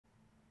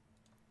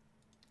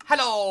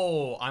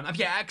Hello, I'm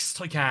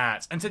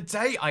ibxtoycat, and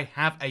today I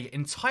have an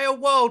entire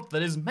world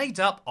that is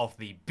made up of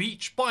the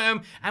beach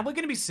biome, and we're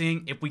going to be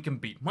seeing if we can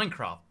beat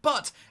Minecraft.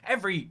 But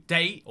every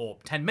day, or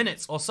 10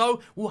 minutes or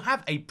so, we'll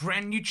have a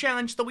brand new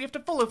challenge that we have to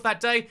follow for that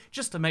day,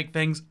 just to make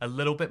things a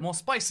little bit more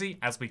spicy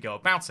as we go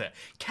about it.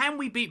 Can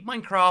we beat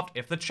Minecraft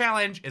if the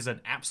challenge is an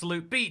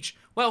absolute beach?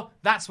 Well,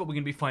 that's what we're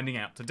going to be finding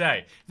out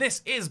today.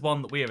 This is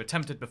one that we have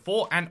attempted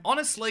before, and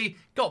honestly,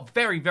 got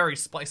very, very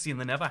spicy in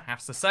the nether, I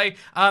have to say.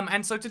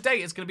 And so today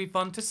it's going to be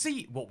fun to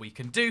see what we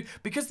can do,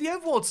 because the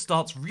overworld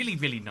starts really,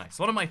 really nice.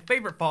 One of my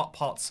favorite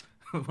parts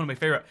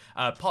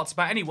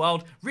about any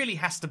world really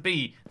has to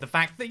be the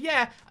fact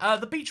that,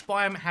 the beach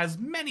biome has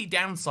many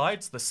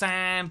downsides, the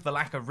sand, the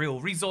lack of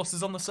real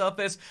resources on the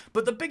surface,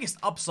 but the biggest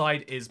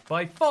upside is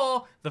by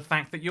far the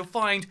fact that you'll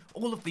find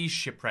all of these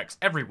shipwrecks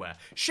everywhere.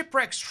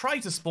 Shipwrecks try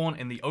to spawn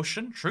in the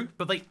ocean, true,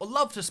 but they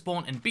love to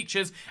spawn in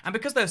beaches, and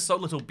because there's so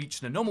little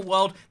beach in a normal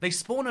world, they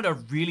spawn at a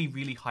really,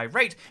 really high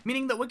rate,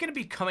 meaning that we're going to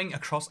be coming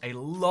across a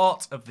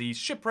lot of these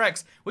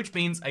shipwrecks, which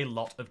means a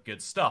lot of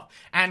good stuff.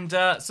 And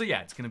so yeah,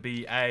 it's going to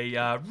be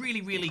a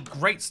really, really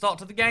great start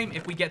to the game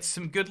if we get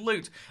some good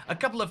loot. A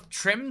couple of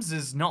trims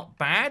is not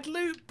bad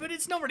loot, but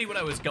it's not really what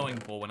I was going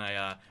for when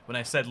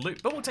I said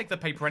loot. But we'll take the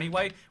paper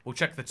anyway. We'll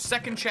check the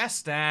second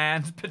chest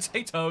and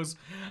potatoes.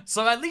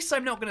 So at least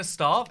I'm not going to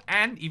starve,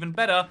 and even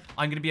better,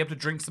 I'm going to be able to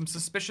drink some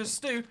suspicious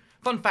stew.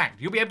 Fun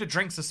fact, you'll be able to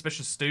drink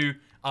suspicious stew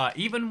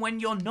even when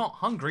you're not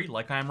hungry,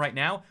 like I am right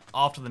now,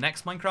 after the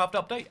next Minecraft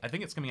update. I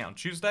think it's coming out on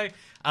Tuesday.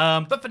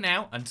 But for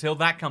now, until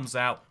that comes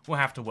out, we'll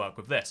have to work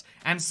with this.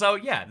 And so,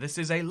 yeah, this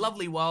is a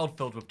lovely world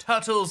filled with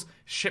turtles,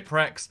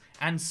 shipwrecks,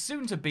 and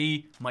soon to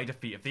be my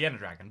defeat of the Ender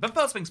Dragon. But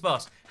first things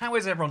first, how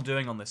is everyone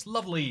doing on this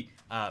lovely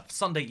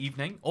Sunday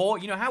evening? Or,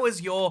 you know, how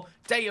is your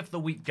day of the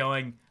week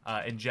going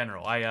in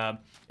general?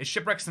 Is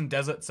shipwrecks and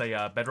deserts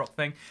a bedrock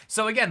thing?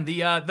 So again,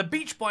 the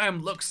beach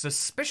biome looks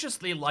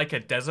suspiciously like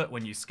a desert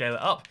when you scale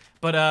it up,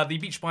 but the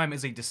beach biome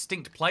is a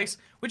distinct place,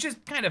 which is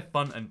kind of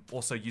fun and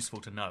also useful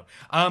to know.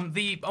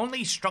 The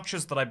only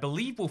structures that I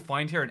believe we'll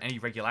find here in any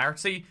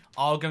regularity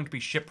are going to be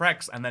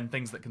shipwrecks and then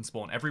things that can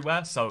spawn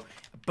everywhere. So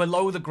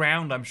below the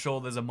ground, I'm sure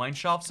there's a mine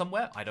shaft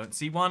somewhere. I don't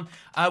see one.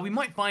 We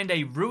might find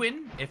a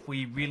ruin if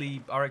we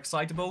really are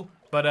excitable.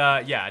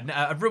 But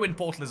yeah, a ruined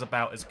portal is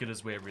about as good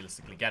as we're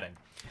realistically getting.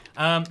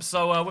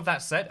 So with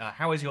that said,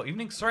 how is your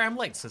evening? Sorry I'm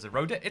late, says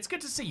Erodit. It's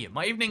good to see you.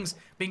 My evening's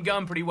been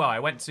going pretty well. I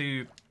went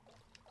to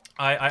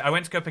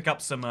go pick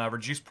up some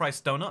reduced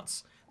price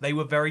donuts. They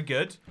were very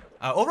good.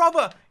 Or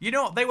rather, you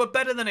know what, they were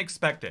better than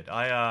expected.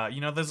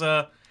 You know,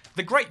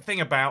 the great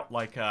thing about,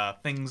 like,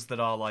 things that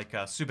are, like,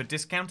 super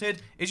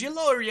discounted is you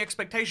lower your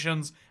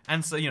expectations,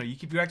 and so, you know, you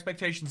keep your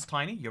expectations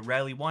tiny, you're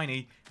rarely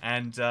whiny,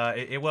 and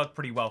it worked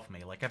pretty well for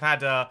me. Like, I've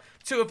had,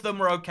 2 of them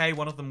were okay,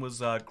 1 of them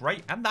was,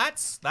 great, and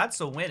that's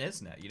a win,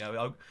 isn't it? You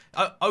know,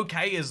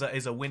 okay is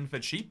a win for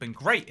cheap, and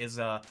great is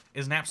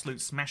an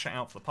absolute smasher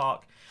out for the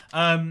park.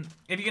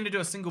 If you're gonna do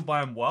a single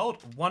biome world,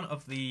 one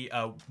of the,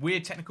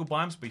 weird technical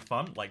biomes would be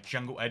fun, like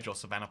Jungle Edge or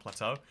Savannah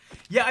Plateau.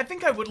 Yeah, I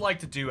think I would like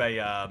to do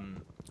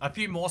a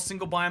few more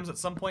single biomes at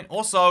some point.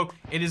 Also,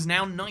 it is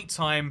now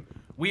nighttime.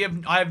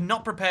 I have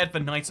not prepared for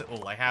night at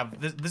all. I have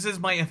this is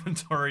my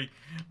inventory,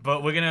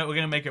 but we're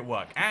gonna make it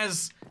work.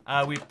 As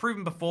we've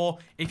proven before,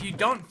 if you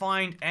don't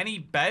find any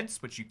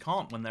beds, which you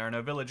can't when there are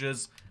no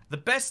villagers, the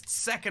best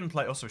second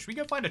place. Also, should we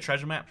go find a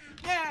treasure map?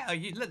 Yeah,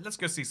 let's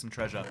go see some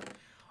treasure.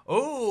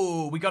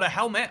 Oh, we got a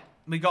helmet.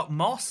 We got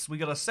moss, we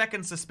got a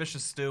second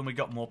suspicious stew, and we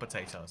got more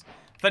potatoes.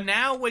 For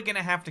now, we're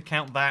gonna have to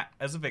count that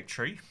as a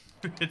victory.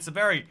 It's a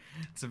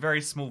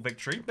very small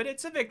victory, but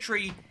it's a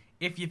victory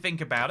if you think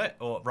about it,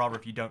 or rather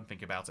if you don't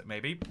think about it,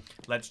 maybe.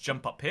 Let's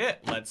jump up here,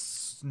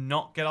 let's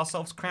not get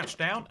ourselves crouched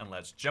down, and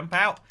let's jump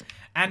out.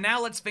 And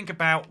now let's think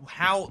about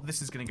how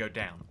this is gonna go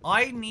down.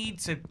 I need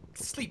to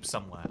sleep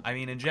somewhere. I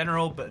mean, in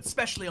general, but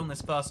especially on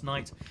this first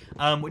night,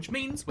 which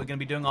means we're gonna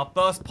be doing our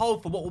first poll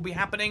for what will be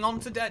happening on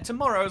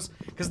tomorrow's,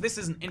 because this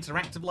is an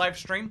interactive live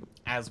stream.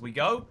 As we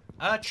go,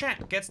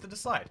 chat gets to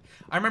decide.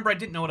 I remember I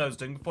didn't know what I was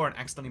doing before and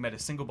accidentally made a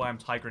single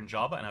biome tiger in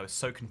Java, and I was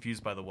so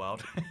confused by the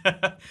world.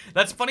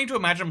 That's funny to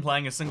imagine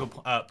playing a single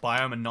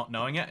biome and not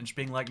knowing it, and just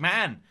being like,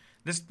 man,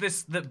 the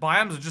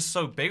biomes are just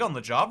so big on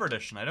the Java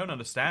edition. I don't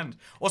understand.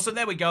 Also,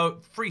 there we go,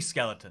 3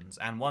 skeletons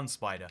and 1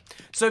 spider.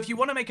 So if you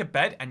want to make a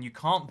bed and you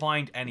can't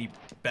find any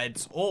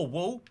beds or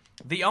wool,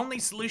 the only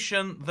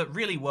solution that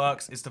really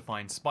works is to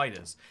find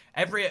spiders.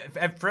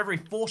 For every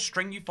 4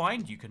 string you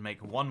find, you can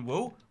make 1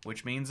 wool,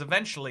 which means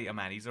eventually, oh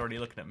man, he's already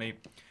looking at me,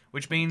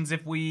 which means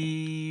if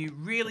we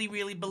really,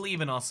 really believe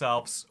in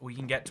ourselves, we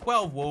can get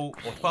 12 wool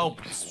or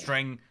 12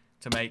 string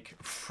to make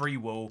 3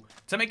 wool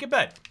to make a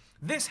bed.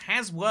 This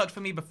has worked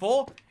for me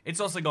before. It's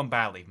also gone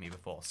badly for me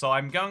before. So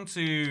I'm going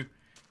to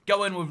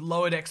go in with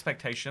lowered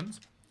expectations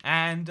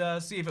and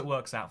see if it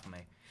works out for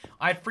me.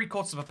 I had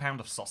 3/4 pound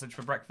of sausage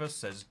for breakfast,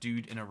 says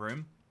dude in a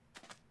room.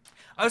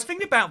 I was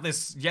thinking about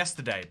this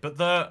yesterday, but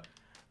the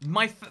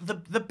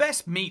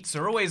best meats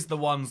are always the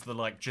ones that are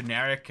like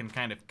generic and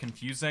kind of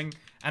confusing.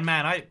 And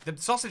man, the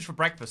sausage for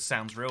breakfast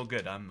sounds real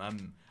good.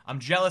 I'm I'm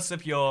jealous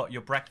of your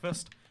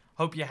breakfast.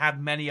 Hope you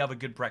had many other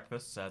good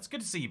breakfasts. It's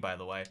good to see you, by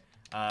the way.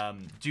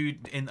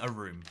 Dude in a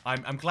room.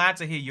 I'm glad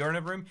to hear you're in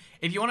a room.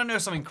 If you want to know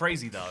something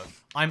crazy, though,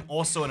 I'm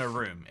also in a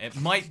room. It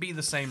might be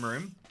the same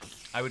room.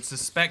 I would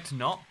suspect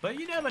not, but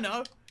you never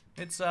know.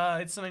 It's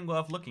something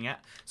worth looking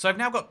at. So I've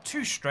now got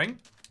 2 string,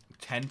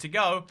 10 to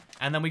go,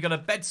 and then we got a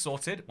bed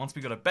sorted. Once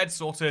we got a bed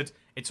sorted,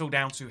 it's all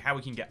down to how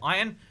we can get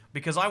iron,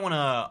 because I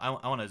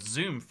wanna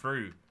zoom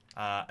through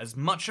as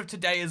much of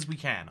today as we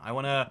can. I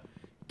wanna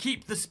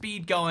keep the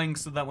speed going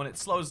so that when it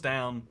slows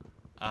down,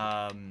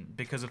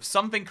 because of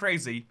something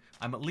crazy,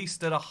 I'm at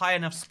least at a high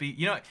enough speed.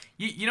 You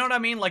know what I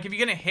mean? Like if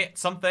you're gonna hit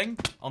something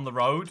on the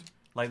road,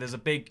 like there's a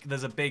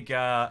big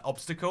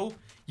obstacle,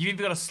 you've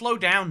either got to slow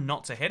down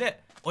not to hit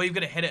it, or you've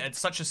got to hit it at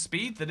such a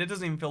speed that it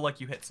doesn't even feel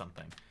like you hit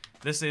something.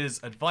 This is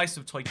advice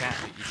of Toycat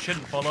that you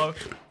shouldn't follow.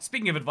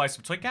 Speaking of advice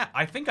of Toycat,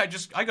 I think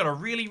I got a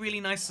really, really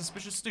nice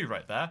suspicious stew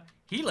right there.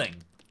 Healing.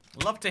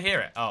 Love to hear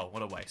it. Oh,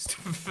 what a waste.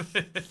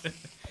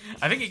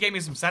 I think it gave me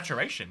some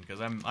saturation because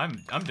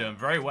I'm doing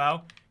very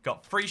well.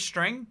 Got free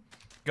string.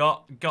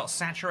 Got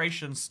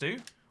saturation stew.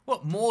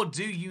 What more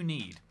do you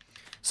need?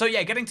 So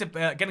yeah, getting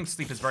to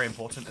sleep is very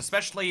important.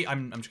 Especially,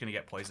 I'm just gonna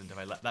get poisoned if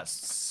I let that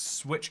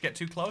switch get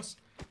too close.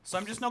 So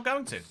I'm just not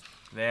going to.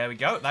 There we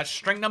go. That's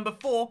string number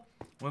 4.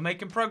 We're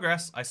making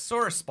progress. I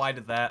saw a spider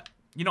there.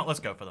 You know what?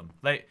 Let's go for them.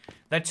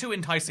 They're too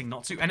enticing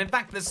not to. And in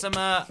fact, there's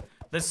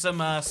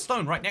some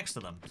stone right next to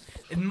them.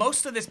 And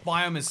most of this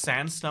biome is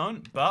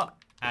sandstone, but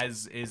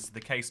as is the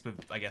case with,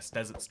 I guess,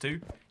 deserts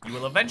too, you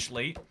will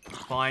eventually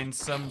find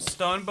some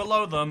stone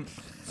below them.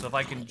 So if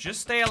I can just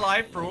stay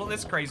alive for all of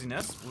this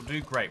craziness, we'll do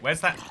great.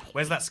 Where's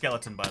that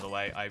skeleton, by the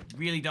way? I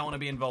really don't want to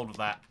be involved with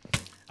that.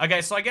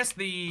 Okay, so I guess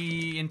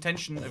the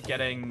intention of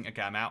getting...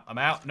 Okay, I'm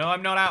out. No,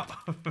 I'm not out.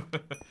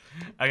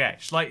 Okay,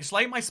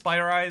 slay my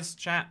spider eyes,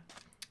 chat.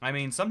 I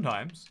mean,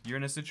 sometimes you're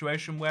in a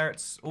situation where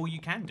it's all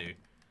you can do.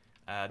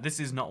 This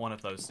is not one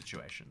of those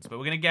situations. But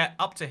we're going to get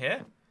up to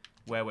here,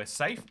 where we're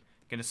safe.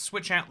 Going to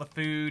switch out the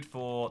food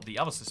for the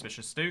other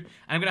suspicious stew. And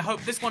I'm going to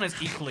hope this one is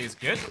equally as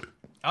good.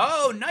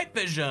 Oh, night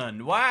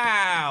vision.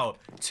 Wow.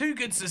 2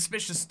 good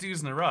suspicious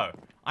stews in a row.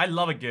 I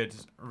love a good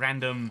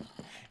random...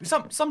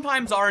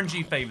 Sometimes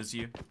RNG favors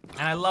you.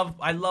 And I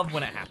love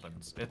when it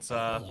happens. It's,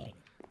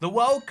 the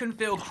world can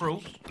feel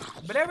cruel.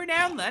 But every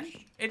now and then,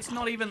 it's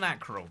not even that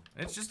cruel.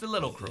 It's just a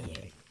little cruel.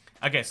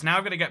 Okay, so now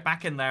I'm going to get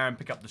back in there and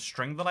pick up the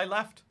string that I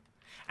left.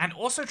 And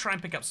also try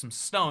and pick up some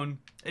stone.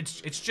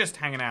 It's just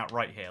hanging out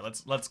right here.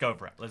 Let's go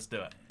for it. Let's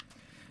do it.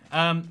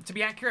 To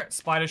be accurate,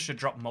 spiders should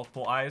drop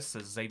multiple eyes,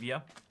 says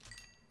Xavier.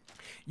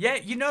 Yeah,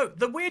 you know,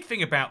 the weird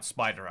thing about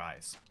spider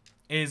eyes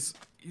is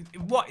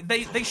what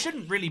they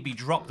shouldn't really be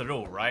dropped at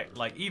all, right?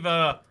 Like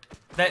either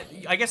that,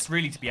 I guess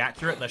really to be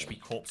accurate, there should be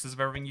corpses of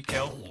everything you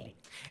kill.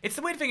 It's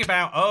the weird thing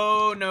about,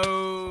 oh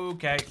no,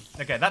 okay,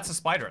 that's a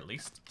spider at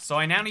least. So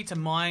I now need to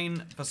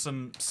mine for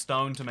some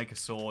stone to make a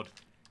sword.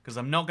 Because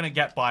I'm not going to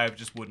get by with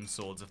just wooden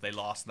swords if they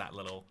last that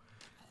little.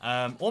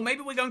 Or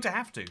maybe we're going to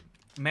have to.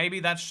 Maybe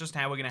that's just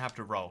how we're going to have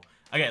to roll.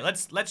 Okay,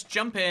 let's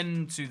jump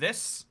into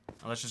this.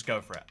 And let's just go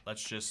for it.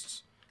 Let's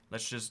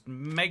just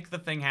make the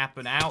thing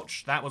happen.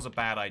 Ouch, that was a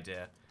bad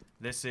idea.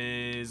 This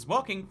is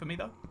working for me,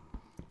 though.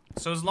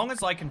 So as long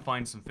as I can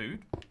find some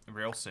food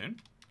real soon,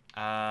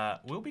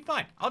 we'll be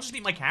fine. I'll just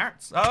eat my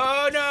carrots.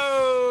 Oh,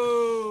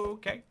 no!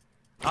 Okay.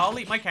 I'll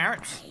eat my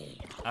carrots.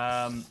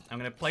 I'm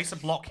going to place a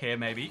block here,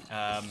 maybe.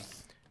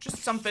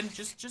 Just something,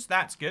 just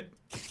that's good.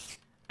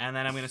 And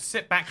then I'm gonna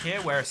sit back here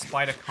where a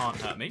spider can't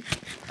hurt me.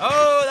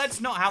 Oh, that's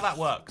not how that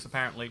works,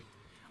 apparently.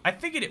 I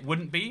figured it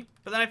wouldn't be,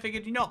 but then I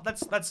figured, you know,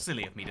 that's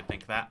silly of me to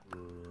think that.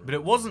 But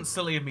it wasn't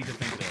silly of me to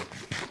think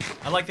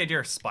that. I like the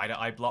idea of spider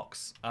eye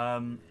blocks.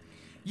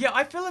 Yeah,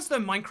 I feel as though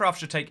Minecraft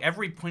should take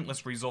every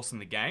pointless resource in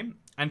the game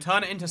and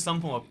turn it into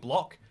some form of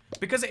block,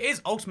 because it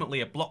is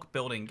ultimately a block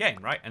building game,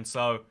 right? And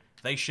so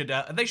they should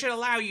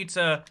allow you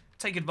to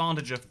take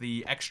advantage of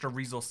the extra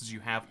resources you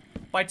have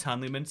by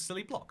turning them into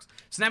silly blocks.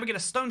 So now we get a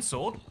stone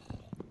sword.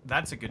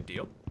 That's a good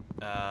deal.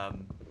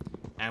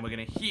 And we're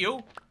gonna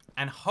heal,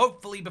 and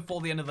hopefully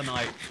before the end of the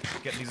night,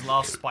 get these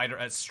last spider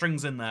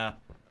strings in there,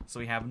 so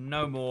we have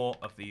no more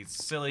of these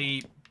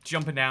silly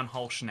jumping down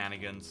hole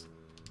shenanigans.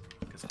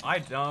 Because I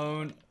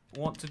don't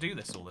want to do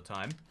this all the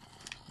time.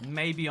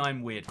 Maybe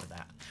I'm weird with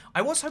that.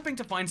 I was hoping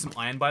to find some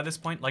iron by this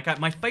point. Like,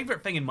 my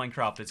favorite thing in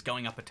Minecraft is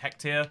going up a tech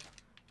tier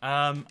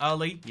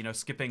early. You know,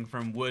 skipping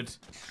from wood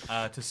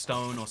to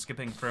stone, or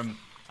skipping from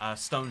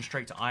stone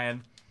straight to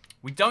iron.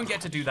 We don't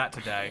get to do that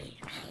today.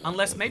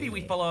 Unless maybe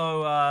we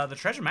follow the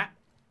treasure map.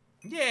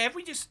 Yeah, if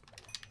we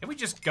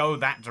just go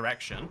that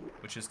direction,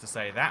 which is to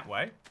say that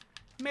way,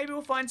 maybe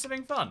we'll find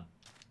something fun.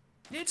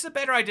 It's a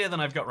better idea than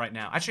I've got right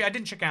now. Actually, I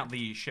didn't check out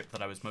the ship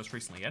that I was most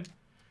recently in.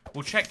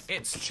 We'll check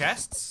its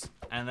chests,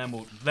 and then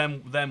we'll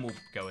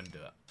go and do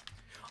it.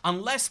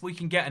 Unless we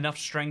can get enough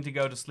string to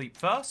go to sleep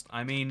first.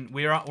 I mean,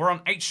 we're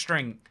on 8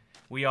 string.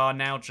 We are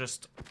now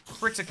just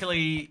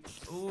critically,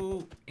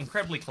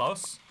 incredibly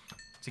close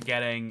to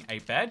getting a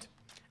bed.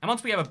 And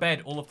once we have a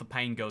bed, all of the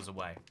pain goes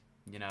away.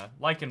 You know,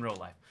 like in real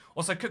life.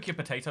 Also, cook your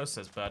potatoes,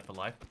 says Bird for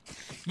Life.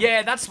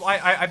 Yeah, that's why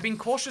I've been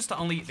cautious to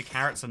only eat the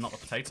carrots and not the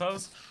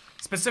potatoes.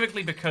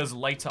 Specifically because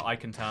later I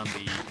can turn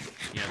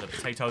the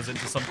potatoes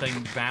into something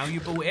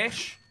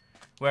valuable-ish.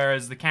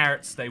 Whereas the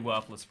carrots stay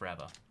worthless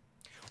forever.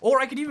 Or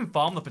I could even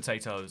farm the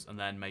potatoes and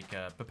then make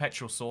a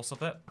perpetual source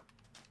of it.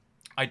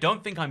 I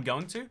don't think I'm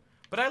going to,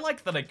 but I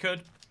like that I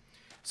could.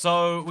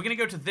 So we're going to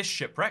go to this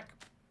shipwreck,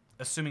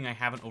 assuming I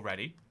haven't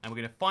already. And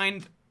we're going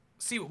to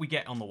see what we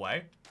get on the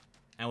way.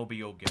 And we'll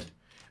be all good.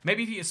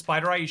 Maybe if you eat a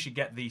spider eye, you should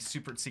get the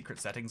super secret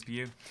settings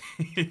view.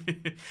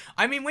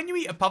 I mean, when you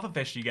eat a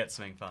pufferfish, you get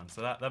something fun.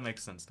 So that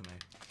makes sense to me.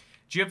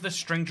 Do you have the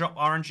string drop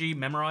RNG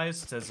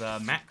memorized? It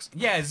says max.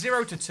 Yeah,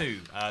 0 to 2.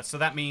 So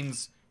that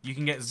means you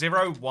can get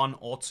 0, 1,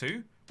 or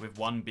 2. With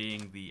 1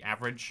 being the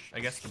average, I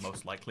guess, the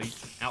most likely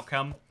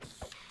outcome.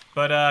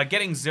 But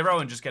getting 0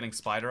 and just getting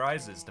spider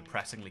eyes is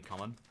depressingly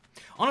common.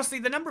 Honestly,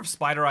 the number of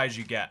spider eyes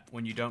you get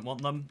when you don't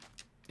want them,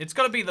 it's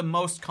got to be the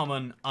most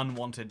common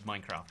unwanted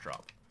Minecraft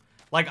drop.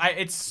 Like,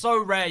 it's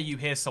so rare you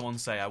hear someone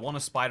say, I want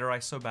a spider eye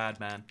so bad,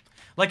 man.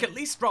 Like, at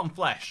least Rotten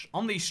Flesh,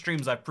 on these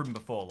streams I've proven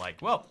before,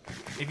 like, well,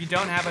 if you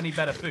don't have any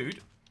better food,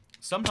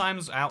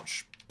 sometimes,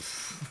 ouch,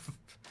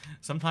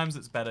 sometimes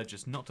it's better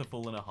just not to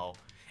fall in a hole.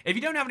 If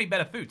you don't have any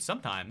better food,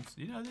 sometimes,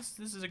 you know, this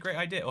is a great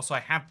idea. Also, I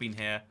have been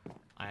here,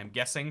 I am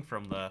guessing,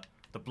 from the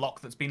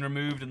block that's been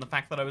removed and the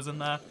fact that I was in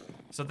there.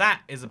 So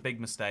that is a big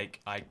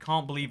mistake. I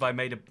can't believe I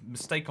made a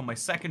mistake on my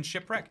second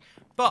shipwreck,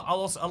 but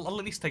I'll at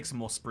least take some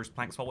more spruce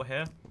planks while we're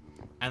here.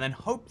 And then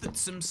hope that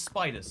some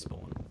spiders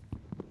spawn.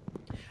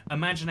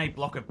 Imagine a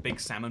block of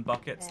big salmon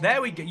buckets.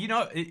 There we go. You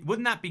know,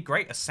 wouldn't that be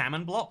great? A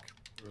salmon block?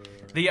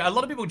 A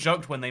lot of people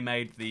joked when they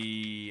made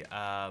the...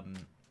 I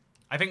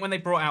think when they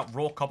brought out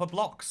raw copper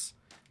blocks,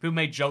 people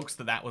made jokes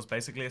that that was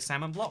basically a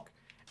salmon block.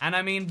 And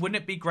I mean,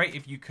 wouldn't it be great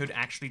if you could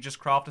actually just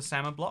craft a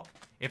salmon block?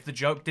 If the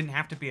joke didn't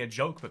have to be a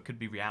joke, but could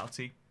be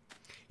reality.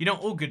 You know,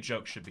 all good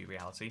jokes should be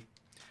reality.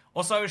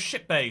 Also,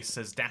 ship base,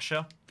 says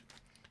Dasher.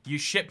 You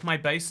ship my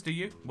base, do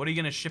you? What are you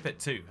going to ship it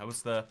to?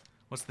 What's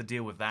the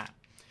deal with that?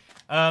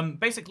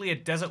 Basically a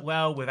desert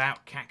well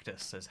without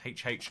cactus, says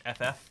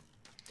HHFF.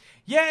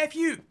 Yeah,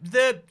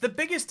 the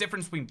biggest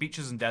difference between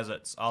beaches and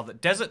deserts are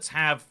that deserts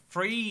have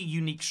 3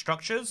 unique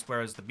structures,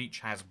 whereas the beach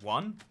has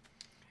 1.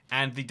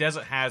 And the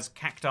desert has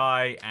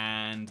cacti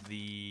and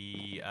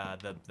the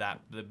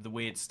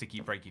weird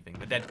sticky breaky thing,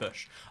 the dead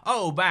bush.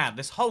 Oh man,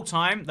 this whole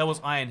time there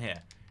was iron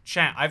here.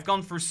 Chat, I've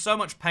gone through so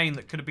much pain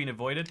that could have been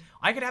avoided.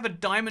 I could have a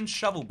diamond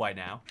shovel by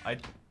now.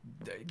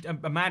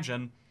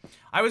 Imagine.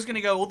 I was going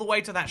to go all the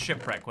way to that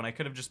shipwreck when I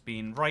could have just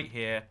been right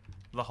here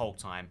the whole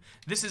time.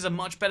 This is a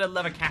much better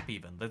leather cap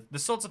even. The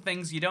sorts of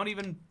things you don't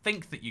even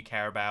think that you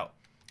care about.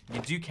 You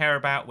do care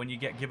about when you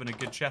get given a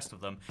good chest of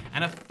them.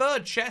 And a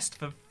 3rd chest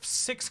for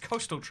 6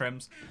 coastal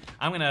trims.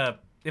 I'm going to...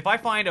 If I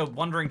find a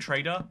wandering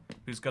trader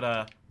who's got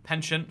a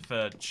penchant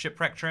for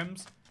shipwreck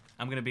trims,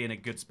 I'm going to be in a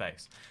good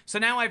space. So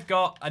now I've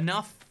got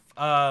enough...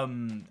 I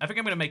think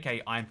I'm going to make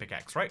a iron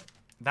pickaxe, right?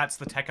 That's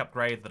the tech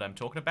upgrade that I'm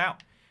talking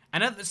about.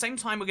 And at the same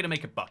time, we're going to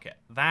make a bucket.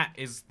 That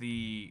is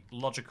the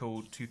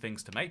logical 2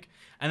 things to make.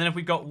 And then if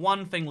we've got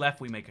 1 thing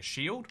left, we make a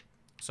shield.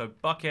 So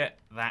bucket,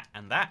 that,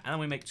 and then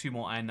we make 2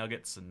 more iron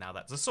nuggets, and now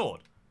that's a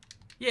sword.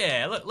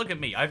 Yeah, look at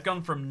me. I've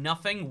gone from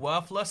nothing,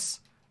 worthless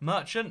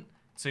merchant,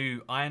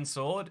 to iron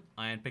sword,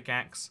 iron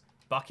pickaxe,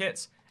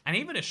 buckets, and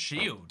even a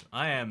shield.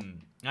 I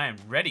am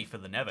ready for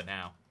the nether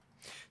now.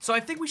 So I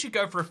think we should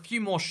go for a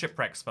few more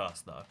shipwrecks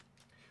first, though.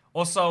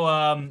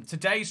 Also,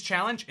 today's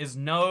challenge is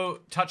no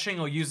touching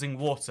or using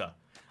water.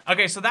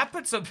 Okay, so that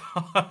puts up...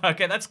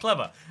 okay, that's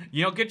clever.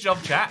 You know, good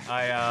job, chat.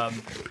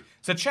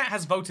 So chat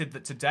has voted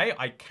that today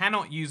I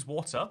cannot use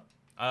water,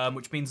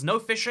 which means no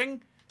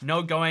fishing,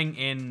 no going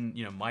in,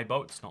 you know, my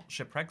boats, not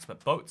shipwrecks,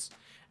 but boats.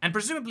 And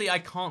presumably I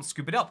can't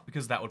scoop it up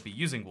because that would be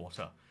using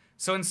water.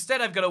 So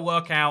instead I've got to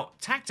work out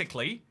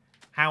tactically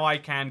how I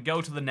can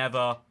go to the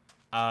nether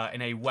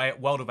in a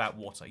world without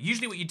water.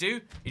 Usually what you do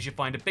is you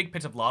find a big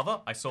pit of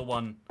lava. I saw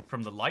one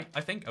from the light,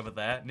 I think, over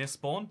there near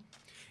spawn.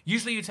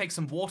 Usually you take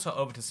some water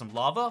over to some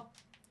lava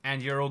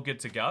and you're all good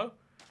to go.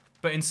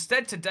 But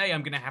instead today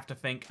I'm going to have to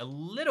think a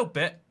little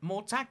bit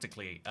more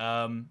tactically.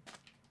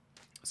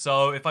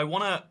 So if I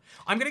want to...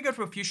 I'm going to go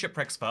through a few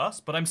shipwrecks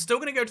first, but I'm still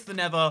going to go to the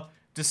nether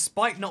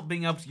despite not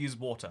being able to use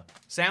water.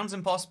 Sounds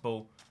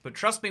impossible, but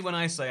trust me when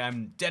I say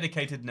I'm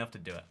dedicated enough to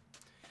do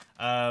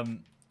it.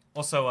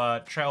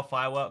 Also, trail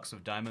fireworks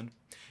with diamond.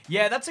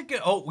 Yeah, that's a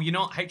good... Oh, you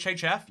know what,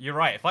 HHF? You're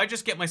right. If I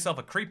just get myself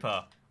a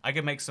creeper, I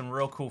can make some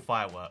real cool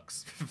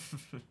fireworks.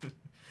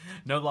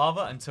 No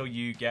lava until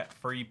you get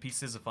 3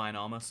 pieces of iron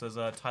armor, says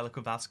Tyler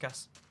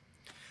Kowalskis.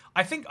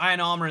 I think iron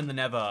armor in the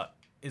nether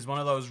is one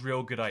of those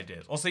real good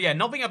ideas. Also, yeah,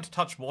 not being able to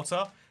touch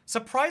water,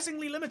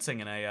 surprisingly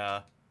limiting in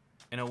a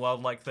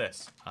world like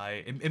this.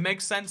 It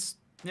makes sense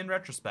in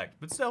retrospect,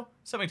 but still,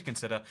 something to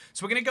consider.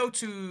 So we're going to go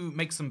to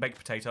make some baked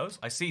potatoes.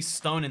 I see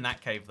stone in that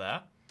cave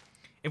there.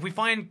 If we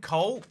find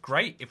coal,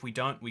 great. If we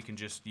don't, we can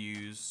just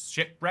use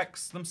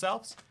shipwrecks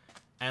themselves,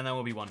 and then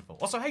we'll be wonderful.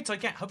 Also, hey,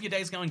 Toycat, hope your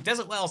day's going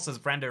desert well, says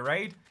Brando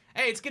Raid.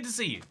 Hey, it's good to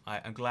see you.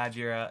 I'm glad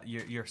you're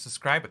a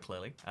subscriber,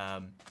 clearly.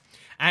 My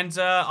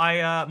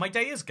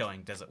day is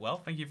going desert well.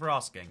 Thank you for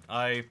asking.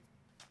 I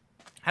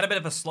had a bit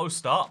of a slow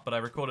start, but I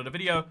recorded a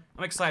video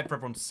I'm excited for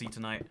everyone to see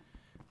tonight.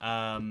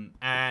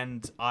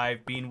 And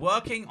I've been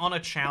working on a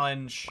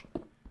challenge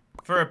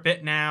for a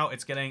bit now.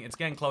 It's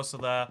getting closer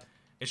there.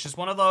 It's just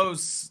one of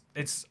those.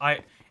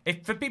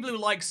 For people who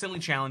like silly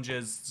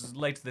challenges,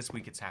 later this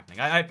week it's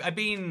happening. I've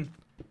been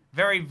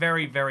very,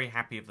 very, very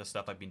happy with the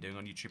stuff I've been doing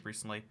on YouTube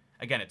recently.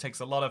 Again, it's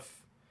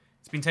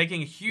been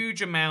taking a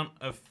huge amount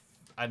of,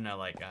 I don't know,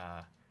 like,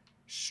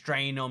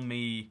 strain on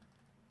me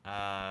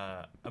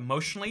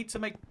emotionally to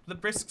make the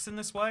risks in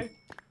this way,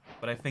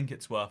 but I think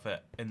it's worth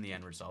it in the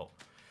end result.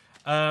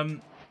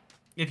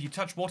 If you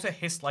touch water,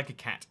 hiss like a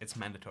cat. It's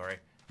mandatory.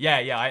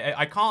 Yeah,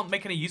 I can't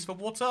make any use for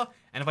water,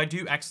 and if I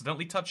do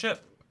accidentally touch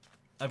it,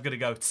 I've got to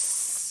go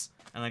tss,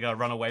 and I gotta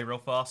run away real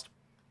fast.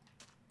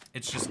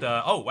 It's just,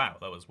 oh wow,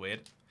 that was weird.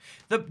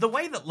 The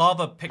way that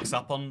lava picks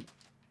up on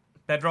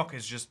bedrock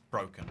is just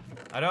broken.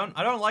 I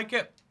don't like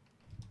it.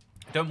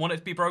 I don't want it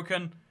to be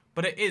broken,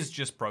 but it is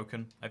just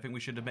broken. I think we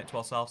should admit to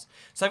ourselves.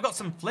 So I've got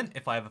some flint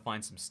if I ever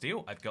find some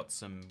steel. I've got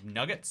some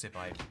nuggets if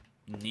I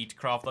need to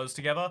craft those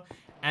together.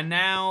 And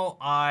now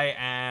I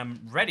am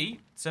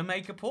ready to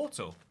make a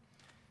portal.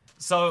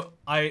 So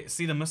I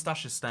see the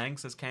mustache is staying,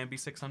 says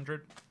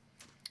KMB600.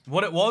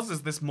 What it was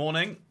is this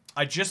morning,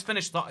 I just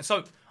finished,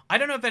 so I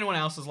don't know if anyone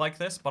else is like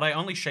this, but I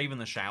only shave in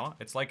the shower.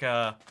 It's like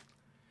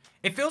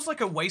it feels like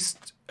a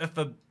waste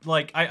of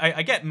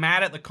I get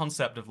mad at the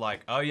concept of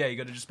like, oh yeah, you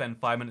gotta just spend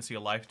 5 minutes of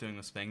your life doing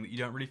this thing that you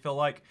don't really feel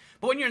like.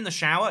 But when you're in the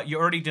shower, you're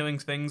already doing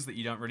things that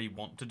you don't really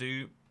want to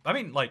do. I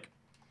mean, like,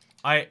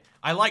 I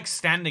like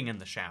standing in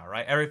the shower,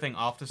 right? Everything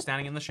after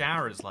standing in the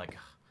shower is like,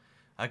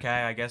 okay,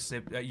 I guess,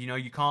 you know,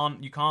 you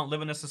can't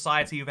live in a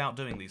society without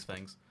doing these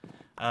things.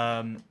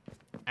 And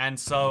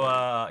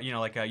so, you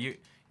know, like,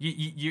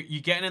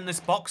 you're getting in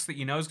this box that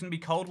you know is going to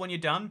be cold when you're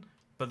done,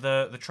 but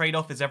the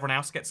trade-off is everyone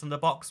else gets in the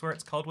box where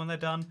it's cold when they're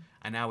done,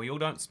 and now we all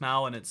don't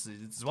smell, and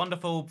it's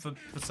wonderful for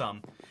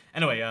some.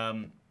 Anyway,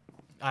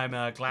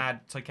 I'm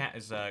glad Toycat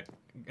is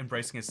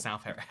embracing his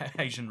South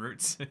Asian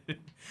roots.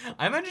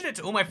 I mentioned it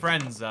to all my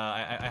friends.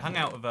 I hung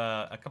out with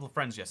a couple of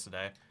friends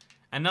yesterday,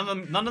 and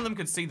none of them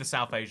could see the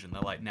South Asian.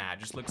 They're like, nah, it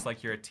just looks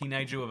like you're a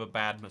teenager with a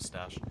bad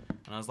mustache.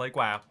 And I was like,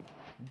 wow,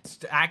 it's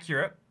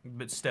accurate,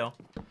 but still.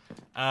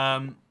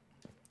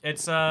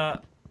 It's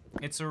a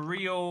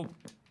real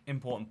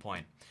important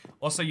point.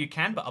 Also, you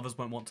can, but others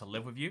won't want to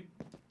live with you.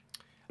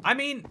 I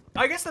mean,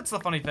 I guess that's the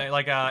funny thing.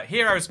 Like,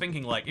 here I was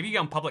thinking, like, if you go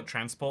on public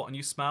transport and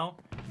you smell,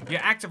 you're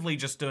actively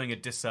just doing a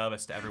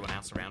disservice to everyone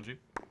else around you.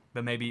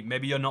 But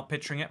maybe you're not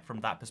picturing it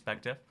from that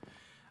perspective.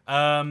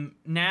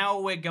 Now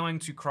we're going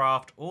to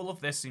craft all of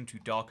this into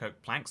dark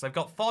oak planks. I've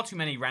got far too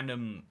many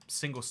random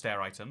single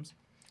stair items.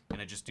 I'm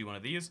gonna just do one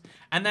of these.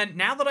 And then,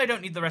 now that I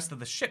don't need the rest of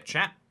the ship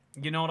chat,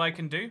 you know what I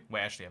can do?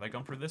 Wait, actually, have I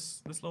gone through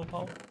this little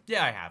pole?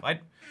 Yeah, I have.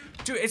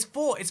 Dude, is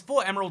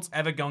four emeralds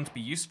ever going to be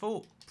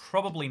useful?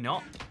 Probably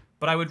not.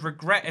 But I would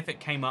regret if it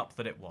came up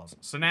that it was.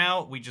 So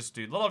now we just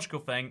do the logical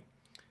thing.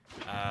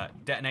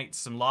 Detonate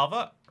some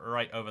lava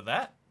right over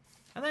there.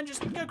 And then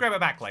just go grab it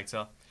back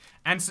later.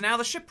 And so now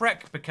the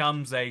shipwreck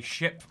becomes a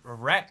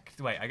shipwreck.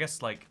 Wait, I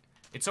guess, like,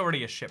 it's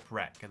already a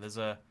shipwreck.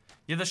 Yeah,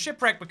 the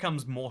shipwreck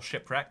becomes more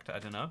shipwrecked. I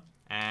don't know.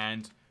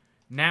 And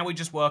now we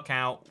just work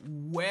out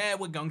where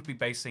we're going to be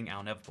basing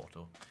our nether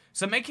portal.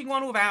 So making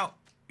one without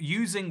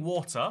using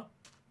water,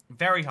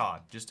 very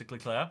hard, just to be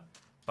clear,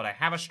 but I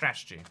have a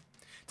strategy.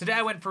 Today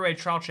I went through a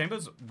trial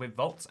chambers with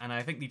vaults, and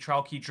I think the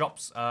trial key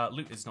drops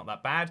loot is not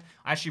that bad.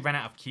 I actually ran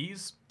out of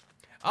keys.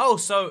 Oh,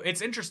 so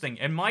it's interesting.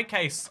 In my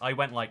case, I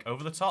went, like,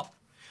 over the top.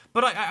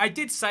 But I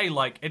did say,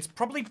 like, it's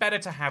probably better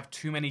to have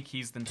too many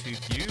keys than too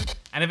few.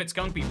 And if it's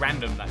going to be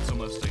random, that's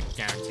almost a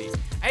guarantee.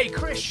 Hey,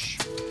 Krish!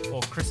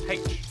 Or Chris H.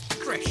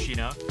 Krish, you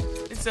know.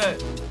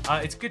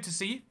 It's good to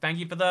see you. Thank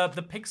you for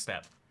the pig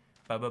step.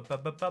 Oh,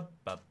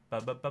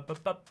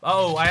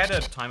 I had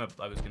a timer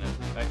I was gonna...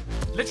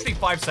 literally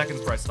 5 seconds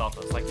before I started.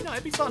 I was like, you know,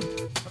 it'd be fun.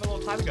 Have a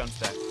little timer going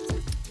today.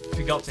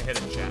 Forgot to hit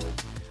it in chat.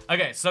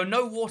 Okay, so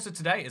no water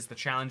today is the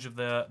challenge of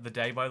the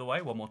day, by the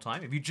way. One more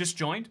time. If you just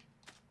joined,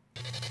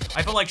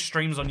 I feel like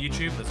streams on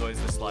YouTube, there's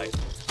always this, like,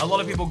 a lot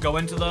of people go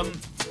into them,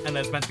 and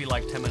there's meant to be,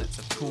 like, 10 minutes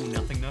of cool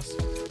nothingness.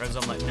 Whereas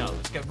I'm like, no,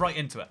 let's get right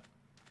into it.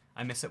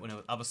 I miss it when it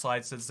was other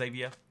side, says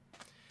Xavier.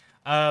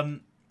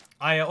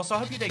 I also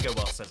hope your day go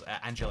well, says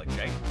Angelic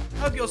J. I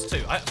hope yours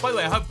too. By the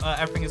way, I hope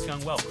everything is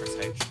going well, Chris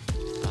H.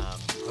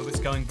 Hope it's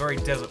going very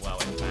desert well,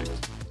 in fact.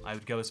 I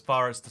would go as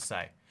far as to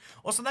say.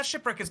 Also, that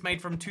shipwreck is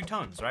made from 2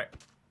 tones, right?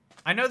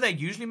 I know they're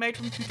usually made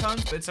from 2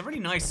 tones, but it's a really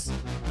nice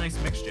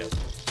mixture.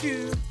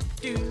 Do,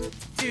 do,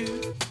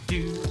 do,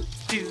 do,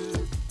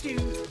 do, do,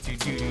 do,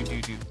 do,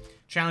 do, do.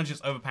 Challenge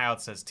is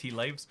overpowered, says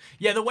T-Laves.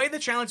 Yeah, the way the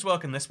challenge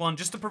work in this one,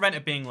 just to prevent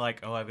it being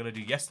like, oh, I've got to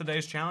do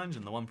yesterday's challenge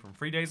and the one from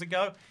 3 days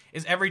ago,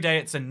 is every day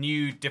it's a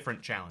new,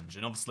 different challenge.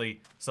 And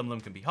obviously, some of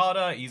them can be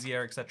harder,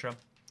 easier, etc.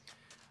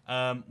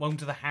 Welcome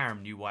to the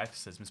harem, new wife,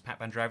 says Miss Pat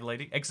Van Driver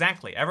Lady.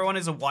 Exactly. Everyone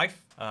is a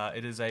wife.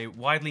 It is a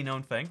widely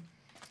known thing.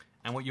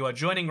 And what you are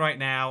joining right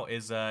now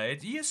is,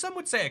 some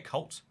would say a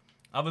cult.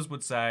 Others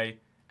would say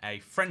a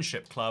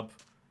friendship club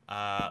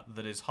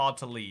that is hard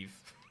to leave.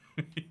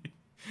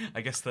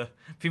 I guess the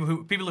people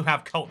who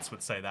have cults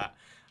would say that.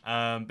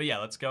 But yeah,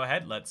 let's go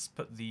ahead. Let's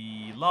put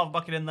the lava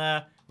bucket in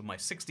there with my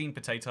 16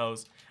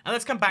 potatoes. And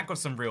let's come back with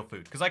some real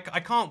food. Because I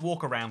can't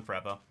walk around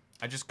forever.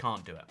 I just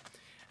can't do it.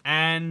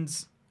 And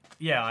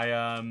yeah,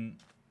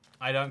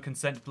 I don't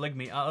consent to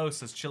polygamy. Uh-oh,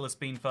 says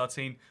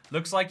ChillisBean13.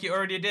 Looks like you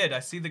already did. I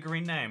see the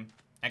green name.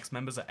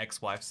 Ex-members are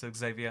ex-wives, says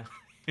Xavier.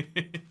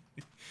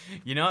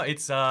 You know,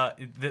 it's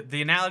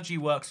the analogy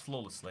works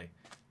flawlessly.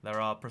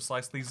 There are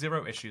precisely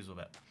 0 issues with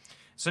it.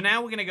 So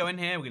now we're going to go in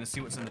here. We're going to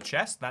see what's in the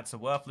chest. That's a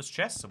worthless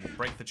chest, so we'll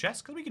break the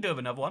chest, because we can do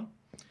another one.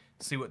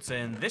 See what's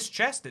in this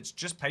chest. It's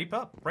just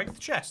paper. Break the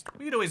chest.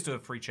 We could always do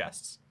free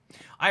chests.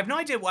 I have no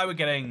idea why we're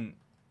getting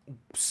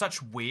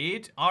such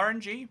weird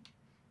RNG,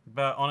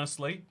 but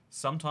honestly,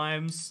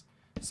 sometimes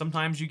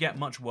you get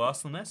much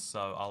worse than this,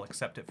 so I'll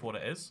accept it for what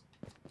it is.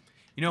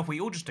 You know, if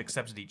we all just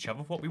accepted each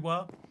other for what we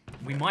were,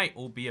 we might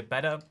all be a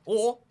better,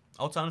 or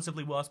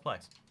alternatively worse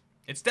place.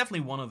 It's definitely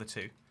one of the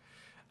two.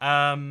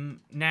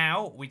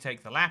 Now we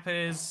take the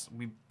lapis.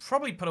 We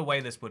probably put away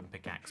this wooden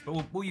pickaxe,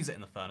 but we'll use it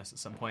in the furnace at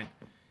some point.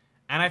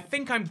 And I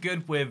think I'm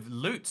good with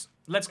loot.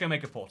 Let's go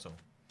make a portal.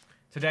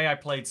 Today I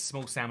played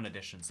Small Salmon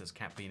Edition, says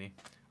Cat Beanie.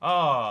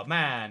 Oh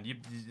man,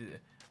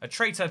 a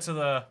traitor to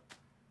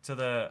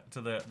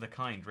the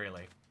kind,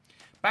 really.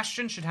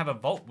 Bastion should have a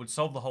vault, would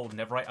solve the whole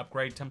Netherite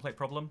upgrade template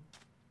problem.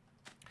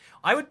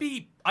 I would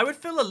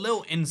feel a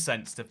little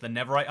incensed if the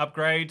Netherite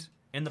upgrade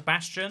in the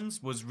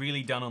Bastions was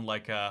really done on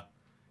like a,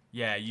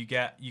 yeah, you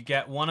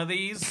get one of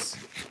these,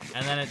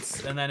 and then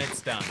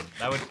it's done.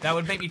 That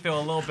would make me feel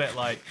a little bit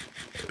like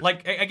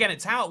again,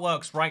 it's how it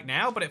works right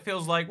now, but it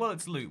feels like, well,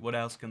 it's loot. What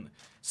else can?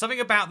 Something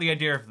about the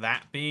idea of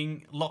that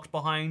being locked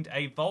behind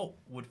a vault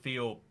would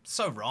feel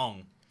so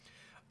wrong.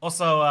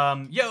 Also,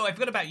 yo, I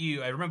forgot about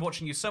you. I remember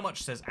watching you so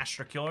much, says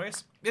Astra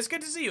Curious. It's good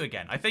to see you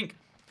again. I think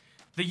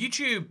the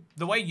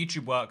way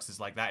YouTube works is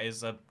like that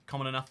is a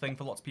common enough thing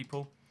for lots of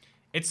people.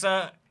 It's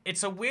a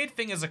weird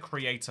thing as a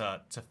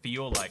creator to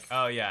feel like,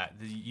 oh yeah,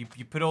 you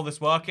put all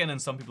this work in,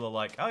 and some people are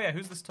like, oh yeah,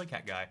 who's this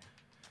Toycat guy?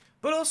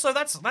 But also,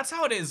 that's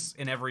how it is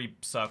in every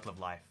circle of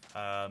life.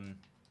 Have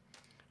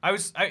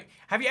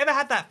you ever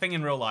had that thing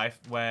in real life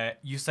where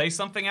you say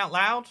something out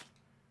loud,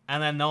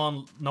 and then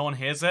no one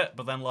hears it,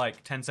 but then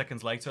like 10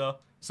 seconds later,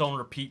 someone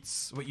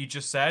repeats what you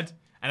just said,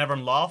 and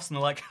everyone laughs, and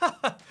they're like,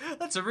 haha,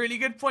 that's a really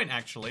good point,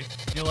 actually.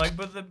 And you're like,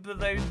 but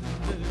they,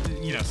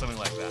 you know, something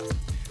like that.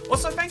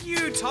 Also, thank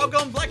you,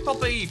 Targon Black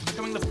Poppy, for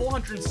becoming the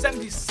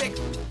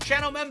 476th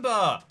channel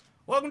member.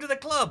 Welcome to the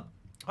club.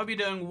 Hope you're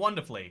doing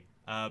wonderfully.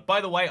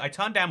 By the way, I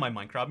turned down my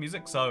Minecraft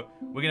music, so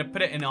we're gonna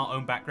put it in our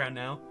own background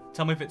now.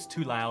 Tell me if it's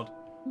too loud,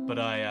 but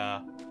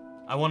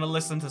I want to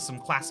listen to some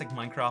classic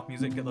Minecraft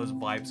music, get those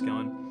vibes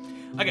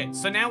going. Okay,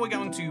 so now we're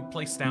going to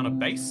place down a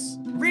base.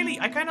 Really,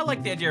 I kind of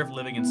like the idea of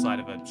living inside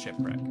of a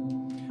shipwreck.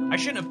 I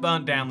shouldn't have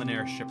burnt down the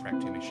nearest shipwreck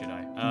to me, should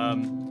I?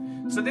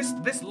 So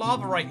this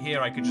lava right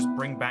here I could just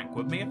bring back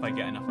with me if I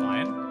get enough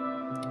iron.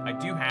 I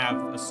do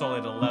have a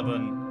solid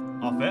 11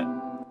 of it,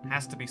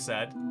 has to be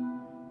said.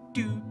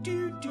 Do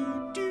do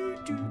do do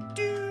do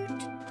do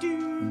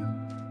do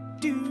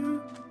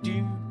do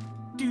do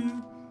do.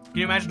 Can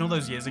you imagine all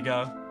those years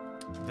ago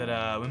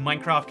that when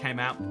Minecraft came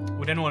out,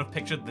 would anyone have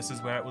pictured this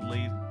is where it would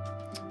lead?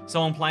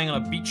 Someone playing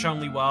on a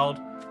beach-only world,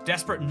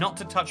 desperate not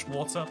to touch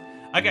water.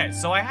 Okay,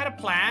 so I had a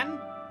plan,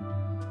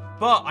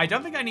 but I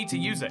don't think I need to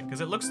use it,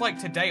 because it looks like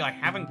today I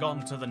haven't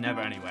gotten to the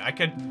Nether anyway.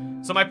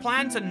 So my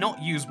plan to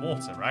not use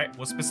water, right,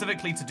 was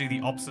specifically to do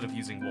the opposite of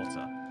using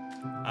water.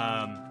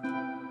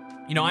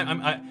 You know,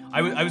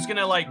 I was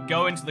gonna like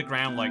go into the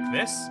ground like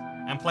this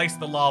and place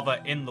the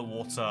lava in the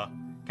water,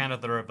 kind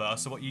of the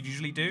reverse of what you'd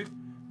usually do,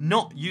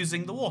 not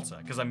using the water,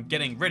 because I'm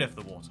getting rid of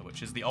the water,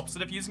 which is the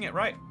opposite of using it,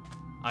 right?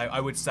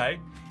 I would say,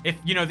 if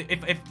you know,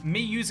 if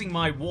me using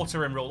my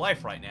water in real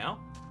life right now,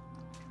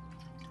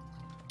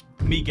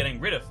 me getting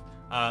rid of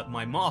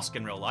my mask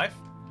in real life,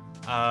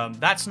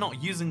 that's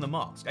not using the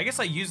mask. I guess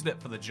I used it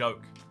for the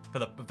joke, for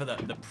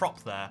the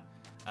prop there.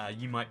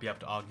 You might be able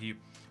to argue,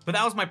 but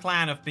that was my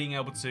plan of being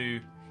able to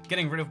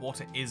getting rid of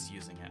water is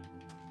using it.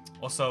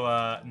 Also,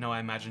 no, I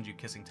imagined you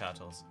kissing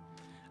turtles.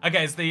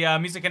 Okay, is the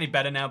music any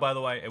better now? By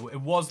the way, it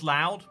was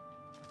loud,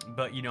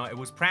 but you know it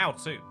was proud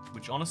too,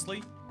 which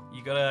honestly,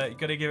 you gotta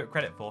give it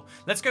credit for.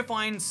 Let's go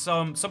find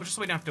some just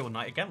so we don't have to do all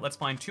night again. Let's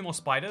find 2 more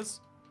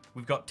spiders.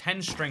 We've got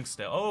 10 string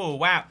still. Oh,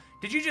 wow.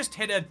 Did you just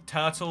hit a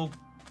turtle?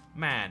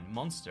 Man,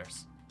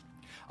 monsters.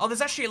 Oh,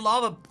 there's actually a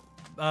lava.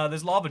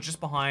 There's lava just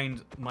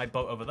behind my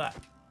boat over there.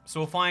 So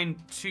we'll find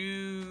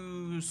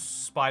 2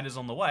 spiders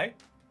on the way,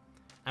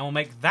 and we'll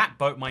make that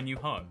boat my new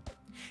home.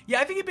 Yeah,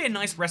 I think it'd be a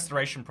nice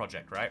restoration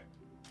project, right?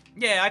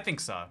 Yeah, I think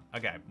so.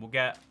 Okay, we'll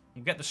get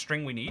the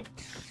string we need.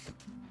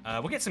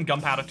 We'll get some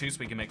gunpowder too, so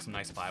we can make some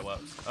nice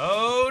fireworks.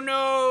 Oh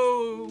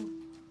no!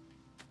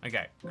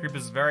 Okay,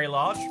 creeper's very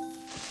large,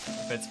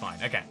 but it's fine.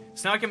 Okay,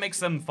 so now I can make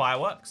some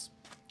fireworks.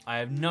 I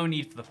have no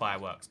need for the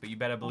fireworks, but you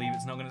better believe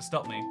it's not going to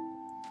stop me.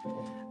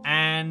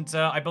 And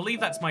I believe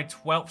that's my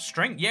 12th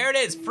string. Yeah, it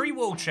is. Free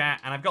wool, chat.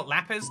 And I've got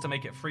lapis to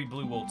make it free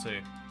blue wool, too.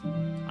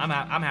 I'm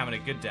having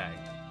a good day.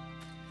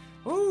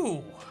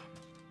 Ooh.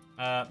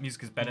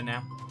 Music is better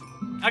now.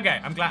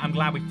 Okay, I'm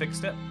glad we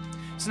fixed it.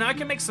 So now I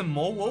can make some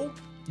more wool.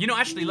 You know,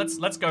 actually,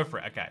 let's go for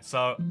it. Okay,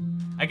 so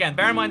again,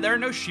 bear in mind there are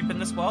no sheep in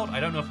this world. I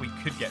don't know if we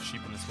could get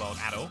sheep in this world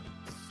at all.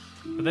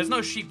 But there's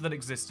no sheep that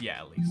exist yet,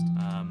 at least.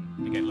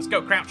 Okay, let's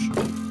go. Crouch.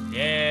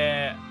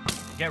 Yeah.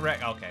 Get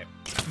wrecked. Okay.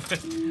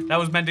 That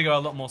was meant to go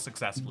a lot more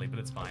successfully, but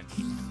it's fine.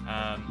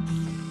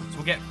 So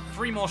we'll get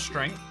 3 more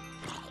string.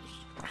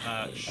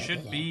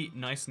 Should be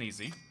nice and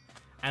easy.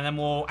 And then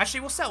we'll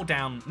settle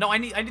down. No, I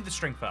need the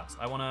string first.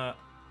 I wanna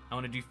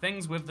do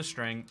things with the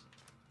string.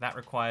 That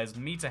requires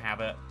me to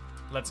have it.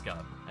 Let's go.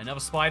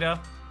 Another spider.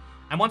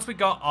 And once we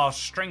got our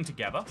string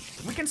together,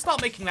 we can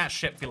start making that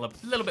ship feel a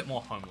little bit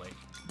more homely.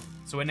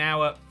 So we're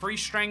now at 3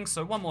 strings,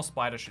 so 1 more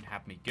spider should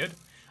have me good.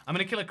 I'm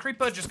gonna kill a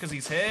creeper just because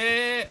he's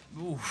here.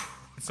 Ooh,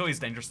 it's always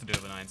dangerous to do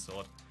with an iron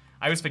sword.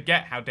 I always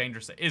forget how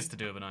dangerous it is to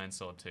do with an iron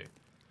sword too.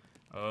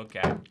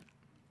 Okay.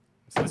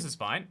 So this is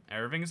fine.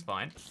 Everything is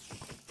fine.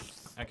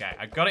 Okay,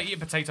 I gotta eat a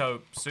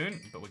potato soon,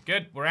 but we're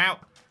good. We're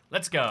out.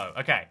 Let's go.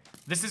 Okay,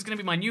 this is gonna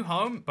be my new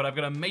home, but I've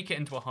gotta make it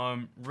into a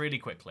home really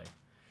quickly.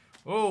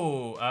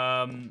 Ooh,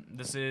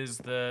 this is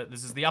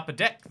the upper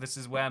deck. This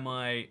is where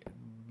my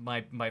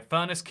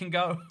furnace can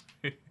go.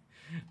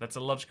 That's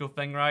a logical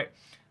thing, right?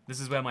 This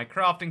is where my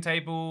crafting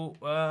table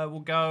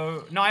will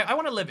go. No, I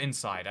want to live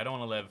inside. I don't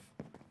want to live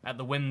at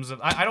the whims of...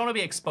 I don't want to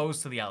be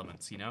exposed to the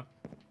elements, you know?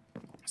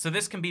 So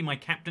this can be my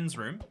captain's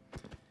room.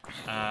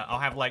 I'll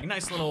have, like,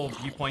 nice little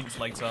viewpoints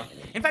later.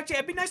 In fact, yeah,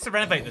 it'd be nice to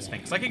renovate this thing,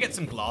 because I could get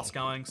some glass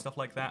going, stuff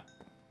like that.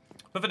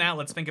 But for now,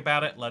 let's think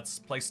about it. Let's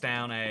place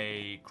down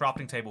a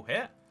crafting table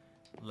here.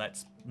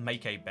 Let's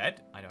make a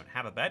bed. I don't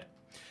have a bed.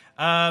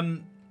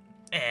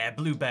 Yeah,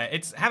 blue bed.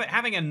 It's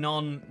having a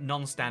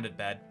non-standard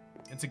bed.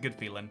 It's a good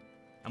feeling.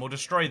 And we'll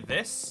destroy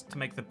this to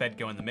make the bed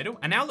go in the middle.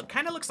 And now it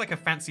kind of looks like a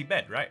fancy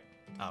bed, right?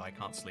 Oh, I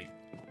can't sleep.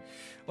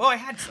 Well, I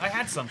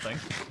had something.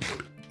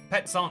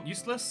 Pets aren't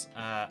useless.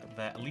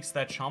 At least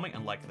they're charming,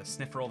 unlike the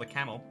sniffer or the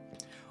camel.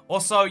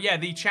 Also, yeah,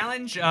 the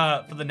challenge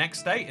for the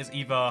next day is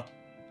either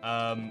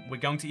we're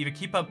going to either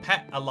keep a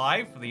pet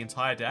alive for the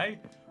entire day,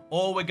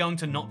 or we're going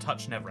to not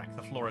touch Nevrak.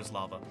 The floor is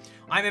lava.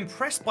 I'm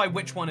impressed by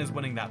which one is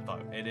winning that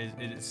vote.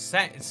 It's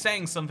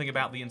saying something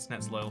about the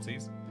internet's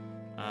loyalties.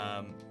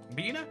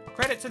 But you know,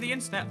 credit to the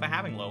internet for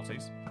having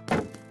loyalties.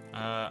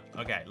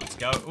 Okay, let's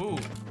go. Ooh,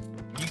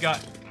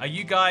 are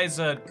you guys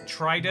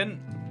trident?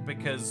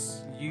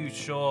 Because you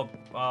sure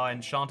are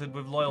enchanted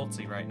with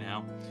loyalty right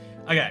now.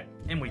 Okay,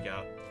 in we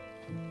go.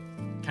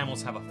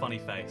 Camels have a funny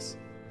face.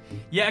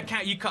 Yeah,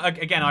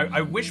 again,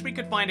 I wish we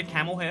could find a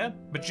camel here,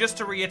 but just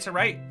to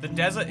reiterate, the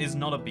desert is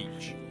not a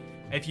beach.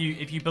 If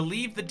you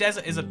believe the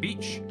desert is a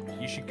beach,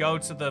 you should go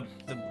to the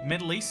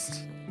Middle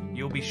East.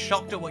 You'll be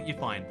shocked at what you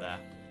find there.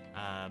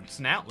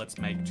 So now, let's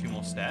make 2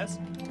 more stairs.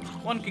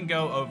 One can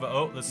go over,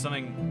 oh, there's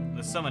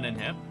someone in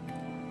here.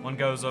 One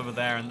goes over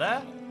there and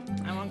there,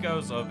 and one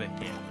goes over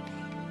here.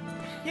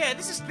 Yeah,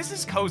 this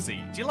is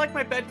cozy. Do you like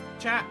my bed,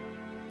 chat?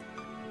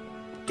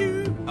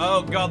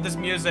 Oh god, this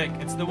music.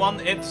 It's the one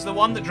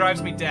that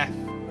drives me deaf.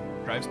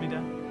 Drives me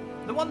deaf?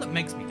 The one that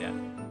makes me deaf.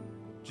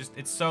 Just,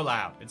 it's so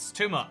loud. It's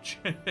too much.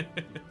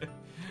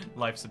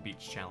 Life's a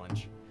beach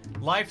challenge.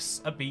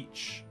 Life's a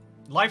beach.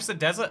 Life's a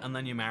desert, and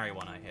then you marry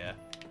one, I hear.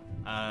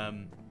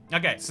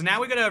 Okay, so now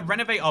we're gonna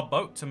renovate our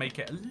boat to make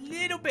it a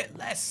little bit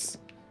less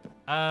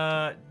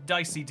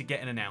dicey to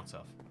get in and out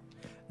of.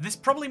 This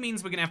probably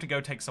means we're gonna have to go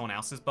take someone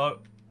else's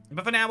boat,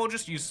 but for now we'll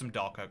just use some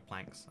dark oak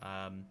planks.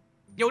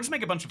 Yeah, we'll just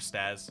make a bunch of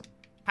stairs,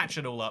 patch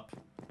it all up.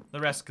 The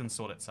rest can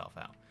sort itself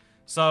out.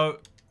 So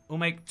we'll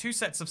make 2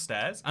 sets of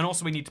stairs, and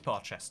also we need to put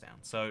our chests down.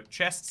 So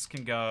chests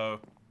can go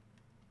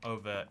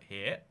over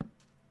here.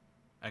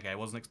 Okay,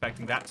 wasn't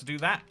expecting that to do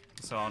that.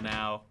 So I'll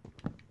now...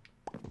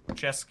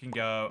 Chests can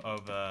go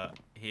over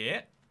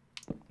here.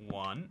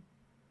 1.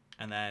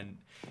 And then...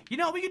 You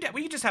know, we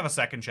could just have a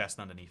second chest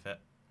underneath it.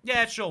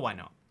 Yeah, sure, why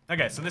not?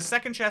 Okay, so this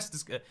second chest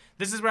is...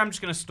 This is where I'm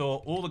just going to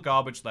store all the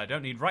garbage that I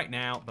don't need right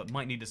now, but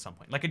might need at some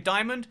point. Like a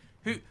diamond?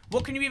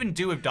 What can you even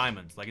do with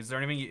diamonds? Like, is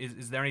there anything...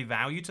 Is there any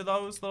value to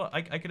those that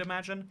I could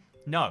imagine?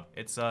 No,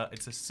 it's a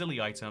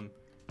silly item.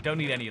 Don't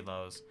need any of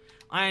those.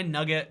 Iron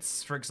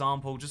nuggets, for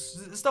example,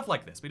 just stuff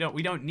like this. We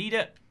don't need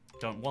it,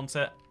 don't want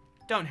it,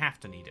 don't have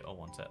to need it or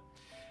want it.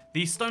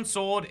 The stone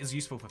sword is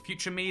useful for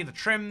future me. The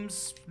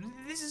trims,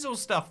 this is all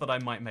stuff that I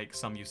might make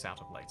some use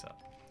out of later.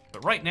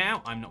 But right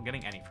now, I'm not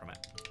getting any from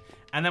it.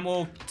 And then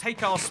we'll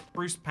take our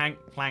spruce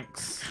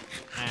planks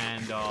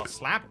and our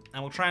slab,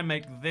 and we'll try and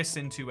make this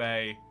into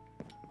a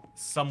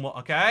somewhat...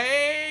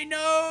 Okay,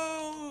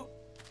 no!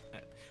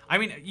 I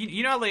mean,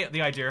 you know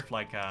the idea of,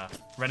 like,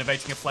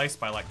 renovating a place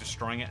by, like,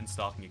 destroying it and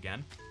starting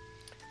again?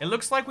 It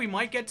looks like we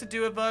might get to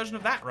do a version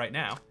of that right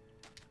now,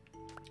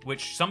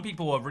 which some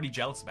people are really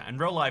jealous about. In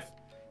real life,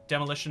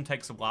 demolition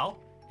takes a while.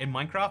 In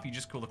Minecraft, you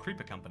just call the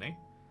creeper company.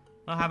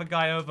 They'll have a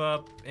guy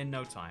over in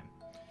no time.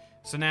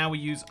 So now we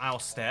use our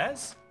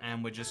stairs,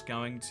 and we're just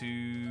going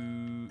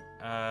to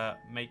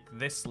make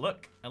this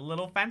look a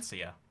little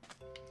fancier.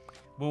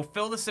 We'll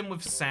fill this in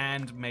with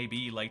sand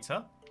maybe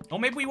later. Or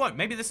maybe we won't.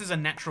 Maybe this is a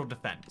natural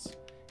defense.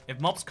 If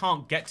mobs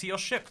can't get to your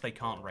ship, they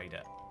can't raid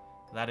it.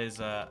 That is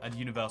a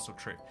universal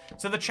truth.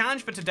 So the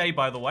challenge for today,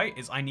 by the way,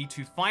 is I need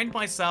to find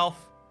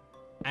myself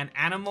an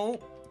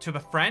animal to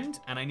befriend,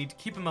 and I need to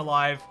keep him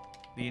alive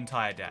the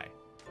entire day.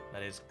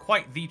 That is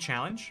quite the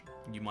challenge,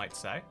 you might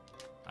say.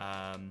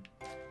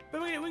 But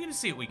we're going to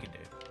see what we can do.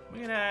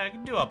 We're going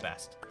to do our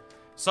best.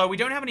 So we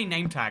don't have any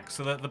name tags,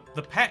 so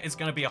the pet is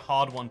going to be a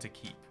hard one to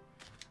keep.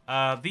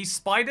 These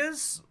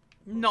spiders,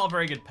 not a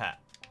very good pet.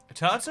 A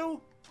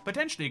turtle,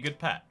 potentially a good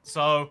pet.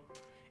 So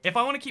if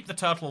I want to keep the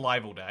turtle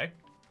alive all day,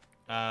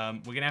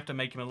 we're going to have to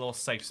make him a little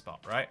safe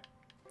spot, right?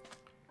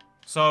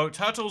 So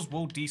turtles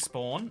will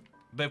despawn,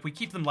 but if we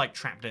keep them like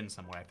trapped in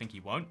somewhere, I think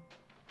he won't.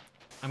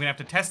 I'm going to have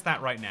to test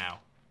that right now.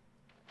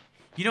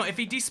 You know, if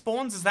he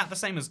despawns, is that the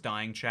same as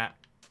dying, chat?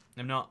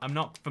 I'm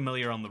not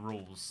familiar on the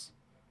rules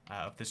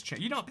of this chat.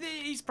 You know,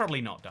 he's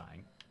probably not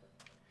dying.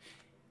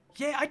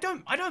 Yeah, I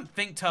don't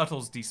think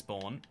turtles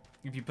despawn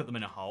if you put them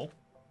in a hole.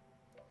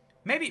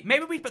 Maybe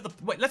we put the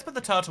let's put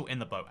the turtle in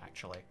the boat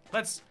actually.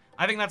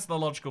 I think that's the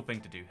logical thing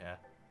to do here.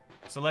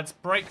 So let's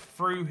break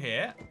through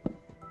here.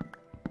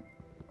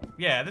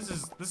 Yeah, this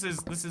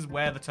is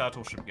where the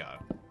turtle should go.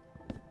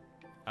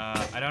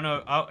 I don't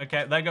know. Oh,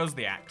 okay, there goes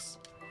the axe.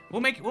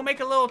 We'll make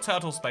a little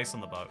turtle space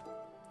on the boat.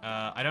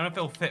 I don't know if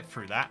it'll fit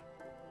through that.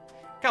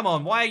 Come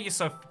on, why are you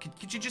so...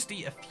 Could you just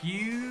eat a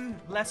few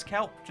less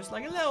kelp? Just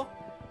like a little.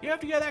 You don't have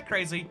to go that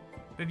crazy.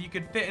 But if you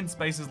could fit in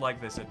spaces like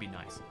this, it'd be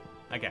nice.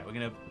 Okay, we're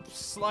going to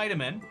slide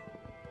him in.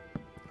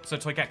 So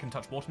Toycat can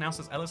touch water now,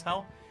 says Ellis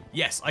Hell.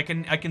 Yes, I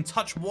can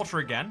touch water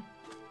again.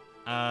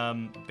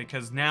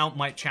 Because now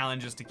my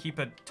challenge is to keep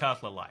a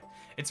turtle alive.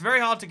 It's very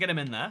hard to get him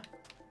in there.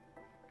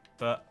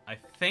 But I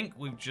think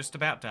we've just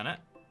about done it.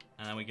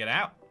 And then we get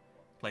out.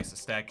 Place a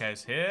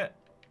staircase here.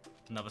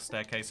 Another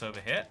staircase over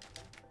here.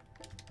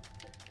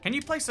 Can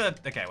you place a...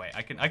 Okay, wait.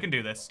 I can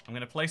do this. I'm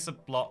going to place a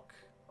block.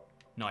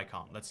 No, I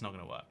can't. That's not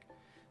going to work.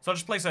 So I'll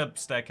just place a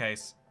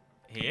staircase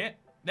here.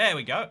 There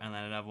we go. And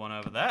then another one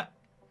over there.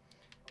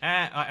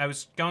 I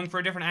was going for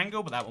a different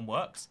angle, but that one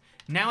works.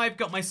 Now I've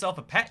got myself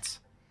a pet.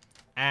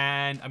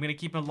 And I'm going to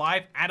keep him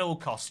alive at all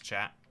costs,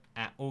 chat.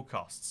 At all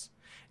costs.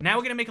 Now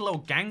we're going to make a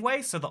little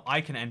gangway so that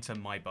I can enter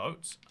my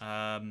boat.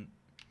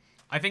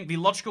 I think the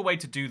logical way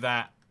to do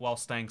that while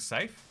staying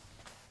safe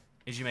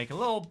is you make a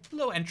little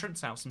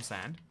entrance out of some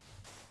sand.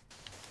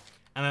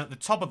 And then at the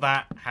top of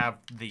that, have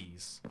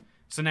these.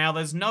 So now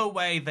there's no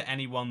way that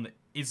anyone that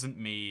isn't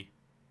me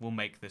will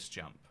make this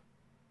jump.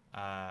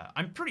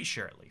 I'm pretty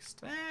sure at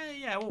least.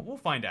 Yeah, we'll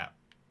find out.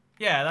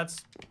 Yeah,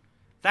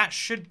 that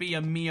should be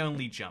a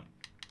me-only jump.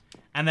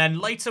 And then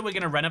later we're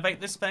going to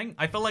renovate this thing.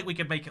 I feel like we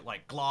could make it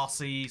like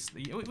glassy.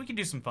 We can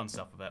do some fun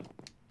stuff with it.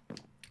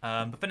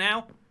 But for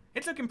now,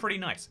 it's looking pretty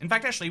nice. In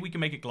fact, actually, we can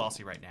make it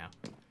glassy right now.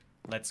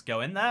 Let's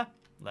go in there.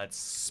 Let's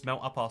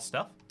smelt up our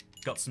stuff.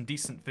 Got some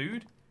decent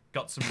food.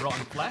 Got some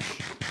rotten flesh.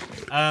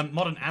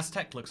 Modern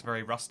Aztec looks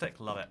very rustic.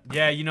 Love it.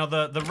 Yeah, you know,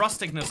 the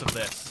rusticness of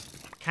this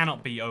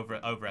cannot be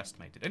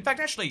overestimated. In fact,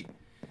 actually,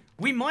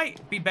 we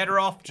might be better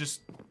off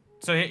just...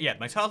 So, yeah,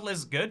 my turtle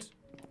is good.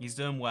 He's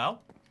doing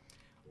well.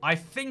 I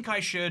think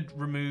I should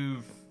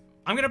remove...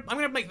 I'm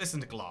gonna make this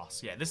into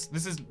glass. Yeah, this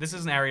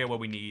is an area where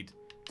we need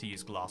to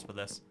use glass for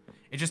this.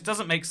 It just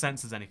doesn't make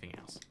sense as anything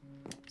else.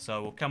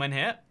 So we'll come in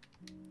here,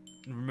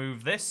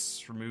 remove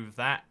this, remove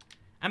that,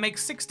 and make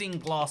 16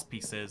 glass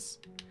pieces.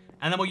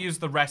 And then we'll use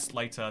the rest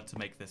later to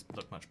make this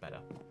look much better.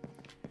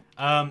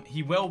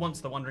 He will once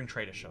the Wandering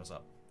Trader shows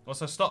up.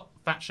 Also, stop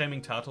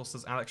fat-shaming turtles,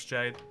 says Alex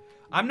Jade.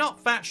 I'm not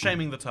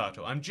fat-shaming the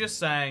turtle. I'm just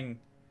saying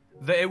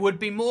that it would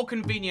be more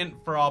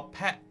convenient for our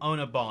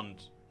pet-owner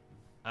bond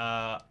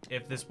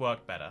if this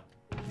worked better.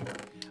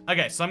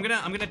 Okay, so I'm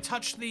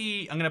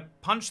gonna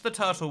punch the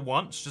turtle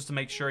once just to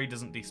make sure he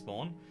doesn't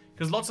despawn.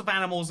 Because lots of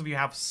animals, if you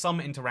have some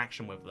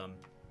interaction with them,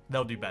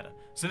 they'll do better.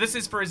 So this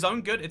is for his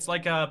own good. It's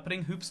like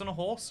putting hoops on a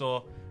horse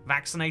or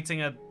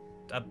vaccinating a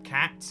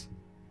cat.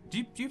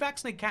 Do you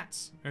vaccinate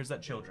cats, or is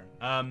that children?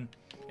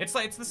 It's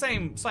the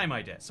same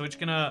idea. So we're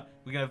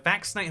gonna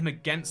vaccinate him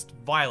against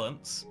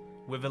violence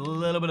with a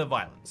little bit of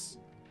violence,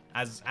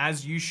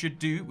 as you should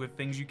do with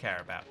things you care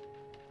about.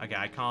 Okay,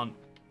 I can't.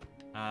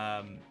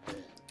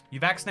 You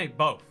vaccinate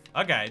both.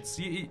 Okay,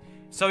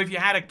 so if you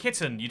had a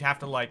kitten, you'd have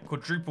to like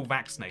quadruple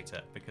vaccinate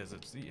it because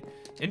it's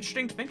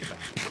interesting to think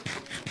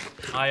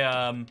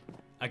about.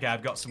 Okay,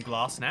 I've got some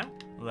glass now.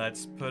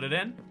 Let's put it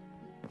in.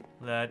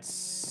 Let's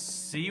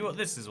see what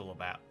this is all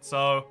about.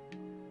 So,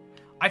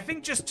 I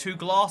think just 2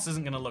 glass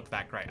isn't going to look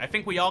that great. I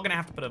think we are going to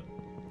have to put a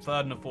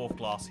 3rd and a 4th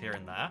glass here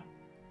and there.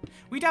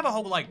 We'd have a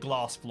whole like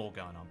glass floor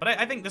going on, but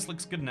I think this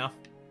looks good enough.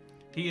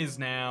 He is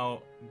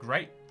now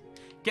great.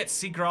 Get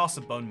seagrass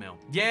and bone meal.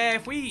 Yeah,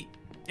 if we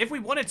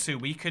wanted to,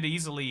 we could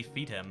easily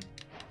feed him.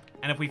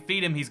 And if we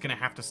feed him, he's going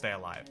to have to stay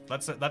alive.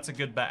 That's a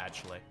good bet,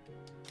 actually.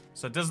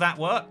 So does that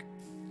work?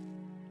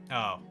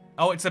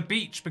 Oh, it's a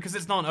beach. Because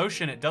it's not an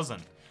ocean, it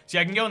doesn't. See,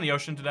 I can go in the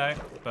ocean today,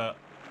 but...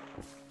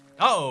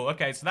 Oh,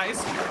 okay, so that is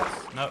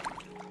seagrass. No.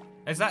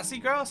 Is that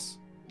seagrass?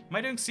 Am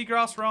I doing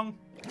seagrass wrong?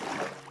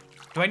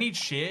 Do I need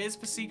shears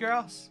for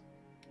seagrass?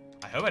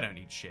 I hope I don't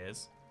need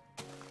shears.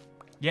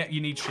 Yeah,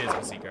 you need shears for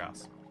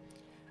seagrass.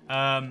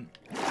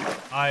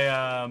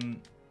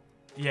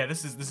 Yeah,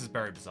 this is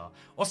very bizarre.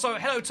 Also,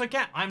 hello,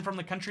 Toycat. I'm from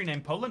the country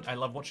named Poland. I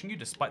love watching you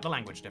despite the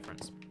language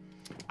difference.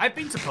 I've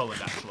been to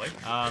Poland, actually.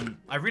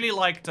 I really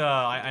liked,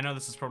 I know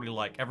this is probably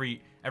like,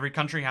 every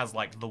country has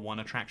like the one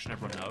attraction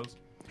everyone knows.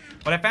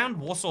 But I found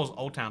Warsaw's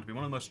Old Town to be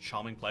one of the most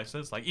charming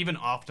places. Like, even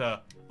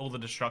after all the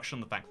destruction,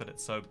 the fact that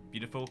it's so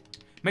beautiful.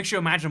 Makes you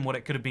imagine what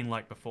it could have been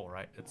like before,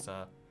 right? It's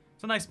a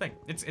nice thing.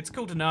 It's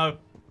cool to know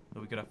that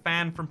we got a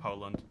fan from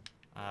Poland.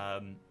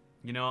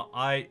 You know,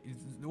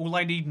 all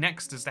I need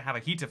next is to have a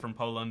heater from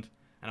Poland,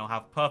 and I'll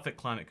have perfect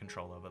climate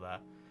control over there.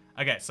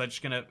 Okay, so I'm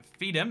just gonna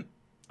feed him,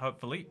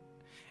 hopefully.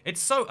 It's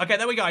so, okay,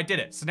 there we go, I did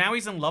it. So now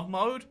he's in love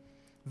mode.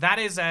 That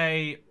is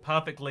a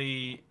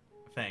perfectly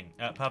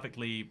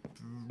perfectly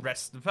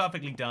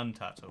done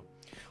turtle.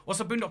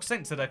 Also, Boondock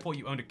Saint said, I thought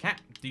you owned a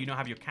cat. Do you not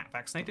have your cat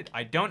vaccinated?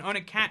 I don't own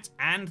a cat,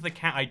 and the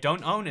cat I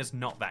don't own is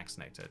not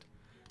vaccinated.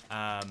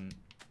 I'm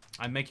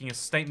making a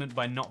statement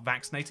by not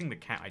vaccinating the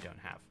cat I don't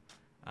have.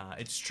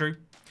 It's true.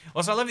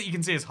 Also, I love that you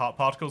can see his heart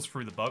particles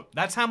through the boat.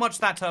 That's how much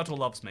that turtle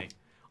loves me.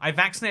 I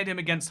vaccinated him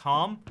against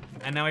harm,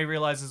 and now he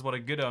realizes what a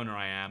good owner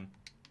I am.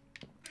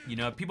 You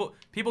know, people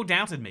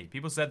doubted me.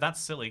 People said that's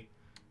silly,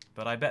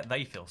 but I bet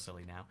they feel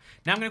silly now.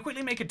 Now I'm gonna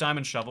quickly make a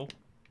diamond shovel,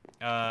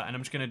 and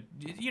I'm just gonna,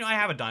 you know, I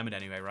have a diamond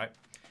anyway, right?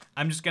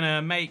 I'm just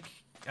gonna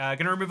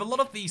remove a lot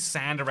of the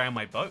sand around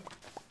my boat.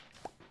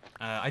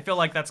 I feel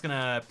like that's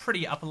gonna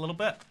pretty up a little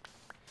bit.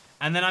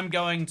 And then I'm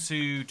going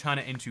to turn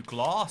it into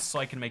glass so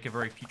I can make a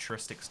very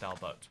futuristic style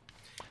boat.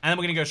 And then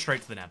we're going to go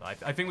straight to the nether.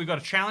 I think we've got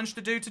a challenge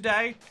to do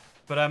today,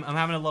 but I'm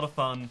having a lot of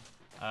fun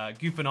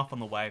goofing off on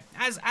the way,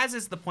 as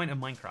is the point of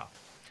Minecraft.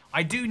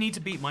 I do need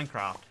to beat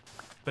Minecraft,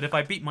 but if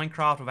I beat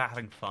Minecraft without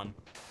having fun,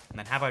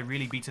 then have I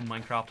really beaten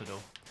Minecraft at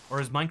all? Or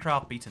has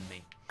Minecraft beaten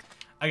me?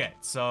 Okay,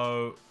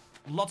 so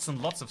lots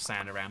and lots of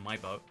sand around my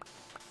boat.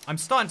 I'm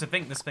starting to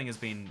think this thing has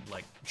been,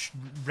 like,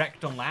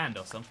 wrecked on land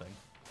or something.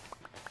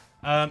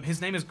 His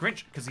name is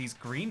Grinch, because he's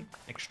green.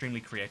 Extremely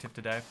creative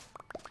today.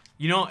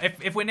 You know,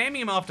 if we're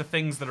naming him after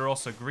things that are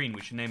also green,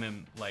 we should name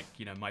him, like,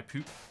 you know, my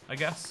poop, I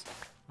guess.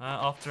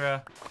 After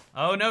a...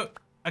 Oh, no.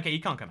 Okay, he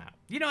can't come out.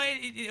 You know,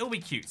 it'll be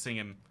cute seeing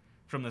him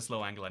from this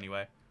low angle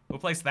anyway. We'll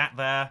place that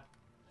there,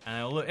 and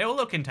it'll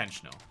look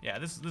intentional. Yeah,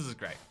 this is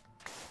great.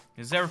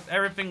 Is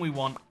everything we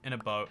want in a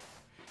boat.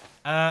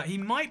 He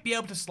might be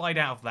able to slide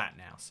out of that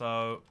now,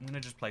 so I'm going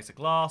to just place a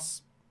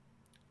glass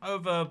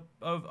over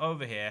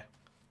here.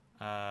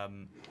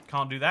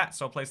 Can't do that,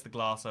 so I'll place the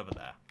glass over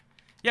there.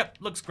 Yep,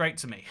 looks great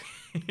to me.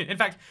 In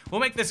fact, we'll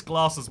make this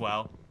glass as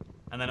well,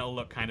 and then it'll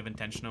look kind of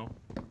intentional.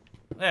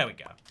 There we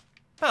go.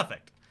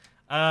 Perfect.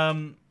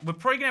 We're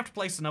probably gonna have to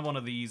place another one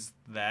of these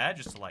there,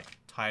 just to, like,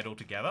 tie it all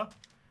together.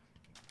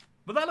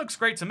 But that looks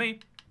great to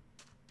me.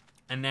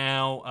 And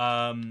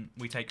now,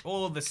 we take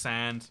all of the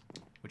sand,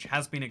 which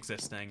has been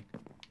existing,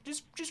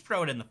 just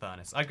throw it in the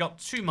furnace. I got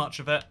too much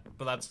of it,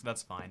 but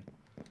that's fine.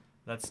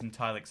 That's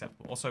entirely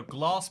acceptable. Also,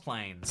 glass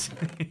planes.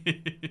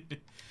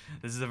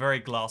 This is a very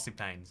glassy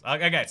planes.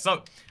 Okay,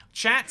 so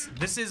chat.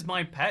 This is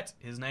my pet.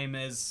 His name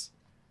is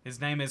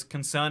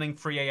Concerning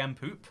 3 AM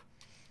Poop.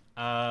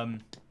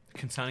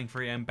 Concerning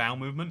 3 AM Bowel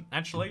Movement,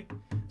 actually.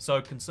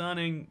 So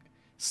concerning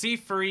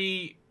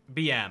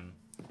C3BM.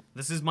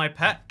 This is my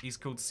pet. He's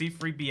called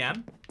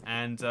C3BM,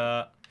 and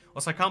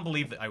also I can't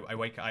believe that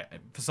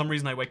for some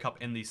reason I wake up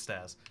in these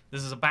stairs.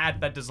 This is a bad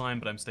bed design,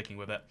 but I'm sticking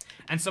with it.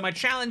 And so my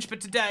challenge for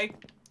today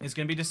is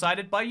going to be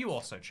decided by you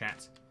also,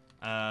 chat.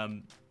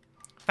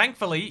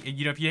 Thankfully,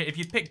 you know, if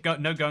you pick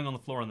no going on the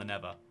floor in the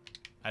nether,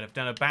 I'd have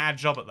done a bad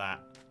job at that.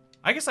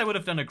 I guess I would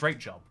have done a great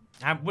job.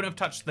 I wouldn't have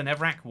touched the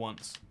netherrack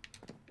once.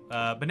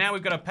 But now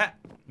we've got a pet,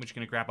 which is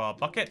going to grab our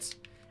bucket,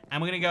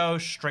 and we're going to go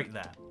straight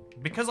there.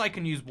 Because I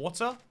can use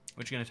water,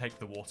 we're going to take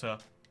the water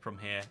from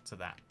here to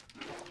that.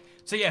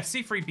 So yeah,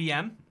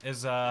 C3BM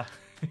is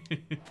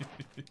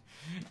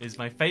is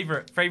my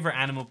favorite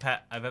animal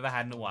pet I've ever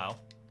had in a while,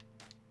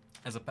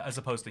 as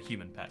opposed to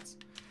human pets.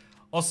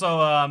 Also,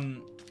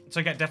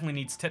 Toycat definitely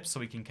needs tips so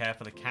he can care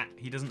for the cat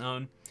he doesn't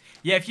own.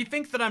 Yeah, if you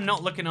think that I'm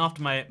not looking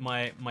after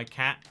my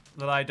cat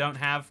that I don't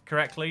have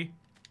correctly,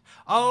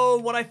 oh,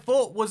 what I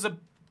thought was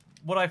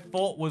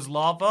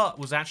lava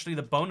was actually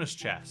the bonus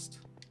chest.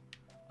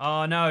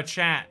 Oh no,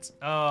 chat.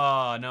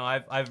 Oh no,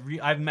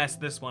 I've messed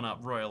this one up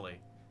royally.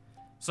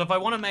 So if I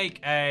want to make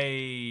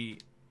a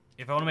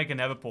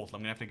nether portal,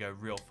 I'm gonna have to go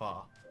real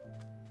far.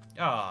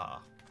 Ah,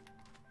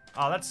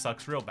 oh, that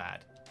sucks real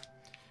bad.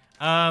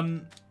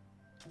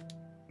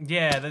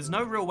 Yeah, there's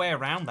no real way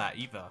around that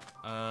either.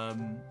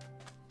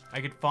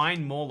 I could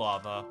find more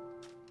lava,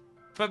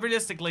 but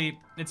realistically,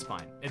 it's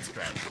fine. It's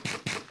great.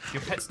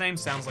 Your pet's name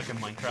sounds like a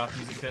Minecraft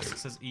music disc. It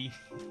says E.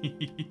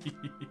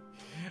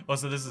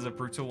 Also, this is a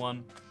brutal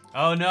one.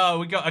 Oh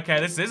no,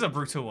 okay, this is a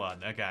brutal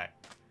one. Okay.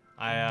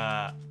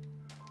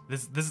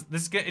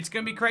 It's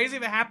gonna be crazy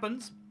if it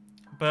happens,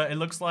 but it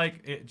looks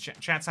like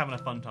chat's having a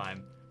fun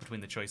time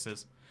between the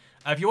choices.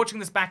 If you're watching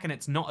this back and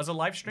it's not as a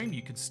live stream,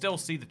 you can still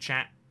see the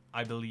chat,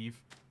 I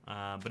believe.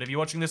 But if you're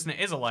watching this and it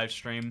is a live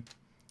stream,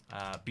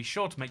 be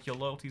sure to make your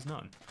loyalties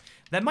known.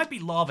 There might be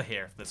lava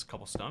here if there's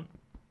cobblestone.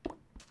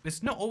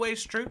 It's not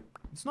always true.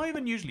 It's not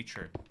even usually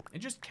true. It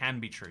just can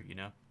be true, you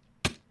know?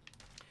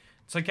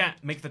 So I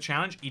can't make the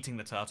challenge, eating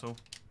the turtle.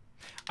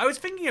 I was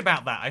thinking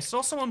about that. I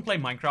saw someone play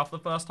Minecraft the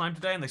first time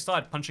today and they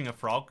started punching a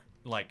frog.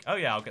 Like, oh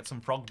yeah, I'll get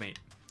some frog meat.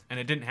 And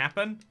it didn't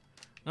happen.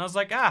 And I was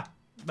like,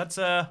 that's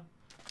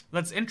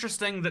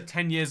interesting that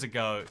 10 years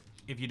ago,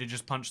 if you'd have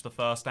just punched the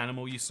first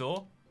animal you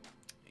saw,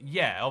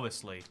 yeah,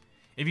 obviously.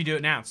 If you do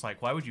it now, it's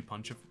like, why would you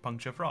punch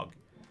a frog?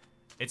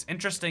 It's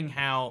interesting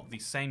how the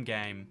same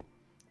game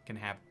can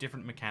have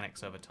different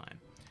mechanics over time.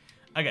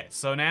 Okay,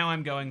 so now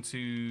I'm going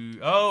to...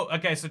 Oh,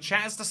 okay, so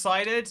chat has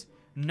decided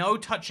no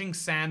touching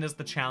sand is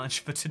the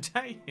challenge for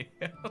today.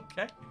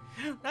 Okay,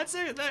 that's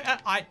it.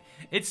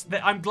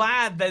 I'm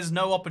glad there's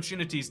no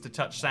opportunities to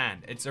touch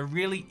sand. It's a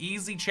really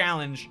easy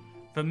challenge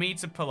for me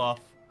to pull off.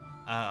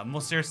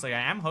 More seriously, I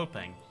am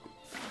hoping.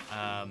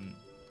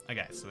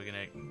 Okay, so we're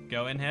gonna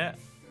go in here.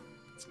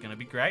 It's gonna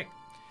be great.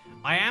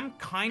 I am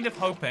kind of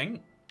hoping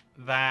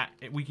that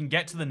we can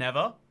get to the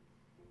Nether,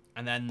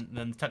 and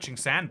then touching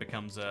sand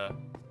becomes a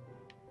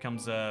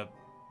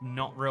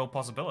not real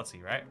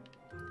possibility, right?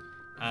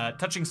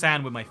 Touching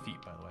sand with my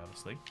feet, by the way,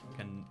 obviously.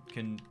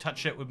 Can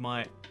touch it with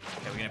my...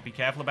 Okay, we're gonna be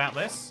careful about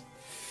this.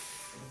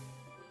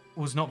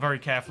 Was not very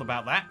careful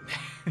about that.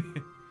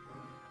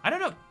 I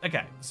don't know.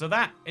 Okay, so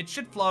that, it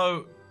should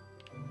flow...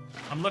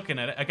 I'm looking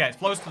at it. Okay, it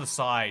flows to the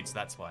sides,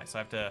 that's why. So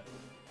I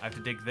have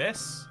to dig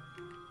this,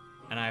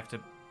 and I have to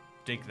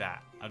dig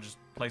that. I'll just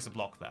place a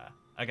block there.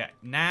 Okay,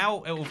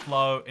 now it will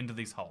flow into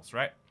these holes,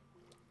 right?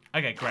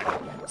 Okay, great.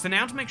 So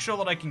now to make sure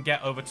that I can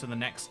get over to the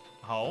next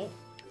hole,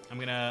 I'm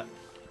gonna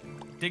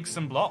dig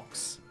some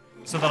blocks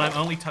so that I'm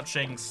only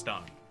touching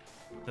stone.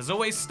 There's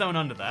always stone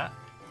under that,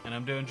 and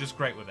I'm doing just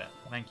great with it.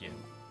 Thank you.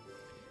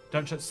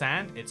 Don't touch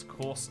sand, it's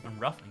coarse and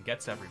rough and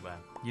gets everywhere.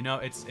 You know,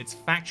 it's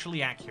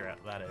factually accurate,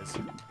 that is.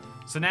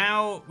 So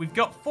now we've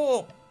got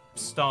 4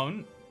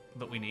 stone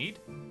that we need.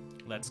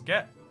 Let's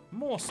get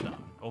more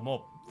stone,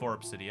 or 4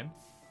 obsidian.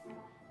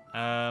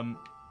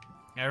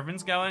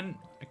 Everything's going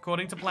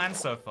according to plan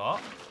so far.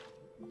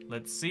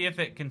 Let's see if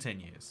it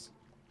continues.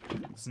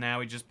 So now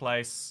we just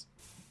place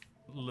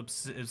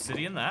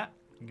obsidian there.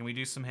 Can we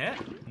do some here?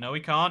 No,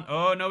 we can't.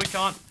 Oh, no, we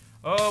can't.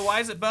 Oh,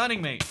 why is it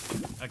burning me?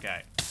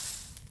 Okay.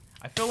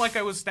 I feel like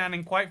I was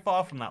standing quite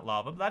far from that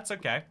lava, but that's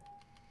okay.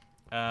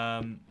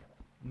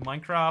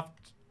 Minecraft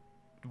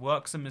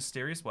works in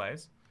mysterious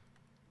ways.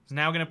 So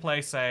now we're going to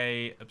place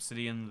a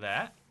obsidian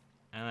there.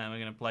 And then we're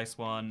going to place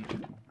one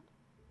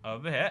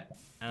over here.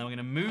 And then we're going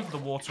to move the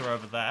water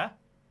over there.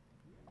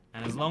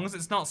 And as long as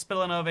it's not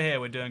spilling over here,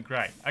 we're doing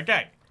great.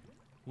 Okay.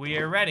 We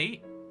are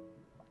ready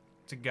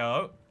to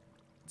go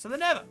to the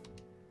Nether,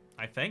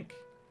 I think.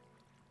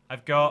 I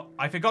forgot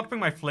to bring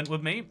my flint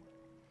with me.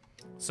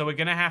 So we're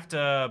going to have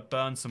to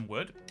burn some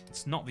wood.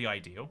 It's not the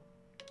ideal,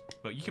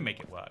 but you can make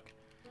it work.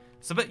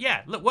 So, but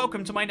yeah, look,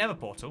 welcome to my Nether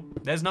portal.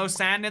 There's no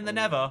sand in the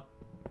Nether.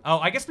 Oh,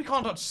 I guess we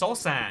can't touch soul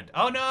sand.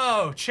 Oh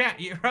no, chat,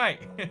 you're right.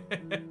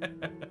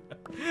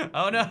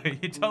 Oh no,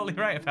 you're totally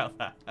right about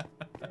that.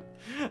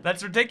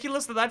 That's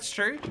ridiculous that that's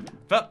true,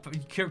 but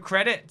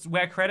credit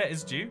where credit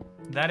is due.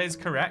 That is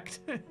correct.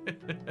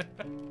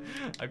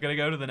 I'm gonna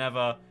go to the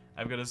Nether.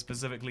 I'm gonna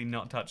specifically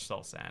not touch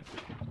soul sand.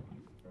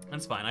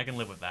 That's fine, I can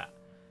live with that.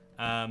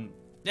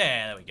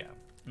 Yeah, there we go.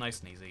 Nice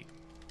and easy.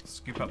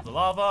 Scoop up the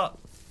lava,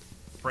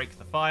 break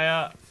the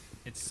fire.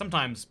 It's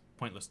sometimes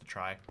pointless to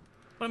try,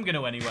 but I'm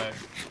gonna anyway.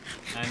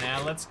 And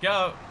now let's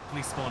go.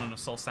 Please spawn in a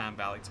soul sand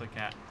valley,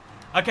 Toycat.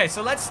 Okay,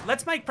 so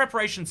let's make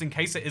preparations in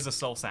case it is a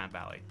soul sand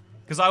valley,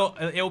 because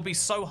it'll be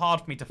so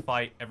hard for me to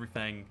fight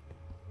everything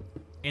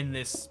in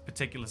this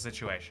particular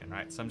situation,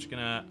 right? So I'm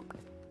gonna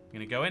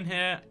go in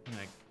here. I'm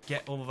gonna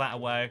get all of that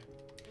away,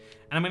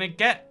 and I'm gonna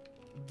get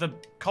the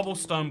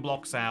cobblestone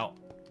blocks out,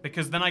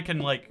 because then I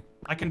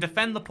can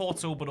defend the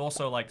portal, but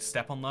also like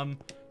step on them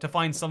to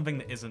find something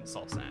that isn't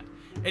soul sand.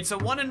 It's a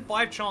 1 in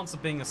 5 chance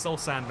of being a soul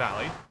sand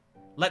valley.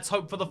 Let's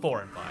hope for the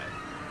 4 in 5.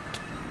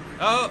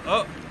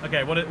 Oh,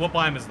 okay, what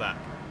biome is that?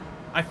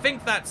 I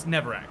think that's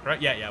Netherrack,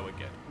 right? Yeah, we're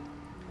good.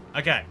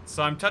 Okay,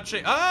 so I'm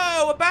touching,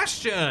 oh, a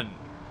bastion!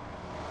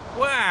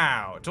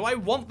 Wow, do I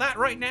want that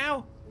right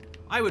now?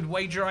 I would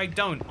wager I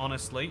don't,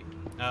 honestly.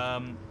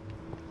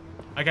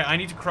 Okay, I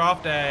need to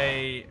craft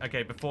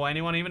okay, before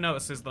anyone even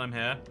notices that I'm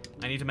here,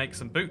 I need to make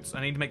some boots.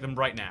 I need to make them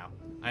right now.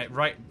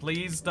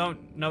 Please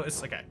don't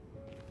notice, okay.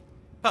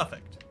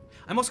 Perfect.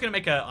 I'm also gonna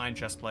make an iron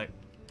chest plate,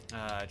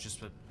 just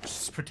for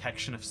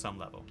protection of some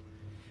level.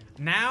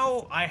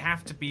 Now I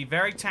have to be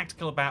very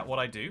tactical about what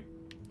I do,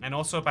 and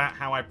also about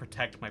how I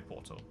protect my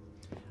portal.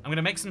 I'm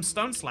gonna make some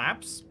stone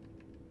slabs,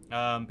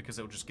 because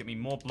it will just give me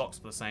more blocks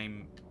for the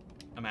same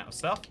amount of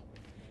stuff.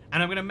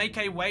 And I'm gonna make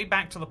a way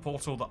back to the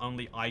portal that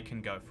only I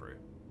can go through.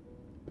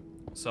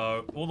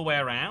 So all the way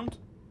around,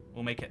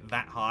 we'll make it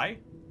that high,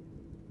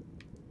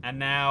 And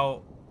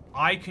now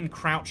I can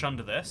crouch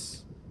under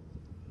this,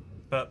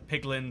 but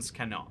piglins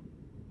cannot.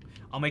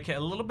 I'll make it a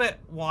little bit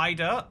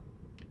wider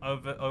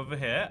over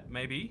here,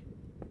 maybe.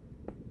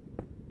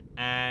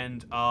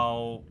 And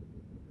I'll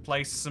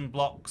place some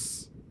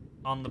blocks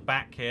on the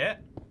back here.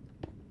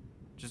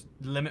 Just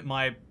limit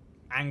my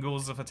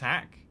angles of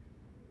attack.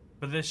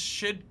 But this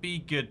should be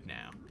good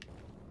now.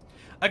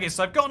 Okay,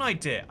 so I've got an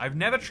idea. I've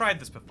never tried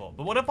this before.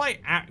 But what if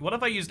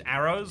I used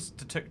arrows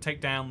to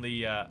take down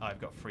the... I've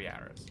got 3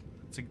 arrows.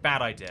 It's a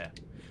bad idea.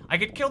 I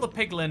could kill the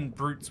piglin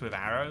brutes with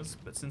arrows,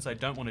 but since I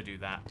don't want to do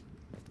that,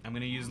 I'm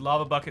going to use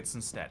lava buckets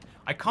instead.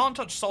 I can't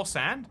touch soul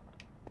sand,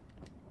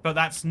 but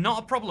that's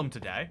not a problem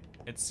today.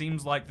 It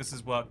seems like this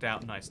has worked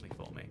out nicely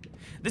for me.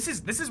 This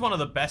is one of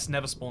the best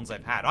never spawns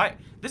I've had.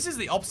 This is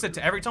the opposite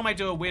to every time I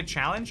do a weird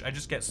challenge, I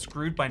just get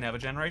screwed by never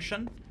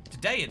generation.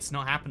 Today, it's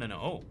not happening at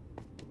all.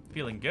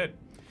 Feeling good.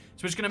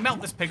 So we're just going to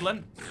melt this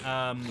piglin.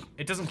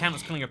 It doesn't count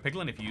as killing a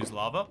piglin if you use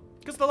lava,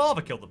 because the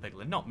lava killed the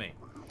piglin, not me.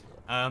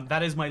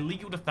 That is my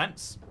legal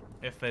defense,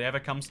 if it ever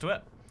comes to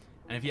it.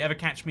 And if you ever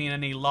catch me in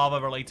any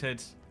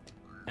lava-related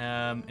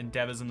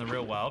endeavors in the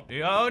real world...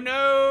 Oh,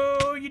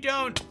 no, you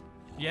don't!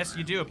 Yes,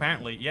 you do,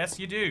 apparently. Yes,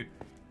 you do.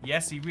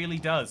 Yes, he really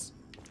does.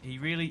 He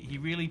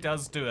really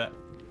does do it.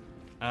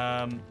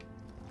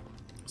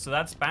 So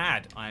that's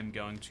bad, I'm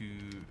going to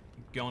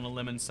go on a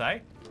limb and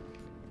say.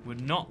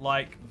 Would not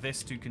like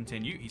this to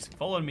continue. He's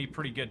following me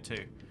pretty good,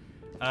 too.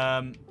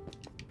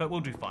 But we'll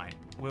do fine.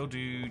 We'll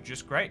do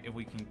just great if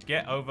we can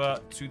get over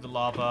to the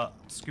lava,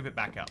 scoop it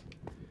back up.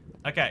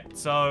 Okay,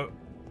 so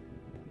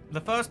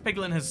the first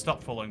piglin has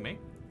stopped following me.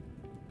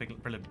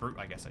 Piglin brute,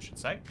 I guess I should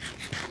say.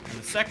 And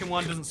the second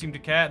one doesn't seem to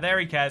care. There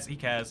he cares. He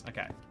cares.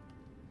 Okay.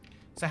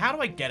 So how do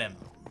I get him?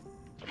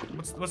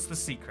 What's the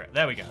secret?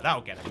 There we go.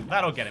 That'll get him.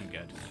 That'll get him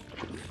good.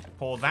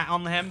 Pour that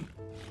on him,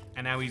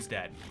 and now he's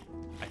dead.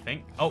 I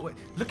think. Oh, wait,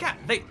 look at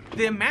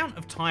the amount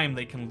of time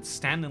they can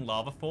stand in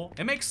lava for.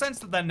 It makes sense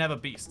that they're never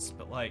beasts,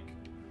 but like,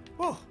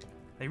 whew,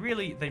 they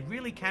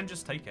really can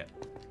just take it.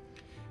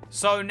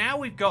 So now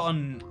we've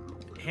gotten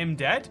him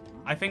dead.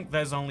 I think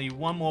there's only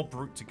one more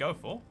brute to go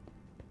for.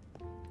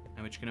 And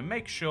we're just going to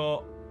make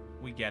sure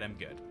we get him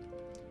good.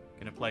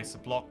 Going to place a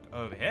block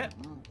over here.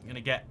 I'm going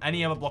to get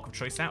any other block of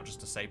choice out just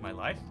to save my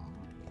life.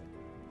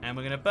 And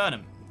we're going to burn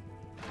him.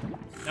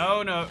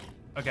 Oh, no.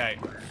 Okay.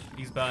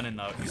 He's burning,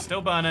 though. He's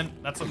still burning.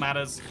 That's what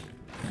matters.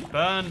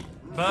 Burn.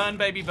 Burn,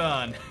 baby,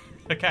 burn.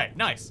 Okay,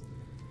 nice.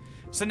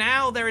 So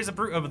now there is a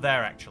brute over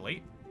there,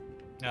 actually.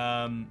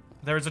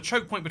 There is a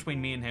choke point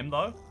between me and him,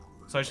 though.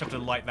 So I just have to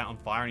light that on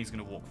fire, and he's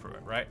going to walk through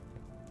it, right?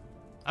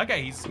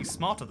 Okay, he's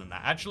smarter than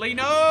that. Actually,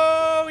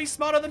 no! He's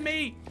smarter than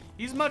me!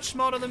 He's much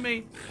smarter than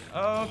me.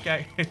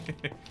 Okay.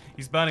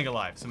 He's burning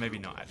alive, so maybe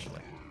not,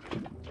 actually.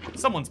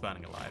 Someone's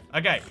burning alive.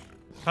 Okay,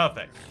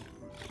 perfect.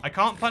 I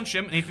can't punch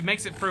him, and if he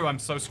makes it through, I'm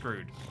so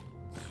screwed.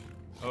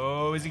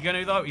 Oh, is he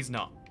gonna, though? He's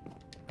not.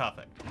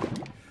 Perfect.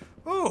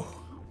 Ooh.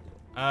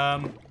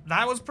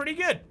 That was pretty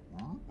good.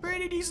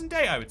 Pretty decent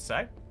day, I would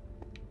say.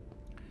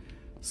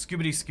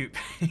 Scoopity scoop.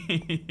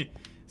 Scoopity,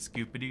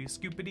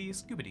 scoopity,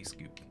 scoopity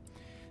scoop.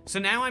 So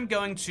now I'm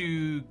going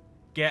to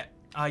get...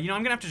 you know,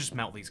 I'm going to have to just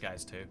melt these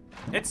guys, too.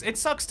 It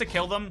sucks to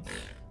kill them.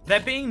 They're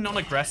being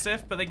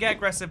non-aggressive, but they get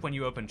aggressive when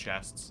you open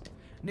chests.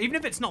 And even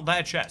if it's not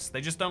their chest,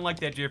 they just don't like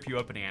the idea of you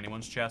opening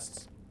anyone's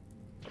chests.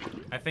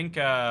 I think,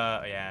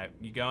 yeah,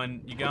 you're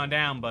going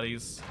down,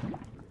 buddies.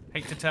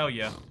 Hate to tell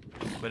you,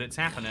 but it's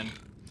happening.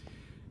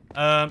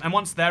 And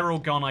once they're all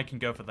gone, I can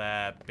go for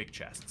their big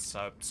chests.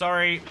 So,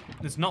 sorry,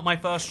 it's not my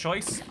first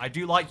choice. I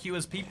do like you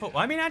as people.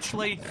 I mean,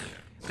 actually,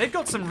 they've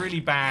got some really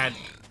bad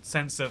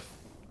sense of,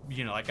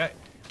 you know, like,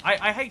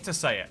 I hate to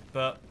say it,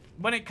 but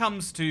when it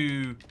comes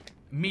to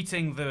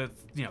meeting the,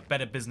 you know,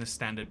 Better Business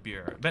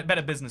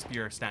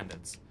Bureau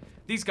standards,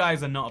 these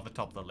guys are not at the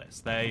top of the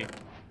list. They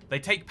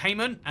take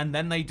payment, and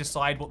then they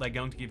decide what they're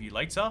going to give you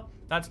later.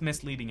 That's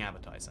misleading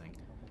advertising.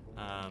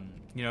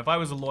 You know, if I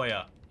was a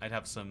lawyer, I'd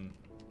have some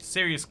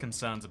serious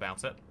concerns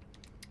about it.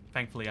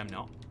 Thankfully, I'm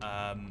not.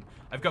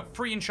 I've got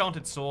 3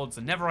 enchanted swords,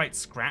 a netherite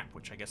scrap,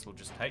 which I guess we'll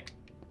just take.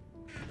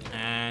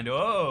 And,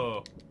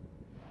 oh!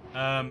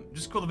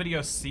 Just call the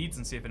video Seeds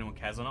and see if anyone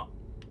cares or not.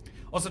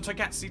 Also,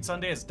 Toycat Seed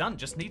Sunday is done.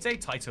 Just needs a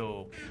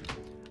title.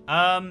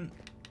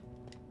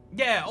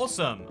 Yeah,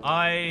 awesome.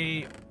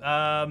 I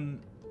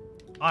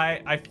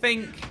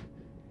think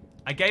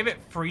I gave it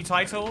 3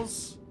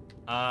 titles.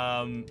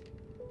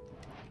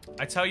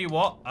 I tell you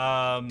what,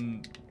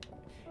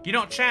 you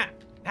know, chat,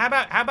 how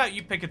about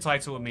you pick a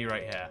title with me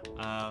right here?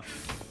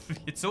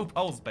 It's all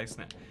polls based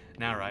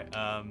now, right?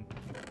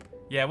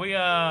 Yeah,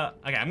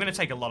 okay, I'm gonna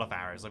take a lot of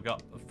arrows. I've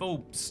got a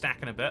full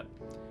stack in a bit.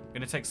 I'm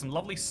gonna take some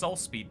lovely soul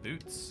speed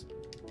boots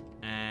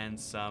and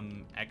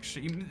some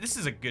extra. This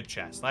is a good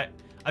chest.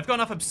 I've got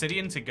enough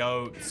obsidian to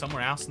go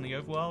somewhere else in the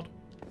overworld.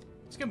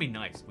 It's gonna be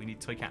nice. We need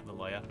Toycat the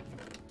lawyer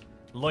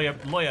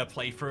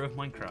playthrough of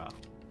Minecraft.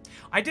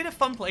 I did a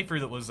fun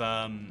playthrough that was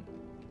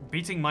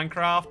beating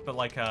Minecraft, but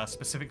like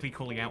specifically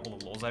calling out all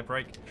the laws I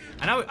break.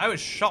 And I was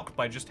shocked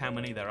by just how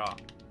many there are.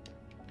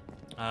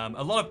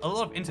 A lot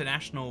of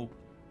international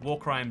War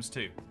crimes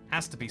too.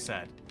 Has to be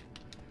said.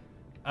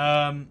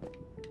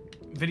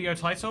 Video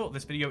title.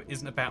 This video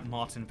isn't about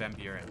Martin Van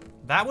Buren.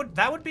 That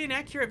would be an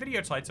accurate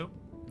video title.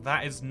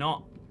 That is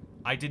not.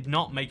 I did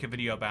not make a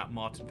video about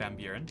Martin Van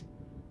Buren.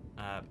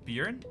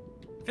 Buren?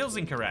 Feels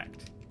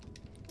incorrect.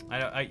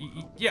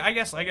 Yeah, I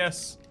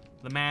guess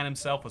the man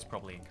himself was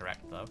probably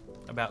incorrect though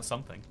about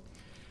something.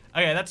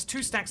 Okay, that's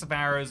 2 stacks of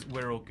arrows.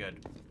 We're all good.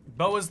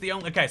 Boa's the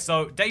only. Okay,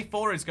 so day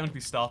 4 is going to be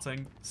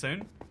starting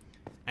soon,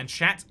 and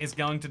chat is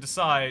going to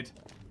decide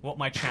what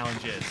my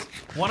challenge is.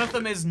 One of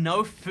them is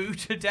no food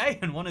today,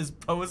 and one is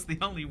Boa's the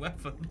only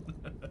weapon.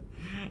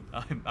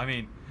 I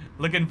mean,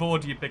 looking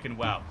forward to you picking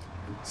well.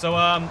 So,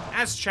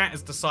 as chat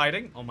is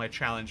deciding on my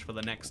challenge for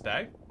the next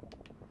day,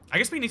 I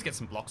guess we need to get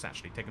some blocks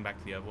actually, take them back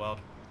to the overworld.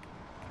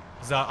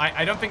 So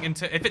I don't think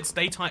until if it's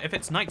daytime, if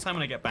it's nighttime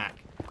when I get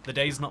back, the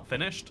day's not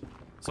finished.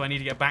 So I need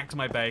to get back to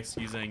my base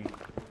using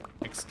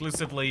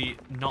exclusively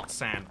not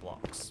sand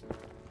blocks,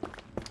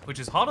 which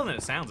is harder than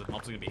it sounds if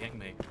mobs are gonna be hitting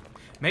me.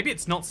 Maybe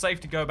it's not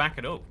safe to go back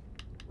at all.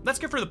 Let's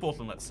go through the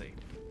portal and let's see.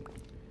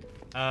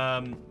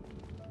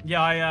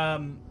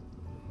 Yeah,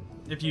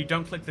 if you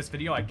don't click this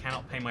video, I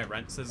cannot pay my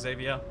rent, says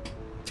Xavier.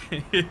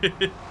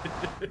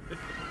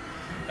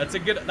 That's a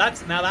good,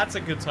 that's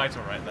a good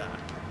title right there.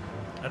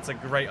 That's a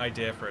great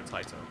idea for a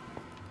title.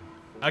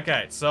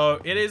 Okay, so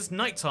it is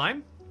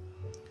nighttime.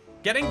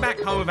 Getting back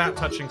home without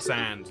touching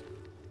sand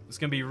is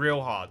gonna be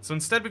real hard. So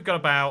instead we've got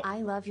about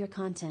I love your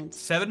content.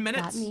 7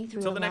 minutes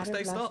till the next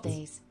day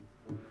starts.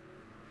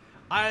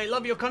 I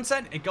love your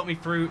content. It got me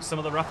through some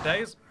of the rough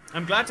days.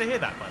 I'm glad to hear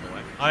that, by the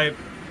way.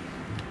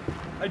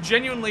 I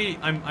genuinely,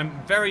 I'm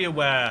very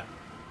aware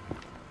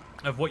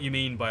of what you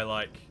mean by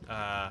like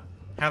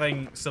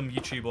having some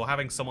YouTube or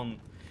having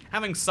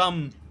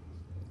some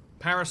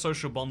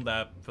parasocial bond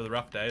there for the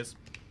rough days.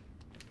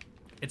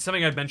 It's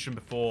something I've mentioned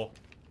before.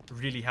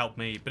 Really helped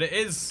me, but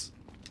it's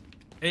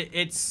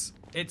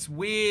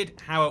weird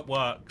how it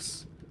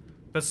works.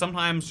 But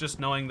sometimes just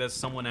knowing there's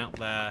someone out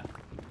there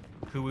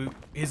who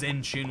is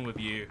in tune with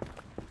you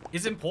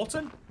is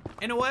important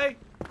in a way.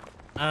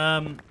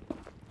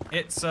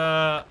 It's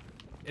a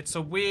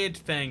weird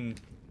thing,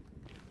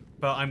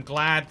 but I'm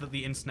glad that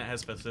the internet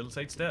has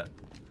facilitated it.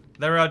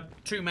 There are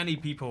too many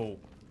people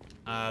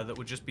that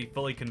would just be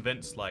fully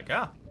convinced, like,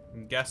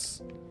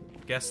 guess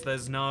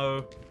there's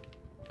no,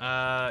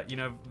 you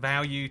know,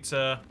 value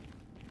to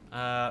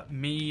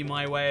me,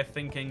 my way of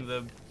thinking.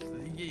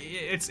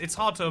 It's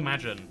hard to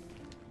imagine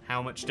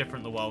how much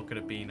different the world could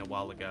have been a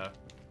while ago.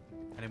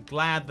 And I'm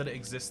glad that it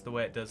exists the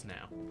way it does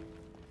now.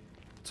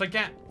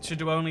 Toycat should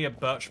do only a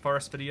birch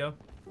forest video.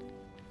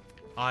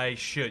 I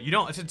should. You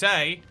know what,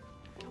 today,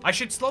 I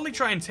should slowly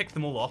try and tick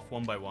them all off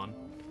one by one.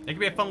 It could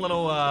be a fun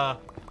little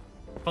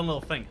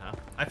thing, huh?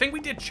 I think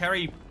we did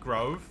Cherry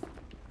Grove,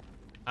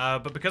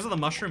 but because of the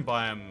mushroom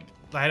biome,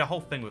 I had a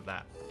whole thing with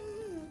that.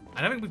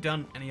 I don't think we've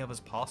done any others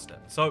past it.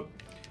 So,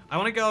 I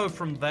want to go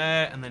from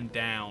there and then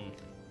down.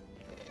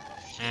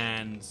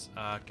 And,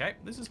 okay,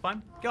 this is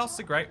fine. Ghasts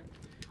are great.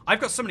 I've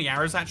got so many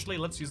arrows, actually.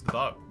 Let's use the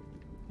bow.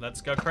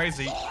 Let's go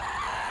crazy.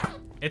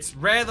 It's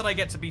rare that I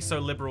get to be so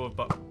liberal with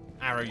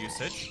arrow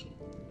usage.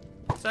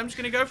 So I'm just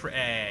going to go for it.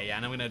 Yeah,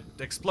 and I'm going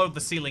to explode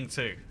the ceiling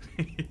too.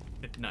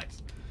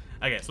 Nice.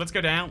 Okay, so let's go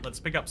down. Let's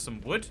pick up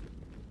some wood.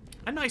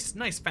 A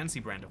nice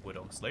fancy brand of wood,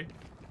 honestly.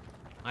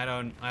 I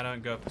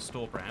don't go for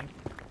store brand.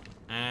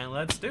 And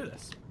let's do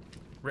this.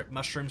 Rip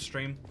mushroom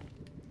stream.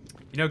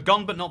 You know,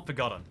 gone but not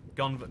forgotten.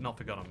 Gone but not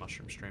forgotten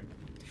mushroom stream.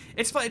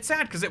 It's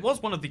sad because it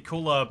was one of the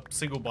cooler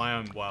single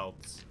biome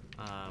worlds,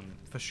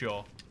 for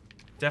sure.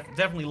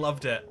 Definitely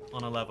loved it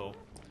on a level.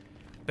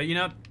 But you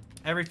know,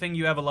 everything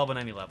you ever love on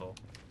any level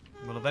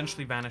will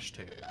eventually vanish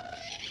too.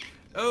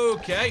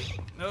 Okay.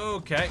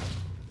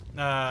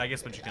 I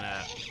guess we're just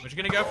gonna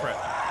go for it.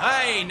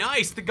 Hey,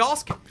 nice, the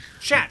ghast.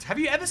 Chat, have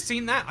you ever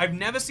seen that? I've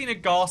never seen a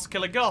ghast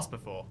kill a ghast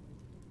before.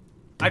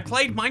 I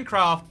played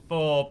Minecraft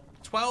for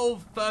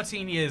 12,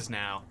 13 years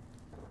now,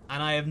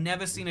 and I have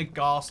never seen a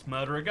ghast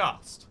murder a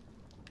ghast.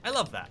 I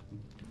love that.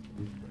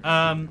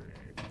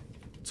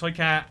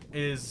 Toycat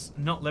is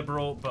not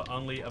liberal, but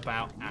only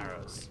about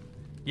arrows.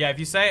 Yeah, if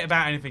you say it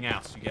about anything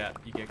else, you get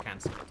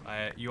cancelled.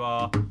 You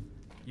are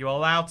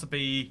allowed to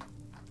be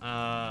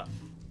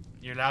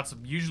you're allowed to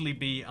usually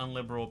be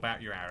unliberal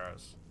about your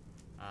arrows.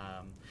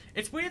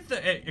 It's weird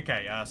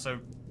that so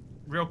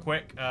real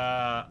quick,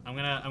 I'm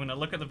gonna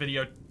look at the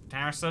video,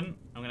 Harrison.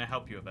 I'm gonna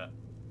help you a bit.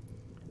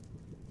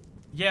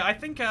 Yeah, I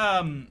think you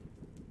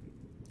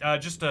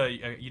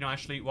know,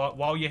 actually,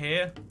 while you're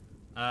here,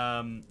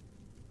 I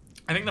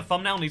think the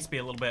thumbnail needs to be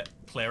a little bit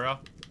clearer.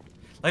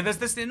 Like, there's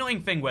this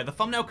annoying thing where the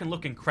thumbnail can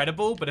look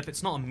incredible, but if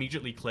it's not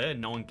immediately clear,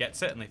 no one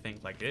gets it, and they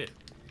think, like, eh.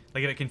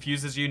 Like, if it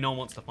confuses you, no one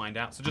wants to find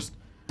out. So just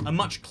a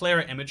much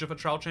clearer image of a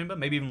trial chamber,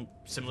 maybe even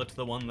similar to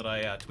the one that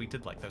I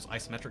tweeted, like those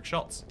isometric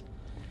shots.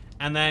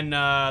 And then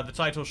the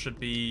title should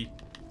be,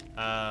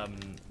 how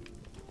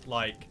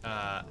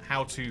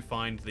to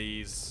find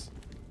these,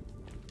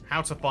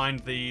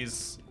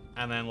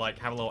 and then, like,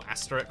 have a little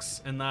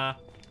asterisk in there.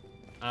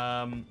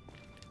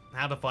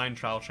 how to find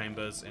trial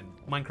chambers in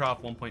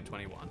Minecraft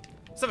 1.21.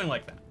 Something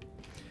like that.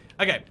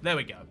 Okay, there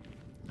we go.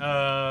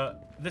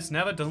 This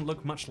nether doesn't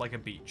look much like a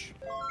beach.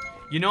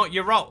 You know what,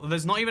 you're right.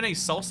 There's not even any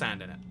soul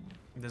sand in it.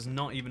 There's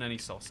not even any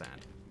soul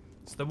sand.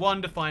 It's the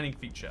one defining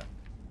feature.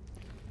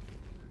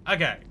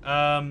 Okay,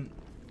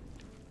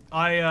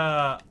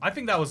 I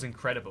think that was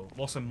incredible.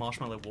 Also,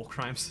 Marshmallow War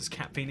Crimes as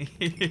Cat Beanie.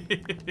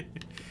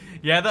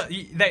 Yeah,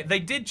 they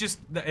did just...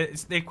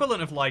 It's the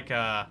equivalent of like,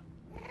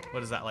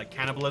 what is that, like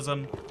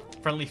cannibalism?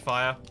 Friendly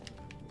fire.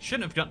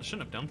 Shouldn't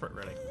have done for it,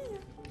 really.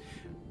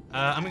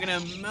 I'm gonna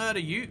murder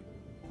you.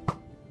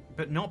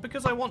 But not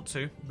because I want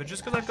to, but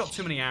just because I've got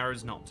too many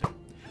arrows not to.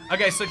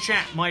 Okay, so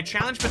chat, my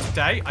challenge for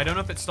today, I don't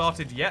know if it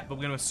started yet, but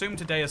we're gonna assume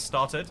today has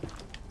started.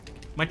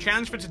 My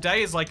challenge for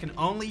today is I can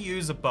only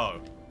use a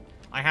bow.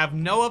 I have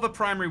no other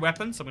primary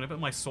weapon, so I'm gonna put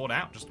my sword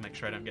out just to make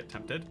sure I don't get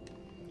tempted.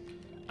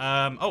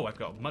 Oh, I've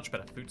got a much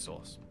better food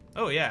source.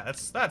 Oh yeah,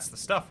 that's the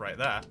stuff right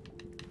there.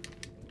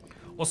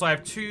 Also, I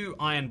have 2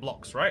 iron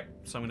blocks, right?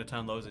 So I'm gonna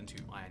turn those into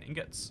iron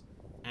ingots.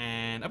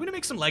 And I'm gonna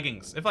make some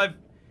leggings. If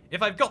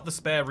I've got the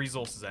spare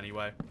resources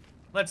anyway,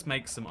 let's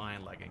make some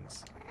iron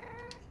leggings.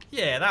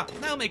 Yeah,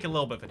 that'll make a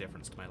little bit of a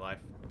difference to my life.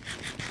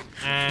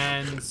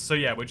 And so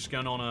yeah, we're just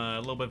going on a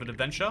little bit of an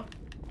adventure.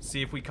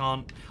 See if we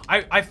can't...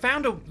 I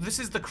found this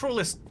is the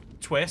cruelest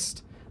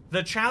twist.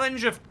 The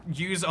challenge of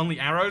use only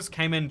arrows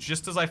came in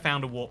just as I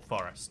found a warp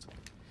forest.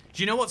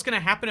 Do you know what's gonna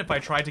happen if I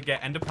try to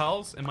get ender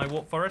pearls in my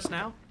warp forest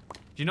now? Do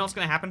you know what's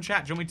gonna happen,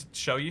 chat? Do you want me to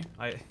show you?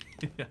 I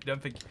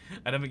don't think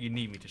you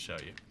need me to show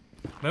you.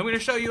 But I'm gonna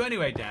show you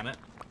anyway, damn it.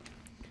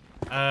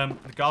 The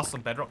ghastly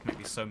on bedrock make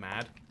me so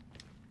mad.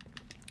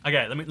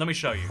 Okay, let me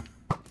show you.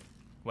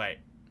 Wait,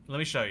 let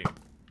me show you.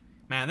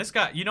 Man, this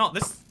guy, you know,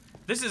 this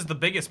is the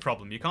biggest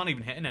problem. You can't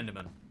even hit an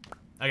enderman.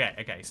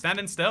 Okay,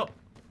 standing still.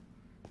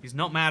 He's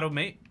not mad at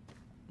me.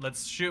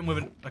 Let's shoot him with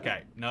an,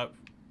 okay, nope.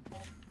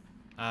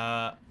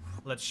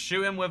 Let's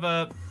shoot him with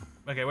a,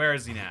 okay, where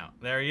is he now?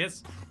 There he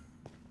is.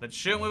 Let's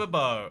shoot him with a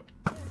bow.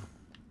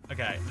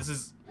 Okay, this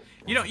is,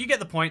 you know, you get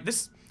the point.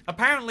 This,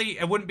 apparently,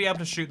 I wouldn't be able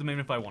to shoot them even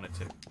if I wanted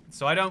to.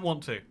 So I don't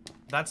want to.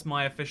 That's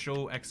my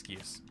official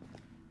excuse.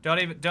 Don't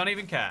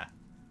even care.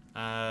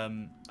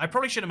 I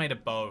probably should have made a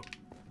bow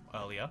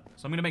earlier.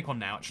 So I'm gonna make one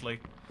now, actually.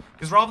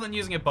 Because rather than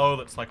using a bow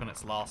that's like on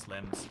its last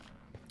limbs,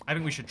 I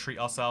think we should treat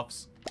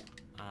ourselves.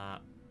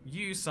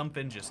 Use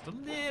something just a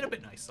little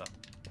bit nicer.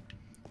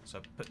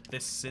 So put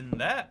this in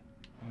there.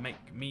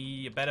 Make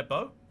me a better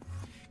bow.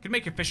 Could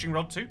make a fishing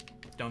rod too.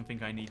 Don't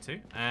think I need to.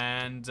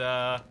 And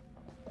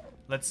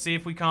let's see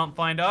if we can't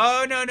find.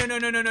 Oh no.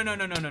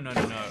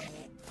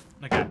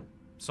 Okay.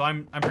 So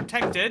I'm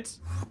protected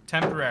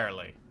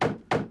temporarily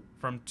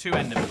from 2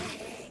 endermen.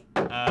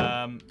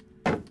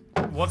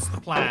 What's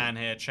the plan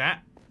here,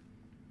 chat?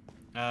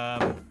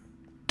 I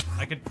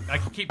could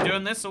keep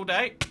doing this all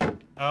day.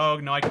 Oh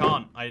no, I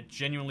can't. I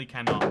genuinely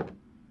cannot.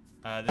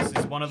 This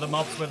is one of the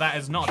mobs where that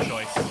is not a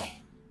choice.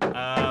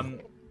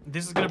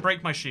 This is gonna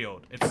break my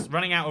shield. It's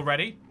running out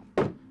already.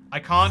 I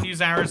can't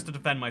use arrows to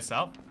defend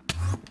myself.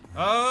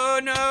 Oh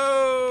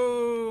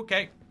no!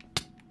 Okay.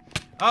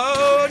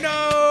 Oh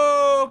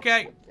no!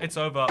 Okay, it's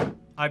over.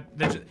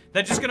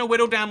 They're just gonna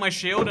whittle down my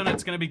shield and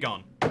it's gonna be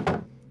gone.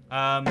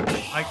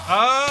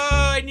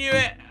 I knew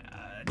it!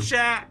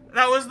 Chat,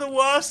 that was the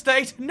worst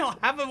day to not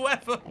have a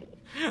weapon.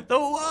 The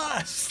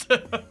worst!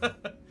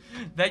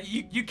 That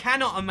you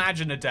cannot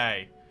imagine a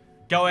day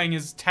going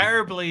as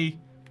terribly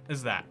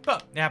as that.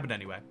 But it happened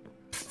anyway.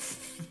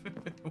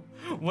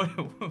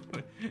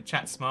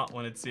 Chat smart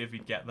wanted to see if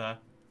he'd get there.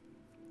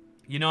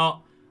 You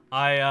know,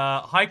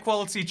 high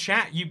quality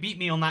chat, you beat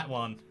me on that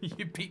one.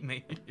 You beat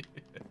me.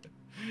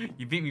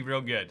 You beat me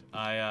real good.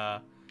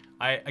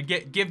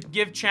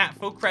 Give chat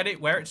full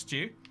credit where it's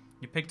due.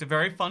 You picked a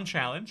very fun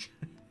challenge.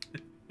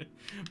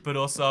 But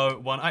also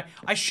one I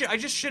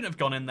just shouldn't have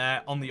gone in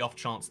there on the off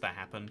chance that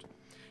happened.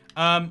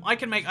 I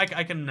can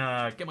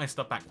get my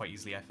stuff back quite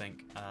easily, I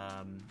think.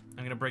 I'm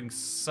gonna bring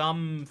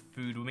some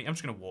food with me. I'm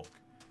just gonna walk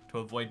to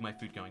avoid my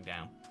food going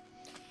down.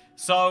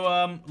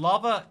 So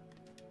lava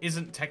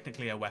isn't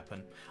technically a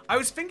weapon. I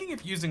was thinking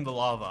of using the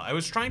lava. I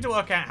was trying to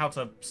work out how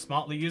to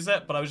smartly use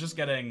it, but I was just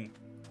getting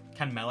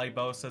can melee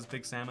bow, says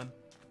Big Salmon.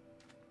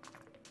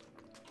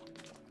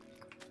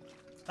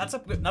 That's a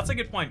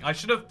good point. I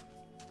should have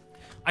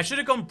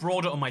gone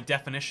broader on my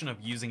definition of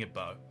using a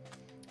bow.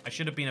 I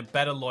should have been a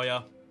better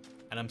lawyer.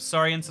 And I'm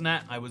sorry,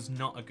 internet, I was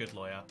not a good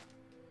lawyer.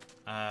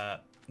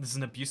 This is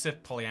an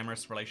abusive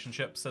polyamorous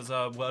relationship, says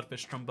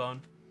Wordfish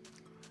Trombone.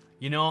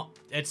 You know,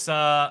 it's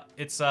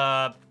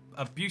abusive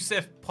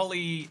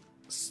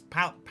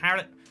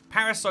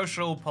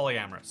parasocial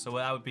polyamorous. So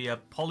that would be a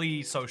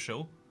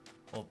polysocial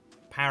or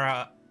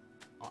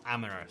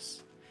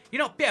para-amorous. You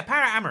know, yeah,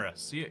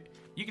 para-amorous. You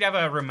could have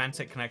a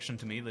romantic connection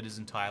to me that is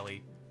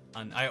entirely,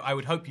 and I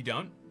would hope you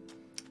don't.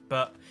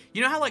 But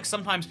you know how like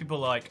sometimes people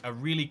like are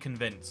really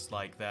convinced,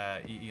 like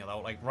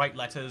they'll like write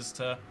letters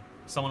to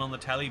someone on the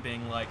telly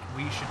being like,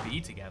 we should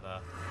be together.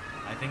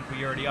 I think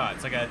we already are.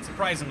 It's like a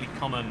surprisingly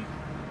common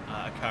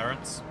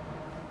occurrence.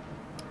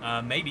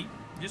 Maybe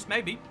just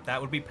maybe,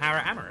 that would be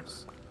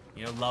para-amorous.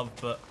 You know, love,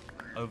 but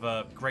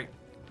over great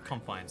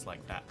confines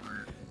like that.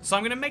 So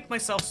I'm gonna make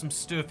myself some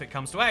stew if it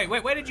comes to... Hey,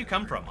 wait, where did you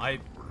come from?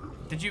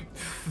 Did you...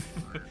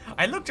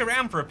 I looked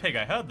around for a pig,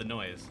 I heard the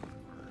noise.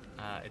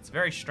 It's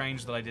very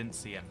strange that I didn't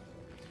see him.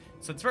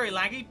 So it's very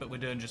laggy, but we're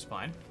doing just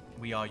fine.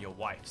 We are your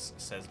wives,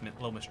 says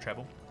Little Miss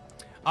Treble.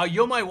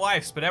 You're my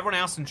wives, but everyone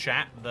else in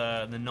chat,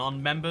 the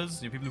non-members,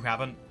 the people who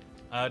haven't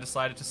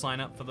decided to sign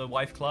up for the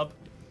wife club,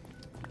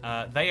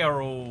 they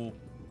are all...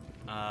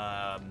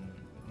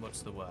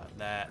 what's the word?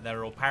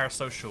 They're all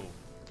parasocial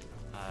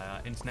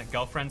internet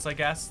girlfriends, I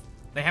guess.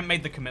 They haven't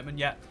made the commitment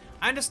yet.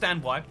 I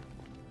understand why.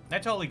 I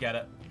totally get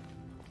it.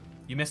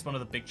 You missed one of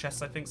the big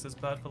chests, I think, says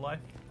Bird for Life.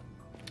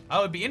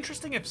 Oh, it'd be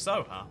interesting if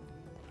so, huh?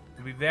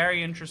 It'd be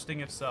very interesting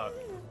if so.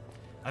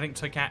 I think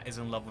Toycat is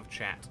in love with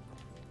chat.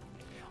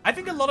 I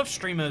think a lot of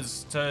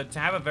streamers, to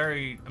have a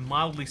very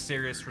mildly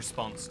serious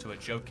response to a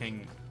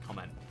joking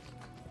comment.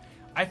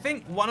 I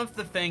think one of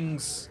the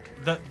things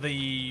that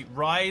the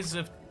rise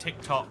of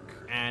TikTok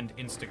and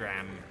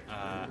Instagram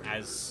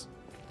as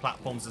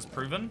platforms has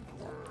proven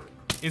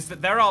is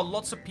that there are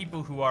lots of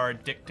people who are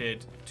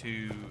addicted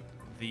to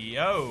the,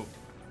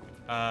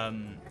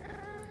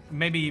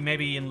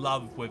 maybe in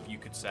love with, you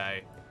could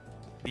say,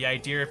 the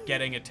idea of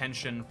getting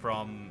attention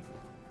from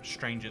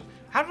strangers.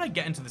 How did I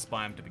get into this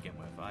biome to begin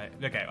with?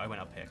 Okay, I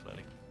went up here,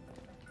 clearly.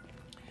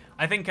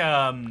 I think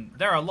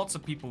there are lots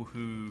of people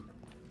who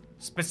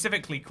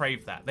specifically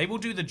crave that. They will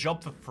do the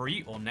job for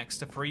free, or next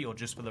to free, or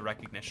just for the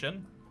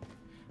recognition.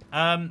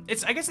 I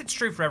guess it's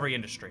true for every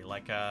industry.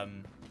 Like,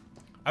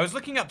 I was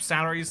looking up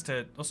salaries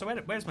to... Also,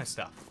 where's my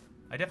stuff?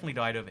 I definitely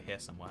died over here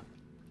somewhere.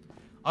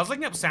 I was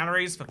looking up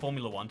salaries for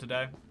Formula 1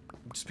 today,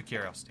 just for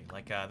curiosity.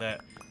 Like,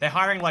 they're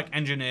hiring, like,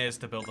 engineers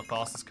to build the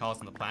fastest cars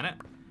on the planet,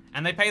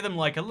 and they pay them,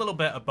 like, a little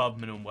bit above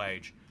minimum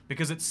wage,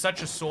 because it's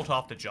such a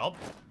sought-after job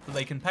that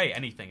they can pay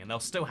anything, and they'll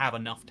still have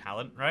enough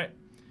talent, right?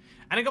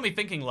 And it got me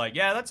thinking, like,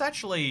 yeah, that's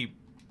actually...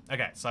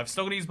 Okay, so I've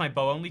still got to use my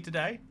bow only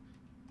today,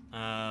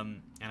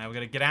 and I'm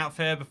going to get out of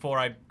here before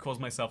I cause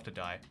myself to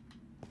die.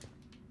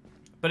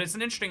 But it's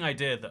an interesting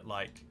idea that,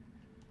 like,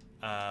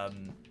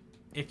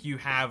 if you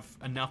have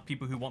enough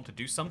people who want to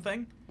do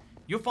something,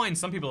 you'll find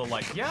some people are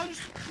like, yeah,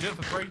 just do it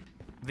for free.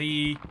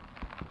 The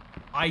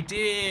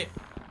idea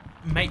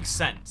makes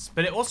sense,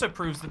 but it also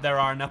proves that there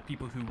are enough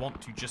people who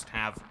want to just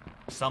have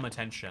some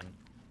attention.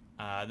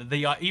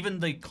 Even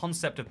the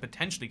concept of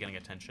potentially getting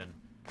attention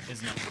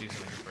is enough to do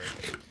something for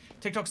free.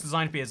 TikTok's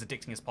designed to be as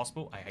addicting as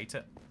possible. I hate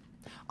it.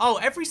 Oh,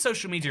 every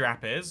social media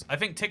app is. I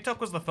think TikTok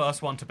was the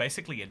first one to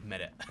basically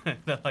admit it.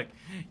 They're like,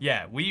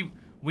 yeah, we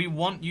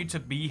want you to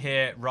be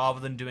here rather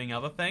than doing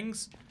other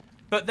things.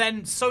 But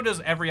then so does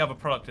every other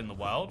product in the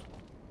world.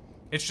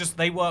 It's just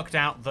they worked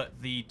out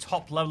that the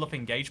top level of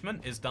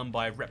engagement is done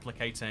by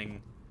replicating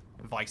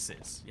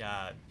vices.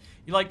 Yeah,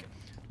 like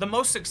the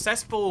most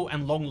successful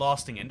and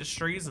long-lasting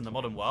industries in the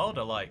modern world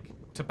are like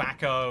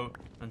tobacco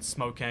and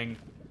smoking,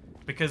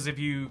 because if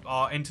you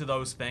are into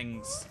those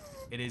things,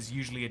 it is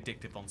usually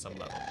addictive on some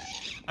level.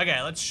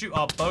 Okay, let's shoot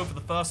our bow for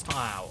the first time.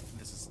 Ow,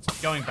 this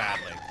is going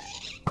badly.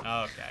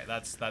 Okay,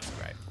 that's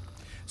great.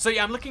 So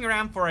yeah, I'm looking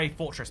around for a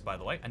fortress, by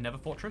the way, a nether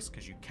fortress,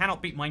 because you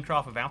cannot beat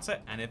Minecraft without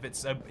it. And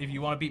if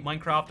you want to beat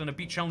Minecraft in a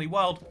beach-only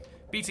world,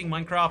 beating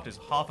Minecraft is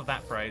half of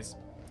that phrase.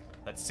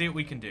 Let's see what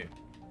we can do.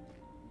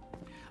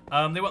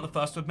 They weren't the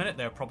first to admit it.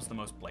 They were probably the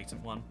most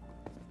blatant one.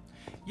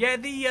 Yeah,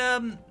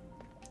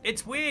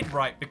 it's weird,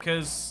 right?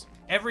 Because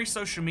every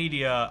social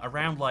media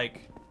around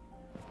like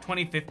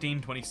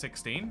 2015,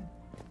 2016,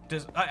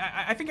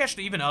 I think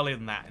actually even earlier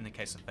than that in the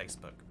case of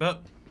Facebook,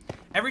 but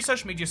every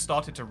social media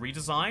started to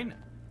redesign,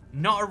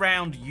 not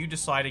around you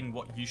deciding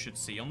what you should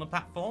see on the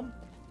platform,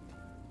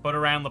 but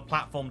around the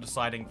platform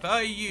deciding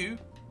for you,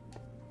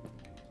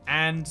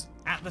 and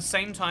at the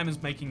same time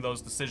as making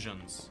those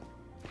decisions,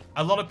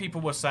 a lot of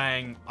people were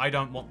saying, I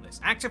don't want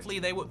this. Actively,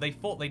 they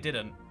thought they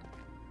didn't,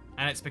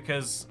 and it's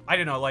because, I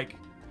don't know, like,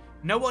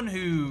 no one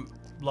who,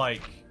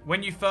 like,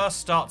 when you first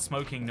start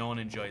smoking, no one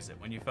enjoys it.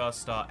 When you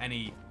first start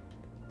any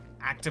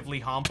actively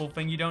harmful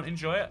thing, you don't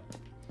enjoy it.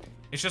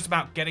 It's just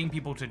about getting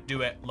people to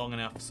do it long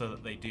enough so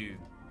that they do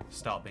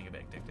start being a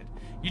bit addicted.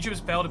 YouTube has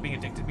failed at being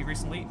addicted to me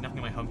recently. Nothing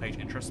on my homepage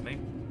interests me.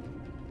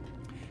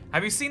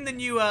 Have you seen the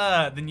new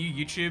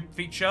YouTube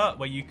feature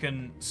where you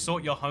can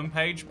sort your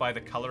homepage by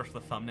the color of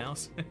the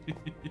thumbnails?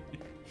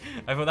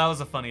 I thought that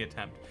was a funny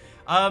attempt.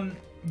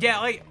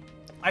 Yeah,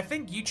 I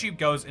think YouTube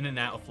goes in and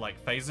out of like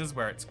phases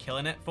where it's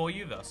killing it for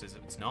you versus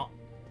if it's not.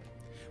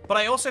 But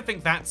I also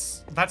think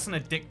that's an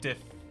addictive.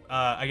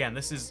 Again,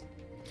 this is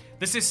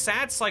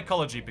sad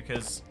psychology,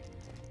 because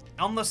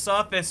on the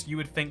surface you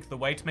would think the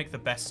way to make the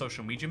best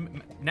social media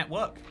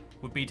network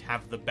would be to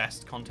have the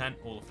best content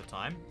all of the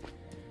time.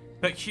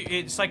 But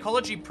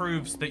psychology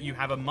proves that you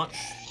have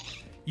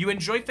you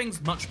enjoy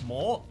things much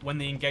more when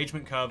the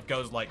engagement curve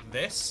goes like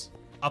this,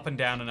 up and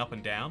down and up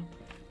and down,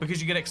 because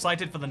you get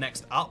excited for the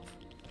next up.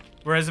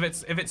 Whereas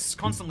if it's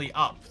constantly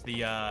up,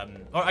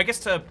 or I guess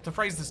to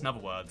phrase this in other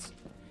words,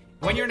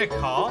 when you're in a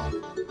car,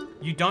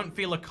 you don't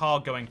feel a car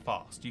going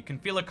fast. You can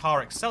feel a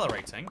car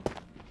accelerating,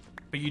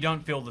 but you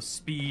don't feel the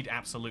speed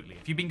absolutely.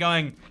 If you've been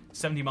going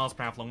 70 miles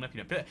per hour for long enough,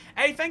 you don't feel it.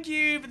 Hey, thank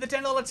you for the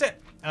 $10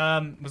 tip.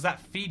 Was that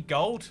Feed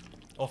Gold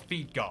or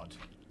Feed God?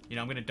 You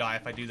know, I'm gonna die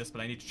if I do this,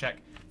 but I need to check.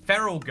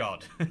 Feral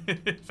God.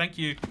 Thank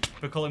you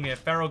for calling me a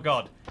feral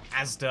god.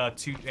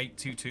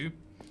 Asda2822.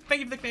 Thank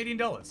you for the Canadian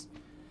dollars.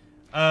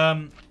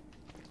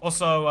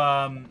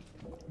 Also,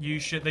 they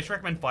should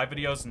recommend 5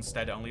 videos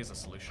instead only as a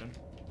solution.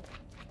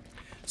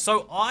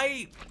 So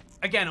I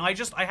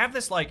have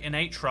this like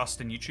innate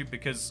trust in YouTube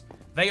because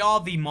they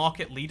are the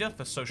market leader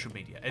for social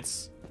media.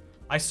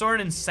 I saw an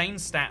insane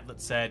stat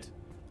that said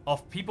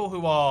of people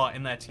who are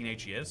in their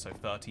teenage years, so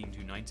 13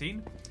 to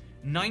 19,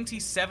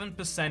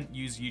 97%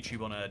 use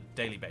YouTube on a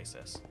daily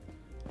basis.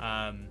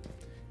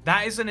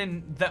 That is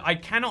that I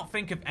cannot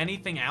think of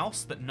anything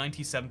else that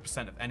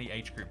 97% of any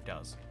age group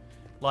does.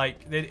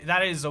 Like,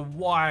 that is a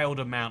wild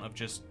amount of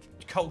just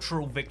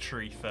cultural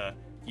victory for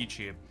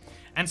YouTube.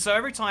 And so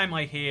every time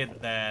I hear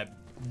that they're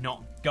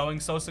not going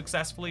so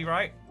successfully,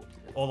 right?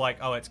 Or like,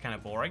 oh, it's kind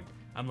of boring.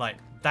 I'm like,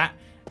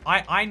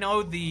 I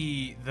know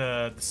the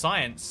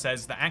science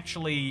says that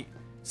actually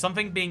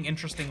something being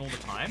interesting all the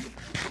time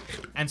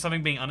and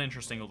something being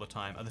uninteresting all the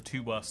time are the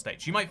two worst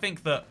states. You might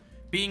think that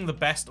being the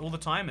best all the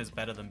time is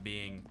better than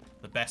being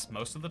the best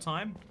most of the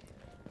time,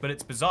 but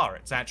it's bizarre.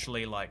 It's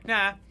actually like,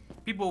 nah,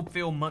 people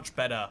feel much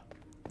better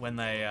when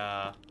they,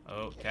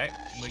 okay,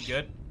 we're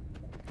good.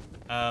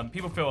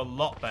 People feel a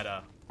lot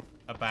better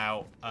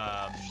about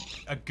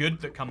a good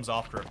that comes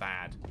after a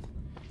bad.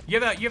 You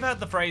ever heard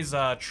the phrase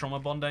trauma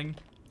bonding?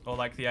 Or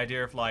like the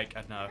idea of like, I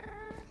don't know,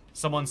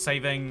 someone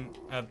saving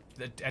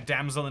a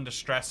damsel in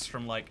distress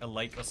from like a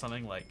lake or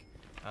something, like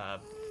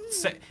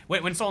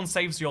when someone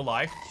saves your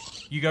life,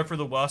 you go through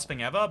the worst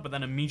thing ever, but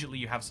then immediately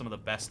you have some of the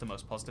best and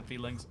most positive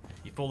feelings.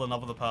 You fall in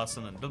love with the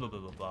person and blah blah blah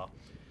blah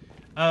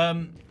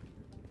blah.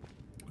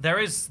 There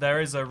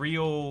is a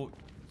real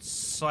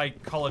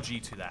psychology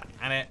to that,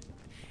 and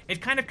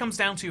it kind of comes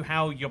down to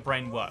how your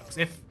brain works.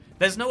 If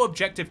there's no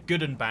objective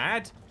good and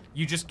bad,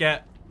 you just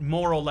get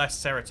more or less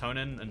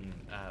serotonin and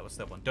what's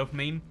that one?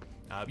 Dopamine.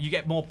 You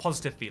get more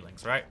positive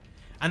feelings, right?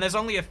 And there's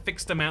only a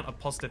fixed amount of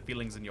positive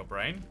feelings in your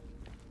brain.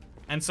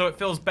 And so it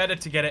feels better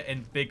to get it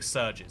in big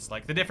surges.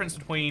 Like the difference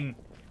between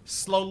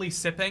slowly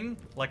sipping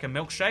like a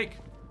milkshake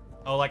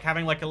or like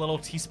having like a little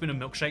teaspoon of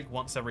milkshake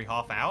once every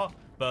half hour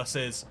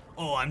versus,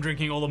 oh, I'm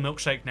drinking all the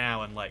milkshake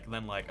now and like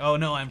then like, oh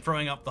no, I'm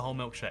throwing up the whole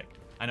milkshake.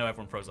 I know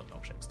everyone throws up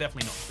milkshakes.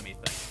 Definitely not the me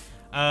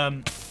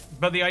thing.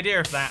 But the idea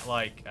of that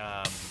like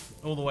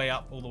all the way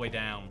up, all the way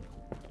down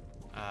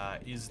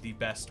is the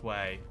best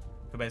way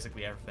for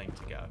basically everything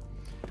to go.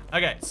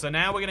 Okay, so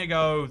now we're gonna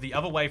go the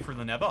other way through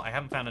the Nether. I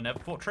haven't found a Nether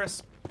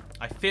fortress.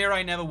 I fear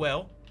I never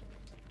will,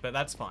 but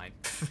that's fine.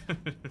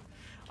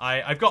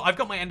 I've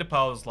got my ender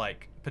pearls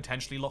like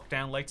potentially locked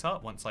down later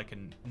once I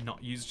can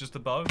not use just the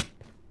bow.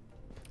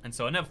 And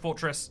so a Nether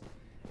fortress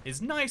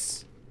is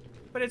nice,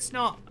 but it's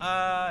not.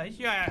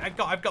 Yeah,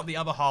 I've got the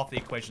other half of the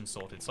equation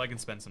sorted, so I can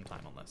spend some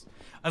time on this.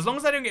 As long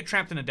as I don't get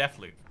trapped in a death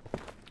loop.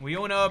 We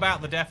all know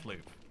about the death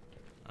loop.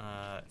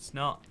 It's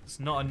not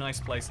a nice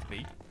place to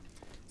be.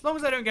 As long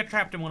as I don't get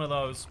trapped in one of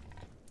those,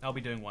 I'll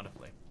be doing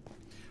wonderfully.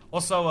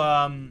 Also,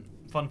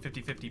 fun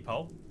 50-50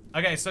 poll.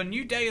 Okay, so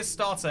new day is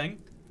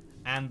starting,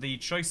 and the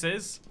choice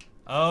is...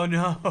 Oh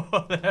no!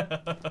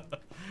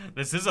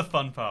 This is a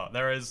fun part.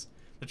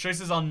 The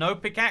choices are no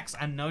pickaxe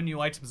and no new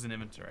items in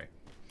inventory.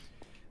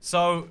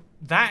 So,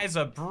 that is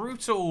a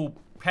brutal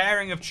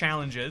pairing of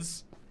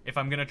challenges if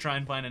I'm gonna try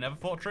and find a Nether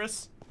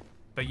fortress.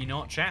 But you know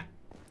what, chat?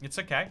 It's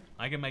okay.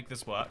 I can make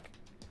this work.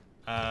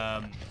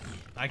 I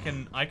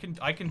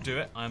can do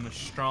it. I'm a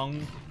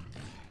strong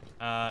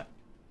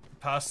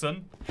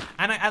person,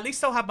 and at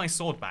least I'll have my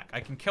sword back. I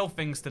can kill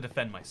things to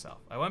defend myself.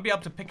 I won't be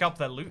able to pick up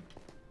their loot,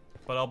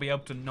 but I'll be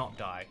able to not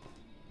die,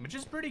 which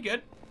is pretty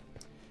good.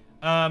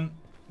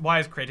 Why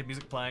is creative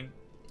music playing?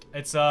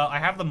 It's I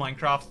have the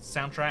Minecraft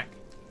soundtrack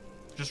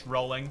just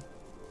rolling.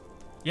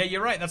 Yeah,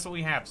 you're right. That's what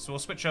we have. So we'll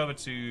switch over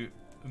to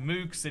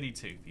Moog City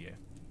 2 for you.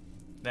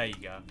 There you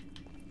go.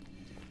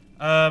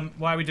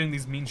 Why are we doing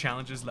these mean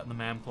challenges? Letting the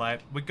man play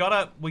it. We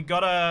gotta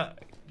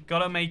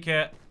make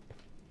it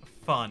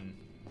fun.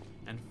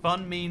 And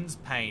fun means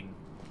pain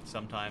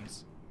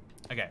sometimes.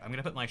 Okay, I'm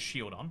gonna put my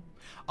shield on.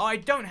 Oh, I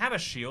don't have a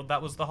shield.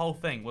 That was the whole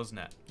thing,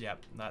 wasn't it?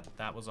 Yep,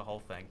 that was a whole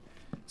thing.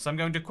 So I'm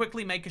going to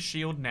quickly make a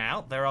shield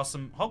now. There are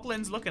some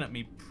hoglins looking at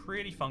me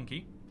pretty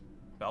funky,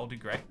 but I'll do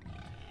great.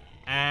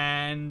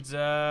 And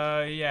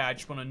yeah, I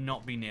just want to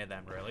not be near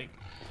them, really.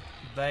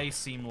 They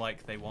seem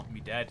like they want me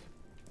dead.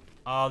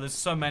 Oh, there's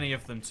so many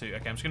of them too.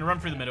 Okay, I'm just gonna run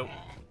through the middle.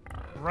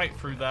 Right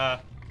through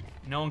there.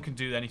 No one can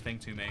do anything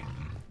to me.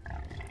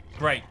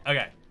 Great,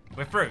 okay.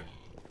 We're through.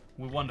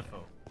 We're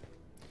wonderful.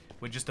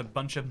 We're just a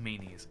bunch of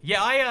meanies.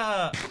 Yeah,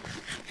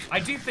 I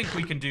do think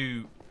we can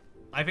do...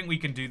 I think we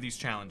can do these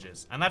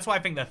challenges. And that's why I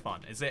think they're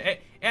fun.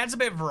 It adds a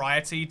bit of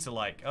variety to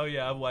like, oh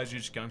yeah, otherwise you're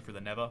just going through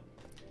the Nether.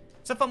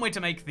 It's a fun way to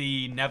make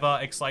the Nether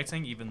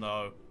exciting, even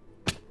though...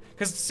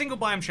 Because single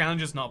biome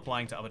challenges not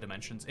applying to other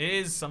dimensions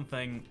is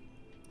something...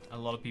 a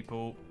lot of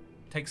people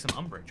take some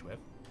umbrage with.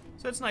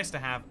 So it's nice to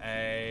have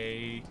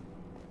a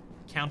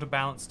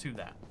counterbalance to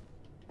that.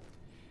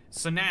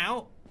 So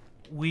now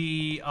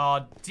we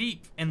are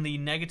deep in the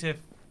negative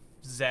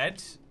Z,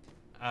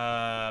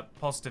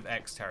 positive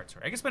X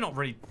territory. I guess we're not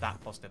really that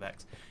positive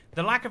X.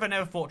 The lack of a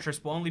Nether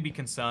Fortress will only be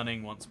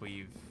concerning once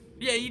we've...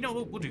 Yeah, you know,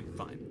 we'll do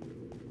fine.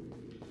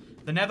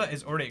 The Nether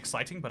is already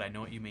exciting, but I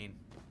know what you mean.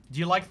 Do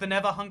you like the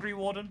Nether, Hungry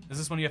Warden? Is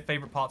this one of your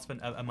favorite parts of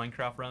a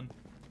Minecraft run?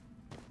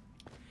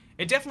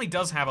 It definitely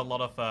does have a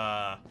lot of,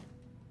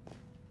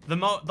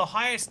 the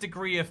highest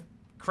degree of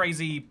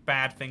crazy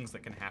bad things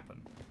that can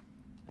happen.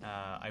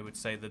 I would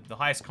say that the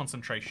highest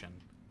concentration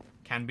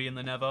can be in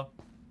the Nether.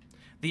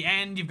 The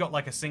end, you've got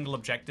like a single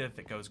objective.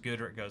 It goes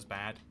good or it goes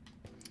bad.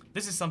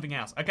 This is something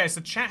else. Okay,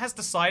 so chat has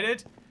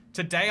decided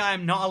today I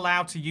am not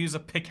allowed to use a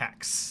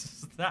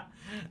pickaxe.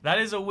 That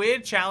is a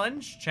weird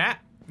challenge, chat.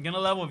 I'm gonna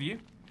level with you.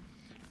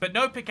 But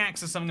no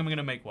pickaxe is something I'm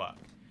gonna make work.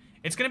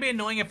 It's gonna be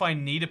annoying if I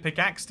need a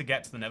pickaxe to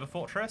get to the Nether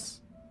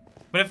Fortress.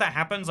 But if that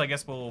happens, I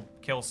guess we'll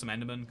kill some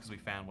Endermen because we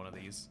found one of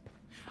these.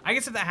 I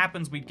guess if that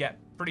happens, we'd get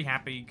pretty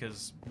happy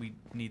because we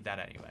need that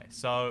anyway.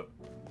 So,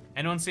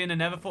 anyone seeing a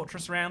Nether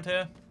Fortress around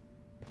here?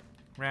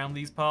 Around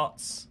these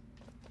parts?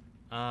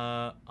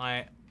 I'm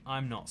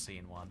not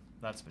seeing one,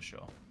 that's for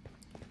sure.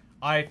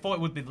 I thought it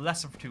would be the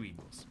lesser of two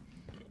evils.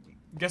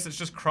 Guess it's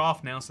just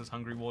craft now, says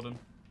Hungry Warden.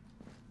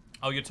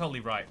 Oh, you're totally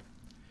right.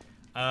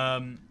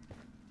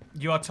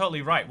 You are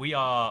totally right. We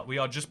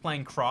are just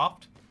playing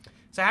craft.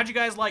 So how'd you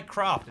guys like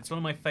craft? It's one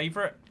of my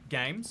favorite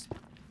games.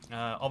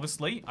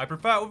 Obviously, I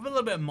prefer it with a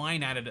little bit of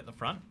mine added at the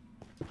front.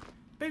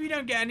 But if you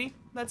don't get any,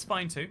 that's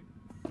fine too.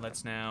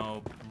 Let's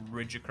now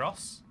bridge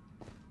across.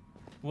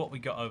 What we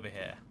got over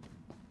here?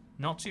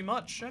 Not too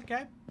much.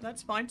 Okay,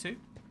 that's fine too.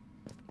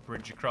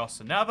 Bridge across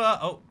another.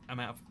 Oh, I'm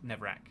out of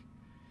Netherrack.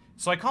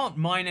 So I can't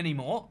mine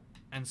anymore.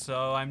 And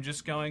so I'm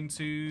just going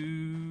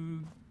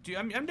to...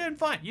 I'm doing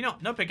fine. You know,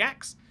 no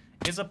pickaxe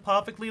is a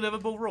perfectly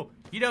livable rule.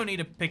 You don't need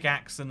a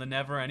pickaxe in the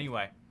Nether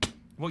anyway.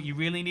 What you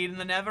really need in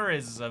the Nether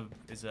is a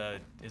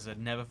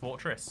Nether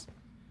Fortress.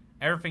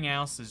 Everything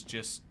else is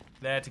just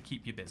there to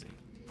keep you busy.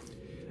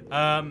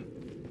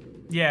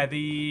 Yeah,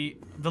 the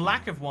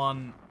lack of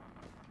one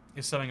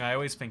is something I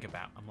always think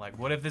about. I'm like,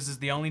 what if this is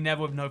the only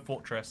Nether with no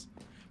fortress?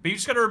 But you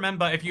just got to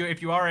remember, if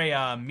you are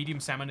a medium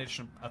salmon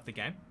edition of the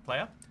game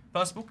player,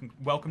 first of all,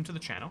 welcome to the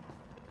channel.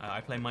 I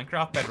play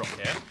Minecraft Bedrock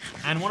here,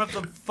 and one of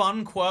the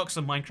fun quirks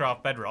of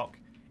Minecraft Bedrock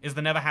is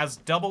the Nether has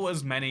double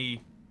as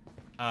many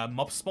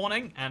mob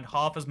spawning and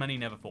half as many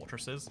Nether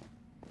fortresses.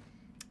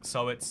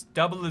 So it's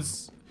double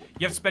as...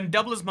 You have to spend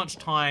double as much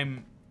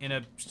time in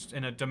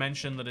a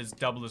dimension that is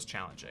double as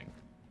challenging.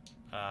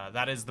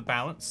 That is the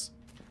balance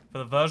for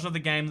the version of the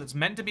game that's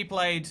meant to be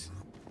played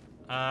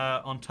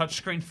on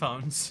touchscreen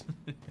phones.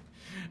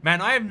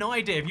 Man, I have no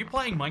idea. If you're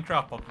playing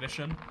Minecraft Pocket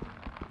Edition,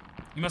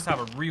 you must have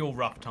a real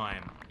rough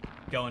time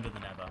going to the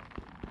Nether.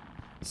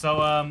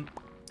 So,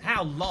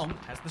 how long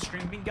has the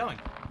stream been going?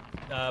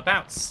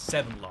 About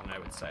 7 long, I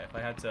would say, if I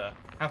had to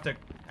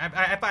if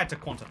I had to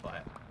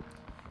quantify it.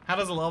 How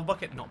does a lava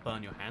bucket not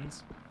burn your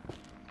hands?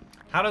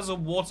 How does a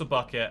water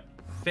bucket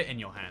fit in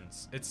your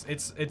hands?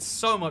 It's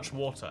so much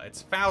water.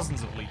 It's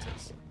thousands of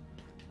liters.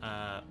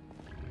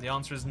 The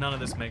answer is none of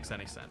this makes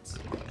any sense.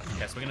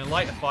 Okay, so we're gonna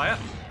light a fire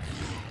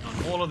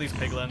on all of these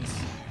piglins.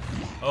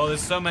 Oh,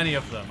 there's so many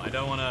of them. I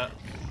don't want to.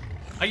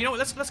 Oh, you know what?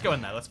 Let's go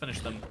in there. Let's finish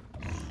them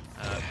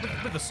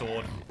with the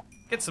sword.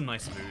 Get some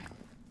nice food.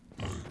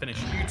 Finish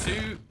you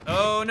two.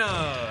 Oh no.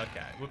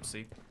 Okay.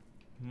 Whoopsie.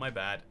 My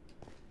bad.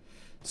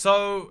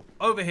 So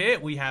over here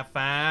we have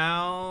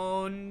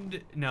found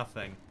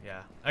nothing.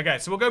 Yeah. Okay.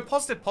 So we'll go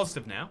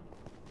positive now.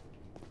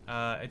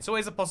 It's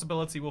always a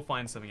possibility we'll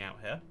find something out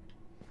here.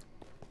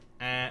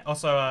 And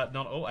also,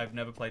 not all. I've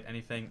never played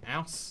anything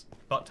else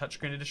but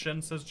touchscreen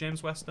edition, says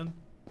James Weston.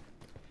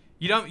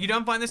 You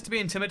don't find this to be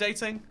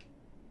intimidating?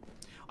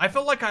 I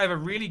feel like I have a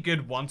really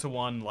good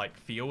one-to-one like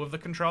feel with the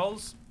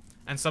controls,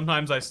 and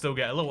sometimes I still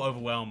get a little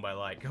overwhelmed by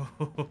like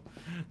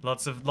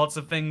lots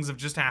of things have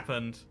just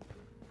happened,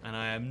 and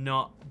I am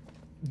not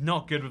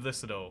good with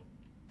this at all.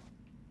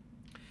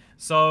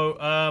 So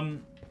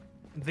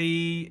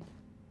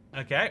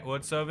okay,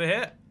 what's over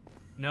here?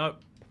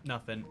 Nope,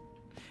 nothing.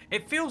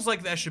 It feels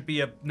like there should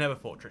be a Nether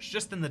Fortress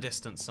just in the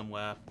distance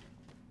somewhere,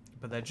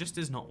 but there just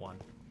is not one.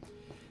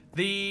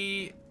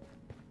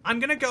 I'm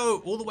gonna go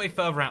all the way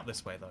further out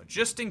this way though,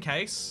 just in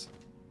case,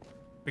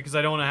 because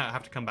I don't want to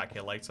have to come back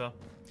here later.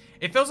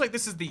 It feels like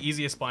this is the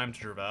easiest biome to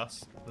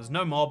traverse. There's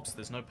no mobs,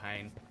 there's no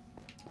pain,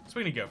 so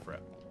we're gonna go for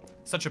it.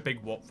 Such a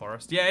big warp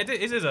forest. Yeah, it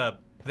is a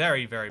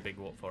very, very big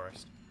warp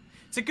forest.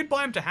 It's a good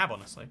biome to have,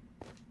 honestly.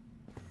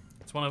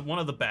 It's one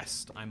of the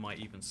best, I might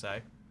even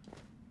say.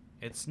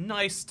 It's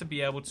nice to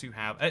be able to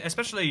have,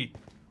 especially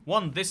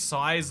one this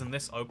size and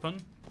this open.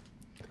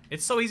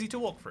 It's so easy to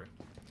walk through.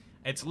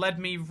 It's led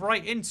me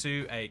right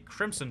into a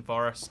crimson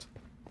forest,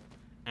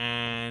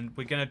 and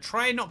we're gonna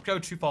try and not go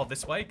too far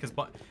this way, because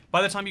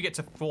by the time you get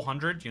to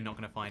 400, you're not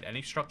gonna find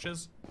any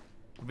structures.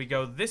 If we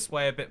go this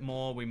way a bit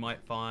more, we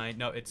might find...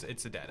 No, it's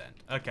a dead end.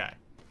 Okay.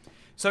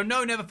 So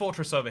no Nether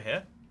Fortress over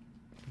here.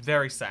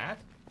 Very sad.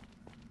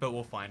 But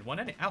we'll find one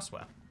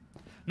elsewhere.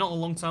 Not a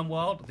long-term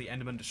world. The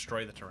Endermen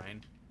destroy the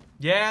terrain.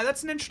 Yeah,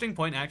 that's an interesting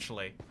point,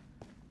 actually.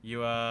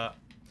 I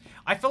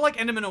feel like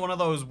Endermen are one of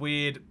those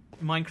weird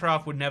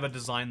Minecraft would never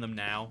design them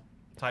now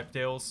type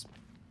deals.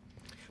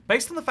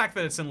 Based on the fact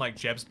that it's in, like,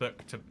 Jeb's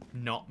book to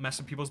not mess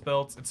with people's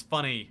builds, it's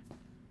funny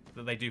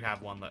that they do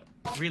have one that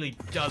really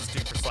does do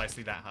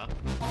precisely that, huh?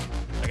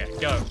 Okay,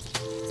 go.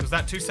 Was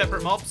that 2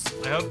 separate mobs?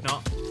 I hope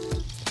not.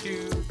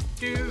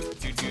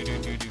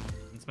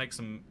 Let's make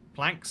some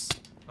planks.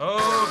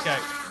 Okay,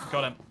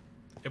 got him.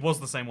 It was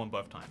the same one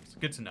both times.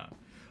 Good to know.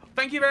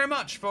 Thank you very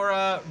much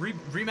for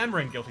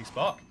remembering Guilty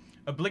Spark.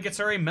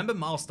 Obligatory member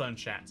milestone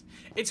chat.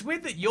 It's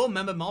weird that your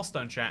member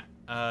milestone chat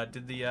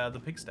did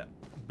the pig step,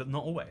 but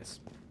not always.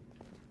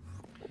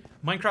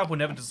 Minecraft will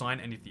never design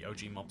any of the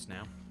OG mobs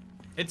now.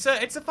 It's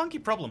a funky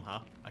problem, huh?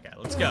 Okay,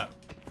 let's go.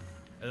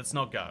 Let's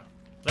not go.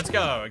 Let's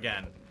go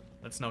again.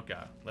 Let's not go.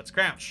 Let's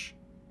crouch.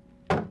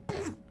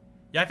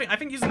 Yeah, I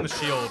think using the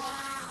shield,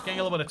 getting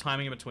a little bit of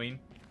timing in between,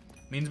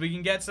 means we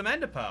can get some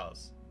ender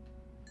pearls.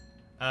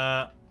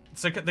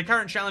 So the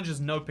current challenge is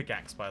no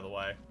pickaxe, by the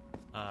way.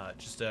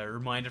 Just a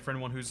reminder for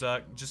anyone who's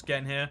just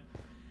getting here.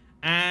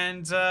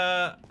 And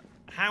how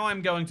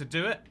I'm going to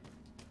do it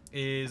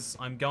is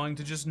I'm going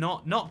to just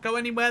not go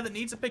anywhere that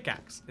needs a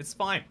pickaxe. It's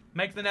fine.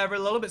 Make the nether a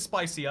little bit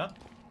spicier,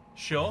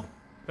 sure,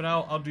 but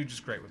I'll do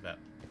just great with it.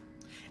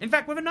 In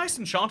fact, with a nice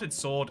enchanted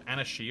sword and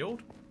a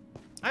shield,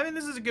 I think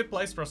this is a good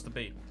place for us to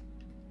be.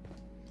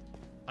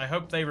 I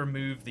hope they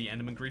remove the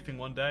Enderman griefing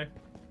one day.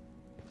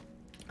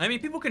 I mean,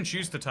 people can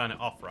choose to turn it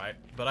off, right?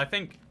 But I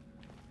think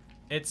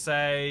it's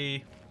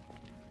a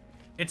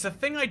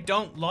thing I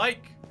don't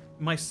like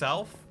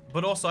myself,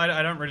 but also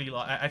I don't really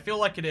like. I feel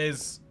like it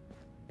is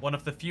one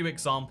of the few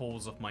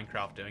examples of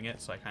Minecraft doing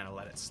it, so I kind of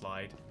let it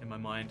slide in my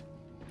mind.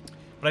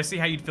 But I see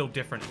how you'd feel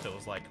different if it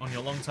was like on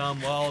your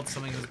long-term world,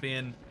 something that's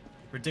being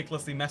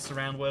ridiculously messed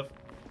around with.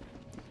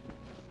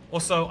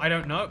 Also, I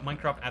don't know,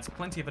 Minecraft adds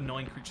plenty of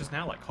annoying creatures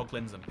now, like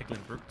hoglins and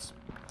piglin brutes.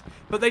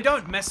 But they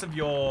don't mess with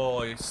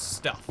your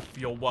stuff,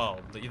 your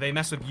world. They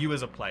mess with you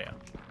as a player.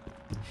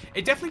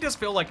 It definitely does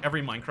feel like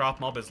every Minecraft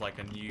mob is like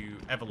a new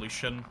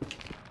evolution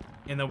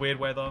in a weird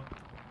way, though.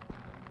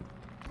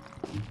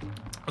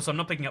 Also, I'm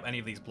not picking up any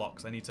of these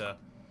blocks. I need to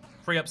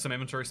free up some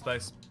inventory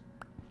space.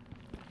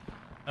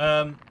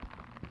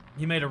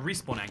 You made a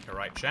respawn anchor,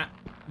 right, chat?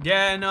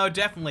 Yeah, no,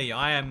 definitely.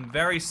 I am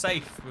very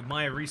safe with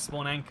my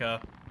respawn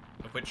anchor,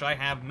 of which I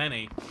have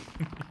many.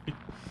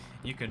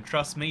 You can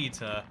trust me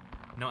to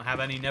not have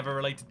any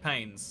nether-related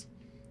pains,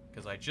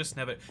 because I just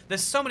never...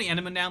 There's so many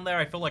Endermen down there,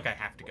 I feel like I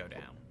have to go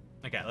down.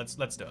 Okay, let's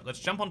do it. Let's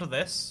jump onto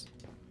this.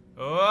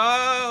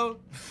 Oh!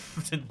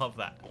 Didn't love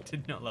that.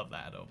 Did not love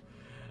that at all.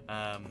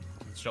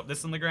 Let's drop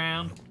this on the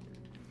ground.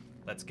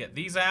 Let's get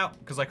these out,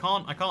 because I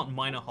can't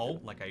mine a hole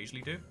like I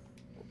usually do.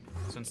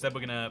 So instead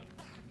we're gonna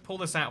pull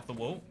this out of the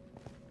wall.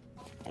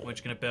 We're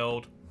just gonna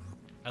build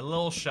a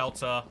little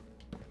shelter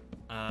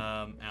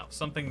out of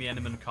something the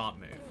Enderman can't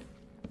move.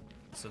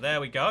 So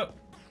there we go.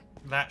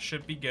 That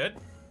should be good.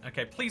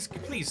 Okay, please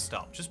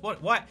stop. Just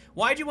why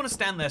do you want to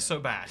stand there so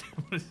bad?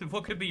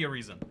 What could be your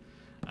reason?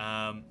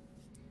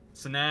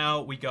 So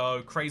now we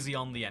go crazy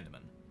on the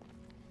Enderman.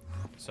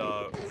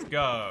 So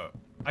go.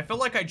 I feel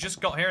like I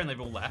just got here and they've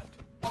all left.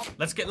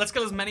 Let's get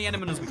as many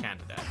Endermen as we can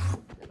today.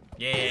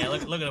 Yeah,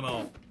 look at them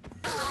all.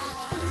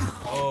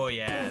 Oh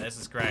yeah, this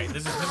is great.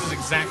 This is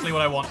exactly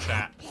what I want,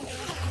 chat.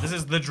 This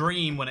is the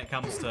dream when it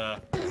comes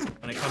to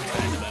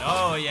Enderman.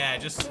 Oh yeah,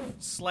 just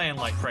slaying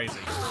like crazy.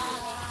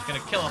 Gonna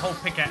kill a whole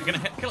pickaxe. Gonna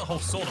kill a whole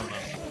sword on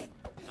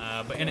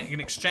them. But in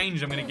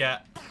exchange, I'm gonna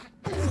get.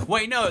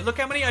 Wait, no. Look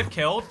how many I've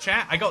killed,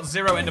 chat. I got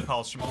 0 ender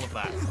pearls from all of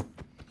that.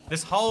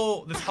 This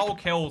whole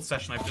kill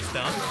session I've just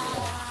done,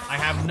 I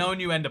have no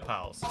new ender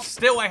pearls.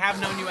 Still, I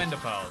have no new ender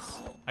pearls.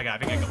 Okay, I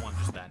think I got one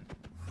just then.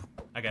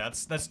 Okay,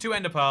 that's 2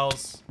 ender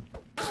pearls.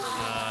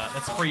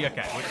 That's 3.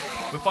 Okay,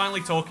 we're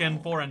finally talking.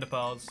 4 ender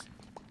pearls.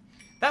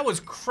 That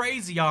was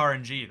crazy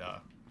RNG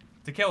though.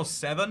 To kill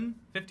 7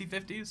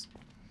 50/50s.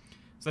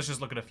 So let's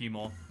just look at a few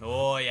more.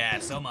 Oh yeah,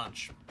 so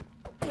much.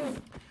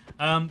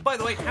 By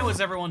the way, how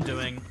is everyone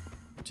doing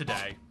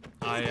today?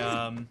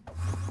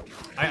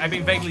 I've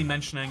been vaguely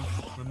mentioning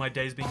that my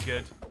day's been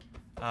good.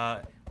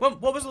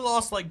 What was the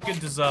last like good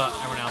dessert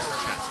everyone else in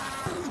chat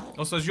had?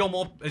 Also,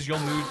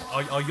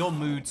 are your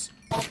moods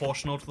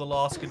proportional to the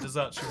last good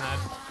desserts you had?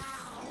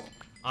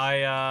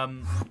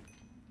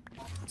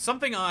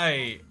 Something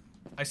I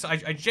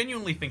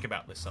genuinely think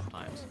about this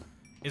sometimes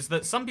is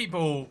that some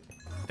people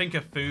think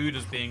of food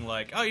as being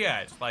like, oh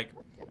yeah, it's like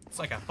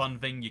a fun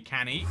thing you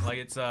can eat. Like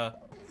it's a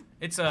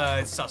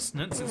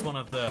sustenance. It's one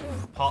of the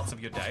parts of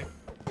your day.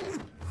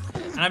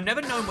 And I've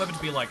never known whether to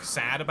be like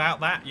sad about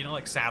that, you know,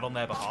 like sad on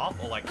their behalf,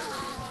 or like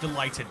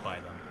delighted by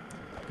them.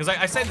 Because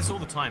I say this all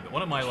the time, but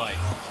one of my like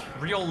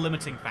real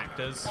limiting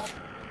factors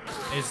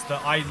is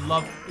that I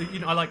love, you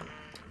know, I like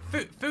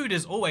food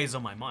is always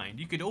on my mind.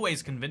 You could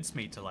always convince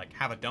me to like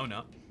have a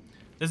donut.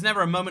 There's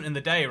never a moment in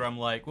the day where I'm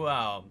like,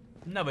 well,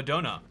 another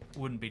donut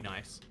wouldn't be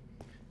nice.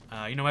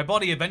 You know, my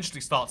body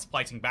eventually starts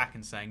fighting back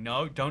and saying,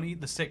 no, don't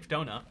eat the sick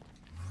donut.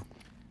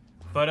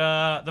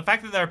 But the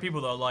fact that there are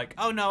people that are like,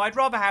 oh no, I'd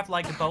rather have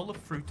like a bowl of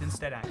fruit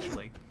instead,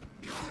 actually.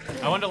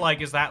 I wonder,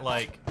 like, is that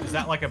like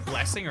a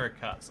blessing or a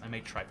curse? I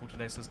made trifle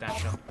today, says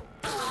Dasher.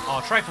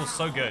 Oh, trifle's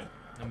so good.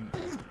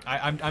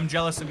 I'm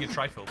jealous of your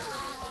trifle.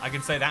 I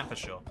can say that for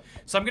sure.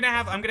 So I'm gonna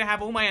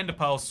have all my ender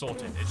pearls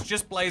sorted. It's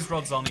just blaze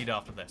rods I'll need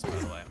after this, by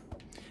the way.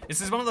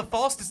 This is one of the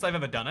fastest I've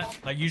ever done it.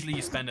 Like, usually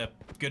you spend a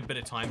good bit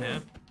of time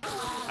here.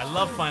 I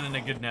love finding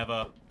a good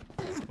nether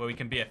where we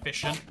can be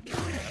efficient.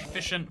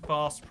 Efficient,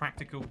 fast,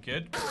 practical,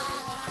 good.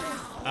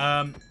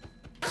 But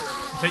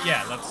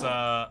yeah,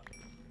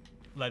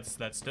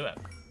 let's do it.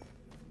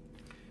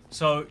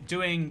 So,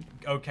 doing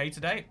okay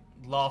today.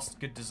 Last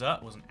good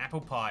dessert was an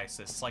apple pie,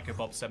 says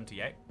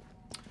PsychoBob78.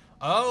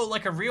 Oh,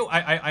 like a real...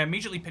 I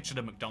immediately pictured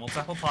a McDonald's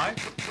apple pie,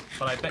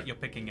 but I bet you're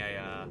picking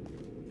a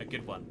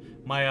good one.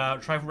 My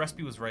trifle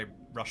recipe was very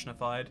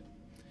Russianified.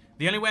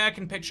 The only way I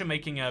can picture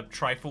making a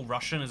trifle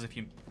Russian is if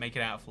you make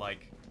it out of,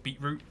 like,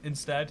 beetroot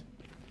instead.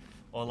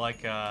 Or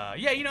like, yeah,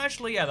 you know,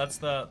 actually, yeah, that's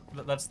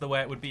the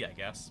way it would be, I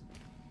guess.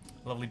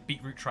 Lovely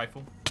beetroot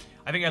trifle.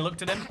 I think I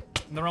looked at him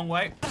the wrong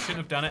way. Shouldn't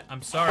have done it.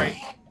 I'm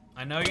sorry.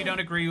 I know you don't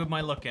agree with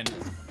my looking,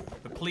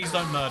 but please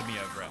don't murder me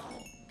over it.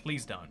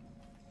 Please don't.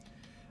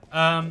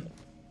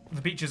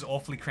 The beach is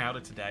awfully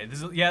crowded today.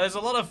 There's a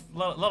lot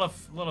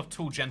of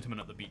tall gentlemen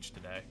at the beach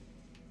today.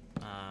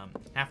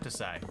 Have to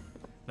say,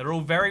 they're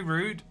all very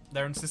rude.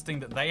 They're insisting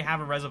that they have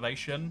a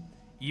reservation,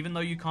 even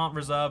though you can't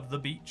reserve the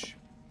beach.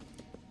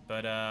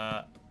 But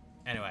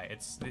anyway,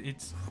 it's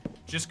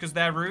just because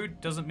they're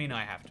rude doesn't mean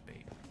I have to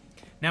be.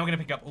 Now we're gonna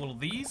pick up all of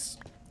these,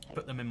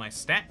 put them in my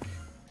stack,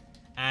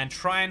 and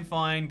try and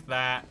find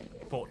that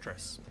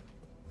fortress.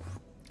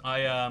 I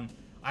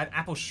had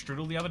apple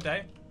strudel the other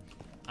day.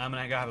 I'm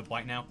gonna go have a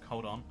bite now.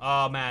 Hold on.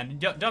 Oh man,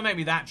 don't make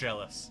me that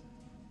jealous.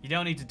 You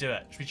don't need to do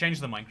it. Should we change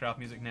the Minecraft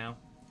music now?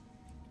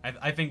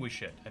 I think we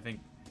should. I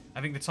think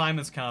the time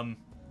has come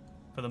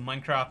for the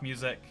Minecraft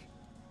music.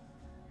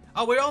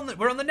 Oh, we're on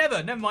the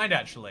Nether. Never mind,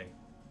 actually.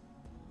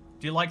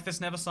 Do you like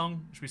this Nether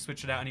song? Should we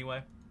switch it out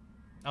anyway?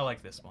 I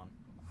like this one.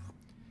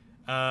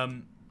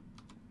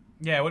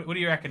 Yeah. What do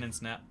you reckon,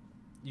 Internet?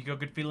 You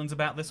got good feelings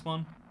about this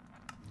one?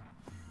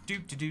 I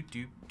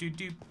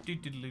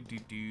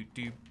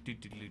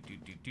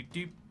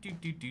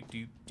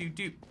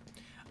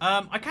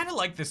kind of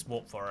like this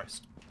warp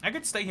forest. I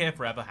could stay here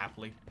forever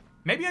happily.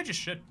 Maybe I just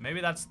should. Maybe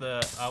that's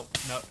the... Oh,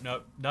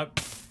 no.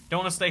 Don't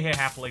want to stay here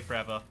happily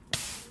forever.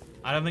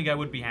 I don't think I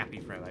would be happy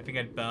forever. I think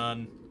I'd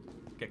burn,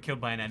 get killed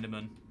by an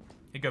enderman.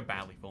 It'd go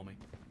badly for me.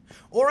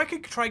 Or I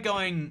could try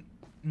going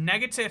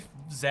negative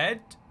Z,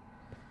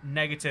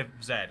 negative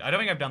Z. I don't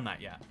think I've done that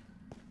yet.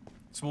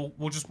 So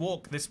we'll just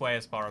walk this way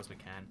as far as we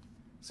can.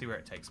 See where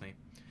it takes me.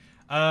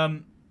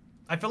 I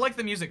feel like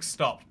the music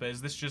stopped, but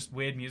is this just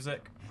weird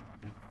music?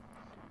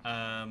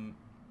 I'm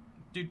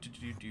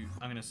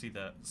gonna see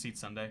the Seed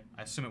Sunday.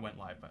 I assume it went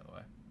live, by the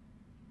way.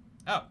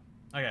 Oh,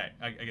 okay.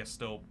 I guess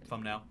still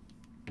thumbnail.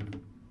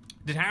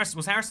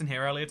 Was Harrison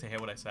here earlier to hear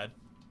what I said?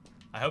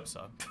 I hope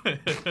so.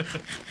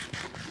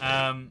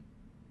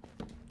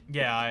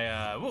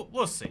 Yeah,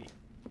 we'll see.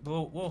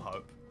 We'll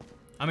hope.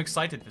 I'm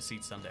excited for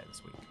Seed Sunday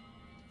this week.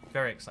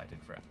 Very excited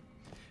for it.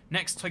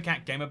 Next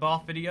Toycat Gamer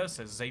Bath video,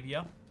 says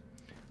Xavier.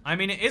 I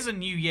mean, it is a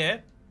new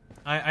year.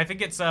 I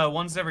think it's a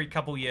once every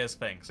couple years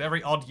thing. So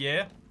every odd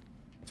year,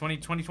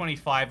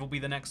 2025 will be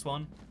the next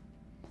one.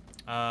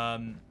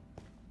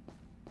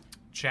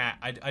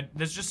 Chat,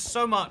 there's just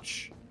so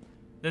much.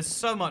 There's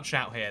so much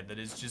out here that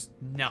is just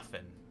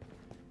nothing.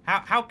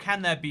 How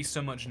can there be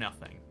so much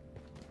nothing?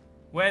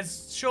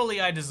 Whereas surely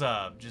I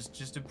deserve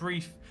just a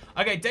brief.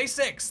 Okay, day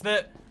 6.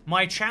 That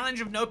my challenge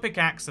of no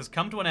pickaxe has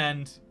come to an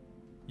end.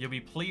 You'll be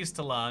pleased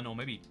to learn, or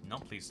maybe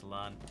not pleased to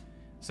learn.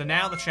 So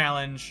now the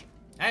challenge.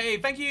 Hey,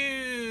 thank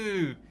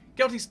you,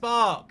 Guilty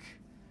Spark,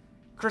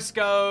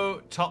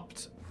 Crisco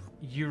topped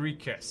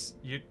Eurycus,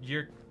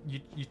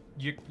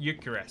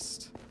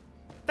 Eucharist.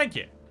 Thank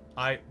you.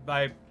 I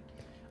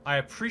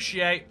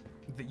appreciate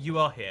that you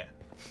are here.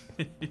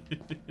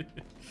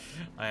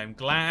 I am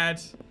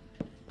glad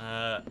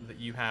that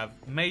you have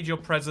made your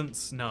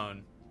presence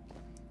known,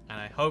 and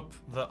I hope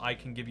that I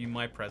can give you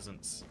my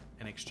presence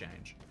in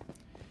exchange.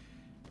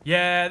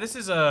 Yeah, this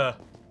was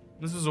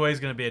always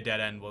gonna be a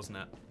dead end, wasn't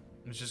it?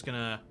 It's just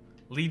gonna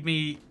lead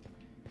me.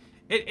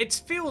 It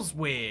feels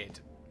weird,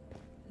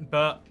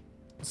 but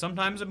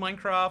sometimes in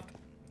Minecraft,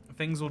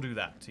 things will do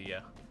that to you,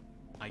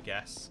 I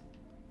guess.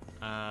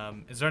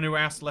 Is there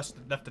anywhere else left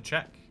to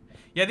check?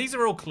 Yeah, these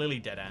are all clearly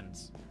dead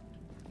ends.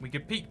 We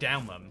could peek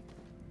down them,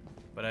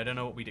 but I don't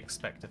know what we'd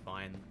expect to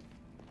find.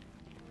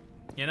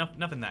 Yeah,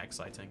 nothing that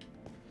exciting.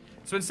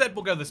 So instead,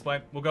 we'll go this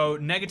way. We'll go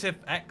negative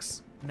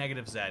X,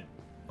 negative Z.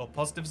 Or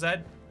positive Z?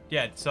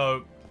 Yeah,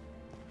 so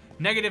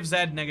negative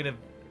Z, negative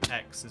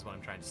X is what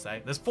I'm trying to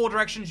say. There's 4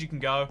 directions you can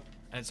go,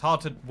 and it's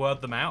hard to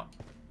word them out.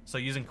 So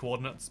using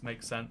coordinates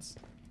makes sense,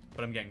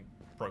 but I'm getting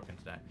broken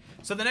today.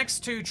 So the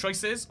next 2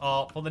 choices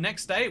are, for the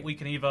next day, we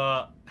can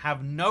either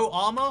have no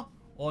armor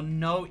or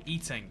no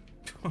eating.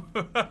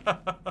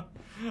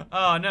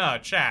 Oh no,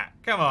 chat.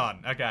 Come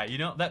on. Okay, you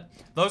know that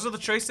those are the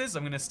choices.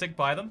 I'm gonna stick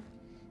by them.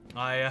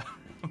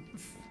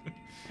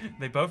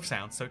 They both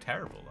sound so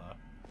terrible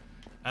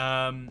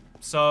though.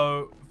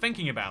 So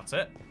thinking about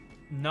it,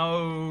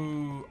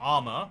 no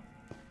armor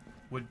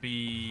would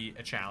be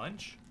a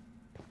challenge.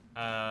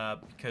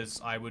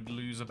 Because I would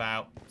lose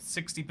about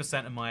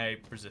 60% of my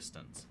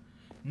resistance.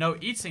 No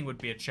eating would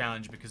be a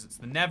challenge because it's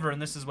the Nether,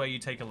 and this is where you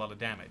take a lot of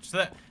damage.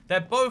 So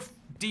they're both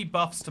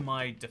debuffs to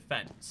my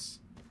defense.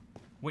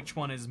 Which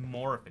one is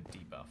more of a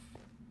debuff?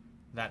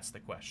 That's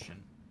the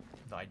question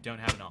that I don't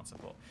have an answer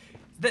for.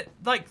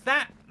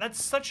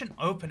 That's such an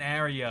open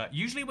area.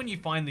 Usually when you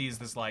find these,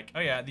 there's like, oh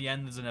yeah, at the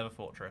end there's another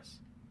fortress.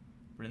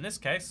 But in this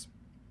case,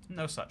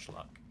 no such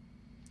luck.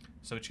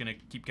 So it's going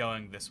to keep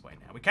going this way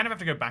now. We kind of have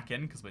to go back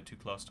in because we're too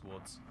close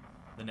towards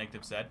the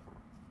negative Z.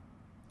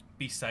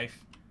 Be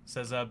safe,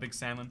 says Big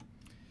Salmon.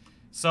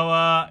 So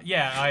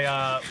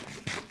yeah,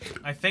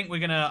 I think we're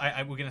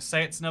gonna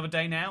say it's another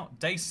day now.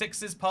 Day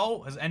 6's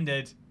poll has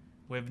ended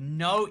with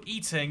no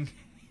eating.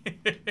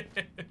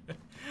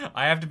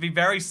 I have to be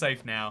very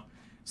safe now.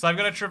 So I've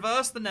got to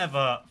traverse the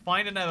Nether,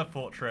 find a Nether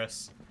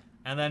fortress,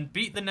 and then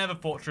beat the Nether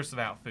fortress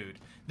without food.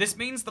 This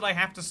means that I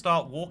have to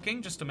start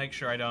walking just to make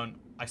sure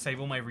I save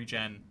all my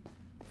regen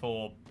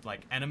for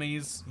like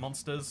enemies,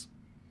 monsters,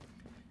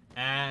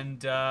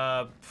 and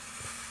yeah.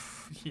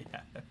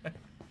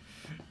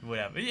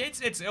 Whatever.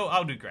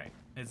 I'll do great.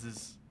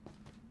 It's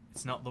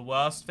not the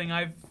worst thing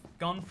I've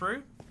gone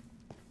through.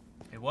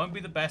 It won't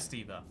be the best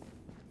either.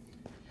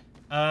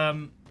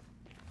 No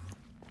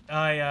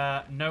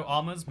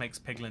armors makes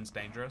piglins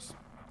dangerous.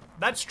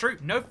 That's true.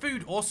 No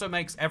food also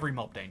makes every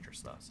mob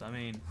dangerous though. So, I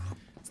mean,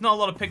 it's not a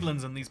lot of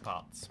piglins in these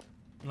parts.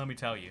 Let me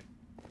tell you.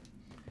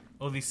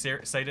 All these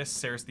sadists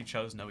seriously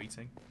chose no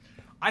eating.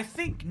 I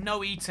think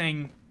no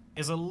eating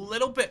is a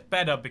little bit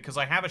better because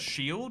I have a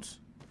shield.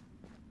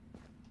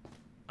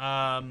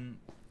 And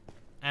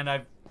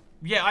I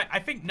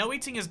think no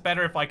eating is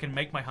better if I can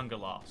make my hunger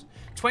last.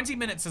 20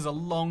 minutes is a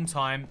long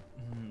time.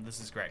 This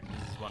is great.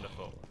 This is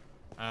wonderful.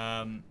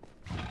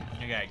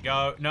 Okay,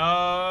 go. No,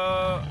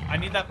 I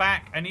need that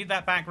back. I need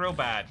that back real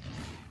bad.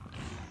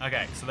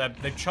 Okay, so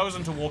they've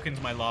chosen to walk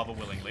into my lava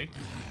willingly.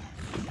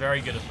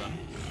 Very good of them,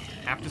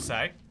 have to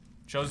say.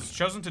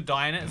 Chosen to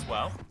die in it as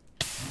well.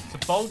 It's a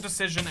bold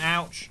decision,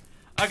 ouch.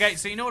 Okay,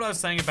 so you know what I was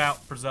saying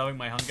about preserving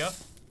my hunger?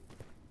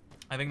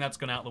 I think that's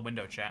gone out the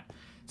window, chat.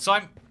 So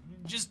I'm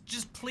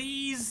just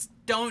please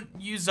don't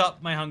use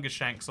up my hunger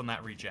shanks on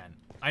that regen.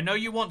 I know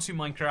you want to,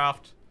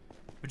 Minecraft,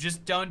 but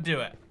just don't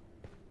do it.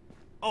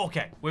 Oh,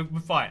 okay, we're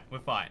fine. We're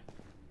fine.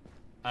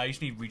 You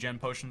just need regen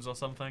potions or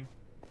something.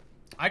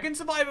 I can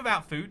survive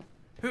without food.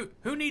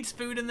 Who needs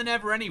food in the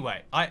Nether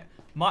anyway? I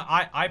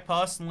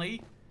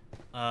personally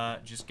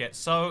just get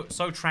so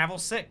travel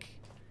sick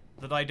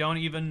that I don't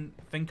even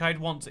think I'd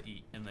want to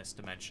eat in this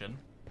dimension.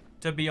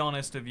 To be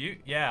honest with you,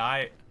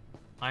 yeah,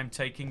 I'm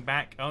taking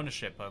back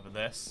ownership over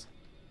this.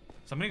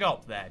 So I'm gonna go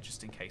up there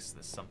just in case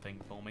there's something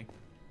for me.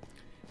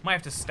 Might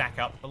have to stack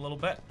up a little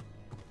bit.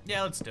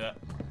 Yeah, let's do it.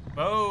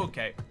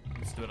 Okay,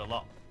 let's do it a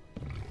lot.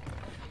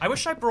 I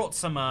wish I brought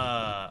some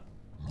of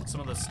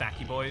the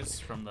stacky boys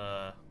from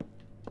the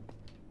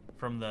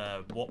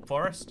warp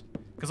forest,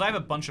 because I have a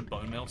bunch of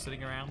bone meal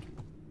sitting around.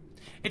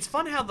 It's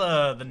fun how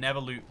the Nether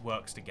loot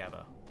works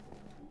together.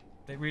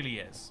 It really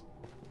is.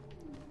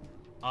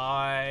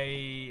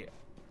 I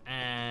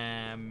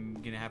am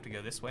gonna have to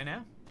go this way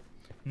now.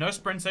 No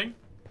sprinting.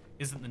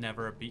 Isn't the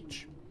Nether a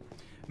beach?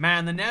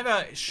 Man, the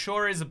Nether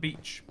sure is a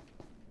beach.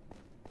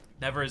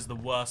 Nether is the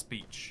worst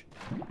beach.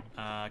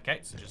 Okay,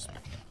 so just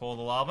pour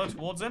the lava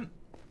towards it.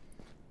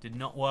 Did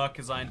not work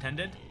as I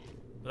intended,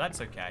 but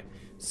that's okay.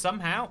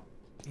 Somehow,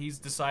 he's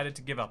decided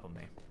to give up on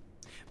me.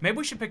 Maybe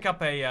we should pick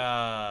up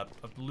a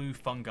blue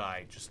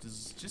fungi just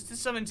as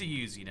something to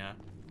use, you know.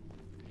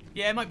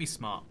 Yeah, it might be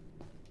smart.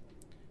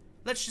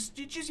 Let's just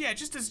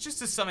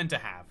as something to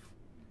have.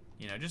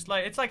 You know, just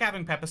like it's like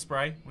having pepper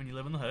spray when you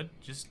live in the hood.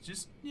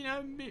 Just you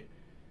know,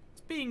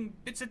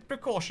 it's a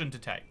precaution to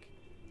take.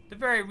 It's a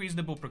very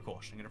reasonable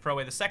precaution. I'm gonna throw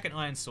away the second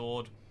iron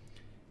sword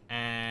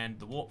and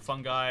the warp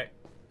fungi,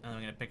 and I'm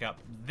gonna pick up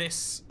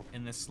this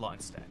in this slot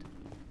instead.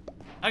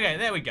 Okay,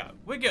 there we go.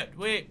 We're good.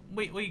 We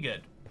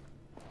good.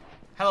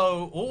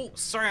 Hello all.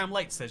 Sorry I'm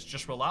late, says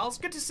Just Reliles.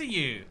 Good to see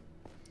you.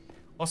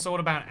 Also, what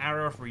about an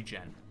hour of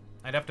regen?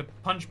 I'd have to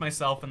punch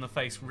myself in the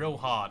face real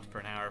hard for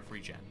an hour of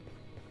regen.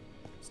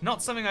 It's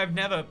not something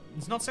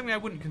it's not something I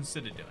wouldn't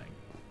consider doing.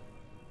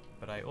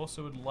 But I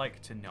also would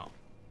like to not.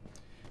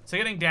 So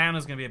getting down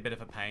is going to be a bit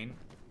of a pain.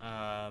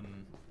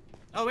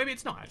 Oh, maybe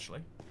it's not actually.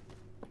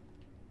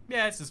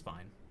 Yeah, this is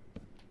fine.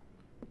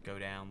 Go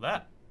down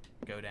there.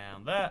 Go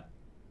down there.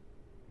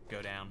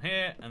 Go down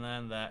here. And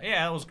then there.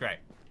 Yeah, that was great.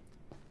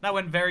 That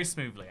went very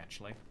smoothly,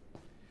 actually.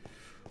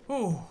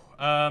 Whew.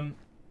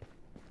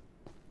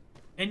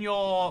 In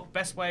your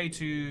best way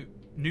to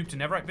noob to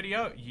netherite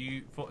video,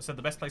 you said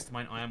the best place to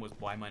mine iron was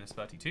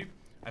Y-32.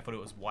 I thought it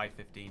was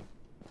Y15.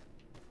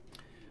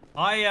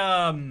 I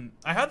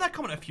heard that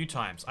comment a few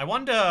times. I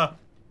wonder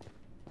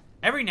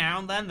every now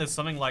and then there's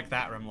something like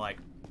that where I'm like,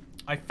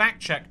 I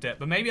fact-checked it,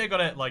 but maybe I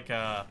got it like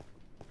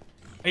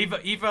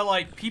either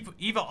like people,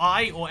 either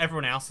I or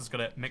everyone else has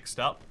got it mixed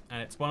up,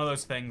 and it's one of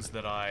those things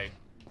that I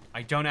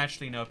don't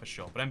actually know for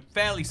sure, but I'm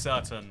fairly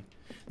certain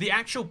the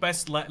actual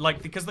best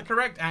because the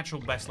correct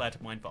actual best layer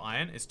to mine for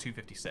iron is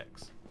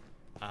 256.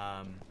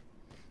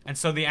 And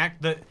so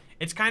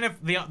it's kind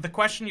of the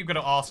question you've got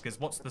to ask is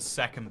what's the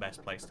second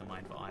best place to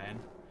mine for iron,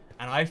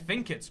 and I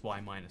think it's Y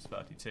minus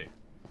 32.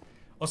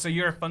 Also,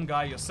 you're a fun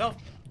guy yourself.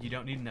 You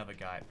don't need another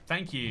guy.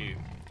 Thank you.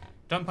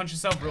 Don't punch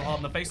yourself real hard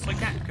in the face like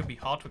that. It could be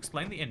hard to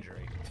explain the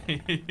injury.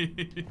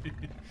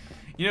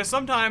 You know,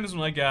 sometimes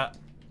when I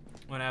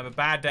have a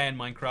bad day in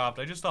Minecraft,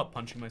 I just start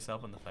punching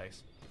myself in the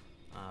face.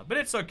 But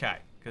it's okay,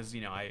 because,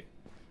 you know, I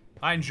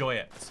enjoy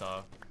it,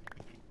 so...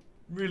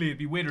 Really, it'd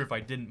be weirder if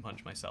I didn't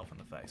punch myself in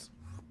the face.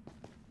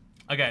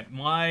 Okay,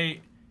 my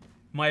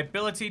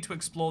ability to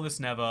explore this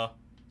nether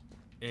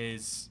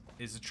is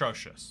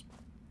atrocious.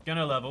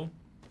 Gonna level.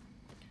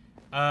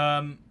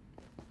 When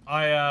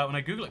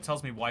I Google it, it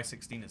tells me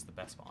Y16 is the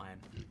best for iron.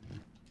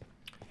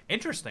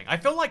 Interesting. I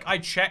feel like I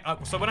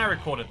checked... so when I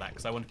recorded that,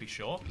 because I wanted to be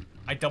sure,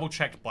 I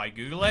double-checked by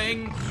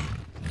Googling.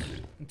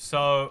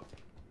 So,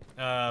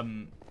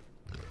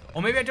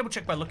 or maybe I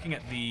double-checked by looking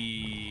at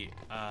the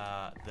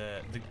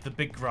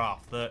big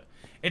graph.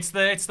 It's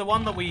the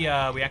one that we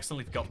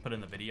accidentally forgot to put in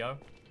the video.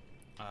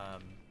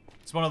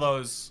 It's one of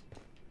those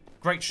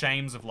great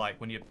shames of, like,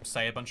 when you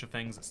say a bunch of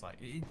things, it's like...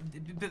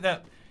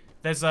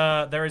 There's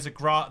a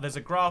graph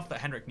that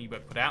Henrik Niebuhr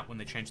put out when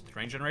they changed the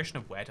terrain generation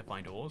of where to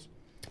find ores.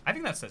 I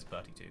think that says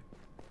 32.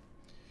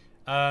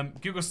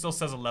 Google still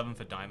says 11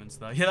 for diamonds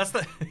though. Yeah, that's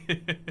the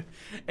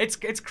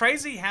it's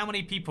crazy how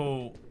many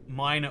people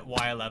mine at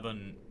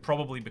Y11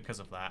 probably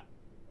because of that.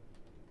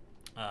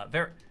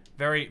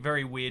 Very,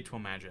 very weird to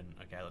imagine.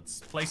 Okay, let's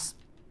place.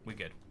 We're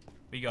good.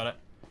 We got it.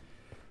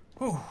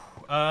 Whew.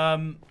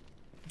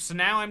 So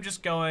now I'm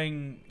just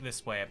going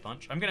this way a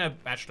bunch. I'm gonna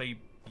actually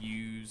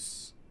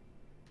use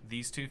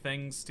these two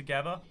things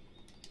together.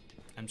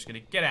 I'm just gonna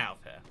get out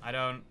of here. I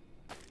don't...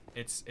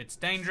 It's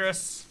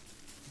dangerous.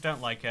 Don't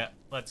like it.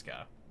 Let's go.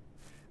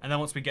 And then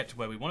once we get to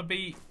where we want to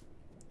be,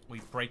 we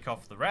break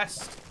off the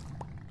rest.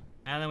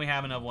 And then we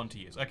have another one to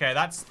use. Okay,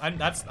 I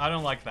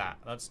don't like that.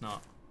 That's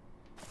not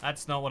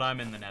what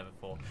I'm in the nether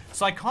for.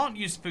 So I can't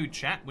use food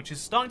chat, which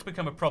is starting to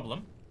become a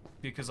problem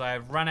because I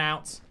have run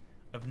out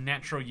of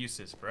natural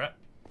uses for it.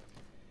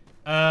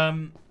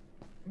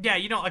 Yeah,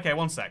 you know, okay,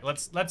 one sec.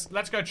 Let's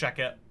go check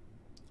it.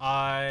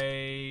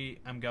 I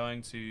am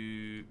going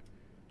to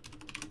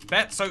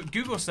bet. So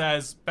Google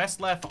says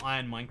best layer for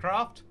iron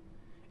Minecraft.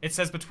 It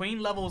says between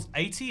levels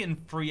 80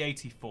 and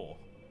 384.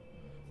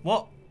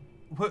 What?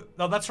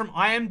 Oh, that's from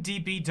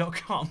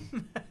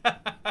imdb.com.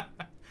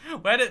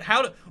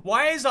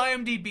 Why is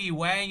IMDb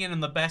weighing in on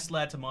the best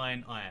layer to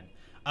mine iron?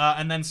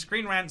 And then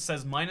Screen Rant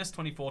says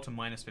 -24 to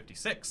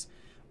 -56.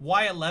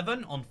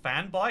 Y11 on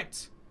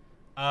Fanbyte.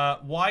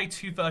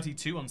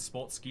 Y232 on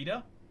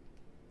Sportskeeda.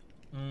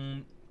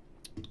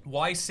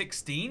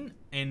 Y16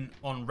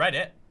 on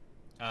Reddit,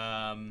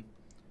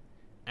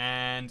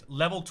 and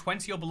level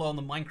 20 or below on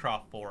the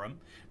Minecraft forum.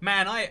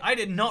 Man, I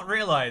did not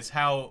realize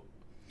how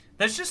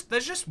there's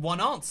just one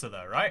answer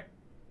though, right?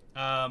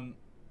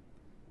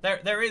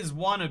 There is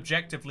one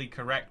objectively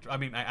correct. I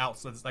mean, I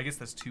guess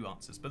there's two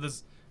answers, but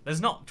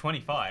there's not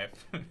 25.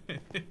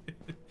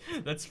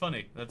 That's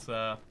funny. That's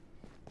okay.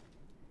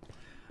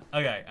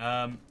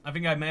 I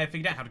think I may have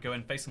figured out how to go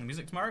in facing the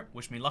music tomorrow.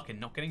 Wish me luck in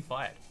not getting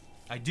fired.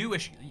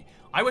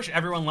 I wish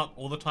everyone luck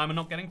all the time and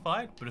not getting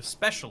fired, but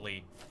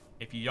especially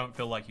if you don't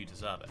feel like you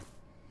deserve it.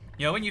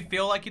 You know, when you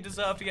feel like you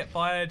deserve to get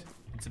fired,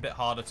 it's a bit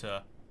harder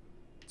to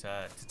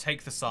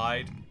take the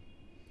side.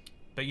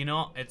 But you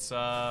know, it's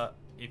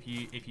if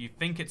you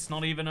think it's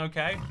not even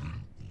okay,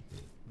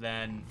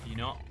 then you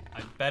know,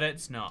 I bet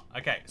it's not.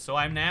 Okay, so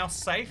I'm now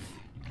safe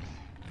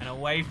and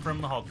away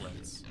from the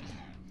hoglins.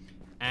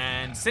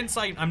 And since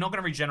I'm not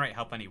going to regenerate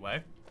health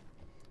anyway,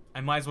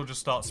 I might as well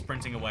just start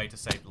sprinting away to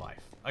save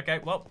life. Okay,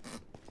 well,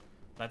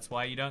 that's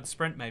why you don't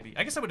sprint, maybe.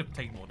 I guess I would have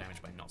taken more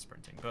damage by not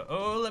sprinting, but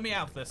oh, let me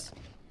out of this.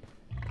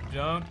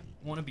 Don't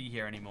want to be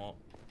here anymore.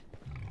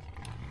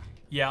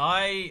 Yeah,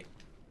 I've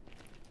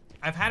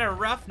had a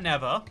rough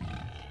nether,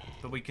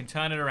 but we can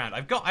turn it around.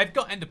 I've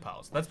got ender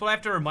pearls. That's what I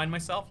have to remind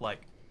myself.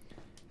 Like,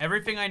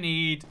 everything I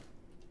need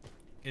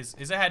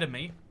is ahead of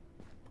me.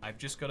 I've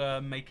just got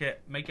to make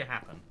it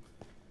happen.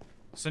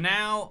 So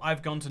now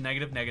I've gone to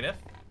negative.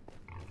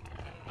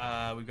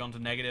 We've gone to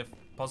negative,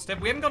 positive.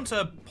 We haven't gone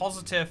to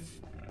positive.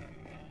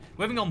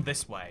 We haven't gone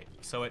this way.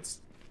 So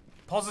it's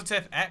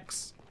positive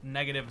X,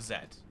 negative Z.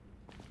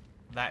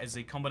 That is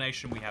a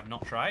combination we have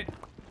not tried.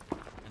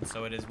 And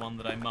so it is one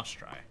that I must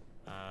try.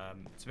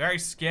 It's very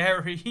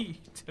scary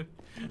to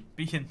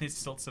be in these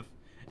sorts of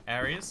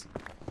areas.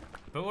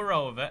 But we'll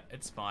roll with it.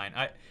 It's fine.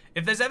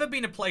 If there's ever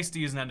been a place to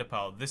use an ender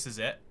pearl, this is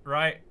it,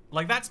 right?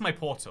 Like, that's my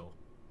portal.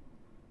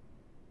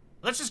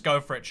 Let's just go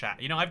for it,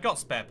 chat. You know, I've got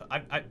spare.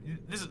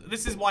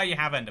 This is why you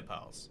have ender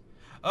pearls.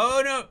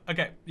 Oh no.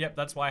 Okay. Yep.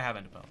 That's why I have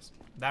ender pearls.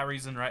 That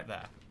reason right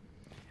there.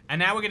 And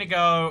now we're going to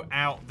go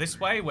out this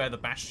way where the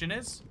bastion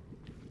is.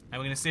 And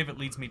we're going to see if it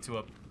leads me to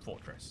a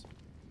fortress.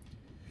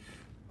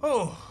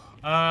 Oh,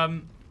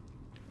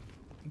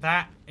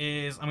 that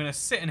is... I'm going to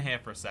sit in here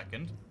for a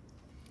second.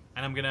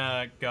 And I'm going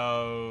to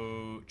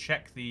go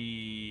check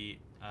the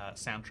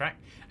soundtrack.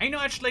 And you know,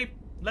 actually,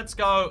 let's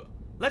go...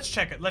 Let's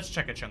check it. Let's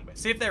check a chunk bit.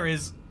 See if there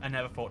is a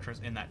nether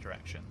fortress in that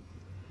direction.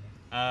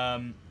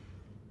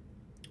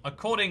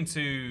 According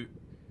to...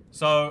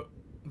 So,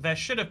 there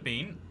should have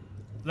been...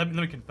 Let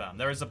me confirm.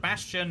 There is a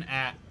bastion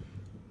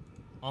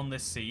on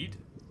this seed.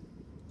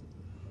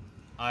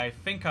 I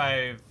think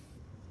I've...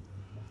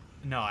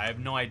 No, I have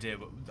no idea.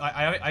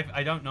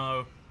 I don't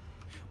know.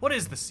 What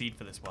is the seed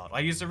for this world?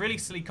 I used a really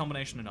silly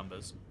combination of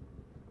numbers.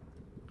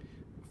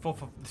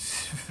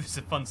 It's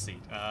a fun seed.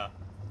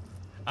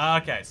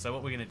 Okay, so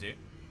what we're going to do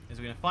is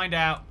we're going to find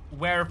out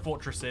where a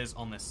fortress is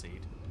on this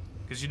seed.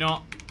 Because you know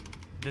what?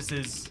 This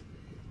is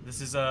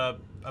a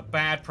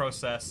bad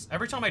process.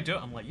 Every time I do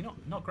it, I'm like, you know,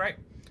 not great.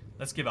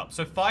 Let's give up.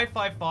 So 5,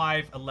 5,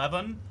 5,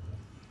 11.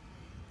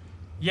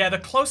 Yeah, the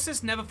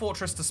closest nether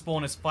fortress to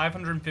spawn is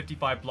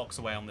 555 blocks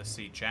away on this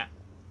seed, chat.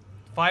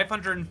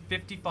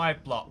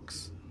 555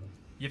 blocks.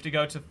 You have to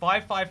go to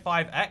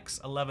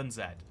 555x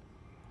 11z.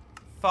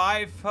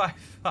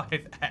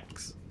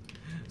 555x.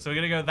 So we're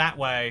going to go that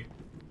way.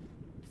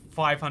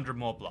 500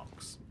 more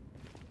blocks.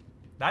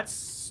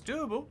 That's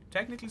doable,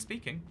 technically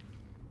speaking.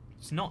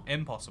 It's not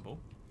impossible.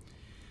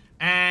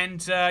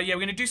 And, yeah, we're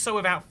going to do so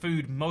without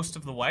food most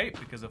of the way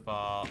because of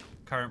our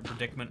current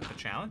predicament of the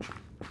challenge.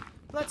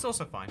 But that's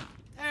also fine.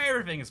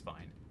 Everything is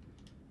fine.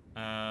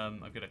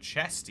 I've got a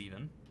chest,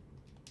 even.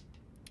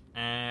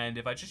 And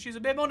if I just use a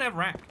bit more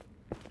netherrack,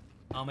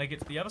 I'll make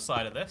it to the other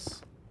side of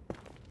this.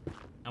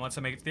 And once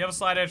I make it to the other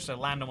side, I just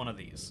land on one of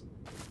these.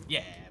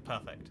 Yeah,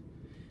 perfect.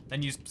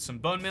 Then use some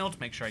bone meal to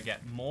make sure I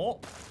get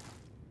more.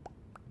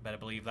 Better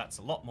believe that's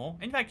a lot more.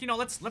 In fact, you know,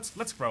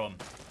 let's grow them.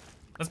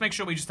 Let's make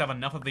sure we just have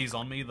enough of these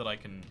on me that I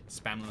can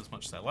spam them as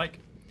much as I like.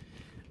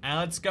 And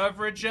let's go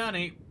for a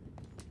journey.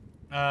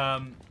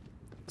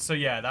 So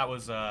yeah,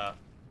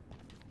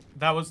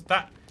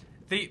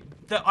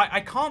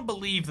 I can't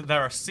believe that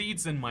there are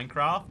seeds in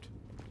Minecraft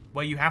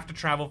where you have to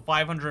travel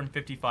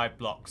 555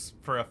 blocks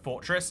for a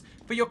fortress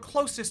for your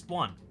closest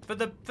one. For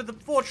the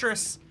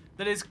fortress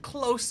that is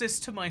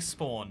closest to my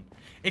spawn.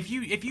 If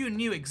you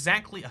knew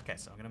exactly... Okay,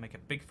 so I'm gonna make a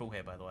big fool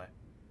here, by the way.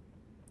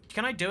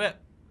 Can I do it?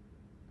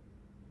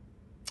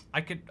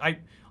 I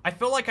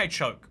feel like I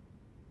choke.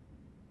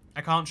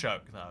 I can't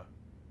choke, though.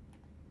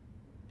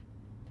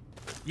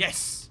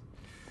 Yes!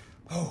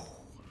 Oh.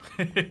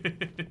 Okay,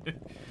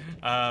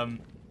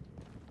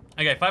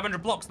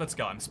 500 blocks, let's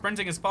go. I'm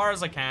sprinting as far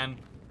as I can,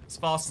 as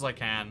fast as I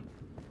can.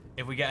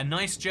 If we get a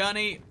nice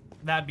journey,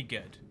 that'd be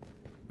good.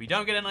 If we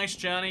don't get a nice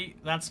journey,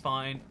 that's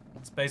fine.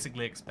 It's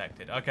basically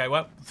expected. Okay,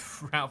 well,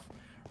 we're out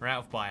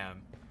of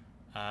biome.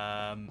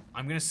 I'm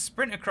gonna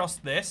sprint across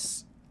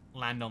this,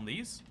 land on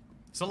these.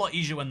 It's a lot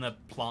easier when the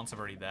plants are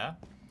already there.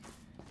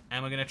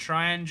 And we're gonna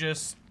try and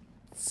just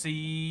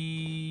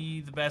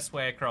see the best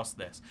way across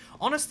this.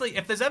 Honestly,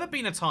 if there's ever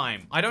been a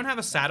time, I don't have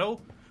a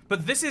saddle,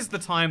 but this is the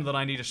time that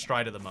I need a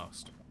strider the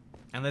most.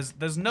 And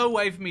there's no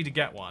way for me to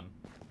get one.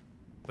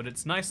 But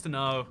it's nice to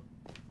know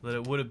that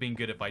it would have been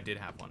good if I did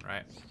have one,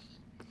 right?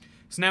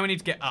 So now we need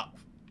to get up.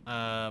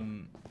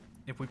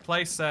 If we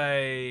place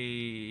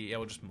yeah,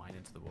 we'll just mine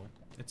into the wall.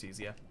 It's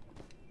easier.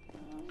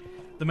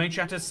 The main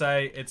chatters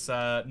say it's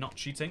not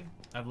cheating.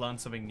 I've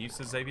learned something new,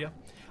 says Xavier.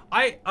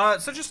 I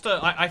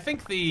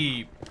think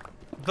the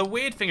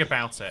weird thing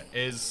about it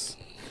is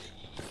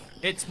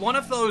it's one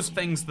of those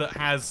things that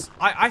has...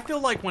 I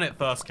feel like when it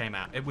first came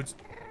out, it was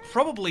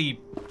probably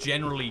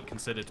generally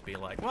considered to be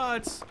like, well,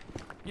 it's,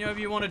 you know, if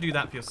you want to do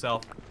that for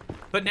yourself.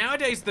 But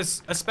nowadays,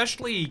 this,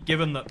 especially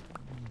given that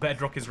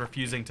Bedrock is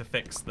refusing to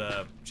fix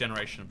the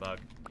generation bug,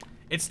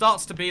 it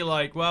starts to be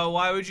like, well,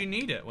 why would you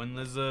need it when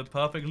there's a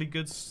perfectly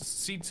good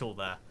seed tool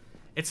there?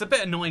 It's a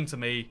bit annoying to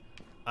me,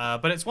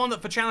 but it's one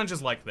that for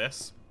challenges like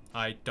this,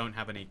 I don't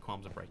have any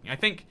qualms of breaking. I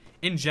think,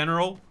 in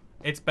general,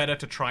 it's better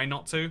to try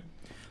not to.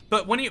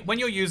 But when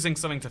you're using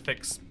something to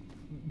fix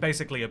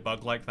basically a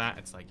bug like that,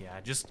 it's like,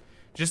 yeah, just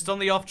on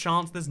the off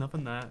chance there's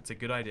nothing there, it's a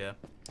good idea.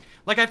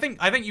 Like, I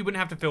think you wouldn't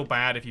have to feel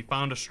bad if you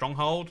found a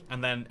stronghold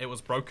and then it was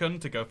broken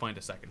to go find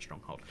a second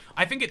stronghold.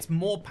 I think it's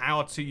more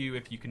power to you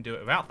if you can do it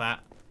without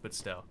that, but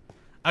still.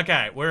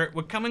 Okay, we're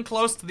coming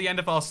close to the end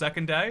of our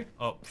second day,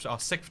 or our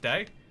 6th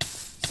day.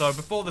 So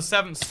before the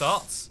 7th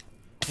starts,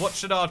 what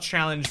should our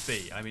challenge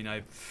be? I mean,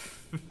 I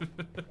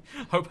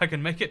hope I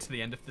can make it to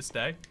the end of this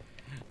day.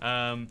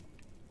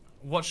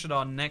 What should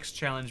our next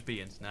challenge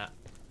be, Internet?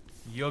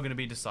 You're gonna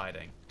be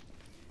deciding.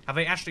 Have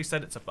they actually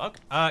said it's a bug?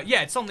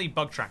 Yeah, it's on the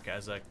bug tracker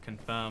as a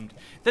confirmed.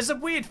 There's a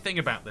weird thing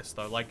about this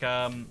though, like,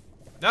 oh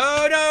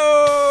no!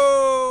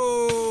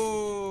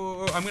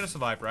 I'm gonna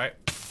survive, right?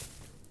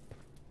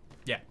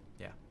 Yeah.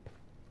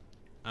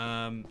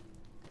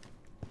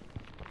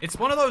 It's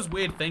one of those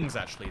weird things,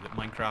 actually, that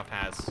Minecraft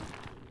has.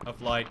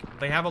 Of, like,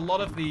 they have a lot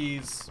of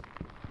these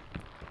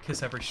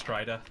Kiss every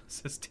Strider,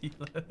 says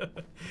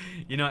Teela.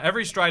 You know,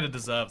 every Strider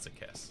deserves a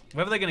kiss.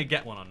 Whether they're going to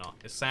get one or not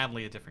is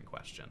sadly a different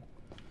question.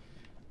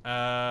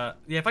 Yeah,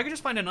 if I could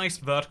just find a nice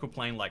vertical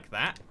plane like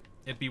that,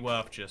 it'd be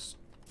worth just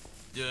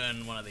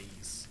doing one of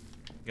these.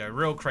 Go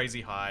real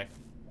crazy high,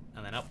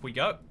 and then up we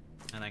go,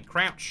 and then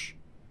crouch,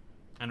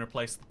 and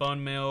replace the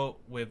bone meal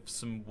with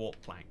some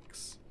warp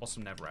planks, or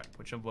some netherrack,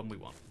 whichever one we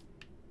want.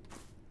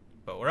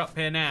 But we're up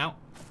here now.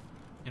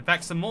 In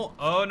fact, some more.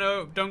 Oh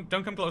no, don't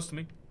come close to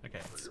me. Okay,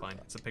 it's fine.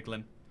 It's a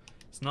piglin.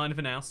 It's not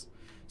anything else.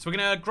 So we're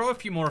gonna grow a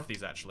few more of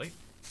these actually.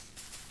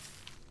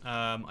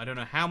 I don't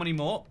know how many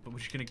more, but we're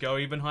just gonna go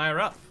even higher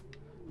up.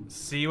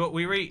 See what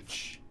we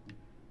reach.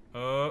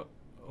 Oh,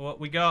 what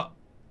we got?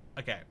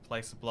 Okay,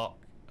 place a block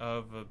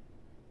over.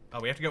 Oh,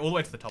 we have to go all the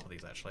way to the top of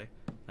these actually.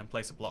 Then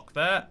place a block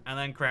there, and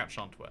then crouch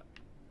onto it.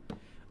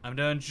 I'm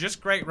doing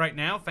just great right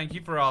now. Thank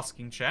you for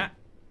asking, chat.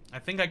 I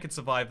think I could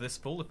survive this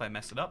fall if I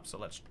mess it up, so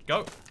let's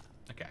go.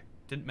 Okay,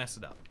 didn't mess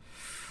it up.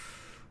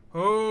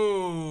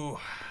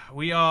 Oh,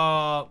 we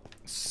are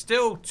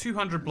still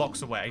 200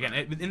 blocks away. Again,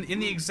 in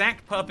the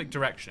exact perfect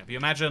direction. If you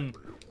imagine,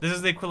 this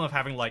is the equivalent of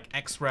having like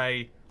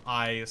X-ray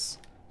eyes,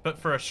 but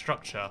for a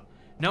structure.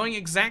 Knowing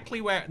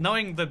exactly where,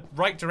 knowing the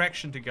right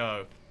direction to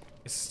go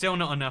is still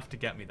not enough to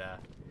get me there.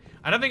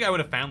 I don't think I would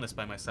have found this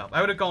by myself.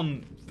 I would have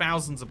gone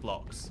thousands of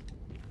blocks.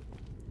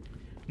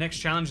 Next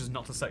challenge is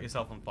not to set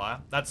yourself on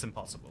fire. That's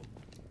impossible.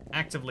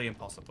 Actively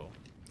impossible.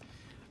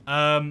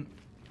 By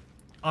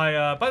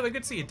the way,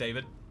 good to see you,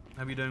 David.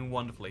 Hope you're doing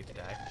wonderfully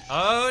today.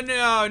 Oh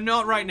no,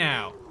 not right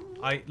now.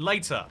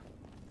 Later.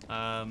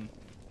 So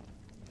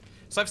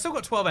I've still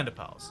got 12 ender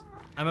pearls.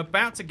 I'm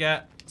about to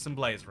get some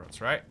blaze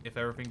roots, right? If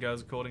everything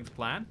goes according to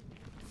plan.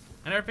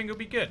 And everything will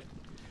be good.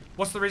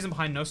 What's the reason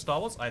behind no Star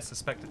Wars? I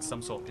suspect it's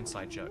some sort of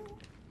inside joke.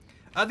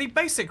 The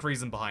basic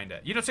reason behind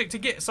it. You know, to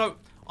get, so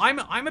I'm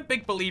a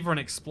big believer in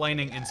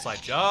explaining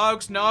inside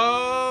jokes.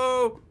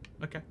 No!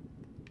 Okay,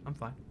 I'm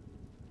fine.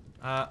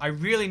 I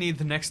really need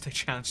the next day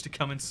challenge to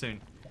come in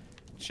soon.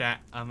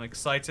 Chat, I'm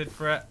excited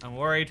for it. I'm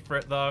worried for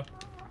it though.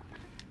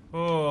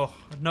 Oh,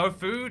 no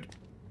food.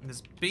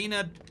 There's been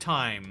a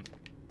time.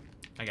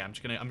 Okay, I'm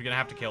gonna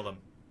have to kill them,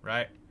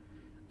 right?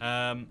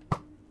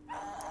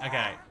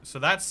 Okay, so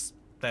that's,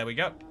 there we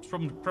go.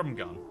 Problem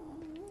gone.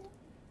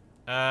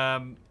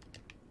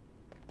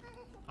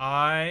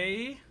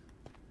 I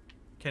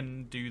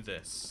can do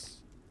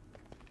this.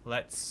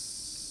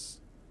 Let's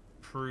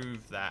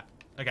prove that.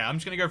 Okay, I'm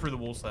just gonna go through the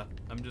walls there.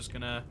 I'm just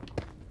gonna,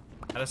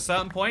 at a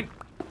certain point,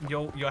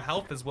 your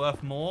health is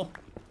worth more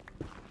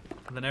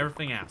than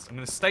everything else. I'm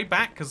gonna stay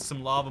back because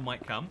some lava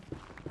might come.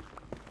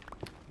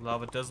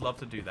 Lava does love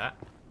to do that.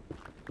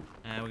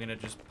 And we're gonna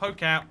just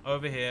poke out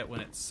over here when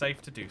it's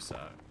safe to do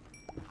so.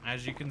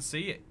 As you can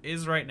see, it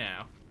is right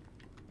now.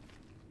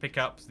 Pick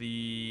up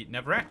the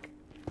netherrack.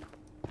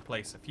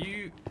 Place a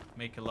few.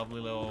 Make a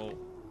lovely little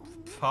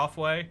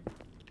pathway.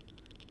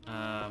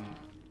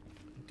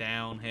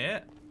 Down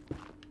here.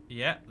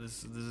 Yeah,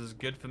 this is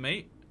good for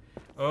me.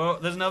 Oh,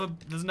 there's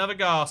another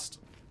ghast.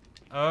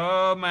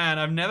 Oh man,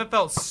 I've never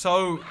felt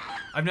so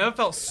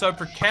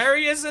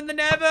precarious in the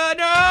nether.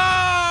 No!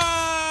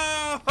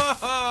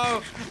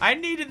 I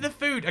needed the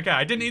food. Okay,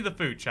 I didn't need the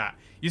food, chat.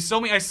 You saw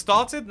me, I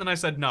started, then I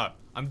said no.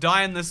 I'm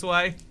dying this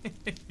way.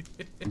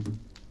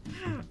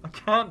 I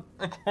can't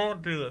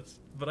do this,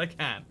 but I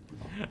can.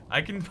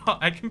 I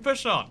can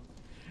push on.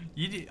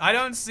 I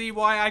don't see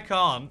why I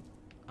can't.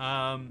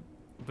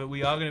 But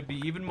we are gonna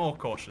be even more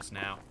cautious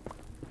now.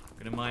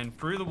 Gonna mine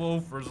through the wall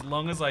for as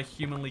long as I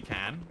humanly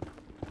can.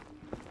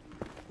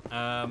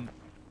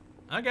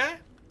 Okay,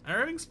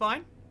 everything's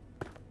fine.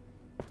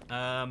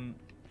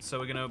 So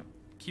we're gonna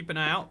keep an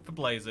eye out for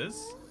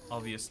blazes,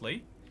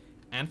 obviously,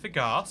 and for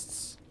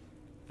ghasts.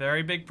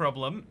 Very big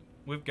problem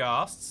with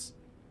ghasts.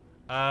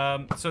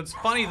 So it's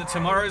funny that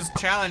tomorrow's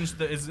challenge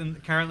that is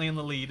currently in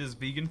the lead is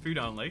vegan food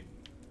only.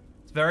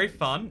 It's very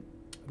fun,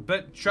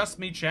 but trust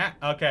me, chat.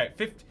 Okay,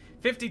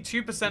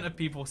 52% of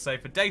people say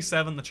for day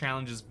 7 the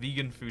challenge is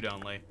vegan food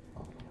only,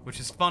 which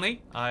is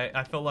funny.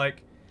 I feel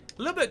like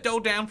a little bit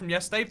dulled down from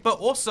yesterday, but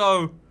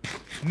also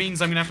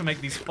means I'm gonna have to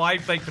make these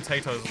 5 baked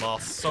potatoes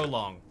last so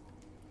long.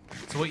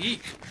 So we'll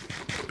eat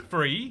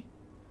 3,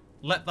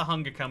 let the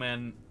hunger come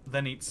in,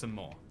 then eat some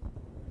more.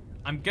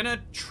 I'm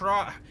gonna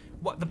try.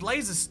 What, the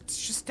blaze is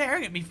just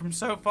staring at me from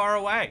so far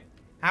away.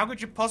 How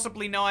could you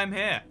possibly know I'm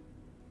here?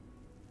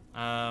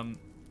 So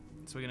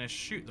we're gonna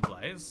shoot the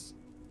blaze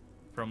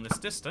from this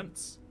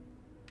distance,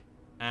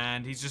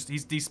 and he's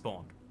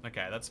despawned.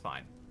 Okay, that's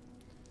fine.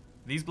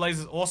 These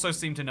blazes also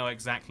seem to know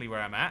exactly where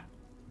I'm at,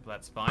 but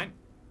that's fine.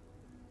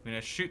 I'm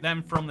gonna shoot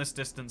them from this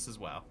distance as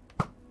well.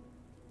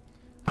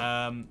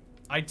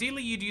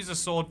 Ideally you'd use a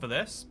sword for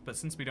this, but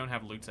since we don't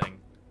have looting,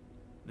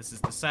 this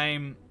is the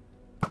same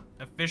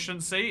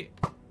efficiency,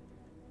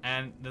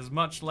 and there's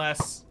much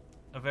less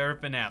of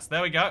everything else.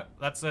 There we go.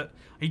 That's it.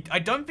 I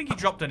don't think he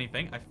dropped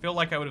anything. I feel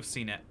like I would have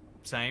seen it.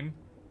 Same.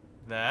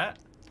 There.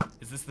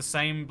 Is this the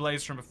same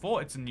blaze from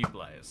before? It's a new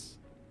blaze.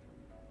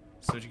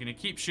 So you're gonna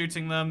keep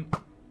shooting them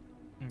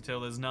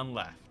until there's none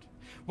left.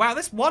 Wow,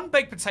 this one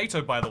baked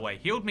potato, by the way,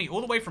 healed me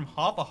all the way from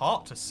half a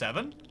heart to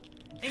 7.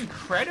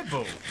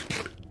 Incredible.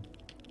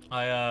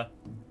 I,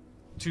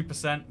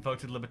 2%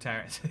 voted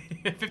libertarian.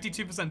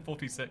 52%,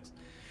 46.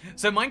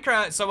 So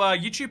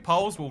Minecraft, YouTube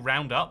polls will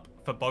round up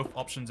for both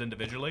options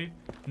individually,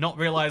 not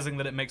realizing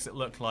that it makes it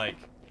look like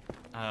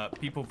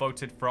people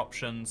voted for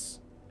options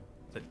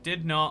that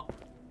did not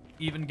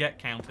even get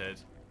counted.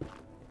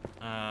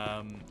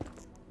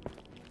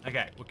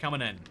 Okay, we're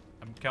coming in.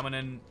 I'm coming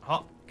in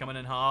hot, coming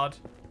in hard.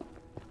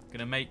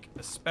 Gonna make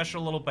a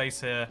special little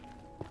base here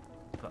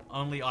that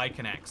only I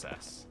can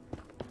access.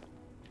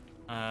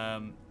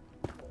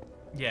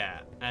 Yeah,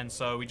 and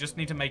so we just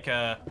need to make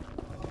a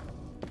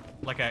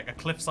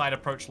cliffside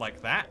approach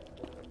like that,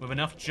 with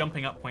enough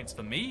jumping up points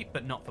for me,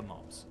 but not for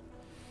mobs.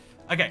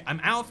 Okay,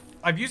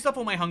 I've used up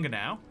all my hunger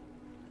now,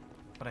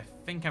 but I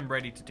think I'm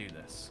ready to do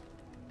this.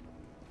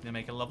 Gonna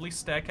make a lovely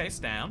staircase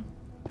down.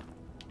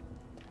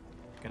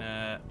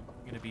 Gonna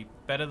be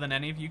better than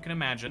any of you can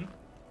imagine.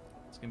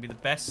 It's gonna be the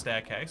best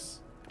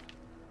staircase.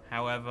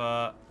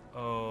 However,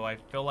 oh, I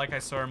feel like I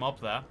saw a mob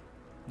there.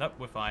 Nope,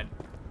 we're fine.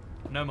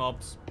 No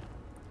mobs.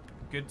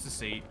 Good to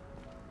see.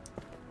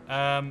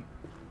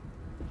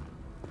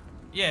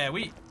 Yeah,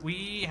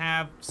 we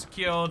have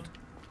secured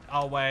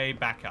our way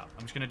back up.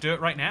 I'm just gonna do it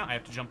right now. I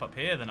have to jump up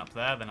here, then up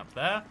there, then up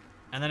there,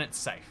 and then it's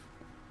safe.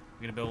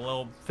 We're gonna build a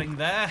little thing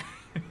there.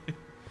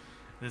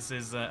 This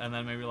is, and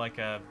then maybe like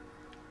a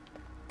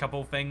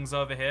couple things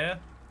over here.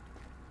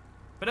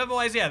 But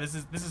otherwise, yeah, this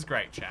is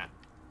great, chat.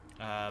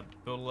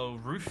 Build a little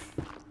roof.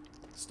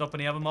 Stop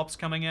any other mobs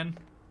coming in.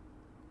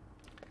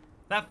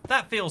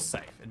 That feels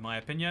safe, in my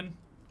opinion.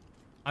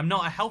 I'm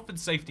not a health and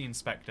safety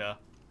inspector,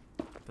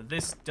 but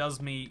this does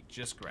me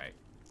just great.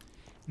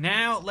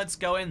 Now let's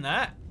go in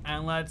there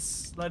and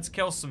let's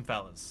kill some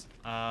fellas.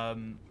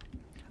 I'm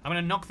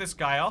gonna knock this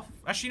guy off.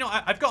 Actually, no,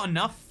 I've got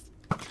enough.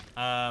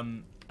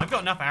 I've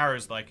got enough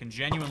arrows that I can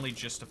genuinely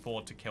just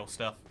afford to kill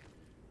stuff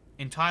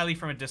entirely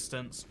from a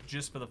distance,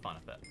 just for the fun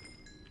of it.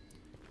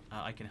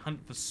 I can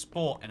hunt for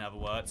sport, in other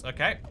words.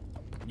 Okay,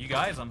 you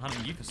guys, I'm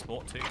hunting you for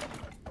sport too.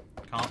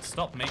 Can't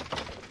stop me.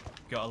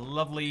 Got a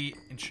lovely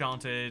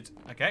enchanted.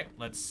 Okay,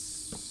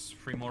 let's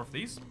 3 more of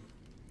these.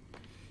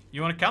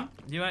 You want to come?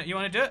 You want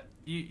to do it?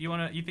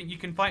 You think you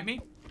can fight me?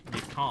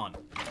 You can't.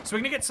 So we're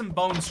gonna get some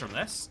bones from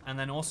this, and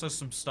then also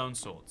some stone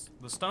swords.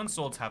 The stone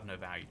swords have no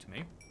value to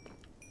me,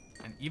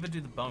 and either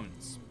do the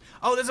bones.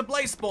 Oh, there's a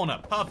blaze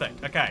spawner.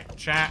 Perfect. Okay,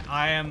 chat.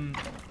 I am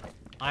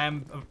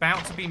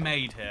about to be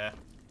made here,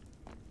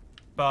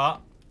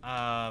 but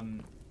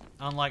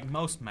unlike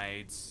most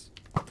maids,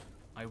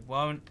 I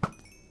won't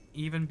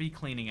even be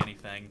cleaning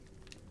anything.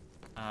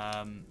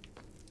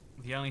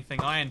 The only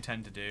thing I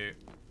intend to do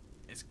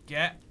is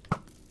get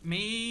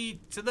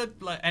me to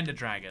the Ender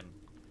Dragon.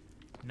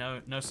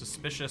 No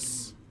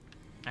suspicious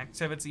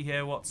activity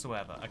here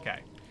whatsoever.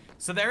 Okay,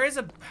 so there is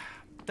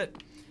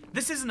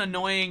this is an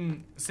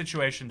annoying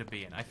situation to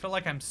be in. I feel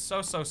like I'm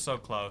so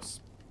close,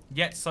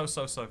 yet so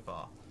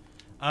far.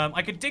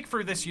 I could dig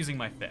through this using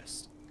my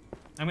fist.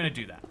 I'm gonna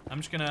do that. I'm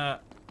just gonna,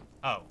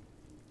 oh,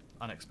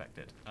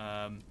 unexpected.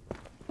 I'm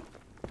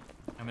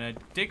gonna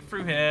dig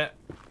through here,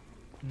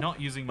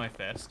 not using my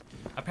fist.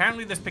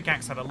 Apparently this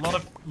pickaxe had a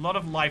lot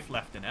of life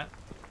left in it.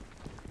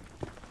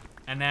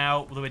 And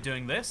now that we're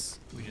doing this,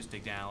 we just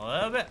dig down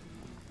a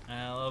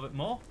little bit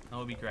more. That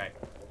would be great.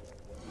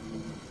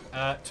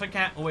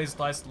 Toycat always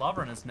dies to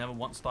lava and has never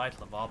once died to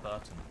LeVar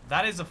Burton.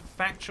 That is a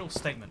factual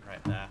statement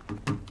right there.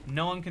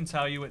 No one can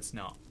tell you it's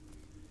not.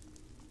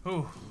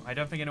 Whew, I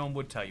don't think anyone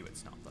would tell you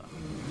it's not,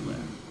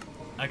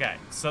 though. Okay,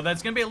 so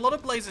there's going to be a lot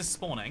of blazes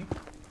spawning.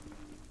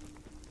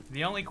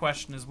 The only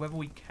question is whether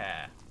we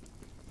care.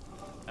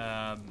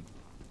 I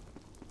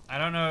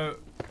don't know.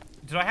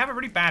 Did I have a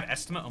really bad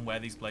estimate on where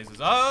these blazes...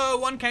 Oh,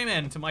 one came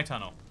into my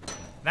tunnel.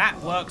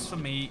 That works for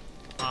me,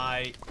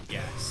 I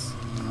guess.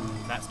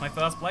 That's my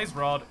first blaze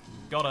rod.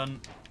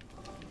 Gotten.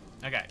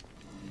 Okay.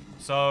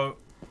 So,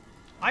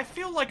 I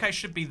feel like I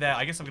should be there.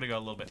 I guess I'm going to go a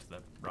little bit to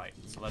the right.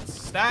 So let's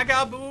stack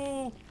up.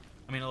 Ooh.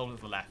 I mean, a little bit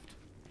to the left.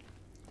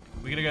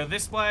 We're going to go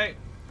this way.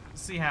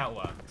 See how it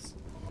works.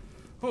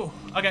 Whew.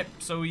 Okay,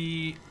 so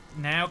we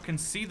now can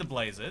see the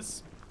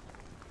blazes.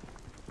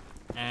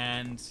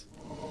 And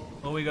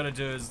all we got to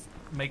do is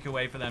make a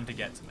way for them to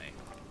get to me.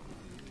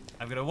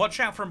 I've got to watch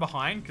out from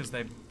behind because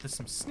there's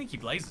some sneaky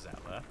blazes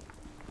out there.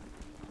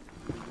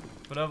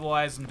 But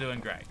otherwise, I'm doing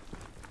great.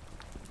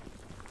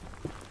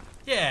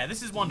 Yeah,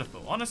 this is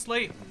wonderful.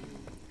 Honestly,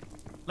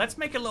 let's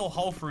make a little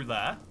hole through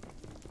there.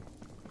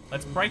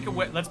 Let's break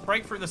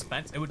through this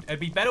fence. It'd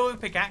be better with a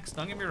pickaxe,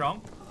 don't get me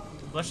wrong.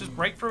 Let's just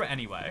break through it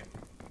anyway.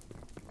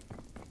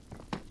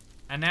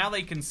 And now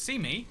they can see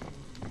me.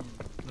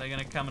 They're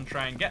gonna come and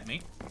try and get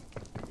me.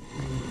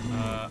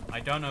 I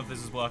don't know if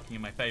this is working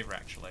in my favor,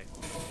 actually.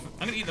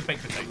 I'm gonna eat the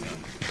baked potato.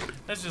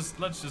 Let's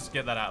just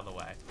get that out of the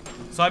way.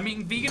 So I'm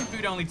eating vegan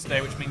food only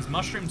today, which means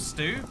mushroom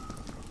stew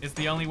is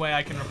the only way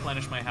I can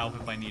replenish my health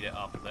if I need it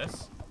after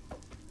this.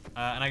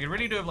 And I could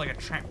really do with like a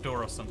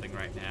trapdoor or something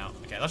right now.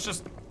 Okay, let's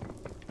just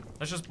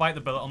bite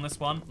the bullet on this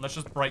one. Let's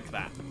just break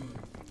that.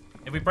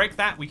 If we break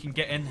that, we can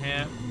get in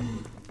here.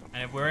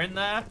 And if we're in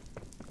there,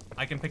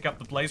 I can pick up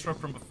the blaze rod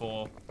from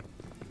before.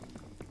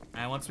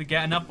 And once we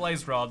get enough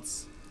blaze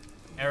rods,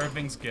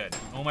 everything's good.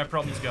 All my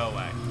problems go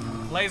away.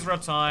 Blaze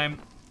rod time.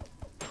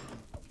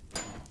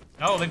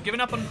 Oh, they've given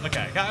up on...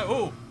 Okay.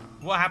 Oh,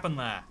 what happened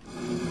there?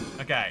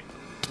 Okay.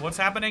 What's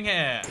happening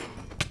here?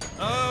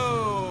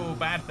 Oh,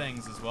 bad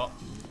things as well.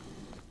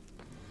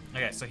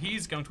 Okay, so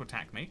he's going to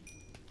attack me.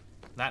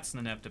 That's an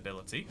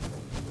inevitability.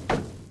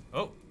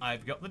 Oh,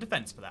 I've got the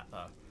defense for that,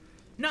 though.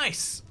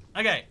 Nice!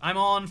 Okay, I'm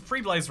on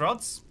 3 blaze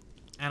rods.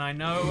 And I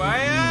know I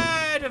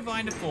had to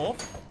find a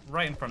 4th.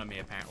 Right in front of me,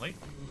 apparently.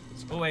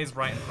 It's always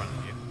right in front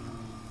of you.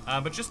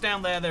 But just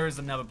down there is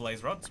another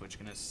blaze rod, so we're just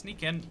going to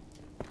sneak in.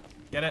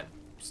 Get it.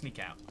 Sneak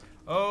out.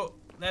 Oh,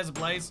 there's a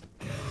blaze.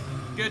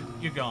 Good,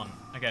 you're gone.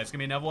 Okay, there's going to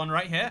be another one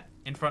right here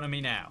in front of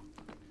me now.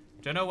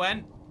 Don't know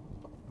when,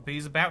 but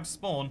he's about to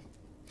spawn.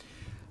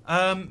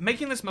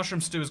 Making this mushroom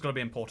stew is going to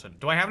be important.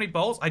 Do I have any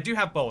bowls? I do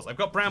have bowls. I've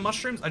got brown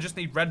mushrooms. I just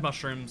need red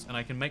mushrooms, and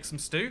I can make some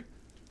stew.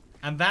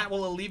 And that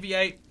will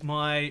alleviate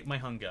my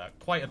hunger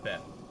quite a bit.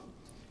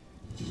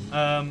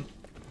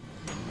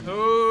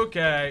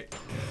 Okay.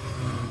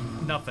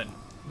 Nothing.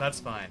 That's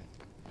fine.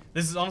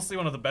 This is honestly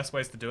one of the best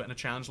ways to do it in a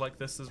challenge like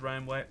this, is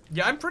round way.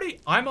 Yeah,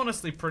 I'm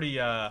honestly pretty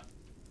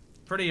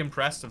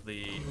impressed with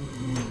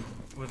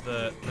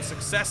the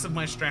success of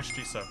my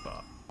strategy so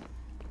far.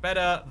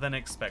 Better than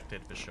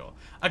expected, for sure.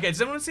 Okay,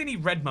 does anyone see any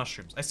red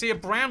mushrooms? I see a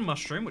brown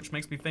mushroom, which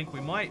makes me think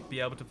we might be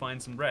able to find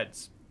some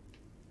reds.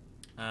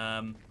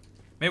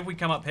 Maybe we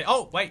come up here.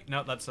 Oh, wait,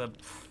 no, that's a...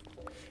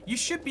 You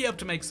should be able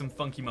to make some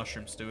funky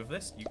mushroom stew with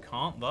this. You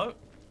can't, though.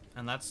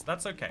 And that's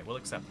okay. We'll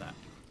accept that.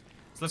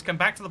 So let's come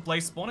back to the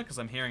blaze spawner, because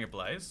I'm hearing a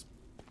blaze.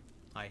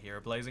 I hear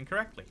a blaze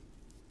incorrectly.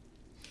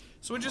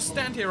 So we'll just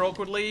stand here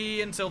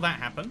awkwardly until that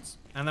happens.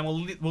 And then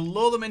we'll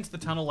lure them into the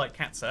tunnel like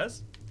Cat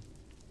says.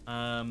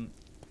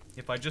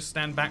 If I just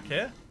stand back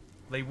here,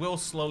 they will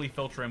slowly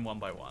filter in one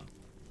by one.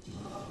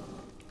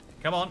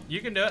 Come on,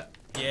 you can do it.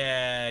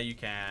 Yeah, you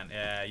can.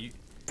 Yeah,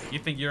 you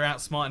think you're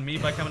outsmarting me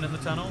by coming in the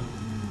tunnel?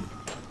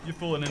 You're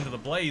falling into the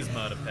blaze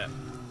murder pit.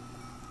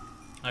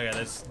 Okay,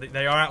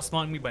 they are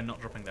outsmarting me by not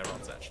dropping their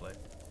rods, actually.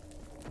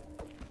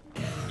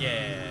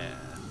 Yeah.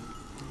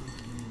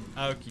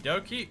 Okie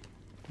dokie.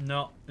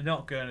 Not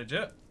gonna do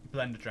it.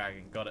 Blender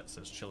Dragon. Got it,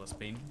 says Chillis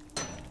Bean.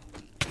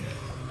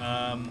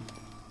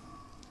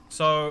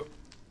 So,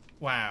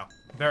 wow.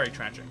 Very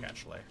tragic,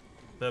 actually.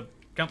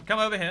 Come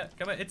over here.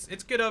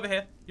 It's good over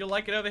here. You'll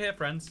like it over here,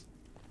 friends.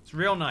 It's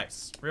real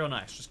nice. Real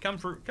nice. Just come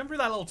through that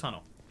little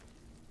tunnel.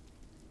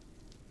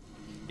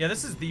 Yeah,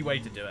 this is the way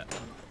to do it.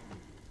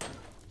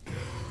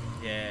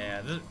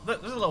 Yeah, there's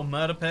a little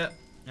murder pit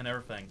and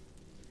everything.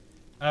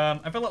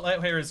 I feel like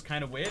layout here is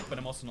kind of weird, but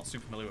I'm also not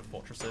super familiar with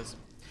fortresses.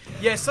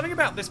 Yeah, something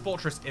about this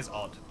fortress is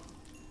odd.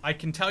 I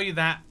can tell you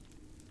that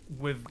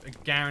with a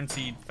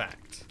guaranteed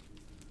fact.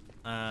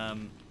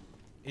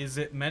 Is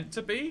it meant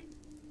to be?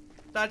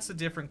 That's a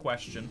different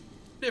question.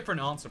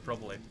 Different answer,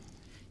 probably.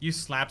 Use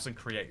slabs and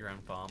create your own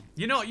farm.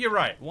 You know what? You're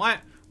right.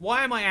 Why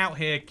am I out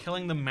here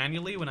killing them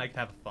manually when I could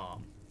have a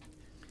farm?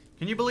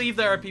 Can you believe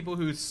there are people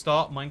who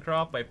start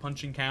Minecraft by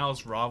punching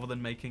cows rather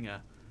than making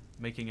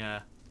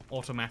a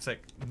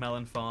automatic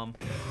melon farm?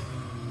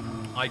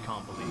 I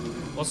can't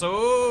believe.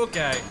 Also,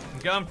 okay, I'm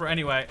going for it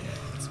anyway.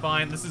 It's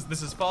fine. This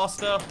is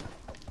faster.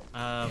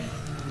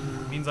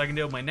 Means I can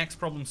deal with my next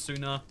problem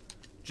sooner.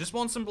 Just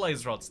want some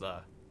blaze rods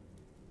there.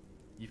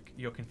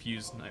 You're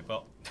confused,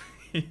 Nightbot.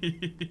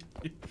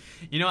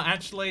 You know,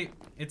 actually,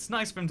 it's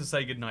nice for him to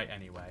say goodnight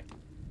anyway.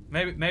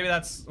 Maybe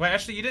that's... Wait,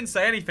 actually, you didn't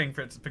say anything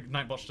for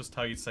Nightbot to just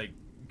tell you to say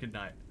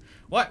goodnight.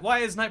 Why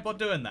is Nightbot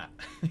doing that?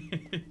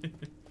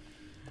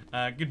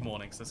 Good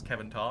morning, says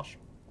Kevin Tosh.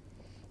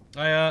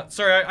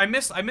 Sorry, I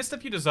missed a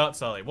few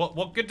desserts earlier.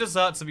 What good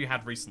desserts have you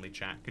had recently,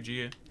 chat? Could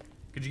you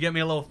get me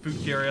a little food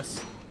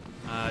curious?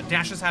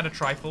 Dash has had a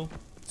trifle.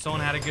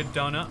 Someone had a good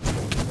donut.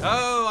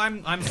 Oh,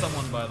 I'm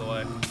someone, by the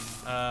way.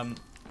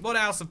 What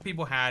else have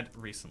people had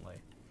recently?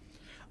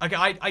 Okay,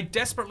 I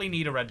desperately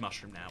need a red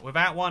mushroom now.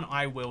 Without one,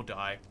 I will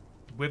die.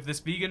 With this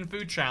vegan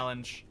food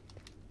challenge,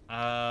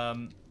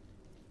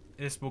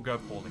 this will go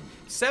poorly.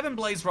 7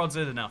 blaze rods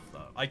is enough,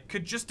 though. I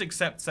could just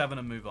accept 7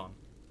 and move on.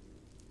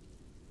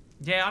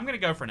 Yeah, I'm gonna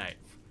go for an 8th.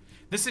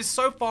 This is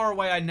so far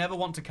away, I never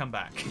want to come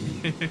back.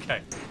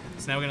 Okay,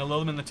 so now we're gonna lure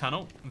them in the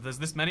tunnel. If there's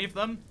this many of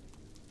them,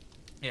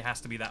 it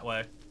has to be that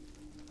way.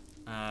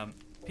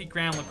 Peek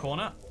around the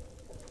corner.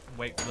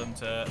 Wait for them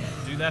to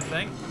do their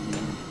thing.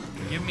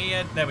 Give me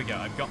a... There we go.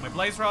 I've got my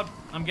blaze rod.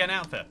 I'm getting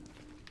out of it.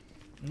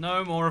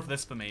 No more of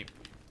this for me.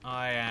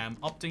 I am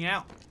opting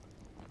out.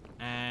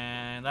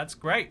 And that's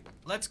great.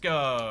 Let's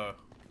go.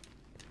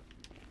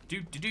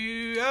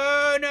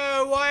 Oh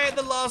no, why at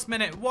the last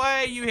minute?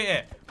 Why are you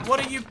here? What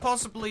are you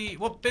possibly...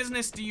 What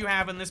business do you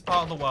have in this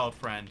part of the world,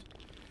 friend?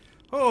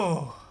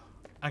 Oh.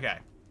 Okay.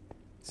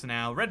 So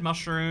now, red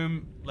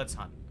mushroom. Let's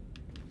hunt.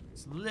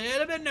 It's a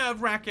little bit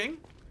nerve-wracking.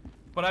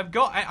 But I've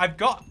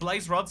got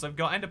blaze rods. I've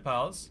got ender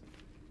pearls.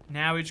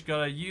 Now we just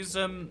gotta use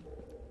them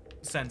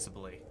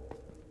sensibly.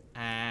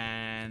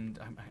 And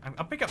I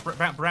I'll pick up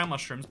brown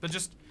mushrooms, but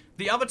just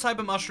the other type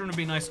of mushroom would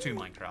be nice too,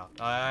 Minecraft.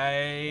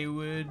 I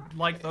would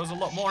like those a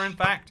lot more, in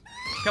fact.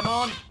 Come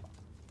on.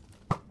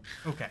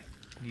 Okay.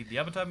 Need the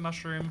other type of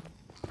mushroom.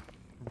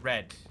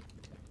 Red.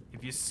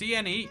 If you see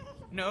any...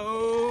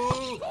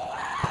 No.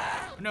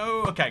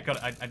 No. Okay, got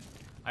it.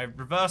 I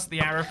reversed the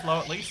arrow flow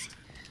at least.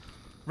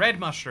 Red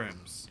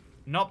mushrooms.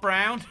 Not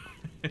brown.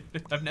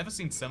 I've never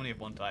seen so many of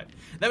one type.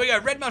 There we go.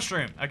 Red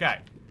mushroom. Okay.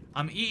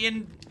 I'm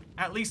eating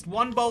at least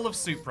one bowl of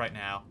soup right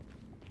now.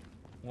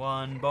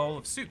 One bowl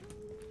of soup.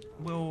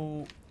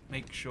 We'll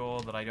make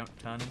sure that I don't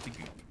turn into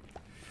goop.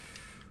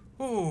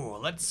 Ooh,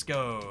 let's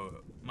go.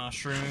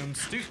 Mushroom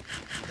stew.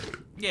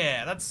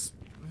 Yeah, that's...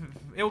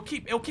 It'll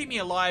keep me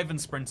alive and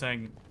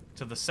sprinting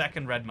to the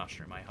second red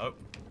mushroom, I hope.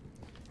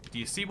 Do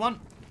you see one?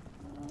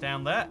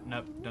 Down there?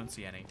 Nope, don't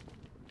see any.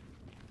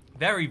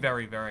 Very,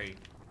 very, very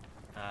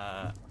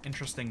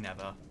interesting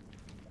never.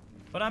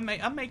 But I'm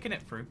making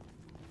it through.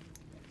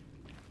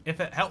 If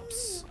it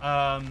helps,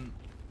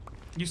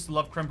 used to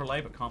love creme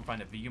brulee, but can't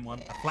find a vegan one.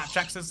 A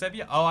flapjack, says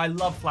Xavier. Oh, I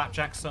love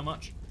flapjacks so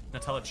much.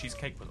 Nutella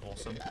cheesecake was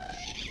awesome.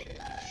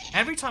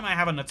 Every time I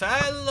have a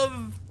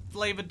Nutella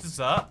flavored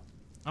dessert,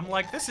 I'm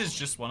like, this is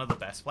just one of the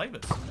best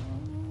flavors.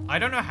 I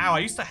don't know how. I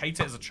used to hate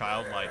it as a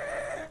child. Like,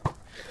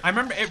 I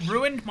remember it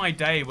ruined my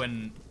day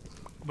when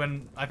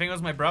I think it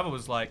was my brother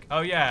was like,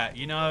 oh yeah,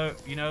 you know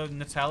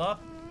Nutella?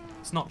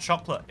 It's not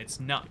chocolate, it's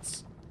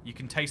nuts. You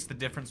can taste the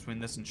difference between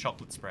this and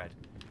chocolate spread.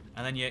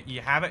 And then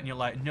you have it and you're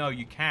like, no,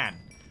 you can.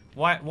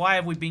 Why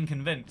have we been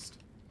convinced?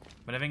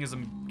 But I think as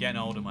I'm getting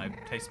older, my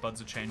taste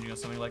buds are changing or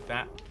something like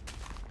that.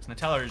 Because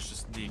Nutella is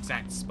just the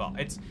exact spot.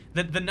 It's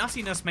the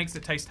nuttiness makes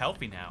it taste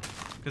healthy now.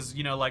 Because,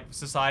 you know, like,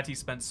 society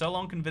spent so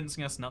long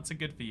convincing us nuts are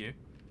good for you.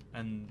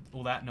 And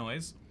all that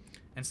noise.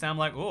 And so now I'm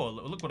like, oh,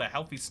 look what a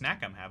healthy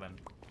snack I'm having.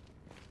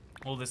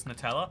 All this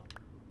Nutella.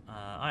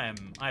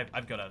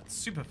 I've got a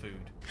superfood.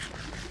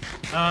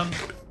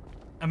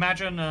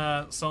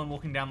 Imagine someone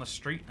walking down the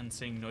street and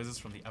seeing noises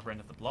from the other end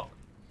of the block.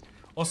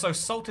 Also,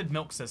 salted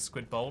milk, says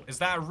Squidbolt. Is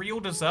that a real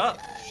dessert?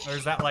 Or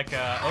is that like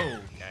a... Oh,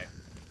 okay.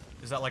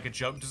 Is that like a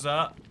joke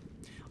dessert?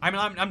 I mean,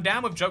 I'm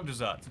down with joke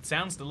desserts. It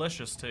sounds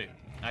delicious, too.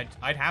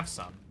 I'd have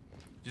some.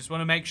 Just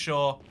want to make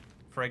sure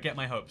before I get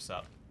my hopes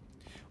up.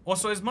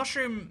 Also, is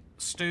mushroom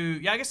stew...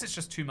 Yeah, I guess it's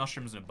just 2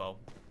 mushrooms in a bowl.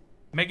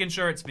 Making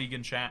sure it's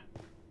vegan, chat.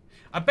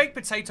 A baked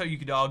potato, you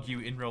could argue,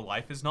 in real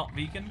life is not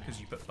vegan because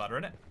you put butter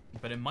in it.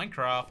 But in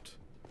Minecraft...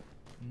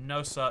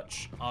 No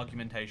such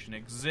argumentation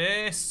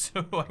exists.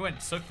 I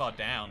went so far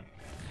down.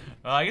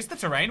 I guess the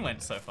terrain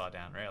went so far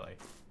down, really.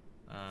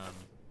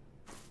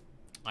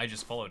 I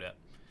just followed it.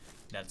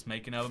 Let's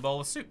make another bowl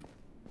of soup.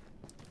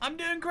 I'm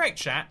doing great,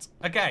 chat.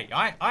 Okay,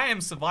 I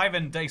am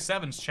surviving day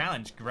 7's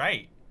challenge.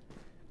 Great.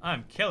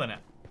 I'm killing it.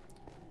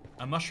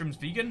 Are mushrooms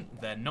vegan?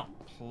 They're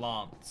not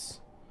plants.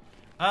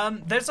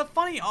 There's a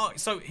funny...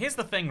 so here's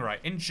the thing, right?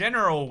 In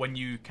general, when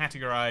you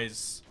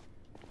categorize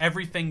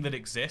everything that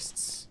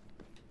exists...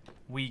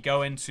 We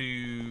go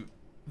into,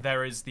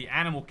 there is the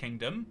animal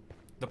kingdom,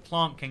 the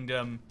plant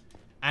kingdom,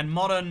 and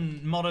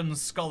modern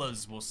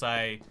scholars will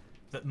say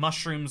that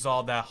mushrooms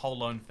are their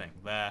whole own thing.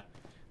 They're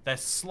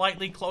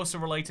slightly closer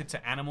related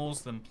to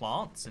animals than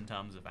plants in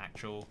terms of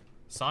actual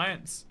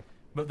science,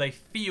 but they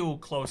feel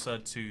closer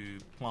to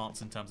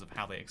plants in terms of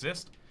how they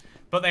exist.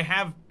 But they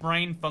have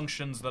brain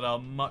functions that are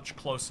much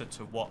closer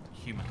to what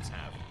humans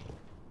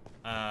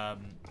have.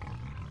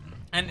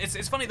 And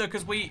it's funny though,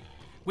 because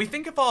we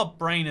think of our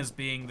brain as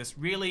being this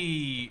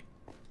really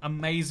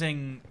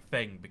amazing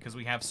thing because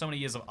we have so many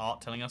years of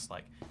art telling us,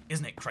 like,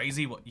 isn't it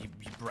crazy what your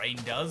brain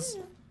does?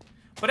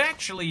 But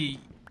actually,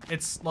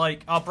 it's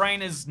like, our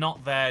brain is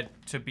not there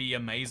to be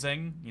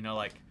amazing. You know,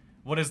 like,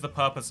 what is the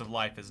purpose of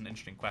life is an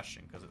interesting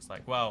question because it's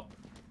like, well,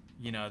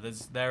 you know,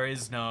 there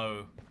is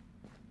no...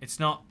 It's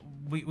not...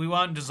 We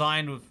weren't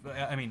designed with...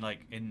 I mean,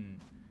 like,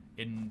 in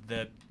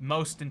the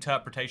most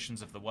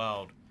interpretations of the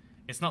world,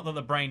 it's not that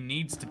the brain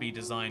needs to be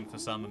designed for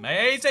some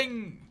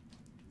amazing...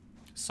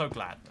 So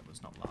glad there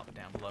was not lava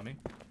down below me.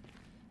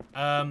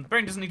 The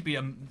brain doesn't need to be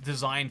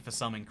designed for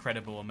some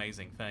incredible,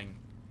 amazing thing.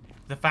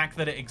 The fact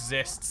that it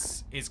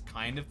exists is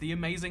kind of the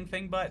amazing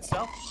thing by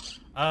itself.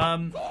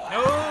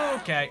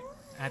 Okay.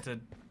 I had to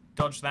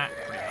dodge that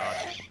pretty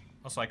hard.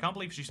 Also, I can't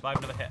believe she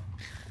survived another hit.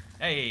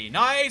 Hey,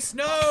 nice!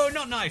 No,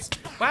 not nice!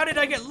 How did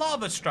I get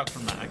lava struck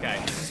from that? Okay,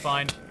 this is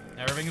fine.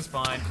 Everything is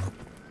fine.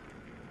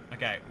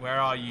 Okay, where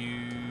are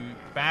you?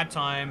 Bad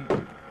time.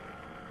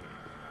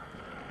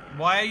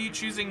 Why are you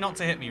choosing not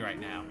to hit me right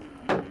now?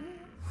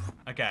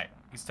 Okay,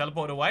 he's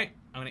teleported away.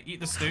 I'm gonna eat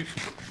the stew.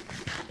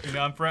 I'm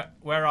going for it.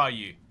 Where are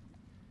you?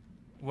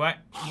 What?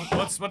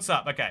 What's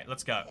up? Okay,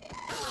 let's go.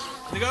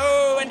 Let's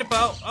go into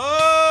pearl.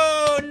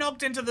 Oh,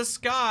 knocked into the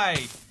sky.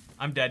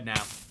 I'm dead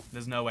now.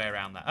 There's no way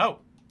around that. Oh,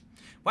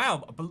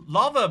 wow.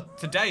 Lava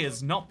today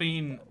has not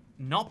been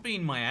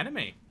my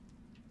enemy.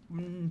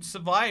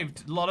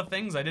 Survived a lot of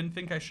things I didn't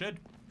think I should.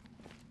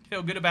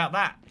 Feel good about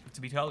that,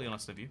 to be totally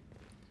honest with you.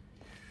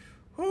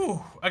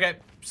 Whew. Okay,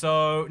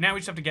 so now we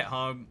just have to get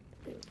home.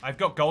 I've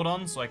got gold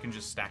on, so I can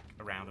just stack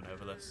around and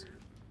over this.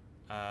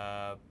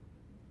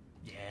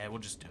 Yeah, we'll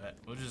just do it.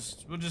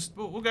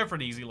 We'll go for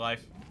an easy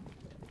life.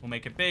 We'll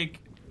make a big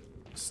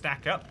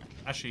stack up.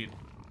 Actually,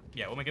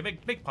 yeah, we'll make a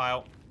big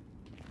pile.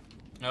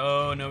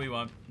 Oh, no, we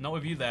won't. Not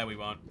with you there, we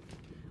won't.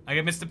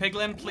 Okay, Mr.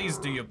 Piglin, please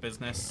do your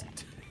business.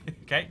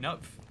 Okay,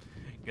 nope.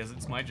 Because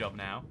it's my job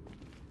now.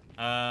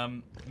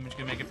 I'm just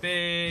gonna make a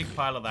big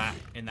pile of that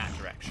in that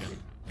direction.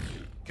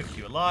 Cook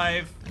you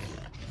alive.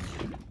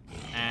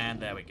 And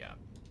there we go.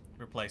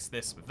 Replace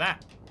this with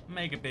that.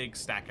 Make a big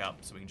stack up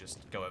so we can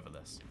just go over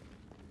this.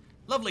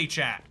 Lovely,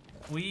 chat.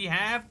 We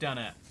have done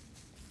it.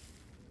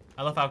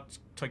 I love how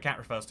Toycat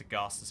refers to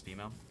Ghast as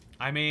female.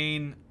 I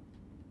mean,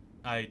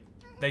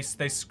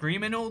 they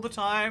screaming all the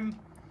time.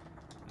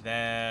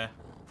 They're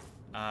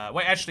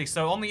wait, actually,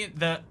 so on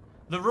the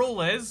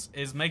rule is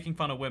making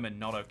fun of women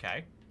not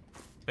okay.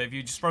 But if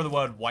you just throw the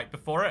word white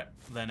before it,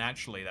 then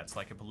actually that's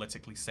like a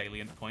politically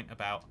salient point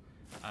about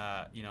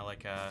you know,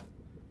 like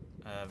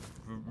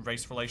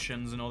race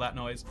relations and all that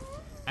noise.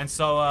 And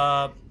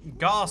so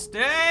Ghast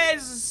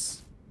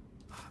is,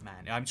 oh,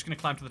 man, I'm just gonna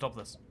climb to the top of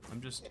this.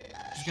 I'm just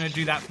gonna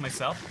do that for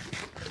myself.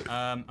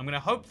 I'm gonna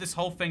hope this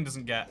whole thing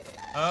doesn't get,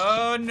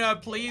 oh no,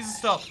 please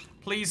stop.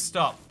 Please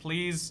stop.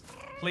 Please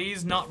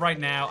not right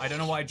now. I don't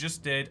know what I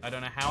just did. I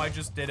don't know how I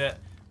just did it.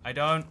 I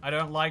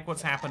don't like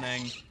what's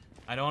happening.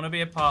 I don't want to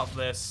be a part of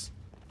this.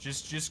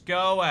 Just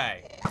go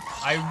away.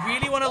 I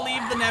really want to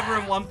leave the Nether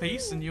in one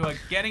piece, and you are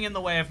getting in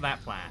the way of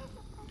that plan.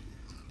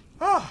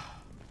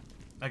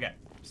 Okay,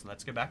 so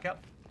let's go back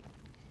up.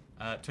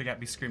 Toycat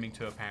be screaming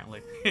too,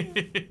 apparently.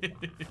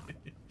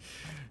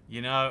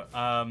 You know,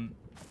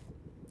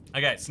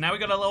 okay, so now we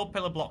got a little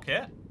pillar block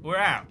here. We're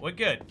out. We're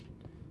good.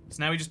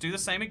 So now we just do the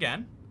same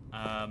again.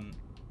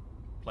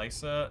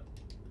 Place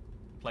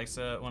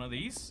one of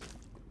these.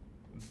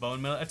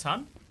 Bone mill it a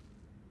ton.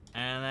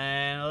 And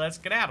then let's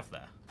get out of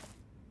there.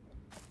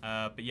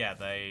 But yeah,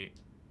 they...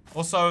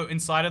 Also,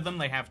 inside of them,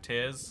 they have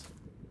tears.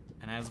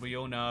 And as we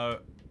all know,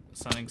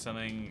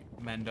 something,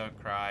 men don't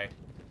cry.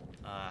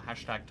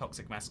 Hashtag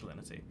toxic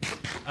masculinity.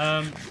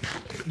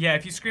 Yeah,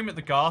 if you scream at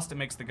the Ghast, it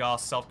makes the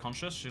Ghast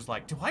self-conscious. She's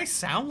like, do I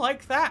sound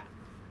like that?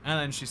 And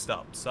then she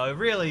stops. So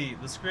really,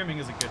 the screaming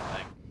is a good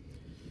thing.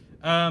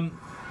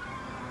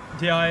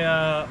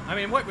 Yeah, I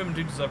mean, white women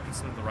do deserve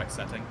considered the right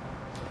setting.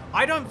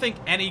 I don't think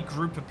any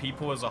group of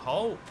people as a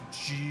whole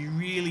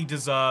really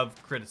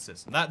deserve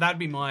criticism. That'd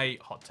be my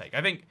hot take.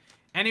 I think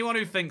anyone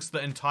who thinks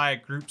that entire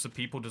groups of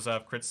people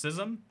deserve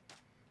criticism,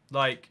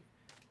 like,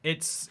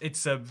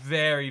 it's a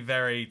very,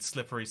 very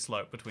slippery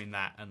slope between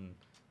that and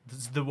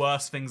the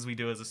worst things we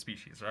do as a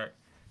species, right?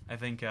 I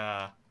think,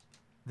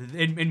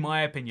 in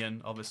my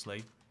opinion,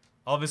 obviously,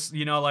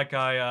 you know, like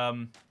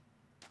hashtag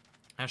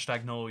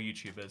not all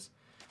YouTubers.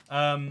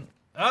 Oh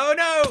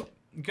no!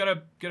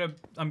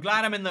 I'm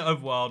glad I'm in the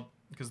overworld,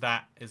 because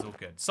that is all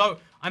good. So,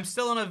 I'm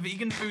still on a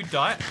vegan food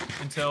diet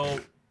until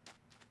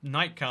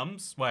night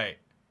comes. Wait.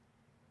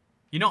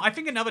 You know, I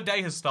think another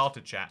day has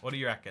started, chat. What do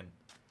you reckon?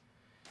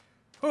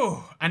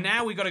 Whew. And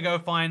now we gotta go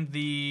find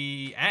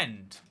the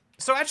end.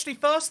 So actually,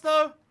 first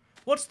though,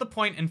 what's the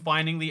point in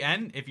finding the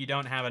end if you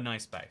don't have a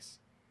nice base?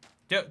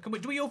 Do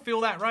we all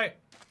feel that, right?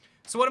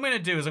 So what I'm gonna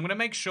do is I'm gonna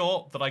make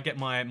sure that I get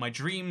my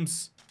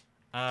dreams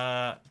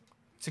to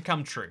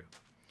come true.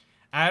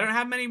 I don't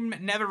have many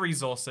nether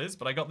resources,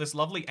 but I got this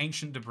lovely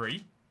ancient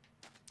debris.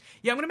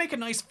 Yeah, I'm gonna make a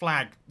nice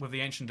flag with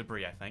the ancient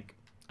debris, I think.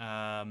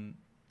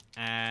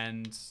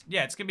 And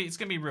yeah, it's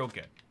gonna be real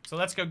good. So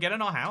let's go get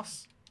in our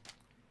house,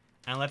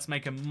 and let's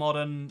make a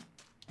modern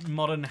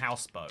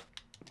houseboat.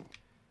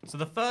 So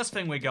the first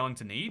thing we're going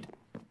to need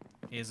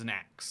is an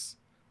axe.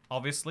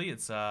 Obviously,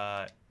 it's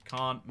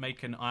can't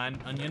make an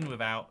iron onion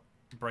without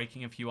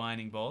breaking a few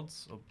ironing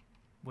boards or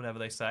whatever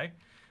they say.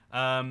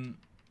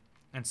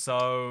 And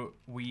so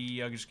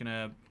we are just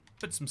gonna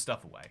put some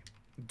stuff away.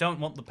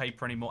 Don't want the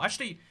paper anymore.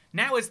 Actually,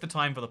 now is the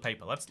time for the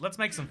paper. Let's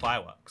make some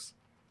fireworks.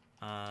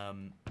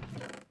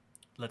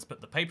 Let's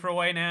put the paper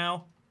away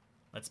now.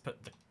 Let's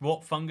put the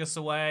warp fungus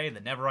away,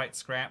 the netherite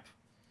scrap.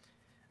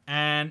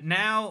 And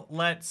now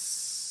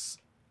let's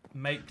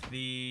make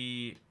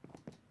the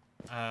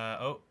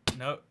oh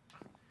no.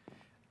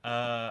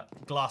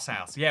 Glass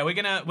house. Yeah, we're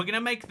gonna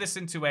make this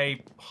into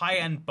a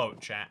high-end boat,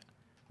 chat.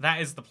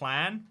 That is the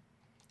plan.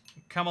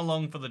 Come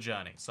along for the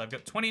journey. So I've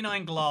got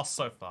 29 glass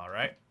so far,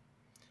 right?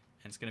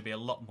 And it's going to be a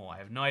lot more. I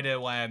have no idea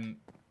why I'm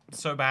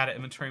so bad at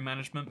inventory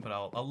management, but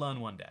I'll learn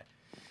one day.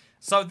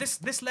 So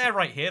this layer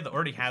right here that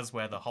already has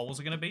where the holes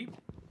are going to be,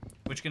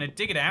 we're just going to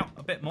dig it out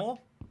a bit more,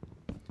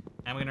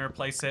 and we're going to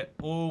replace it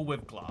all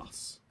with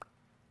glass.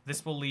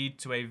 This will lead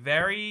to a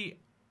very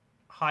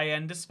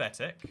high-end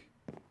aesthetic.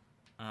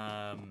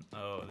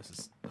 Oh, this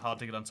is hard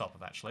to get on top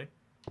of, actually.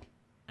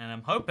 And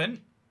I'm hoping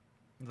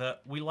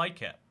that we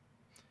like it.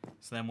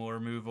 So then we'll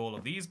remove all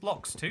of these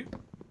blocks too.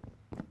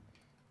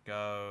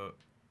 Go.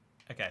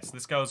 Okay, so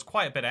this goes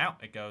quite a bit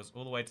out. It goes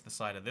all the way to the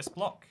side of this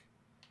block.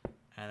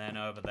 And then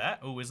over there.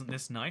 Oh, isn't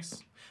this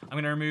nice? I'm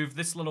going to remove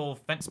this little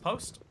fence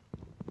post.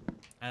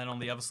 And then on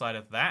the other side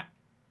of that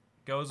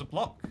goes a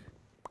block.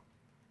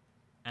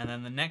 And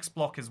then the next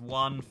block is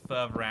one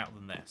further out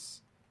than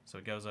this. So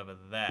it goes over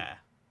there.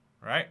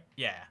 right?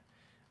 Yeah.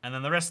 And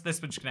then the rest of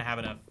this we're just going to have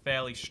in a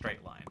fairly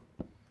straight line.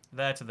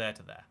 There to there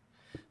to there.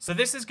 So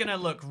this is going to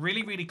look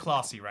really, really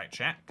classy, right,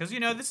 chat? Because, you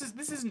know, this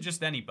isn't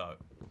just any boat.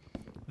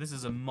 This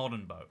is a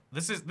modern boat.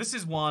 This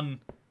is one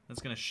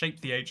that's going to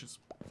shape the ages.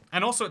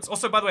 And also, it's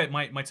also, by the way,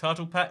 my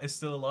turtle pet is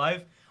still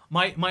alive.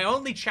 My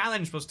only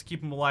challenge was to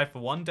keep him alive for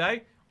one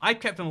day. I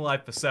kept him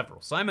alive for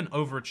several, so I'm an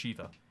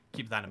overachiever.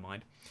 Keep that in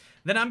mind.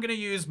 Then I'm going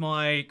to use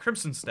my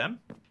crimson stem.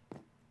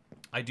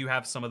 I do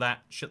have some of that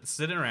shit that's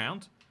sitting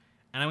around.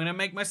 And I'm going to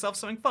make myself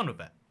something fun with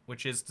it.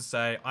 Which is to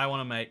say, I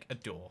want to make a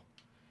door.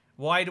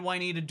 Why do I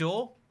need a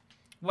door?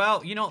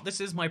 Well, you know, this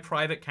is my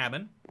private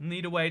cabin. I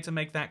need a way to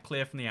make that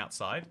clear from the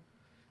outside.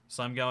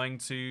 So I'm going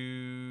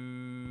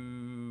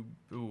to...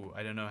 Ooh,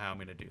 I don't know how I'm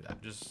going to do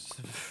that. Just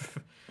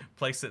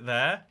place it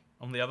there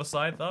on the other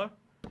side, though.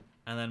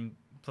 And then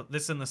put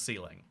this in the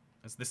ceiling.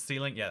 Is this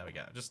ceiling? Yeah, there we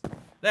go. Just,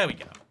 there we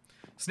go.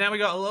 So now we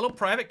got a little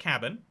private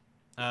cabin.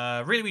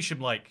 Really, we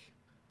should, like...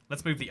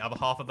 Let's move the other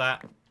half of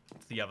that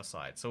to the other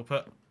side. So we'll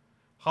put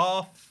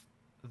half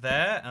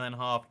there and then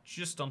half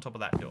just on top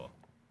of that door.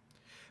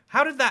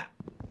 How did that...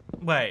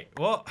 Wait,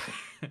 what?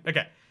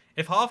 Okay,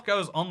 if half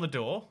goes on the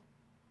door...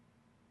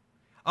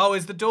 Oh,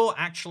 is the door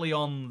actually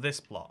on this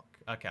block?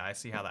 Okay, I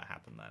see how that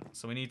happened then.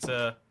 So we need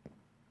to...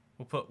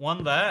 We'll put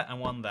one there,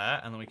 and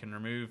then we can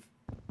remove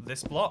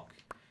this block.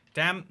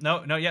 Damn,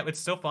 no, yeah, it's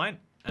still fine.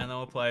 And then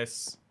we'll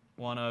place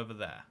one over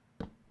there.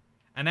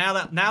 And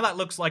now that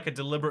looks like a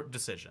deliberate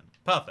decision.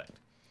 Perfect.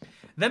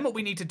 Then what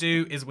we need to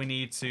do is we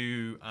need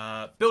to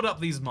build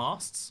up these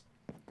masts.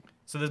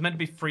 So there's meant to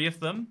be 3 of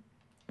them.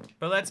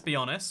 But let's be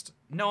honest,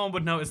 no one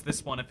would notice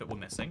this one if it were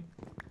missing.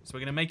 So we're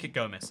going to make it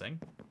go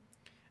missing.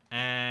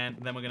 And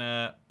then we're going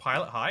to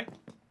pile it high.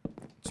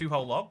 2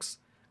 whole logs.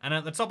 And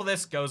at the top of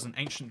this goes an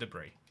ancient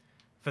debris.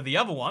 For the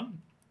other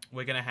one,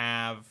 we're going to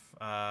have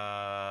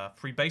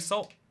 3 base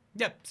salt.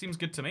 Yep, seems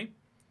good to me.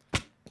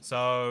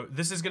 So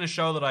this is going to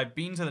show that I've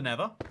been to the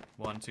nether.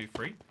 1, 2,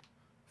 3.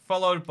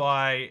 Followed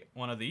by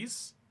one of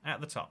these at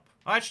the top.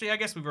 Oh, actually, I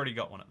guess we've already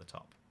got one at the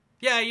top.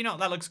 Yeah, you know,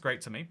 that looks great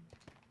to me.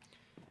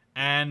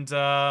 And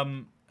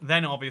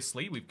then,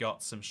 obviously, we've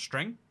got some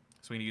string.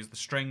 So we're going to use the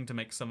string to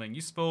make something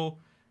useful.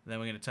 Then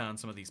we're going to turn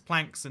some of these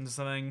planks into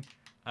something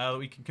that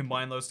we can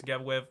combine those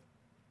together with.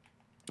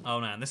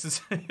 Oh, man, this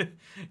is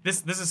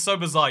this is so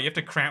bizarre. You have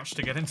to crouch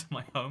to get into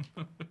my home.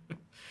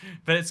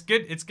 But it's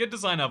good. It's good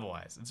design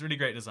otherwise. It's really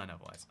great design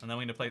otherwise. And then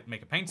we're going to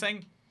make a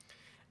painting.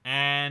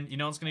 And you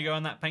know what's going to go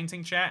in that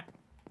painting, chat?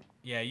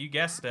 Yeah, you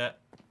guessed it.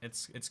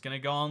 It's going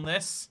to go on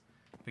this.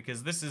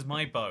 Because this is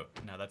my boat.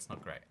 No, that's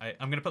not great.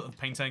 I'm going to put the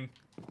painting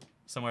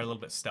somewhere a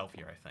little bit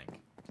stealthier, I think.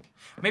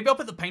 Maybe I'll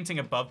put the painting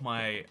above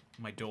my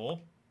door.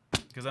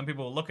 Because then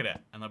people will look at it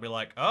and they'll be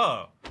like,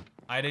 oh,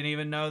 I didn't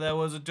even know there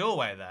was a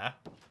doorway there.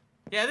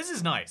 Yeah, this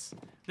is nice.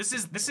 This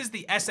is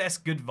the SS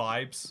Good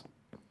Vibes.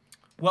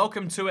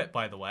 Welcome to it,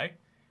 by the way.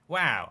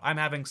 Wow, I'm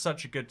having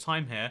such a good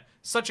time here.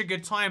 Such a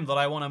good time that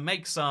I want to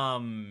make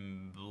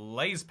some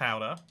blaze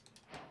powder.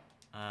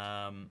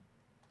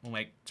 We'll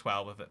make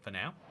 12 of it for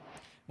now.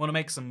 Want to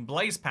make some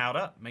blaze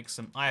powder, make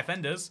some IF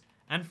enders,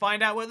 and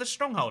find out where the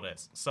stronghold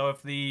is. So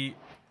if the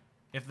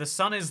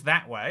sun is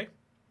that way,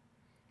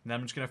 then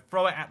I'm just going to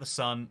throw it at the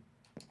sun,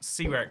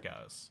 see where it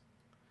goes.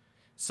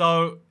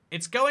 So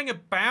it's going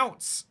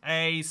about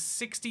a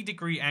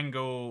 60-degree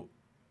angle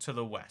to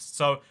the west.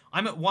 So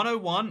I'm at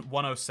 101,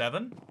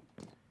 107,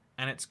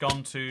 and it's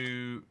gone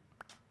to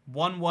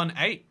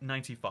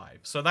 118.95.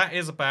 So that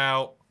is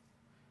about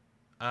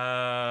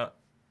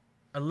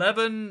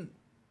 11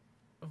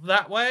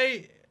 that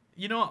way.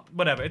 You know what?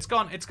 Whatever. It's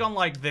gone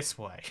like this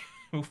way.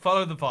 We'll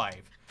follow the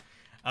vibe.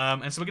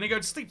 And so we're going to go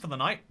to sleep for the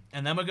night,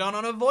 and then we're going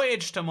on a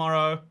voyage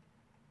tomorrow.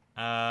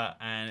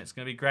 And it's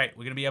going to be great.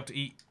 We're going to be able to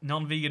eat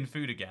non-vegan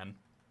food again.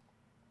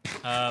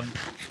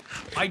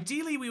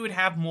 Ideally, we would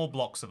have more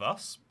blocks of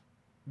us.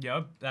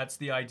 Yeah, that's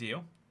the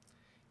ideal.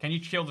 Can you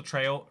kill the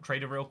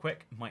trader real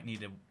quick? Might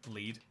need a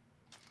lead.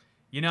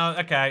 You know,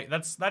 okay,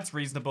 that's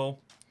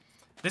reasonable.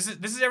 This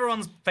is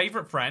everyone's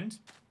favorite friend,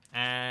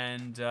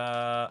 and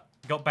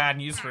got bad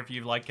news for if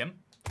you like him,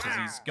 because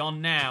he's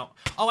gone now.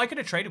 Oh, I could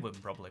have traded with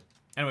him probably.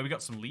 Anyway, we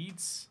got some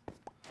leads.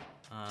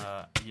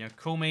 You know,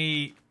 call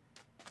me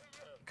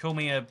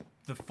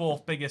the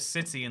 4th biggest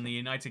city in the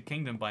United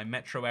Kingdom by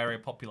metro area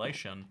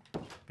population,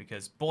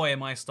 because boy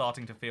am I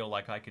starting to feel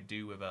like I could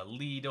do with a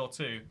lead or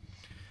 2.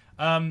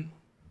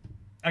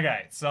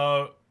 Okay,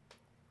 so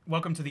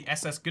welcome to the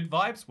SS Good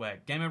Vibes, where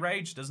gamer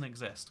rage doesn't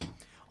exist.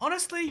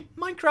 Honestly,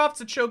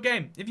 Minecraft's a chill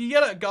game. If you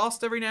yell at a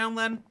ghast every now and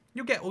then,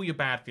 you'll get all your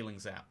bad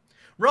feelings out.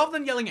 Rather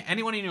than yelling at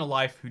anyone in your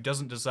life who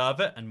doesn't deserve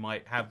it and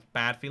might have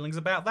bad feelings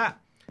about that,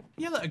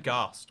 yell at a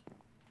ghast.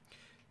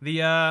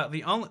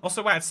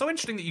 Also, wow, it's so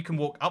interesting that you can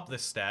walk up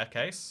this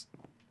staircase,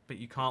 but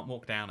you can't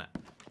walk down it.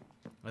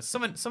 There's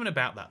something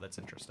about that that's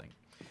interesting.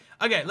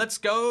 Okay, let's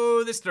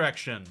go this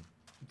direction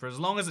for as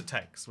long as it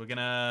takes. We're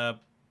gonna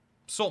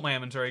sort my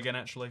inventory again.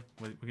 Actually,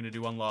 we're gonna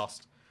do one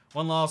last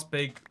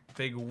big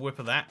whip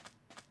of that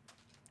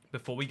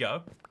before we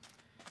go.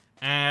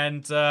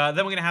 And then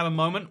we're going to have a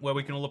moment where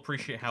we can all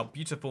appreciate how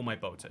beautiful my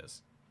boat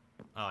is.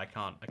 Oh, I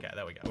can't. Okay,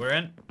 there we go. We're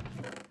in.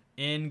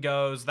 In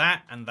goes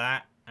that,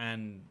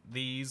 and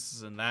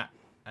these, and that,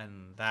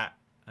 and that,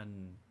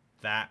 and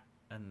that,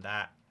 and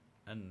that,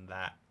 and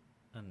that,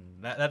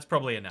 and that. That's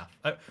probably enough.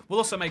 We'll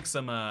also make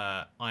some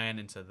iron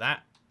into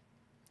that.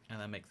 And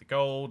then make the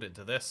gold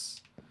into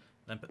this.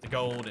 Then put the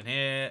gold in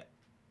here.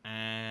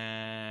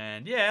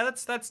 And yeah,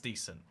 that's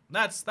decent.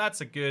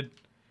 That's a good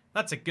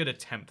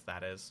attempt,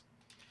 that is.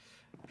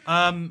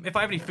 If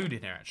I have any food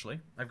in here, actually.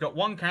 I've got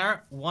 1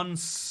 carrot, 1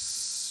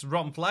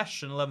 rotten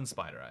flesh, and 11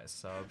 spider eyes.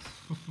 So,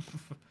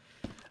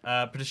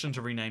 petition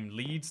to rename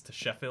Leeds to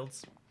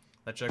Sheffields.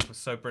 That joke was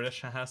so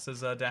British, haha,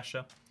 says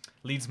Dasher.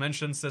 Leeds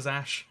mentioned, says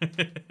Ash.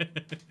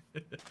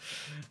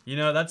 You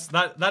know, that's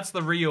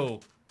the real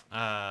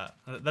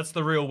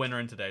winner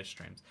in today's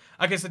streams.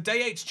 Okay, so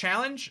day 8's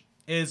challenge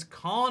is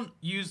can't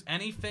use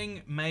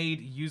anything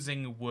made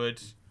using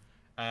wood,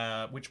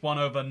 which won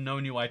over no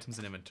new items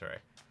in inventory.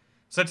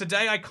 So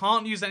today I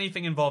can't use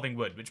anything involving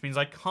wood, which means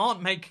I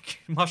can't make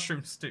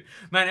mushroom stew.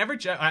 Man,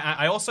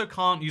 I also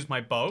can't use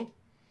my bow.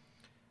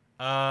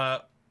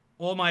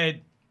 All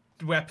my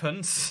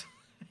weapons.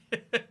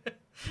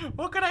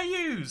 What can I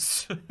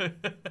use?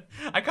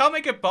 I can't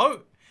make a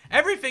boat.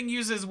 Everything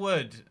uses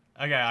wood.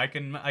 Okay, I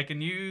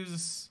can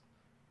use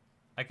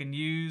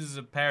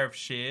a pair of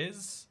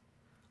shears.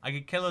 I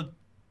could kill a...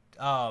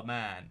 Oh,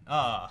 man.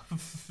 Oh.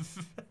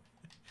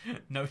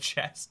 No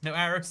chest, no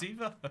arrows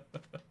either.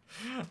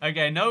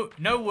 Okay, no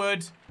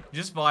wood,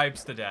 just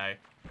vibes today.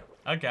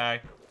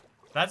 Okay,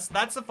 that's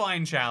a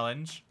fine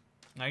challenge.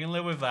 I can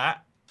live with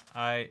that.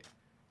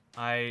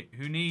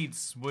 Who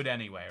needs wood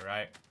anyway,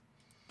 right?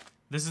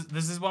 This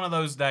is one of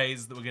those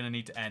days that we're gonna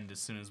need to end as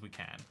soon as we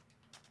can.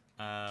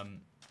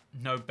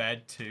 No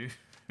bed too.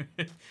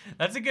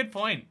 That's a good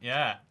point.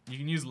 Yeah, you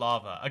can use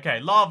lava. Okay,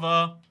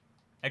 lava,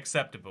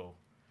 acceptable.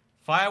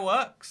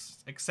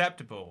 Fireworks,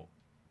 acceptable.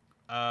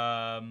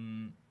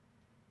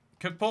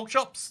 Cooked pork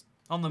chops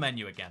on the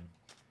menu again.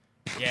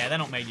 Yeah, they're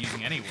not made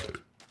using any wood.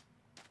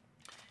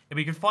 If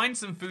we could find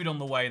some food on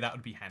the way, that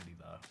would be handy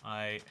though.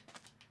 I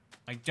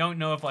don't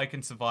know if I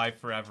can survive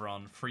forever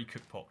on free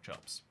cooked pork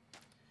chops.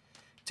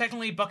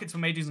 Technically, buckets were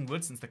made using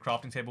wood since the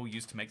crafting table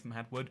used to make them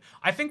had wood.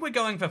 I think we're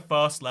going for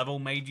first level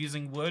made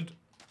using wood.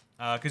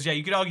 Because yeah,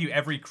 you could argue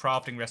every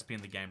crafting recipe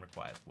in the game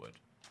requires wood.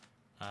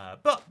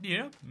 But, you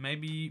know,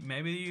 maybe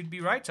you'd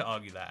be right to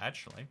argue that,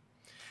 actually.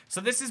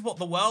 So this is what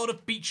the world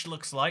of beach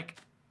looks like.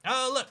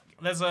 Oh, look,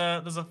 there's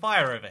a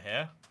fire over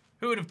here.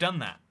 Who would have done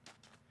that?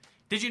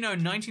 Did you know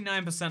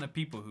 99% of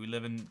people who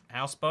live in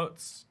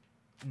houseboats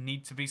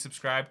need to be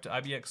subscribed to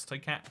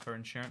ibxtoycat for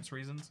insurance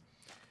reasons?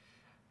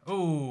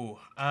 Ooh,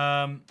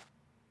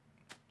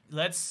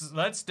 let's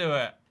do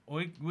it.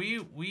 We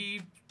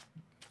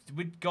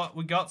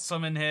got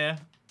some in here.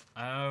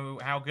 I don't know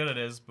how good it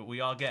is, but we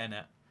are getting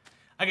it.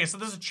 Okay, so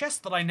there's a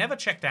chest that I never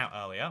checked out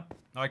earlier.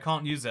 No, I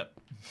can't use it.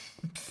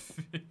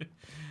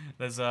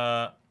 There's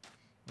a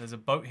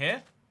boat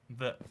here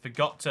that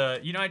forgot to,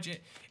 you know,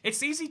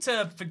 it's easy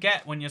to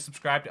forget when you're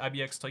subscribed to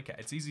ibxtoycat.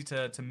 It's easy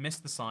to miss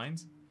the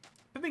signs.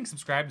 But being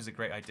subscribed is a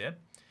great idea.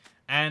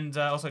 And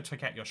also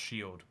Toycat your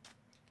shield.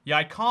 Yeah,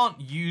 I can't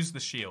use the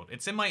shield.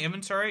 It's in my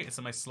inventory, it's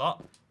in my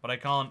slot, but I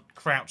can't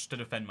crouch to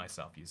defend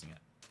myself using it.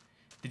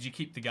 Did you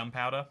keep the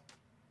gunpowder?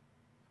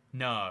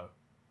 No.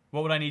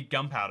 What would I need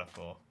gunpowder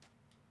for?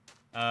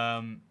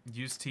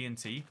 Use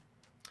TNT.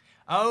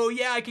 Oh,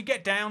 yeah, I could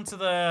get down to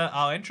the...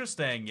 Oh,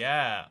 interesting,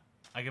 yeah.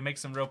 I can make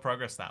some real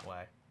progress that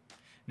way.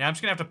 Now I'm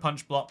just gonna have to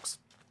punch blocks.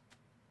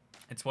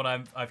 It's what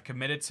I've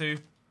committed to.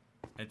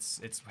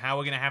 It's how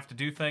we're gonna have to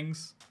do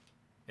things.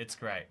 It's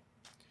great.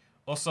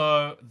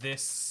 Also,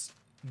 this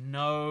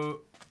no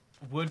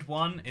wood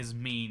one is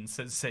mean,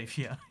 says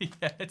Xavier.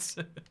 Yeah, it's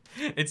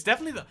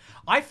definitely the...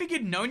 I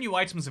figured no new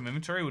items in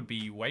inventory would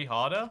be way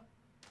harder.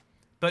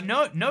 But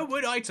no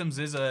wood items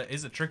is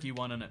a tricky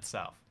one in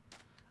itself.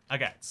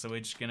 Okay, so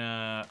we're just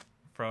gonna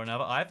throw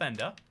another eye of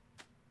ender.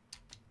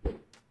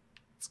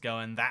 It's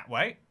going that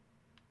way.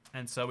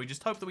 And so we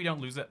just hope that we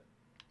don't lose it.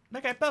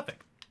 Okay,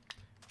 perfect.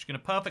 Just gonna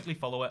perfectly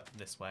follow it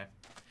this way.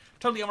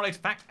 Totally unrelated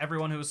fact,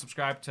 everyone who is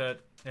subscribed to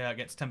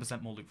gets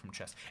 10% more loot from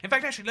chests. In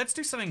fact, actually, let's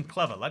do something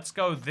clever. Let's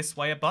go this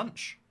way a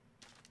bunch.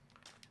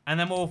 And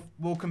then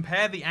we'll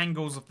compare the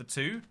angles of the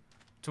two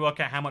to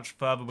work out how much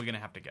further we're gonna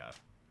have to go.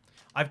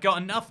 I've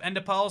got enough ender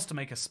pearls to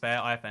make a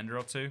spare IF ender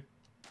or two.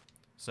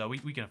 So we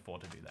can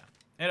afford to do that.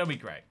 It'll be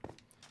great.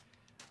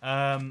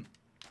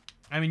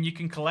 I mean, you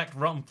can collect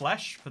rotten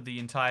flesh for the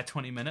entire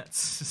 20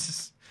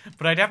 minutes.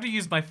 But I'd have to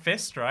use my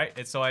fist,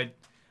 right? So I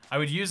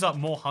would use up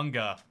more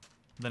hunger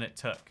than it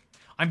took.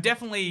 I'm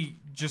definitely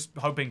just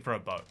hoping for a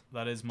boat.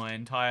 That is my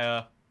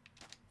entire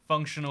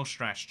functional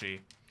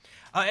strategy.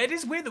 It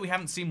is weird that we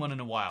haven't seen one in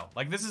a while.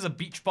 Like, this is a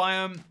beach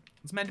biome.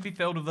 It's meant to be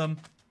filled with them.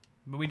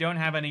 But we don't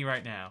have any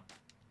right now.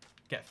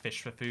 Get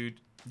fish for food.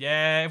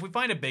 Yeah, if we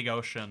find a big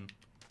ocean,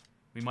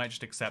 we might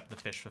just accept the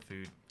fish for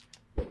food.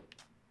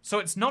 So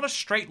it's not a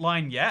straight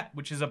line yet,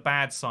 which is a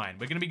bad sign.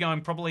 We're going to be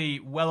going probably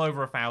well over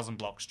 1,000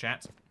 blocks,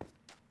 chat.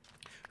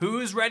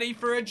 Who's ready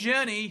for a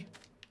journey?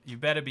 You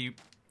better be,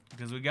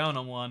 because we're going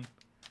on one.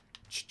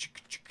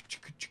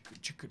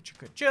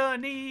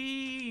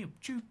 Journey.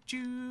 Choo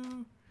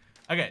choo.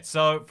 Okay,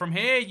 so from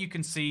here you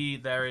can see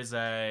there is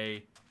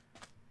a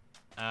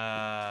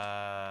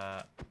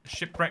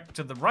shipwreck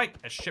to the right,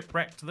 a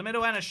shipwreck to the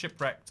middle, and a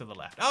shipwreck to the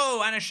left.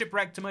 Oh, and a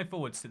shipwreck to my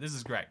forward. So this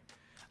is great.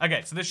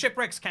 Okay, so the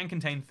shipwrecks can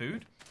contain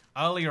food.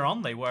 Earlier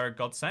on, they were a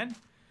godsend.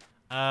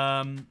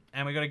 And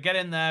we got to get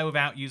in there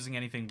without using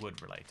anything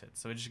wood related.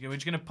 So we're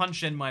just gonna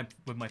punch in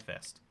with my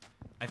fist.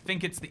 I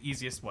think it's the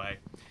easiest way.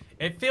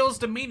 It feels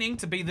demeaning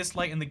to be this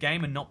late in the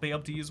game and not be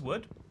able to use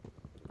wood.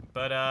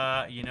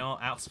 But, you know,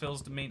 else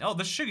feels demeaning. Oh,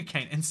 there's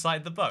sugarcane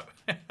inside the boat.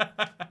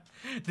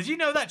 Did you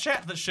know that,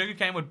 chat, that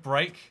sugarcane would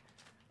break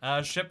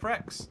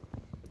shipwrecks?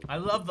 I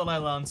love that I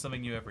learn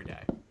something new every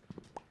day.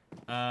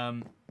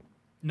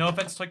 No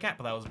offense to Toycat,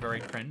 but that was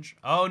very cringe.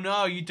 Oh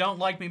no, you don't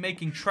like me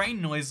making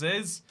train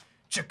noises.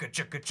 Chugga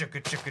chugga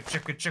chugga chugga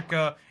chugga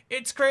chugga.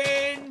 It's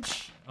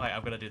cringe. Wait,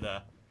 I've got to do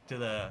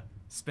the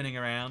spinning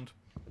around.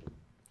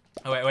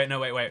 Oh wait,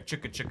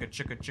 chugga chugga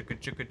chugga chugga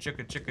chugga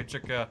chugga chugga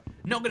chugga.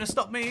 Not gonna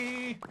stop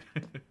me.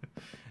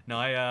 No,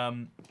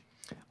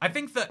 I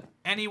think that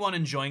anyone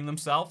enjoying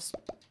themselves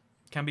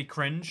can be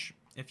cringe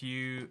if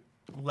you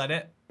let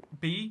it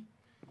be.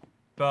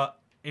 But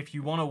if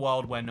you want a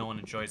world where no one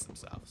enjoys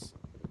themselves,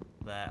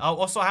 there. Oh,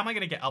 also, how am I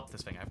gonna get up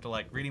this thing? I have to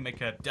like really make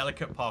a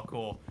delicate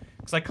parkour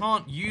because I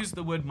can't use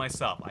the wood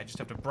myself. I just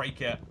have to break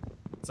it.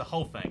 It's a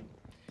whole thing.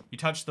 You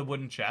touch the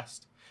wooden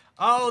chest.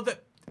 Oh,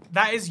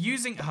 that is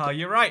using. Oh,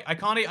 you're right. I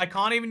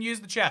can't even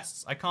use the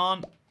chests. I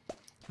can't.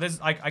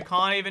 I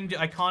can't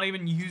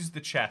even use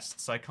the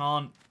chests. I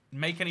can't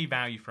make any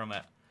value from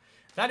it.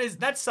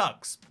 That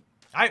sucks.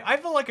 I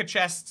feel like a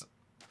chest.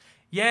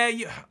 Yeah,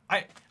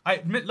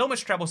 Little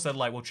Miss Treble said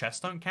like, well,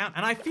 chests don't count,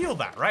 and I feel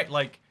that, right?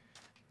 Like,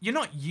 you're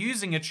not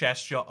using a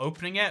chest, you're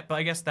opening it, but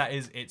I guess that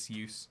is its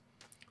use.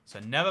 So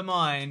never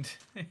mind.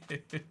 You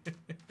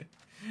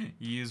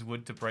use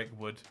wood to break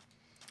wood.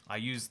 I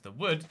use the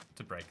wood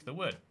to break the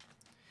wood.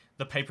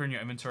 The paper in your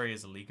inventory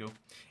is illegal.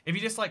 If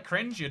you dislike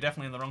cringe, you're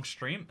definitely in the wrong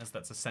stream, as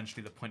that's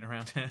essentially the point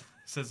around here.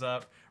 Says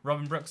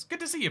Robin Brooks.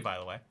 Good to see you, by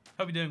the way.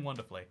 Hope you're doing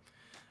wonderfully.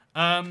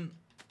 Yeah, I'm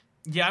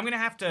gonna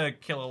have to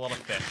kill a lot of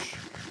fish.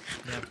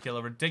 I'm gonna have to kill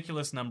a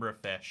ridiculous number of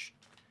fish.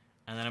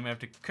 And then I'm gonna have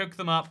to cook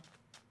them up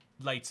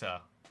later,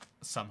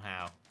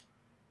 somehow.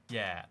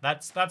 Yeah,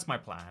 that's my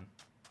plan.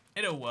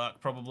 It'll work,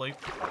 probably.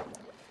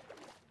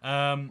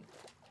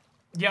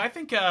 Yeah, I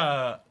think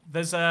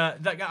there's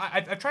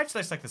I've tried to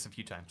dissect this a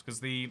few times,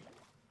 because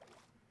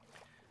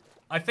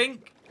I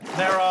think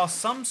there are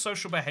some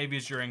social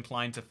behaviors you're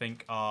inclined to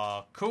think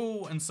are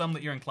cool, and some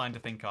that you're inclined to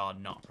think are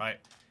not, right?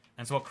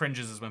 And so what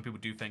cringes is when people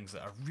do things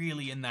that are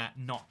really in that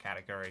not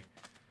category.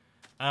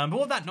 But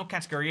what that not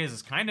category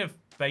is kind of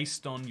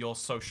based on your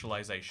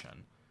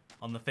socialization,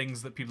 on the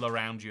things that people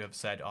around you have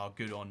said are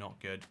good or not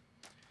good.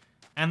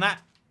 And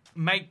that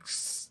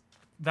makes,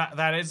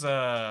 that is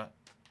a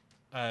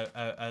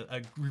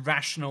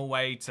rational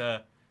way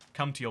to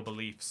come to your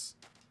beliefs.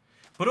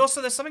 But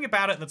also there's something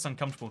about it that's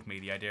uncomfortable to me,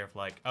 the idea of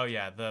like, oh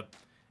yeah,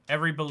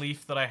 every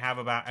belief that I have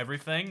about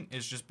everything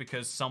is just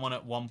because someone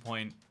at one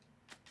point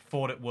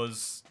thought it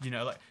was, you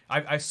know, like,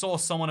 I saw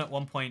someone at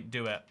one point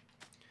do it.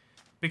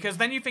 Because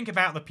then you think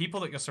about the people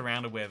that you're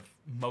surrounded with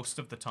most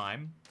of the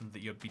time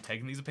that you'd be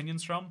taking these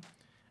opinions from.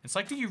 It's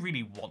like, do you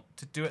really want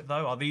to do it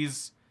though? Are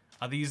these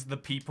the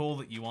people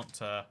that you want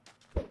to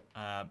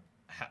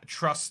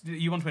trust?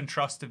 You want to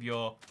entrust of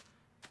your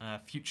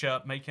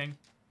future making?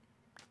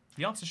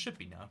 The answer should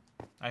be no.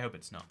 I hope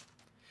it's not.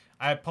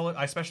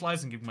 I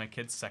specialize in giving my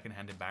kids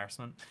secondhand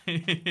embarrassment.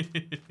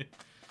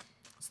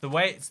 It's the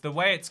way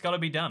it's got to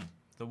be done.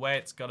 The way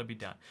it's got to be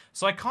done.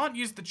 So I can't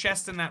use the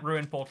chest in that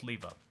ruined portal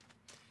either.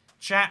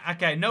 Chat,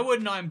 okay, no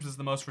wooden items is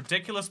the most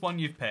ridiculous one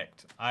you've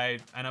picked.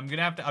 I've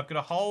got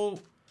a whole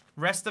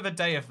rest of a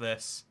day of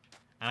this,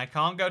 and I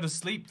can't go to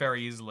sleep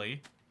very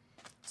easily.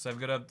 So I've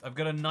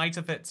got a night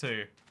of it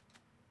too.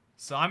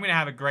 So I'm gonna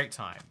have a great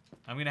time.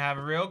 I'm gonna have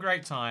a real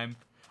great time.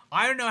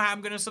 I don't know how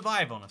I'm gonna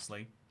survive,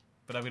 honestly,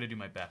 but I'm gonna do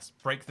my best.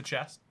 Break the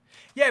chest.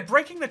 Yeah,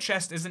 breaking the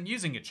chest isn't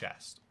using a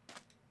chest.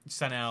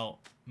 Sanel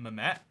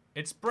Mehmet.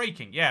 It's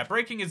breaking. Yeah,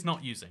 breaking is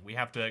not using. We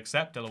have to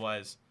accept,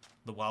 otherwise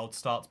the world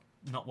starts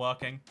not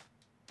working.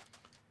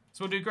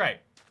 So we'll do great.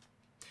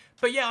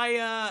 But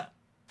yeah,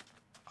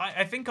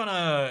 I think on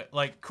a,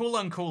 like, cool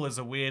uncool is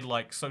a weird,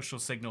 like, social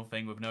signal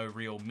thing with no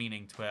real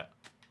meaning to it.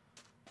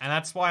 And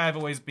that's why I've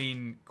always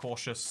been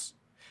cautious.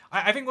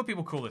 I think what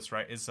people call this,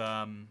 right, is,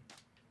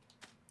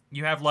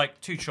 you have, like,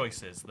 two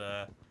choices.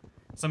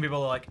 Some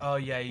people are like, oh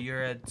yeah,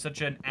 you're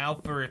such an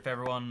alpha if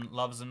everyone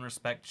loves and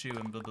respects you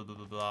and blah, blah, blah,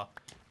 blah, blah.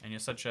 And you're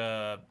such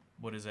a,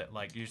 what is it,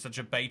 like, you're such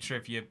a beta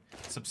if you're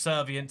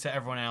subservient to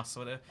everyone else.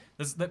 So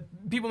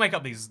people make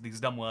up these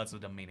dumb words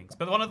with dumb meanings.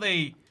 But one of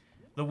the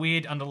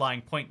weird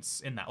underlying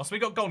points in that, also we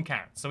got golden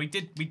carrots, so we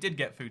did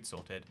get food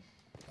sorted,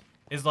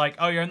 is like,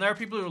 oh yeah, and there are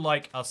people who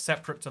like are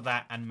separate to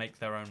that and make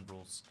their own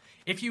rules.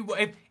 If you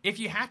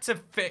had to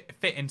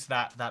fit into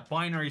that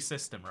binary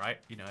system, right?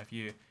 You know,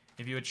 if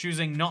if you were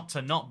choosing not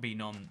to not be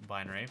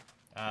non-binary,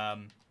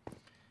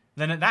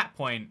 then at that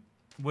point,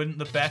 wouldn't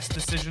the best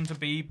decision to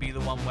be the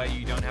one where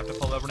you don't have to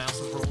follow everyone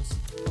else's rules?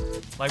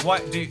 Like, why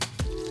do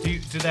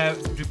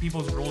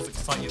people's rules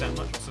excite you that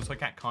much? Also,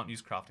 Toycat can't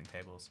use crafting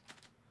tables.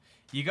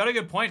 You got a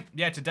good point.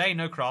 Yeah, today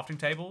no crafting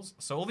tables,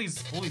 so all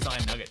these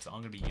iron nuggets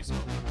aren't gonna be useful.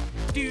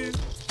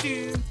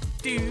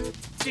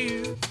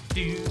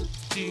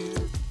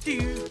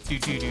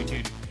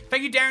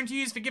 Thank you, Darren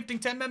Hughes, for gifting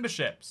 10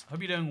 memberships.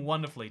 Hope you're doing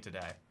wonderfully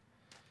today.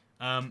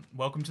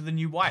 Welcome to the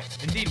new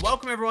wife. Indeed,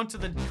 welcome everyone to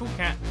the Cool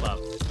Cat Club.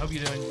 Hope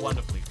you're doing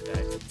wonderfully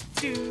today.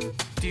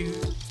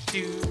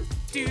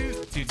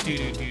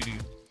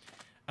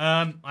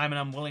 I'm an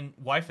unwilling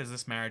wife. Is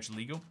this marriage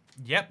legal?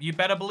 Yep, you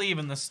better believe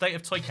in the state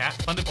of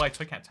Toycat, funded by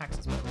Toycat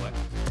taxes, by the way.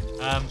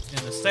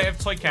 In the state of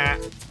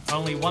Toycat,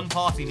 only one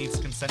party needs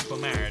consent to a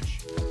marriage.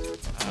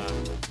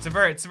 It's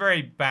a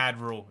very bad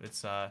rule.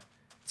 It's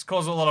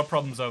caused a lot of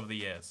problems over the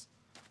years.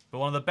 But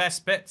one of the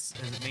best bits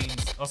is it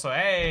means also,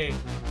 hey,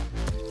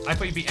 I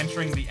thought you'd be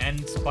entering the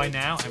end by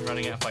now. I'm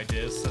running out of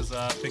ideas, says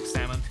Big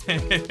Salmon.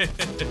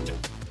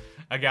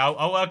 Okay,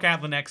 I'll work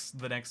out the next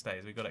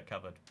days. We got it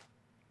covered.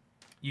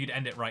 You'd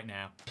end it right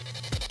now.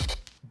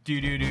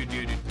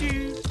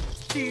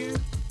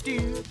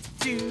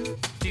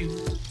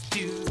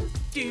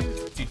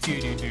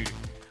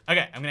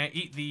 Okay, I'm gonna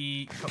eat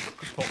the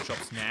pork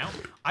chops now.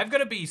 I've got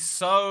to be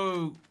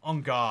so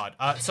on guard.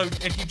 So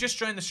if you just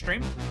joined the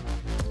stream,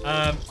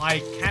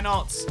 I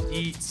cannot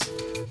eat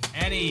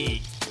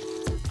any.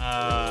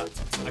 I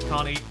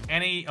can't eat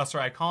any. Oh,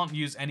 sorry, I can't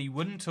use any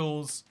wooden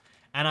tools.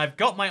 And I've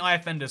got my Eye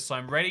of Fenders, so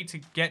I'm ready to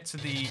get to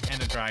the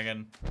Ender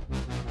Dragon.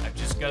 I've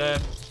just gotta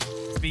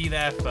be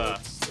there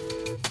first.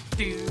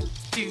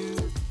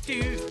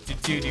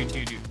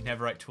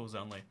 Never tools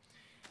only.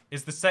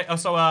 Is the same? Oh,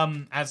 so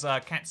as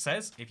Kat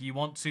says, if you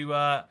want to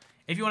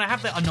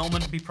have the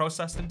annulment be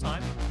processed in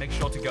time, make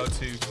sure to go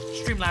to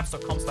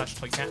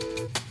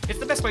streamlabs.com/toycat. It's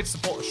the best way to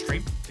support a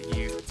stream that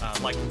you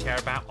like and care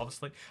about.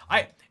 Obviously,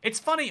 it's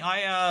funny.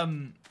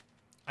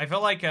 I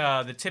feel like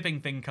the tipping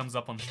thing comes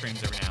up on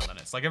streams every now and then.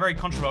 It's like a very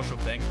controversial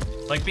thing.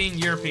 Like being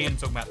European,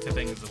 talking about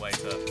tipping is a way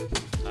to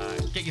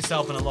get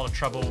yourself in a lot of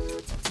trouble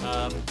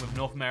with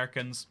North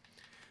Americans.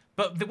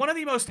 But one of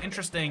the most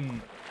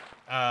interesting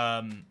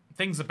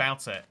things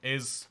about it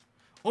is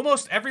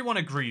almost everyone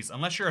agrees,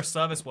 unless you're a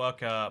service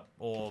worker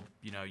or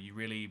you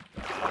really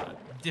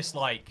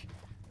dislike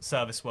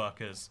service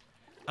workers,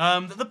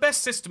 that the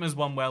best system is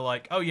one where,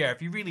 like, oh yeah,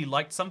 if you really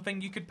liked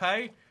something, you could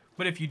pay.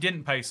 But if you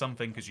didn't pay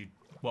something because you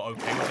were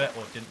okay with it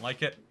or didn't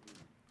like it,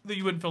 that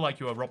you wouldn't feel like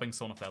you were robbing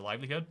someone of their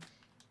livelihood.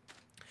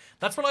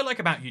 That's what I like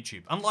about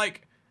YouTube.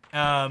 Unlike,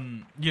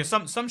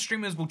 some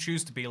streamers will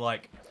choose to be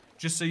like,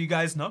 just so you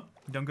guys know,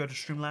 don't go to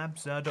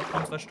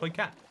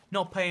streamlabs.com/toycat.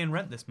 Not paying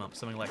rent this month,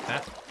 something like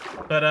that.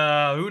 But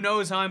who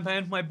knows how I'm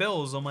paying for my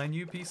bills on my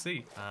new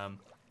PC.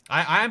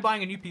 I am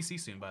buying a new PC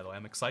soon, by the way.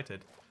 I'm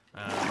excited.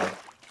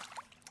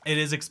 It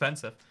is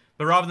expensive.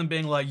 But rather than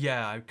being like,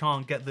 yeah, I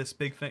can't get this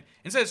big thing.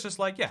 Instead, it's just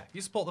like, yeah,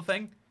 you support the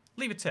thing,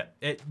 leave a tip.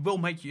 It will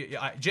make you,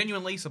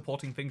 genuinely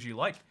supporting things you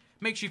like,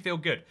 makes you feel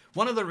good.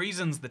 One of the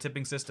reasons the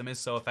tipping system is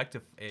so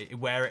effective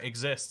where it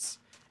exists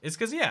is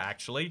because, yeah,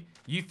 actually,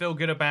 you feel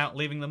good about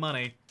leaving the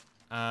money.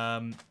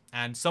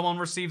 And someone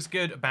receives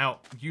good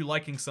about you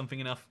liking something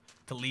enough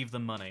to leave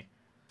them money.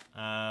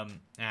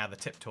 The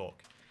tip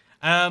talk.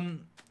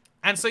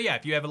 And so, yeah,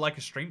 if you ever like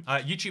a stream,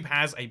 YouTube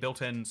has a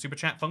built-in super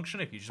chat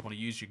function if you just want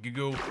to use your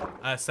Google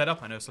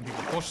setup. I know some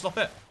people are cautious of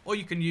it. Or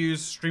you can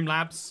use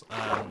Streamlabs.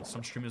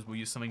 Some streamers will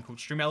use something called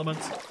Stream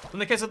Elements. In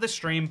the case of this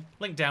stream,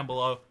 link down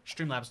below,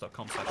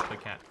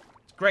 streamlabs.com/toycat.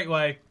 It's a great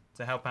way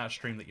to help out a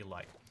stream that you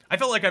like. I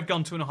feel like I've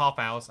gone 2.5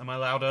 hours. Am I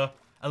allowed a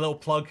little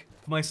plug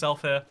for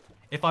myself here?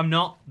 If I'm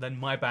not, then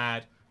my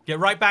bad. Get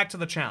right back to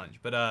the challenge.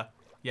 But,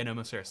 yeah, no,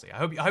 more seriously. I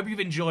hope you've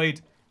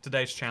enjoyed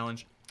today's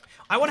challenge.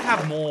 I want to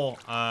have more...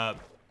 I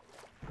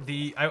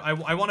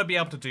want to be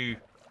able to do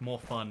more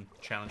fun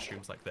challenge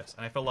streams like this,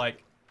 and I feel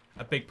like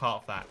a big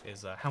part of that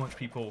is how much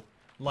people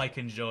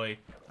enjoy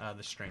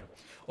the stream.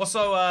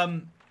 Also,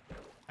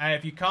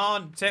 if you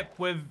can't tip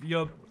with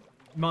your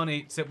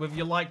money, tip with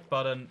your like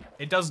button.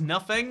 It does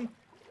nothing,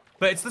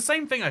 but it's the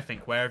same thing, I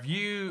think, where if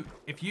you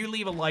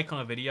leave a like on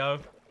a video,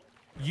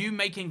 you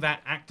making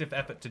that active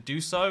effort to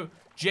do so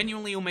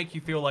genuinely will make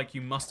you feel like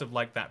you must have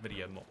liked that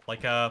video more.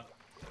 Like,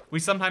 we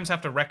sometimes have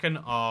to reckon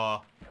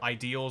our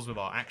ideals with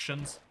our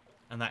actions,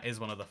 and that is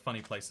one of the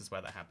funny places where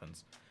that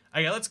happens.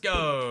 Okay, let's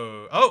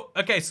go. Oh,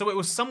 okay, so it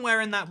was somewhere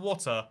in that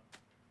water.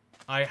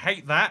 I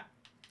hate that,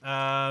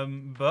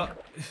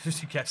 but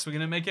I guess we're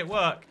gonna make it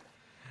work.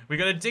 We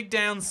gotta dig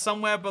down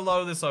somewhere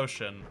below this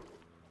ocean.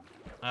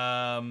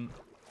 Love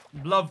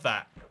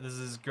that. This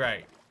is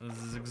great. This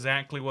is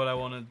exactly what I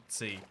want to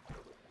see.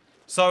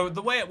 So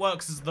the way it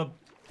works is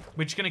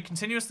we're just gonna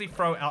continuously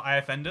throw out Eye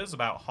of Fenders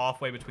about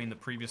halfway between the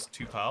previous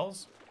two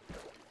pearls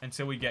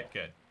until we get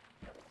good.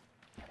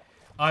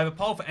 I have a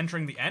poll for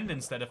entering the end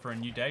instead of for a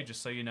new day,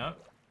 just so you know.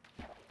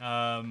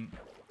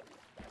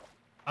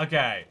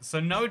 Okay, so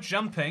no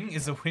jumping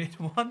is a weird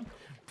one,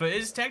 but it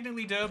is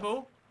technically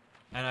doable.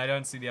 And I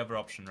don't see the other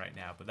option right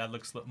now, but that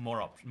looks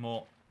more.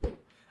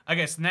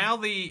 Okay, so now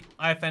the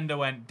IF ender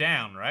went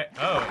down, right?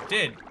 Oh, it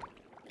did.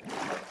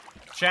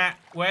 Chat,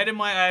 where did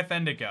my IF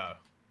ender go?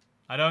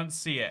 I don't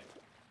see it.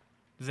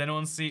 Does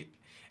anyone see?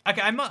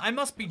 Okay, I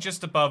must be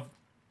just above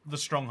the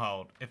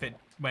stronghold if it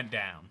went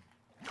down.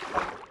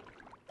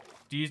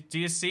 Do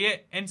you see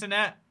it,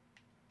 internet?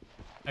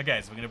 Okay,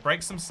 so we're gonna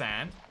break some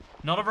sand.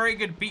 Not a very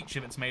good beach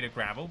if it's made of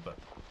gravel, but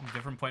a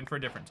different point for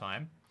a different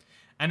time.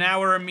 And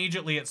now we're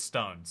immediately at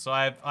stone. So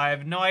I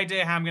have no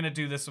idea how I'm gonna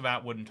do this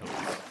without wooden tools.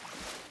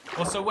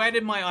 Also, where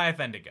did my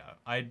IF ender go?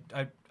 I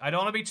don't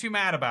want to be too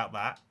mad about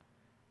that.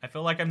 I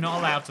feel like I'm not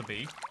allowed to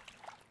be.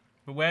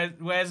 But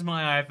where's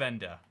my IF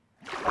ender?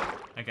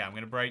 Okay, I'm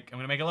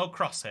gonna make a little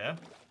cross here.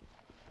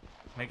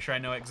 Make sure I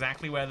know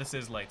exactly where this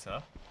is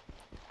later.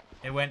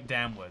 It went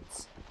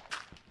downwards.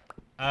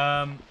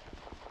 Oh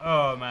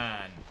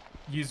man.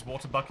 Use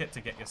water bucket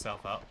to get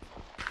yourself up.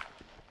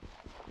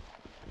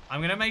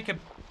 I'm gonna make a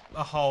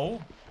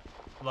hole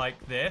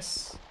like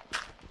this.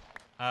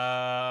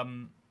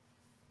 Okay,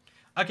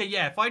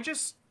 yeah, if I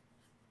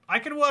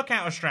can work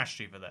out a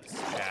strategy for this.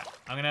 Yeah,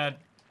 I'm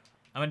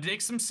gonna dig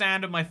some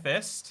sand with my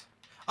fist.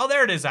 Oh,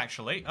 there it is,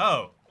 actually.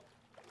 Oh.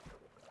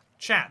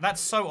 Chat,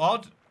 that's so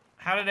odd.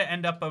 How did it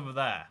end up over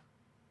there?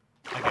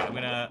 Okay, I'm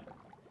gonna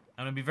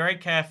be very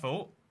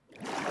careful.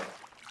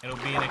 It'll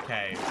be in a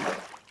cave.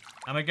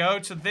 I'm gonna go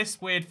to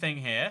this weird thing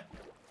here.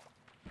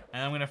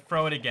 And I'm gonna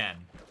throw it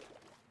again.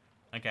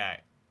 Okay,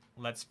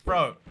 let's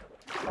throw.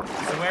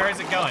 So where is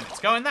it going? It's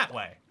going that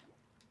way.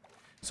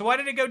 So why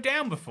did it go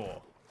down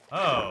before?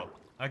 Oh,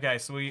 okay,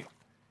 so we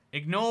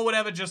ignore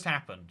whatever just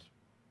happened.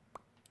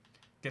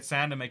 Get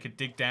sand and make a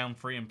dig down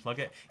free and plug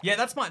it. Yeah,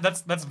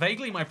 that's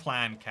vaguely my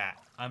plan,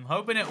 Cat. I'm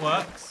hoping it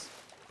works.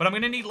 But I'm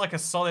gonna need like a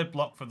solid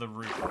block for the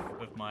roof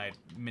of my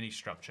mini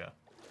structure.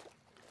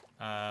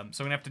 So I'm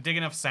gonna have to dig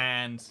enough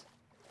sand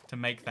to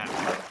make that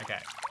work. Okay.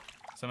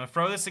 So I'm gonna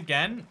throw this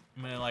again.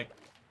 I'm gonna like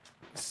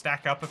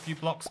stack up a few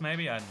blocks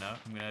maybe. I don't know.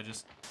 I'm gonna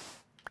just...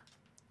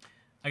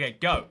 Okay,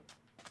 go.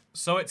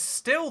 So it's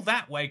still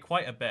that way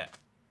quite a bit.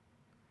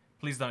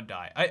 Please don't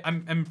die.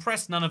 I'm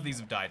impressed none of these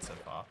have died so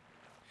far.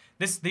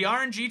 The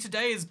RNG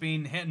today has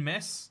been hit and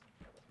miss,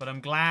 but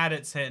I'm glad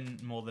it's hitting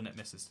more than it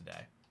misses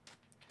today.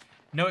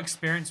 No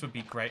experience would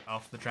be great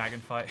after the dragon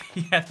fight.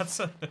 Yeah, that's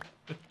a...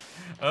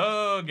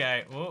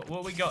 Okay,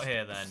 what we got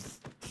here then?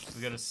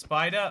 We got a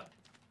spider.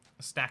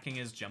 Stacking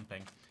is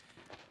jumping.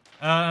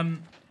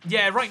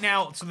 Yeah, right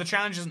now, so the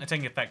challenge isn't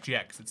taking effect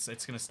yet, because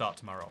it's going to start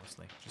tomorrow,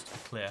 obviously, just to be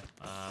clear.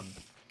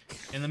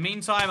 In the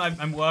meantime,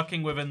 I'm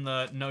working within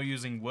the no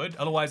using wood.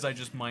 Otherwise, I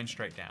just mine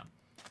straight down.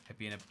 I'd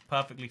be in a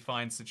perfectly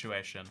fine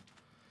situation.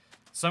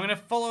 So I'm going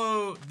to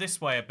follow this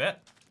way a bit.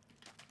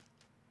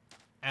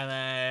 And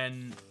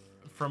then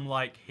from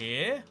like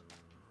here.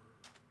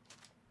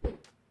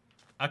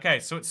 Okay,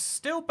 so it's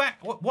still back.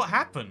 What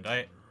happened?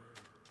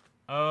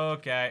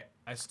 Okay,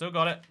 I still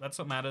got it. That's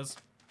what matters.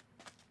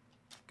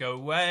 Go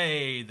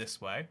way this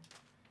way.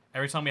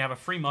 Every time we have a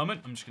free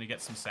moment, I'm just going to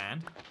get some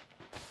sand.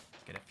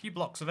 Get a few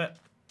blocks of it.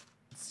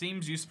 It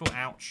seems useful.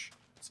 Ouch.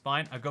 It's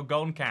fine. I've got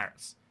golden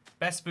carrots.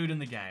 Best food in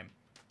the game.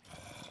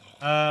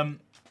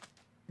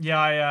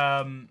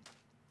 Yeah,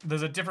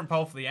 there's a different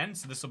poll for the end,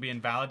 so this will be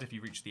invalid if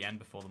you reach the end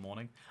before the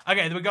morning.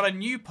 Okay, then we got a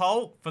new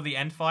poll for the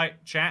end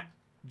fight, chat,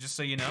 just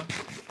so you know.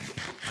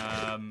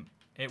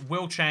 It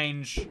will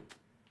change.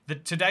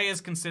 Today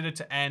is considered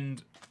to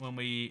end when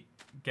we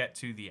get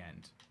to the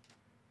end.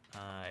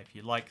 If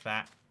you like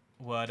that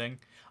wording.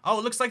 Oh,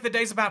 it looks like the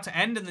day's about to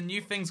end and the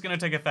new thing's going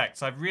to take effect,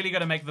 so I've really got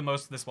to make the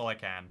most of this while I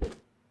can.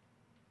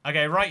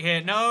 Okay, right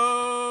here.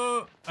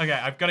 No! Okay,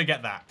 I've got to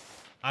get that.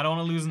 I don't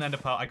want to lose an ender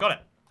pearl. I got it.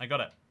 I got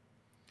it.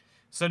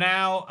 So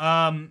now,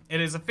 it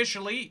is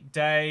officially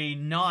day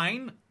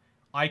 9.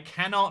 I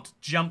cannot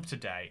jump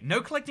today.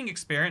 No collecting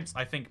experience,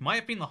 I think, might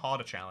have been the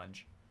harder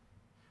challenge.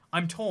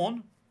 I'm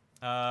torn.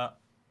 I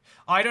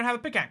don't have a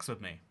pickaxe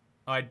with me.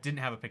 I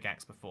didn't have a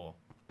pickaxe before.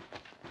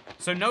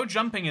 So no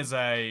jumping is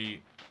a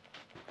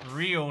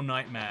real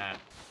nightmare.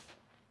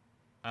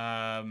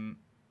 To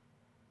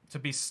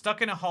be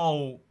stuck in a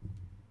hole.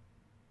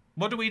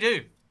 What do we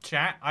do,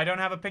 chat? I don't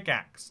have a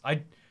pickaxe.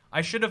 I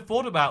should have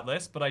thought about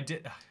this, but I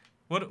did.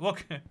 What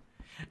am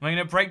I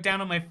gonna break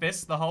down on my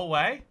fist the whole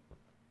way?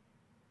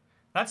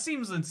 That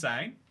seems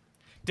insane.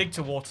 Dig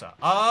to water.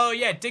 Oh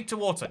yeah, dig to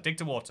water. Dig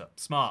to water.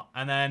 Smart.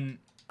 And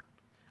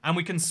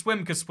we can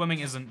swim because swimming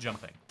isn't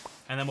jumping.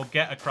 And then we'll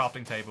get a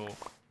crafting table.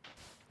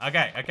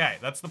 Okay,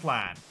 that's the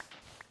plan.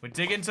 We're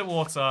digging to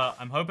water.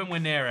 I'm hoping we're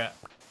near it.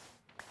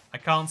 I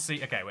can't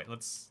see. Okay, wait,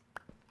 let's...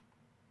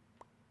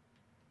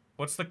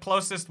 What's the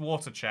closest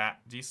water,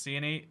 chat? Do you see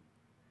any?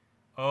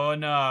 Oh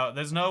no,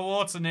 there's no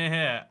water near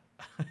here.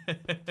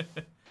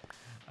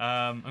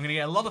 I'm gonna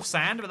get a lot of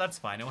sand, but that's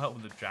fine. It'll help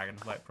with the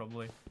dragonflight,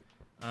 probably.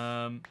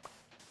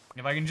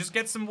 If I can just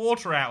get some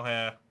water out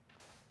here,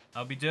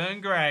 I'll be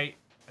doing great.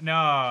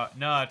 No,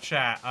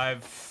 chat.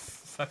 I've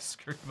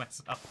screwed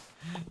myself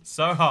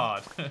so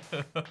hard.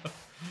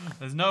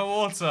 There's no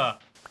water.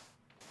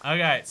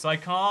 Okay, so I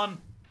can't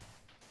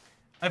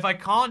If I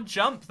can't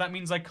jump, that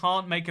means I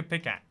can't make a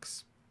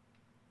pickaxe.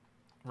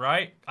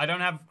 Right? I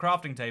don't have a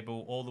crafting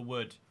table or the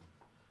wood.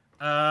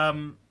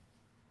 I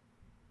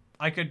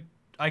could...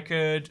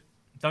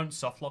 Don't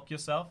softlock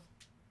yourself.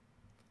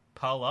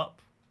 Pearl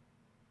up.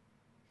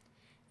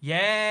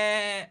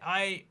 Yeah,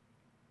 I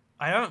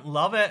don't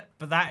love it,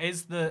 but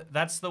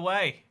that's the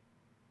way.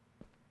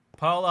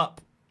 Pearl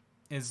up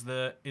is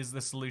the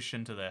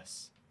solution to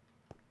this.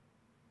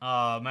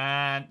 Oh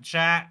man,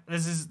 chat,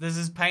 this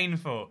is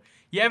painful.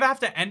 You ever have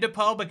to end a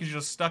pearl because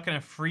you're stuck in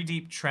a 3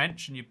 deep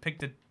trench and you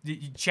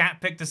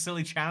chat picked a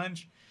silly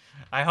challenge?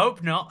 I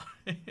hope not.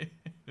 Okay,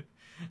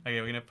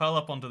 we're gonna pearl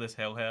up onto this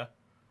hill here.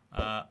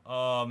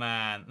 Oh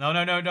man, no.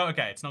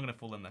 Okay, it's not gonna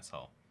fall in this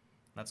hole.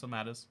 That's what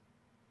matters.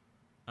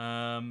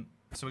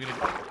 So we're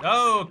gonna...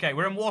 Oh, okay,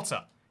 we're in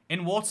water.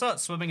 In water,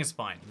 swimming is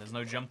fine. There's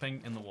no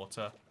jumping in the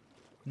water.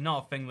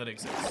 Not a thing that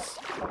exists.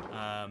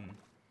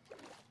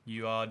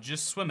 You are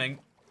just swimming.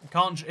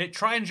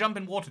 Try and jump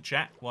in water,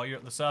 chat, while you're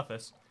at the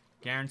surface.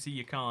 Guarantee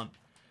you can't.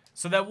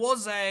 So there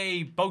was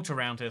a boat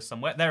around here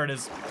somewhere. There it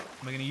is.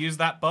 We're gonna use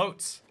that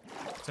boat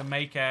to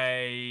make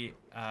a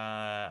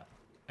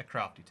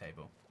crafty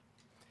table.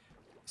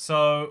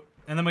 So...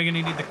 And then we're going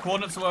to need the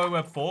coordinates of where we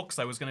were before, because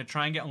I was going to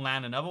try and get on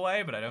land another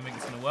way, but I don't think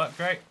it's going to work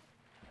great.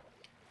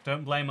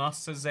 Don't blame us,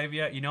 says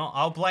Xavier. You know,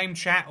 I'll blame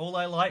chat all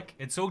I like.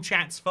 It's all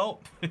chat's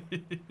fault. You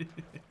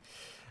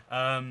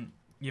have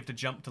to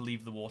jump to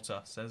leave the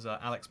water, says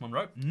Alex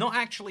Monroe. Not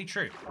actually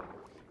true.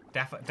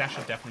 Dasher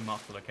definitely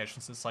marked the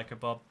location, says Psycho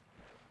Bob.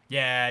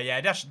 Yeah,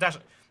 Dasher.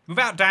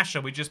 Without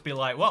Dasher, we'd just be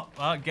like, well,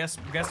 guess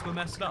we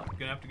messed up. We're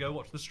going to have to go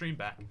watch the stream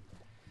back.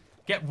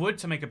 Get wood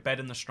to make a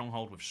bed in the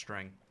stronghold with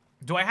string.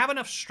 Do I have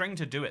enough string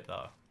to do it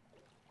though?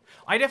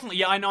 I definitely,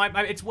 yeah, I know.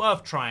 It's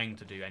worth trying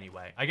to do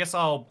anyway. I guess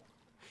I'll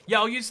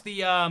use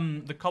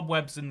the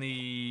cobwebs in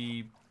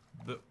the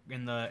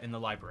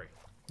library.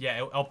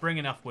 Yeah, I'll bring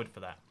enough wood for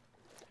that.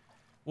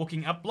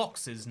 Walking up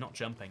blocks is not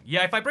jumping.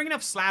 Yeah, if I bring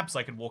enough slabs,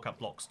 I could walk up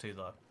blocks too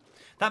though.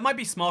 That might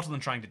be smarter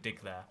than trying to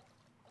dig there.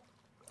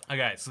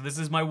 Okay, so this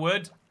is my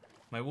wood.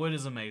 My wood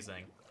is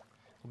amazing.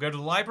 We'll go to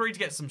the library to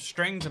get some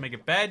string to make a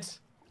bed,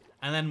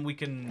 and then we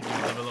can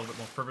live a little bit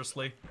more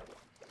frivolously.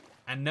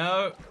 And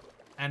no,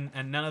 and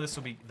none of this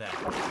will be there.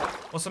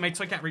 Also, may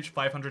Toycat reach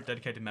 500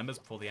 dedicated members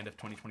before the end of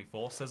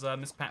 2024, says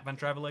Miss Pat Van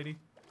Travel Lady.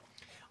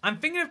 I'm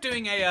thinking of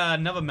doing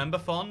another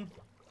member-thon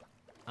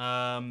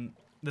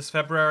this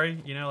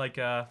February. You know, like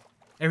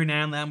every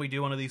now and then we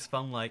do one of these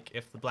fun, like,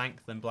 if the blank,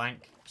 then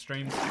blank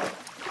streams.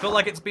 Feel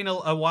like it's been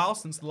a while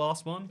since the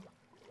last one.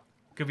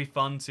 Could be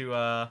fun to...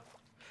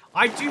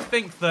 I do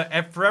think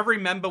that for every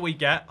member we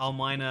get, I'll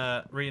mine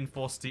a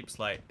reinforced deep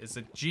slate. It's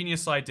a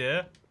genius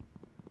idea.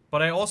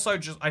 But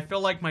I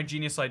feel like my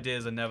genius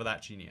ideas are never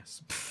that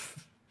genius.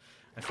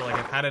 I feel like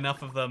I've had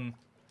enough of them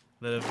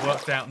that have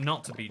worked out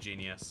not to be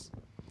genius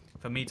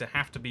for me to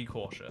have to be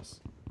cautious.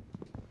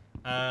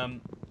 So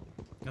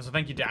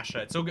thank you, Dasher.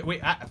 It's all good.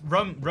 Wait,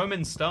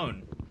 Roman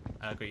Stone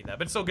got you there,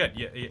 but it's all good.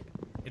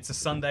 It's a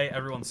Sunday.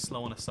 Everyone's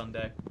slow on a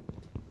Sunday.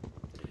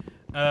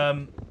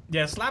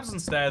 Yeah, slabs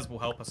and stairs will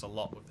help us a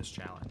lot with this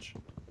challenge.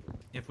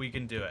 If we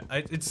can do it.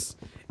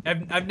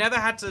 I've never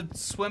had to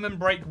swim and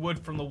break wood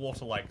from the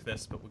water like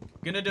this, but we're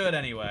gonna do it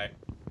anyway.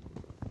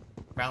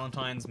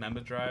 Valentine's member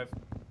drive.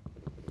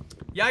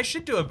 Yeah, I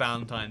should do a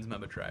Valentine's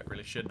member drive,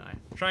 really, shouldn't I?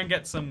 Try and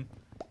get some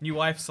new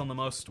wifes on the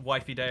most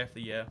wifey day of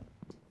the year.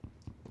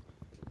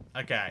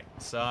 Okay,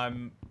 so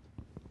I'm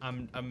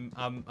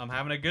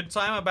having a good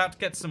time. I'm about to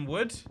get some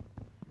wood,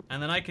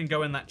 and then I can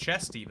go in that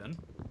chest even.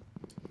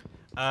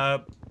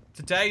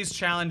 Today's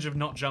challenge of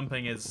not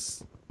jumping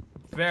is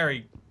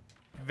very,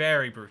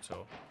 very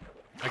brutal.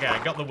 Okay,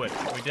 I got the wood.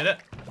 We did it.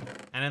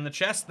 And in the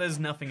chest, there's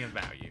nothing of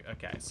value.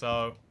 Okay,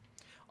 so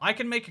I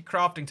can make a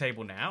crafting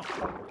table now.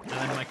 And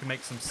then I can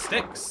make some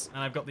sticks.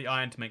 And I've got the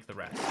iron to make the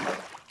rest.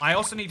 I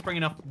also need to bring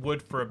enough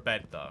wood for a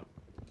bed, though.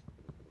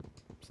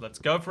 So let's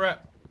go for it.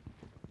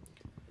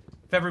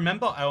 If I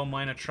remember, I will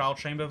mine a trial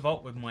chamber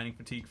vault with mining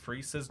fatigue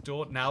free, says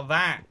Dort. Now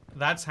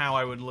that's how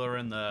I would lure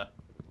in the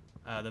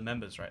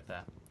members right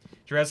there.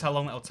 Do you realize how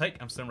long that'll take?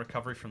 I'm still in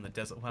recovery from the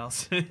desert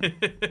wells.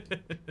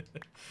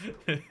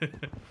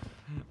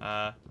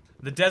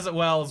 The desert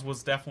wells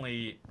was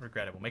definitely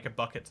regrettable. Make a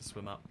bucket to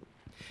swim up.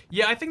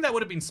 Yeah, I think that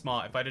would have been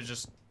smart if I'd have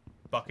just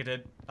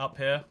bucketed up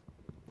here.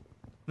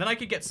 Then I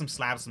could get some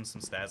slabs and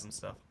some stairs and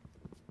stuff.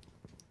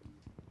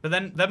 But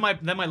then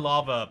my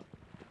lava...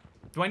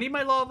 Do I need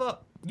my lava?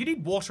 You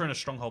need water in a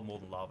stronghold more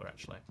than lava,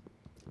 actually.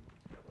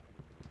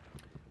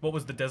 What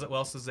was the desert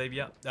well, says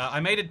Xavier? I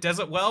made a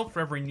desert well for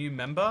every new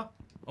member.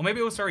 Or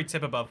maybe it was very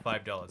tip above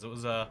 $5. It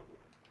was a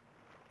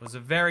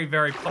very,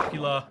 very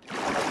popular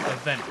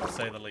event, to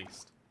say the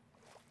least.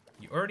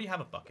 You already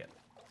have a bucket.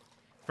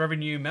 For every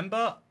new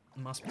member,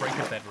 must break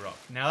a bedrock.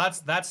 Now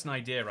that's an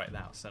idea right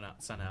now,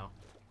 somehow.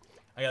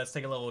 Okay, let's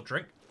take a little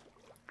drink.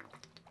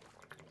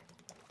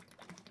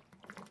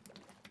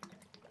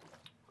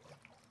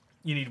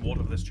 You need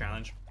water for this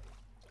challenge.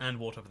 And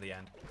water for the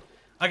end.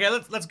 Okay,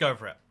 let's go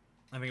for it.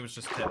 I think it was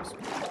just tips.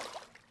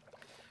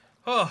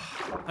 Oh,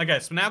 okay,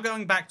 so now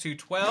going back to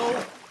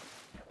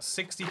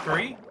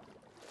 1263,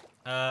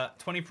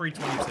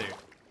 2322.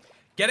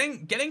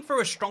 Getting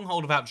through a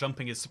stronghold without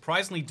jumping is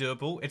surprisingly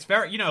doable. It's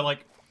very, you know,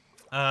 like,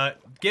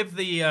 give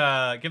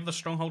the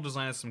stronghold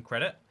designers some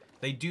credit.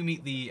 They do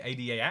meet the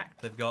ADA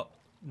Act. They've got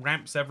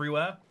ramps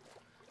everywhere.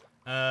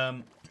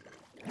 And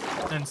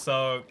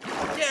so,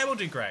 yeah, we'll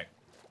do great.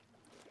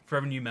 For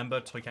every new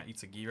member, Toycat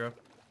eats a gyro.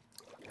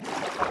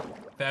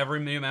 For every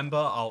new member,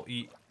 I'll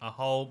eat a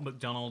whole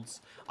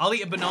McDonald's. I'll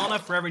eat a banana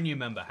for every new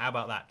member. How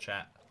about that,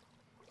 chat?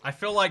 I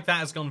feel like that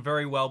has gone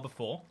very well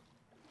before.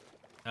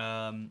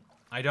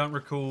 I don't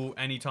recall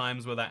any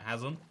times where that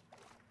hasn't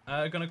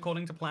gone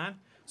according to plan.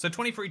 So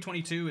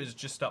 2322 is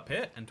just up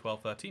here, and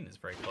 1213 is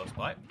very close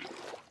by.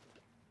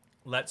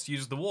 Let's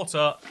use the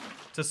water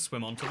to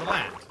swim onto the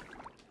land.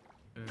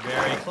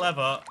 Very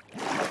clever.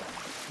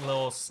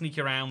 Little sneak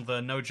around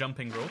the no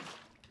jumping rule.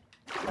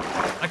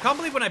 I can't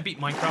believe when I beat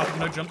Minecraft with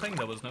no jumping,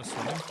 there was no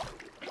swimming.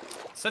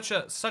 Such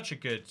a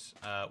good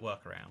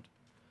workaround.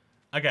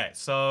 Okay,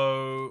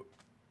 so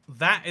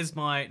that is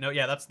my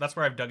that's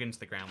where I've dug into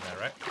the ground there,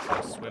 right?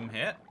 So swim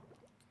here.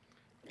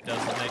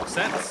 Doesn't make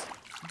sense.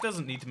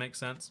 Doesn't need to make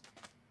sense.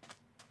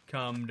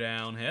 Come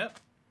down here.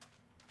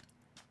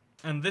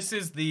 And this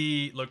is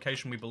the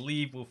location we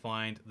believe we'll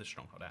find the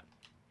stronghold at.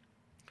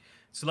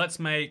 So let's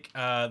make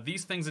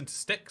these things into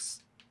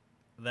sticks.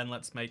 Then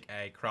let's make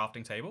a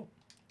crafting table.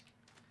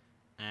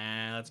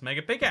 And let's make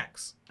a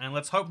pickaxe. And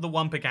let's hope the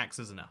one pickaxe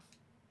is enough.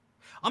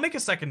 I'll make a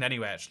second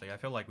anyway, actually. I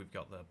feel like we've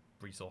got the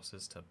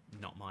resources to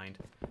not mind.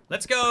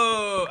 Let's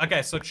go!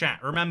 Okay, so chat,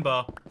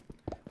 remember,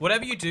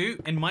 whatever you do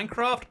in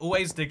Minecraft,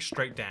 always dig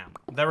straight down.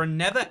 There are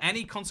never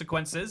any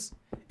consequences.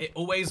 It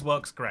always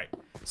works great.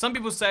 Some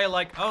people say,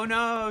 like, oh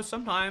no,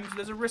 sometimes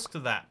there's a risk to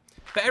that.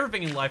 But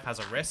everything in life has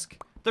a risk.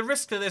 The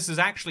risk to this is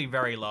actually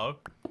very low.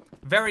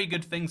 Very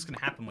good things can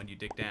happen when you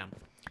dig down.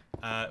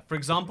 For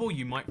example,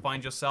 you might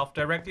find yourself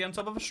directly on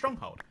top of a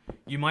stronghold.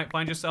 You might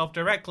find yourself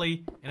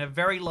directly in a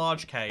very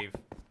large cave.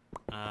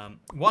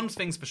 One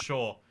thing's for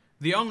sure.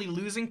 The only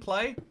losing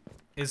play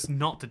is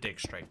not to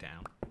dig straight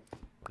down.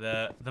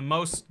 The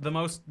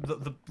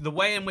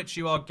way in which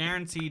you are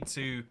guaranteed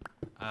to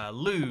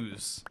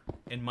lose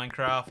in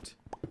Minecraft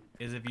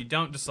is if you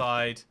don't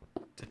decide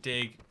to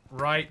dig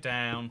right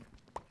down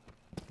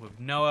with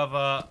no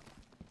other...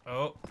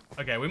 Oh,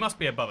 okay, we must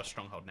be above a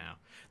stronghold now.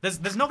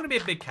 There's not going to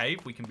be a big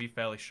cave, we can be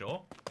fairly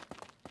sure.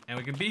 And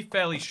we can be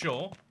fairly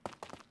sure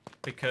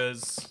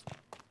because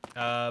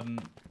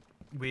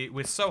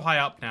we're so high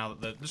up now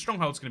that the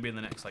stronghold's going to be in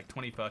the next, like,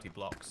 20, 30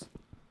 blocks.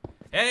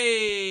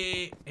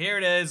 Hey! Here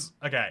it is.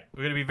 Okay,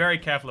 we're going to be very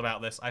careful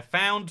about this. I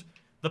found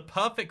the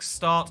perfect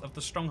start of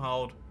the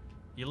stronghold.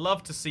 You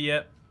love to see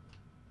it.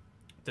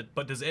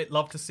 But does it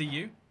love to see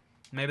you?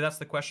 Maybe that's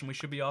the question we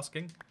should be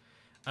asking.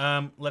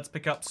 Let's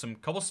pick up some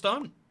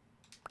cobblestone.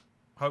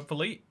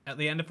 Hopefully, at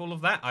the end of all of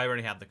that, I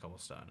already had the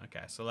cobblestone.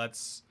 Okay, so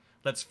let's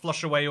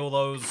flush away all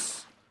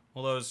those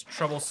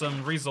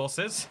troublesome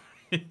resources.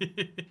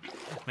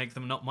 Make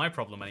them not my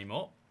problem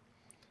anymore.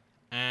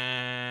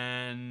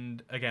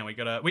 And again, we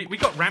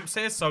got ramps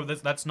here, so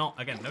that's not,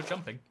 again, no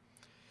jumping.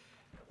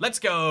 Let's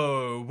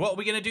go. What are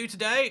we gonna do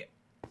today?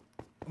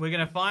 We're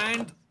gonna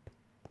find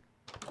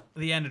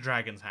the Ender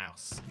Dragon's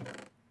house.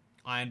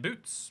 Iron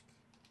boots.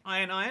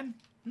 Iron.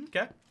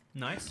 Okay,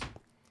 nice.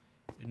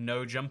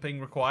 No jumping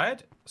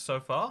required so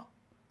far.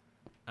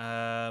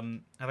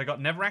 Have I got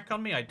Nevrack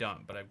on me? I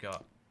don't, but I've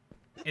got...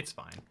 It's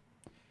fine.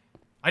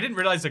 I didn't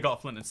realize I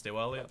got flint and steel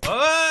earlier.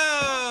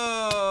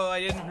 Oh! I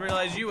didn't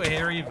realize you were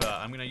here either.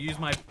 I'm going to use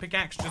my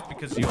pickaxe just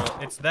because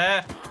it's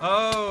there.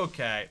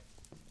 Okay.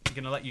 I'm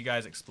going to let you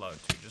guys explode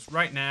too. Just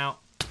right now.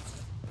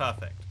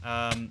 Perfect.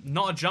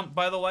 Not a jump,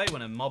 by the way,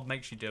 when a mob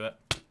makes you do it.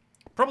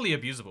 Probably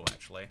abusable,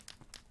 actually.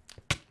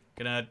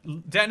 Gonna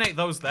detonate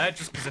those there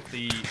just because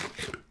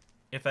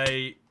if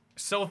a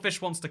silverfish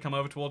wants to come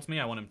over towards me,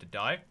 I want him to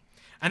die.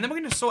 And then we're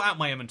gonna sort out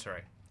my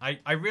inventory.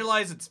 I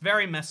realize it's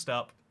very messed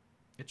up.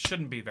 It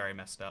shouldn't be very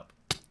messed up.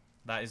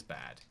 That is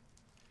bad.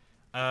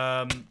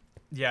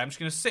 Yeah, I'm just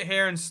gonna sit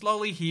here and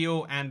slowly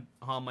heal and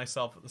harm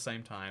myself at the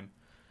same time.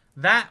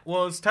 That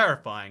was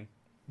terrifying,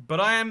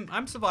 but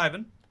I'm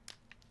surviving.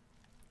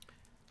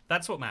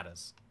 That's what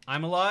matters.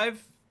 I'm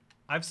alive.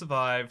 I've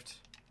survived.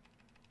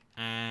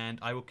 And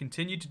I will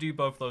continue to do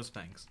both those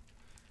things.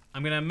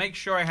 I'm going to make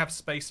sure I have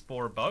space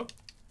for a bow.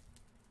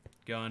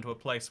 Go into a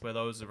place where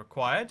those are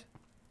required.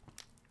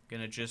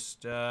 Gonna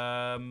just,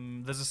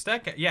 there's a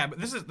staircase. Yeah,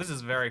 but this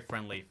is very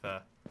friendly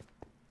for...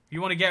 If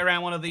you want to get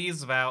around one of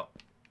these without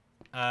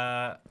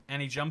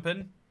any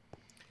jumping.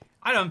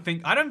 I don't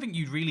think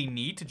you really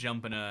need to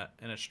jump in a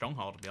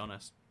stronghold, to be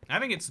honest. I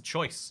think it's a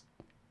choice.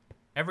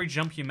 Every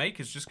jump you make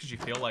is just because you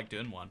feel like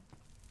doing one.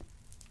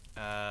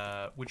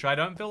 Which I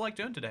don't feel like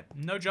doing today.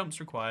 No jumps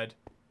required.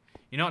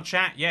 You know what,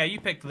 chat? Yeah, you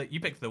picked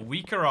the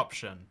weaker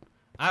option.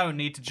 I don't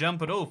need to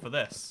jump at all for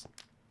this.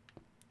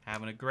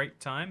 Having a great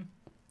time.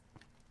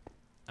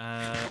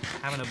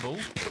 Having a ball.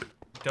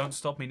 Don't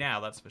stop me now,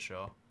 that's for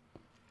sure.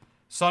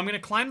 So I'm going to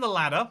climb the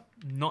ladder,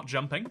 not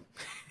jumping.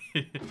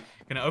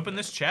 Gonna open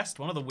this chest,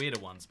 one of the weirder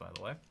ones, by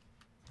the way.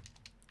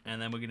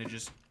 And then we're gonna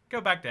just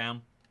go back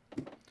down.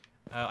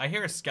 I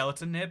hear a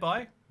skeleton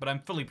nearby, but I'm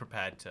fully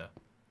prepared to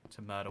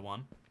murder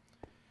one.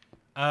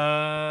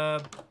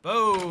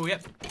 Oh,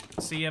 yep.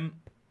 See him.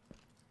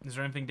 Is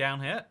there anything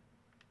down here?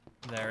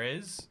 There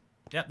is.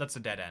 Yep, that's a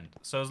dead end.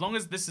 So as long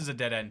as this is a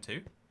dead end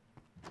too.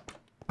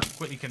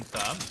 Quickly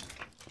confirm.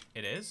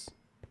 It is.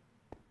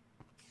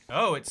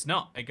 Oh, it's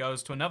not. It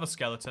goes to another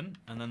skeleton,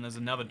 and then there's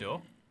another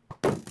door.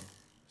 There's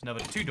another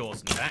 2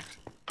 doors, in fact.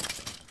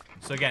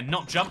 So again,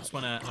 not jumps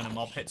when a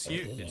mob hits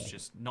you. It's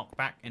just knocked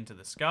back into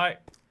the sky.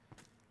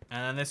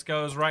 And then this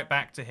goes right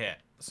back to here.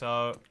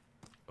 So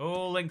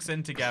all links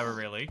in together,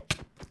 really.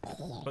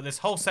 But this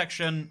whole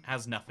section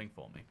has nothing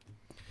for me.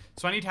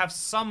 So I need to have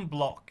some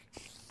block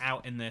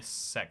out in this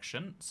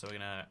section. So we're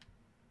gonna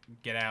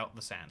get out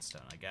the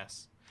sandstone, I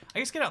guess. I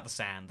guess get out the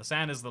sand. The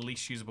sand is the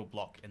least usable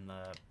block in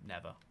the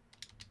nether.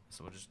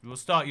 So we'll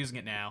start using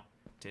it now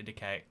to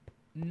indicate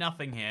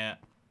nothing here.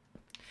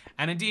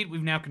 And indeed,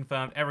 we've now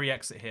confirmed every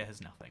exit here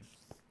has nothing.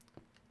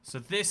 So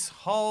this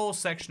whole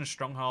section of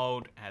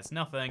Stronghold has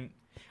nothing.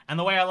 And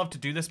the way I love to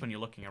do this when you're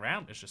looking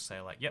around is just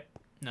say like, yep,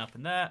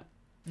 nothing there,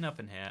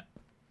 nothing here.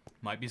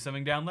 Might be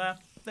something down there,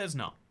 there's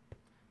not.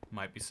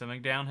 Might be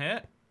something down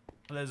here,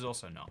 there's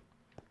also not.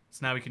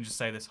 So now we can just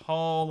say this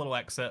whole little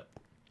exit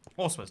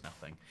also has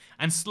nothing.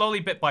 And slowly,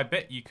 bit by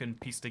bit, you can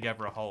piece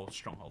together a whole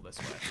stronghold this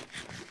way.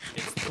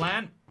 It's the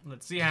plan.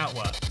 Let's see how it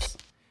works.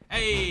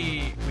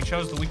 Hey, we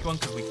chose the weak one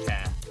because we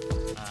care.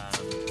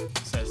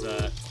 Says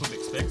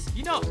Quibix.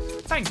 You know,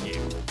 thank you.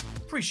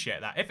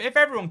 Appreciate that. If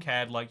everyone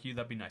cared like you,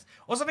 that'd be nice.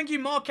 Also, thank you,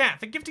 Marcat,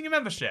 for gifting a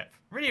membership.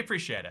 Really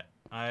appreciate it.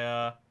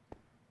 I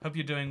hope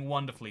you're doing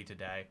wonderfully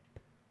today.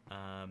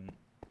 I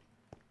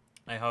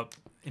hope,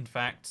 in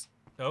fact...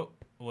 Oh,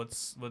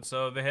 what's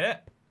over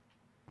here?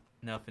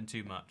 Nothing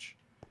too much.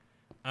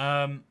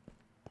 I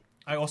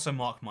also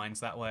mark mines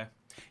that way.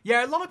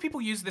 Yeah, a lot of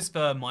people use this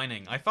for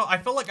mining. I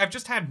feel like I've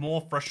just had more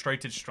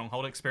frustrated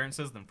stronghold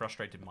experiences than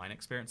frustrated mine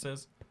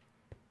experiences.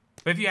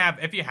 But if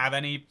you have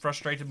any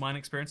frustrated mine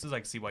experiences, I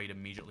can see why you'd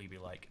immediately be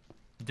like,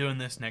 doing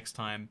this next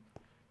time,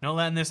 not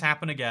letting this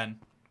happen again.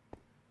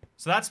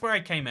 So that's where I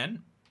came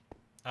in.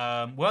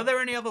 Were there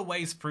any other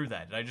ways through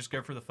there? Did I just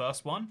go through the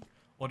first one,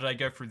 or did I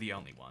go through the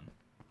only one?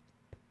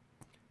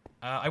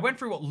 I went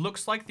through what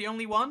looks like the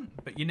only one,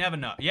 but you never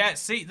know. Yeah,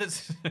 see,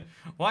 this.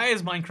 Why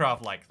is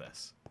Minecraft like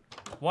this?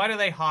 Why do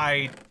they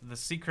hide the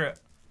secret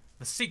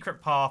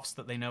paths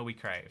that they know we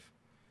crave?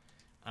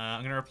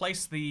 I'm gonna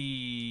replace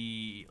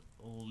the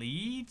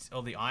lead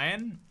or the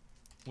iron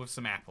with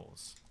some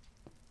apples.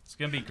 It's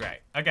gonna be great.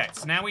 Okay,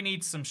 so now we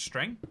need some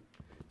string.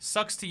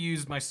 Sucks to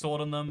use my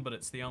sword on them, but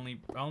it's the only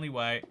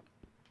way.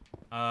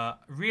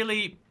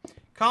 Really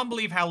can't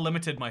believe how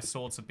limited my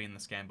swords have been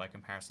this game by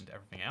comparison to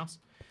everything else.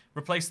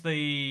 Replace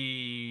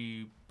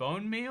the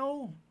bone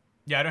meal.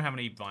 Yeah, I don't have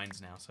any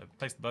vines now, so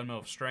replace the bone meal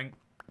with string.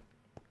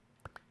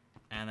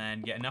 And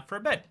then get enough for a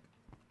bed.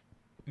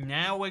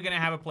 Now we're gonna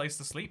have a place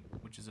to sleep,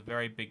 which is a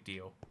very big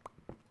deal.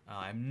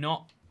 I'm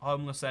not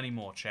homeless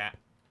anymore, chat.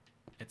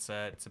 It's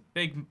a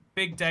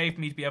big day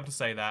for me to be able to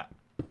say that.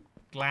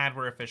 Glad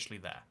we're officially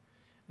there.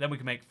 Then we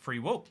can make free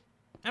wool,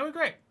 and we're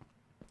great.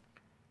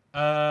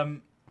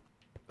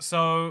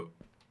 So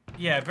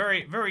yeah,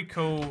 very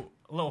cool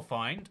little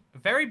find.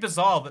 Very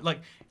bizarre that like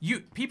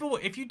people,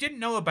 if you didn't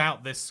know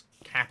about this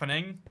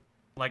happening,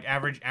 like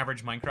average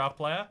Minecraft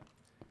player.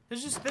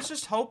 There's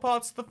just whole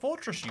parts of the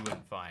fortress you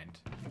wouldn't find.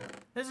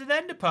 There's an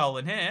ender pearl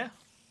in here.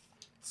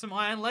 Some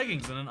iron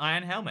leggings and an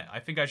iron helmet.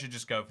 I think I should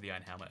just go for the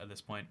iron helmet at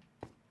this point.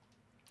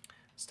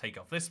 Let's take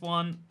off this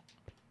one.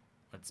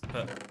 Let's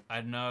put,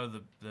 I don't know,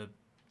 the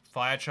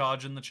fire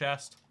charge in the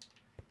chest.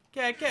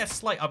 Yeah, get a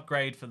slight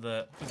upgrade for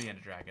the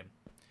ender dragon.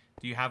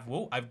 Do you have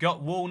wool? I've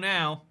got wool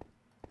now.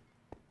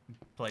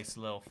 Place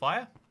a little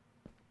fire.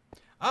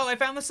 Oh, I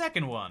found the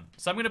second one.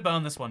 So I'm gonna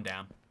burn this one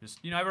down.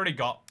 Just, you know, I've already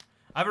got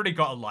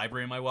a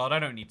library in my world. I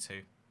don't need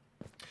to.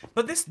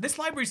 But this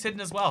library's hidden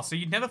as well, so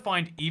you'd never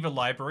find either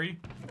library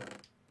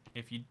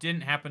if you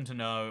didn't happen to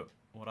know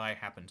what I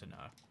happen to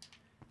know.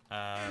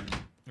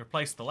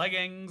 Replace the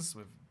leggings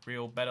with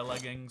real better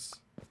leggings.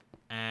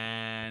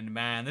 And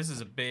man, this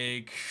is a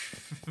big,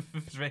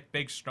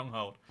 big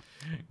stronghold.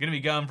 Gonna be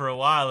going for a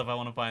while if I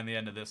want to find the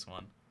end of this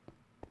one.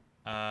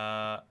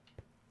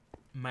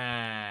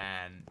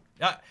 Man.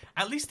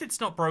 At least it's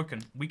not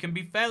broken. We can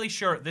be fairly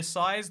sure at this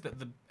size that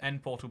the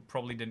end portal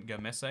probably didn't go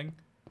missing.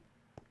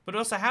 But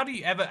also, how do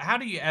you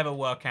ever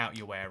work out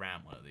your way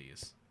around one of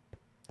these?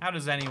 How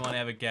does anyone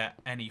ever get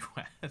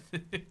anywhere?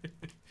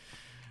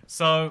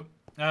 So,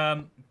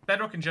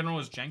 Bedrock in general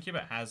is janky,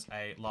 but has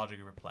a larger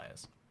group of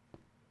players.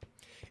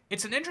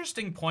 It's an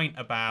interesting point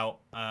about,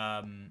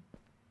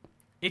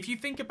 if you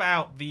think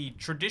about the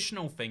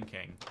traditional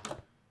thinking,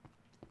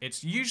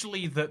 it's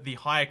usually that the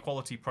higher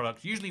quality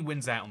product usually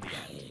wins out in the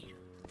end.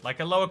 Like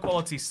a lower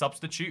quality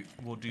substitute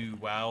will do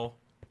well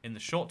in the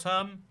short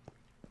term,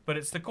 but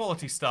it's the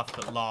quality stuff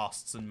that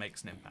lasts and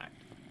makes an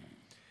impact.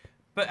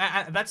 But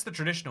that's the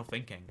traditional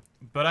thinking.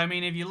 But I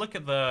mean, if you look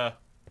at the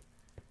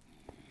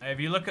if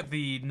you look at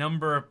the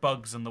number of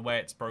bugs and the way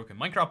it's broken,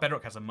 Minecraft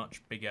Bedrock has a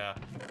much bigger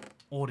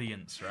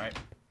audience, right?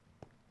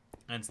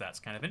 And so that's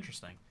kind of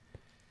interesting.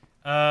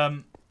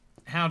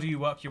 How do you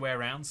work your way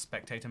around?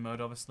 Spectator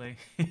mode, obviously.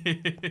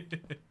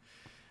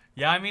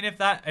 Yeah, I mean,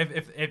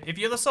 if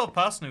you're the sort of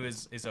person who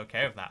is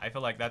okay with that, I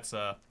feel like that's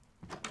a...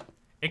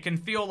 It can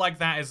feel like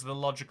that is the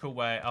logical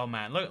way. Oh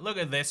man, look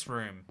at this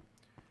room.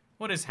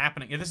 What is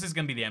happening? Yeah, this is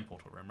gonna be the end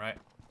portal room, right?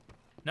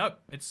 Nope,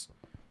 it's...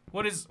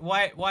 Why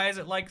is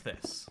it like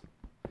this?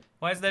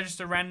 Why is there just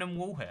a random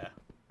wall here?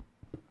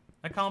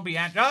 That can't be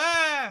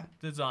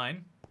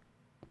design.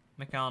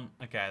 I can't...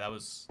 Okay,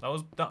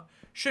 that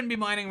shouldn't be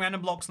mining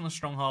random blocks in the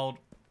stronghold.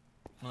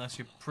 Unless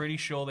you're pretty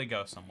sure they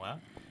go somewhere.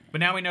 But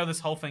now we know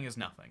this whole thing is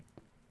nothing.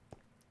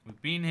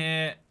 We've been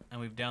here,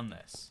 and we've done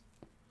this.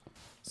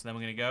 So then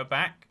we're going to go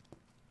back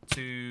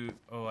to...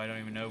 Oh, I don't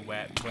even know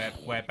where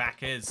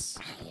back is.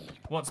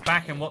 What's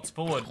back and what's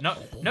forward?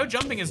 No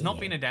jumping has not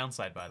been a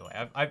downside, by the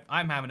way.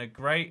 I'm having a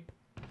great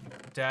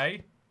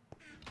day.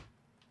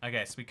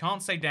 Okay, so we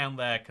can't stay down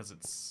there, because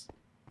it's...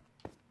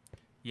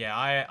 Yeah,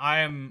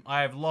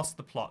 I have lost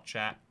the plot,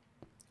 chat.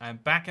 I'm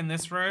back in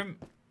this room.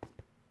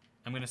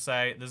 I'm going to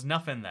say there's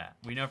nothing there.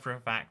 We know for a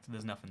fact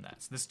there's nothing there.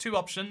 So there's two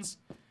options.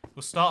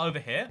 We'll start over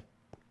here.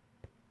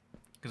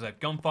 Because I've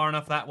gone far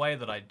enough that way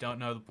that I don't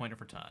know the point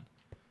of return.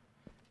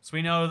 So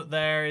we know that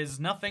there is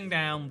nothing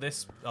down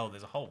this... Oh,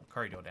 there's a whole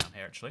corridor down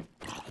here, actually.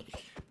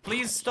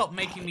 Please stop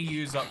making me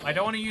use up... I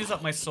don't want to use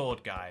up my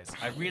sword, guys.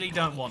 I really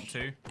don't want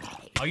to.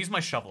 I'll use my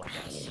shovel, I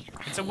guess.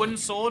 It's a wooden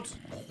sword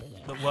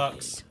that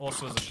works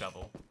also as a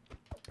shovel.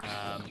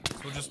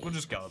 So we'll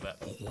just go with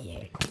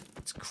it.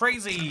 It's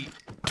crazy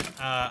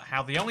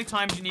how the only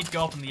times you need to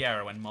go up in the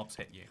air are when mobs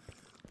hit you.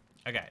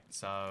 Okay,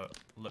 so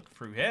look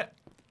through here.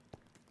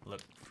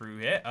 Look through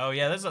here. Oh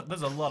yeah, there's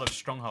a lot of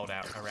stronghold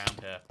out around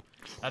here.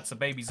 That's a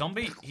baby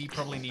zombie. He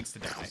probably needs to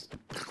die.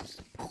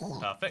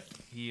 Perfect.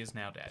 He is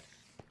now dead.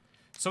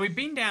 So we've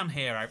been down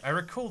here. I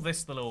recall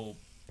this little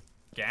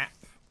gap.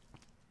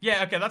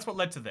 Yeah, okay, that's what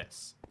led to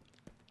this.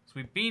 So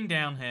we've been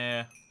down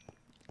here.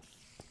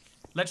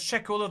 Let's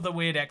check all of the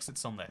weird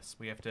exits on this.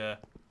 We have to...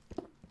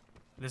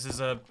 This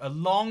is a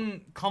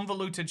long,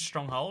 convoluted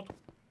stronghold.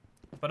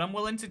 But I'm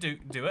willing to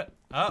do it.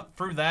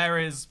 Through there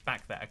is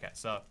back there. Okay,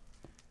 so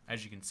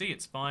as you can see,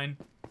 it's fine.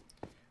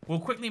 We'll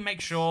quickly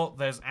make sure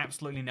there's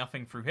absolutely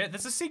nothing through here.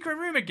 There's a secret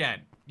room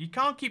again. You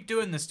can't keep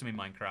doing this to me,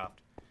 Minecraft.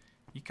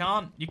 You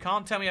can't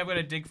tell me I've got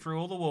to dig through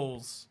all the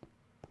walls.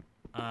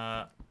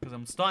 Because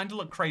I'm starting to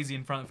look crazy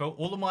in front of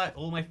all of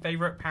my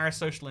favorite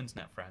parasocial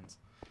internet friends.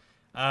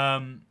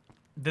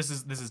 This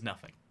is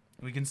nothing.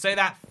 We can say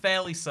that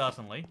fairly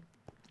certainly.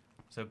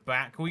 So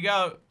back we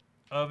go.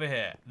 Over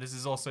here. This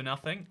is also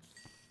nothing.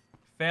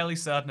 Fairly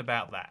certain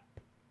about that.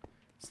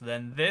 So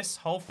then this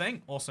whole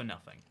thing, also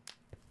nothing.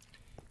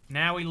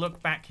 Now we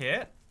look back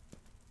here.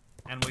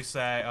 And we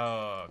say,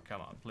 oh,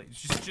 come on, please.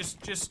 Just,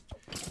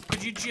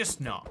 could you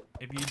just not?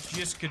 If you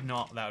just could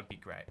not, that would be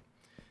great.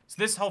 So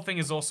this whole thing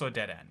is also a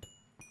dead end.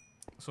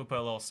 So we'll put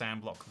a little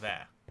sand block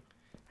there.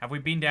 Have we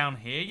been down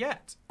here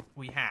yet?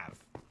 We have.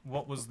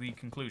 What was the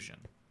conclusion?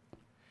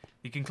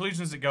 The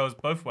conclusion is it goes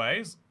both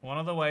ways. One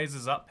of the ways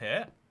is up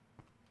here.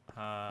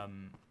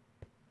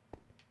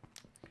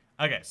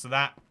 Okay, so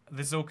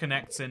this all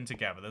connects in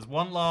together. There's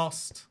one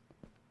last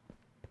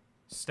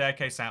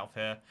staircase out of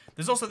here.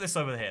 There's also this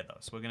over here, though,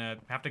 so we're going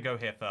to have to go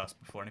here first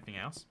before anything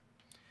else.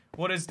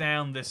 What is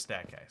down this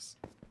staircase?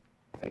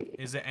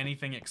 Is it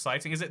anything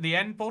exciting? Is it the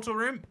end portal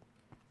room?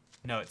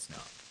 No, it's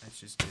not.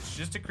 It's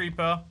just a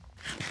creeper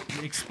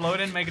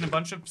exploding, making a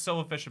bunch of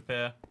silverfish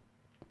appear.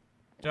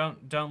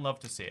 Don't love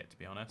to see it, to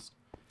be honest.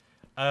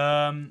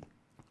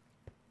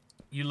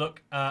 You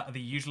look the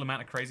usual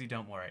amount of crazy.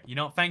 Don't worry. You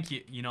know, thank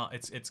you. You know,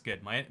 it's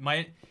good.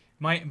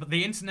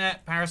 The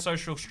internet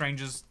parasocial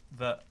strangers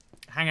that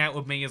hang out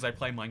with me as I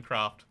play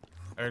Minecraft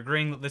are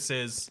agreeing that this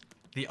is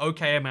the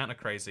okay amount of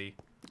crazy.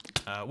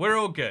 We're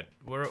all good.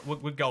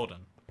 We're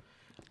golden.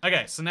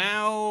 Okay, so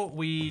now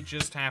we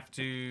just have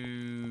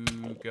to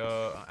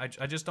go.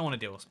 I just don't want to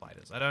deal with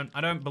spiders.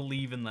 I don't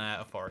believe in their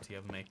authority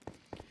over me.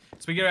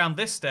 So we go down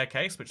this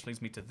staircase, which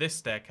leads me to this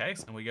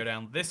staircase, and we go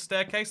down this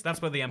staircase.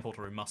 That's where the end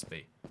portal room must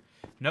be.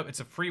 Nope, it's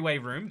a freeway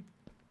room.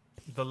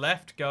 The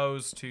left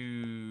goes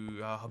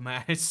to... Oh,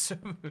 man,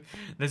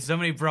 there's so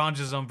many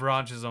branches on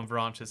branches on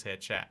branches here,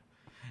 chat.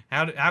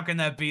 How can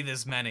there be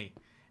this many?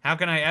 How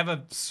can I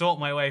ever sort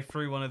my way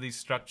through one of these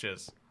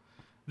structures?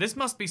 This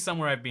must be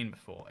somewhere I've been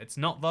before. It's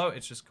not, though.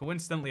 It's just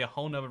coincidentally a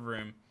whole nother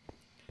room.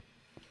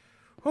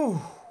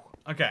 Whew.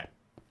 Okay.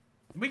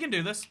 We can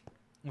do this.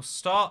 We'll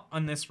start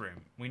on this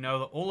room. We know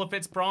that all of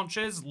its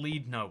branches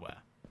lead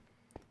nowhere.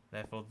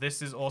 Therefore,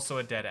 this is also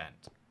a dead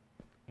end.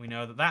 We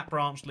know that that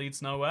branch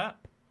leads nowhere.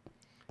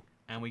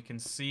 And we can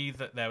see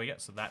that... There we go.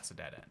 So that's a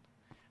dead end.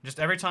 Just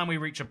every time we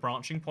reach a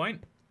branching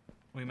point,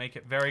 we make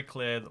it very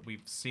clear that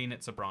we've seen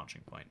it's a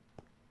branching point.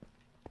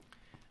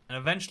 And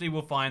eventually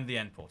we'll find the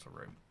end portal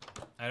room.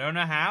 I don't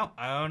know how.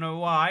 I don't know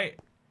why.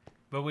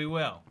 But we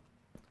will.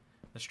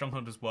 The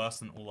stronghold is worse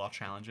than all our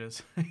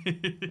challenges.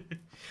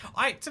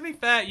 To be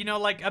fair, you know,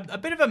 like a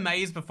bit of a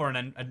maze before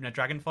a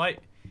dragon fight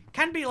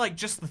can be like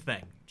just the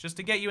thing, just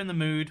to get you in the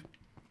mood,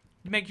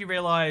 make you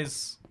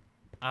realize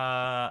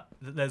that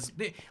there's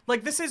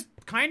like this is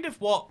kind of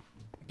what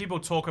people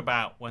talk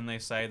about when they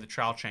say the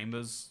trial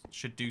chambers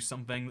should do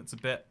something that's a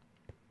bit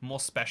more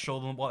special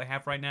than what they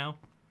have right now.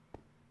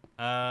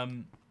 I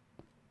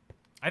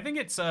think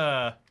it's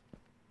oh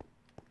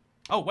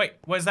wait,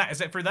 what is that?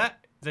 Is it through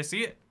that? Did I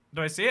see it?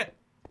 Do I see it?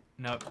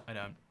 No, I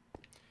don't.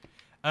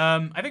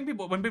 I think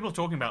when people are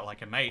talking about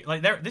like a maze,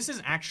 like this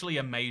is actually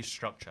a maze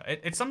structure.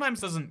 It sometimes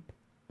doesn't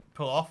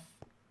pull off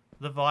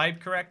the vibe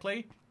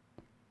correctly.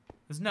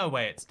 There's no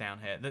way it's down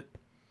here.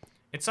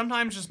 It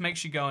sometimes just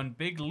makes you go in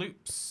big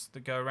loops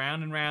that go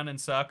round and round in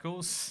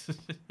circles.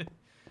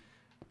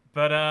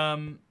 But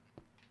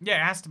yeah,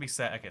 it has to be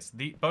set. I guess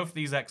both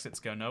these exits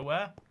go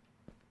nowhere.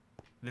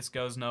 This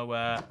goes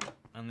nowhere,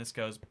 and this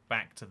goes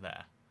back to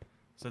there.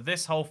 So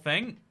this whole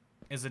thing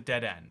is a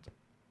dead end.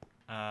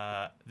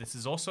 This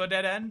is also a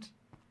dead end.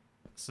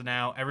 So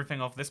now everything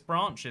off this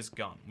branch is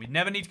gone. We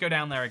never need to go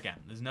down there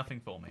again. There's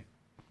nothing for me.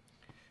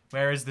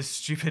 Where is this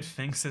stupid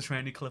thing, says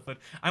Randy Clifford.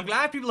 I'm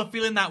glad people are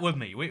feeling that with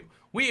me.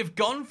 We have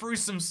gone through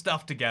some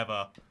stuff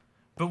together.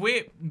 But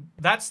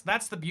that's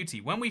the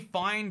beauty. When we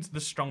find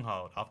the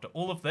stronghold, after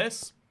all of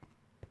this,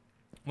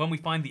 when we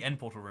find the end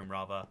portal room,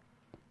 rather,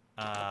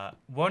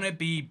 won't it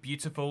be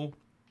beautiful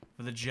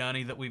for the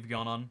journey that we've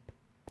gone on?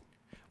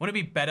 Won't it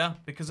be better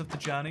because of the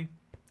journey?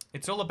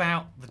 It's all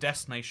about the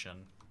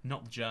destination,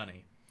 not the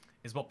journey,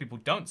 is what people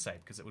don't say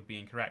because it would be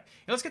incorrect.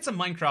 Yeah, let's get some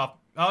Minecraft.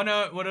 Oh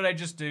no, what did I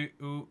just do?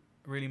 Ooh,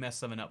 really messed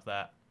something up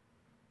there.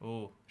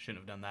 Ooh, shouldn't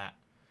have done that.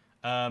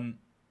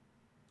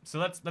 So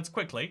let's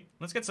quickly,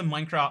 let's get some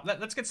Minecraft,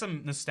 let's get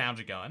some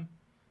nostalgia going.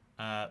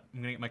 I'm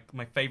gonna get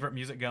my favorite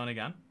music going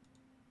again.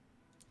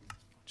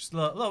 Just a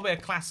little bit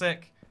of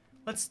classic.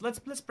 Let's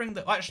bring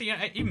the, actually,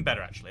 yeah, even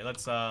better actually.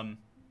 Let's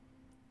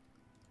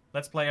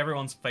play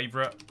everyone's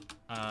favorite,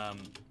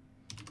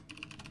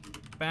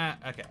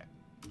 okay.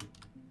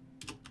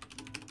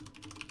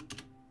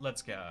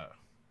 Let's go.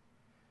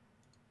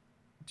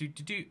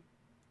 Okay,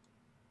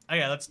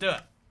 let's do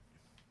it.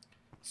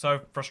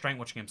 So frustrating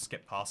watching him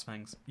skip past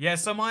things. Yeah,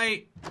 so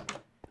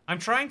I'm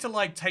trying to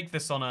like take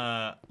this on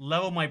a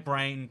level my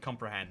brain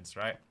comprehends,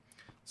 right?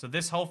 So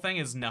this whole thing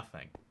is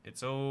nothing.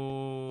 It's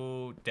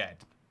all dead.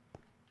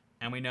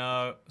 And we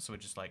know, so we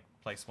just like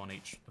place one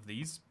each of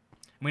these.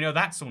 And we know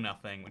that's all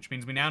nothing, which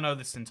means we now know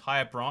this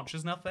entire branch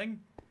is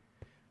nothing.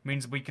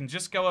 Means we can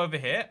just go over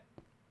here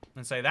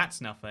and say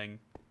that's nothing.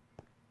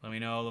 Then we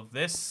know all of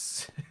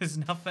this is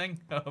nothing.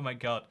 Oh my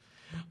god.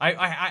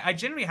 I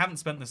generally haven't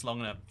spent this long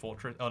in a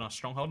fortress, on a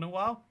stronghold in a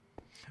while.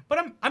 But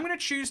I'm going to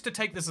choose to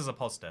take this as a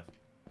positive.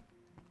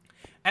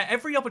 At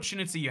every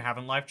opportunity you have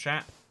in live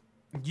chat,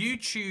 you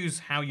choose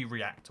how you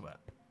react to it.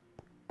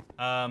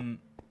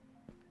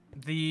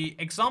 The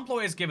example I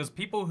always give is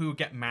people who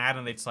get mad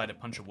and they decide to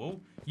punch a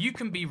wall. You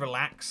can be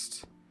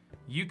relaxed.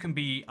 You can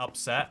be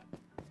upset.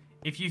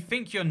 If you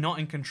think you're not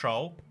in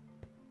control,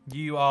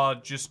 you're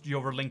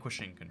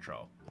relinquishing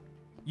control.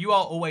 You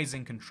are always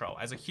in control.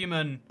 As a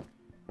human,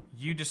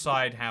 you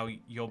decide how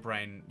your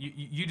brain,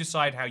 you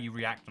decide how you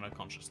react on a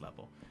conscious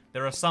level.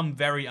 There are some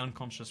very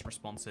unconscious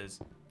responses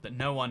that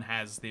no one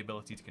has the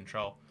ability to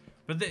control.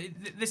 But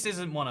this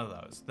isn't one of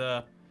those.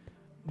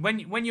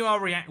 When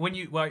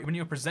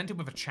you're presented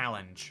with a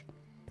challenge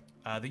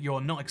that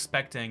you're not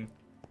expecting,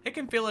 it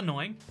can feel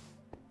annoying,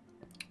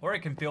 or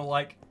it can feel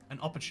like an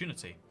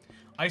opportunity.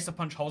 I used to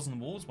punch holes in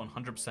the walls,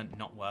 100%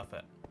 not worth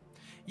it.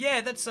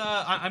 Yeah, that's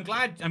I'm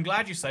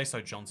glad you say so,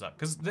 John's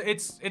because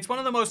it's one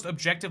of the most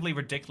objectively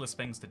ridiculous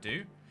things to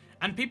do,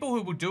 and people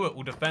who will do it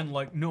will defend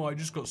like, no, I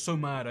just got so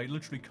mad, I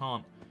literally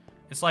can't.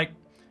 It's like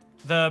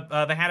they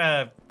had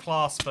a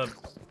class for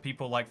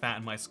people like that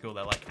in my school.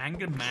 They're like,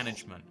 anger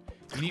management.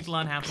 You need to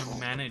learn how to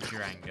manage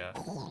your anger.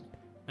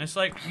 And it's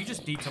like, you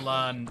just need to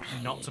learn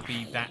not to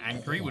be that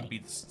angry would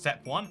be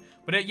step one.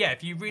 But yeah,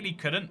 if you really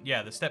couldn't,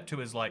 yeah, the step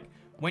two is like,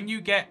 when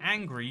you get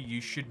angry, you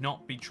should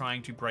not be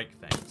trying to break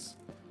things.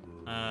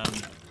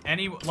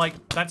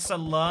 That's a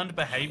learned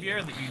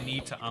behavior that you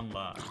need to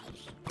unlearn.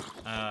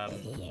 I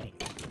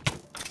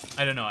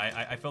don't know,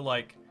 I feel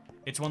like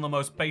it's one of the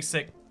most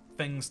basic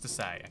things to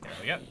say. Okay,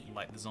 there we go.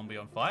 Light the zombie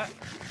on fire.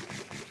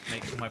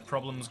 Make my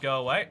problems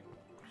go away.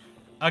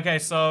 Okay,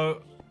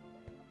 so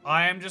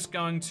I am just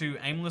going to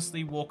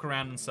aimlessly walk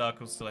around in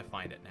circles till I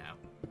find it now.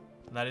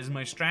 That is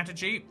my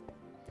strategy.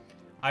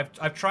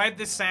 I've tried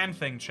this sand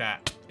thing,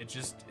 chat.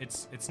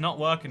 It's not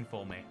working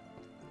for me.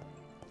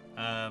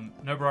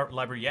 No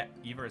library yet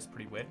either. It's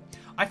pretty weird.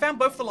 I found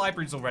both the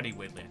libraries already,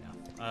 weirdly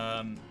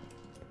enough.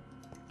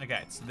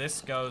 Okay, so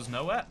this goes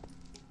nowhere.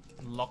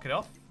 Lock it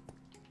off.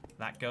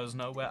 That goes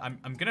nowhere.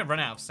 I'm gonna run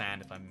out of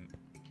sand if I'm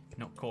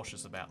not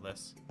cautious about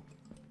this.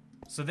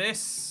 So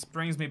this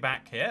brings me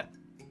back here.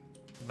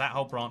 That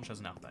whole branch has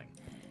nothing.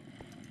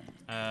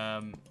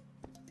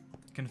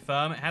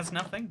 Confirm it has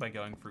nothing by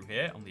going through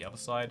here on the other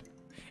side.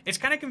 It's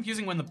kind of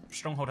confusing when the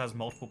stronghold has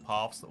multiple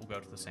paths that will go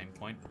to the same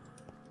point.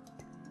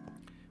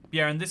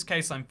 Yeah, in this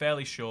case, I'm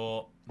fairly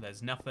sure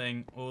there's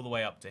nothing all the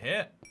way up to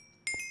here.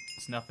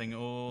 There's nothing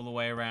all the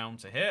way around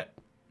to here.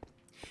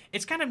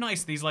 It's kind of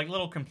nice. These like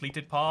little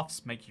completed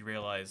paths make you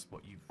realize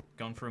what you've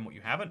gone through and what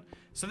you haven't.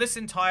 So this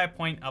entire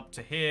point up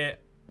to here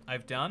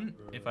I've done.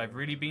 If I've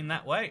really been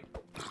that way,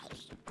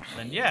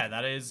 then yeah,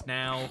 that is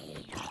now...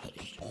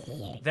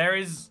 There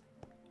is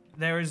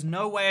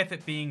no way of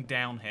it being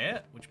down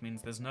here, which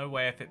means there's no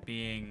way of it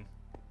being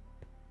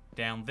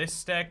down this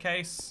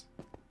staircase,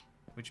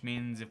 which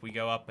means if we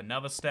go up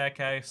another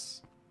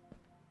staircase,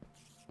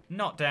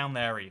 not down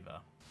there either.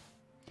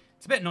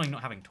 It's a bit annoying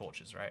not having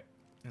torches, right?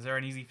 Is there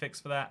an easy fix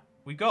for that?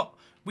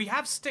 We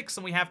have sticks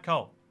and we have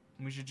coal.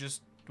 We should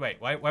just, wait,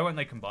 why won't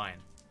they combine?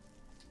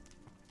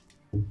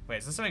 Wait,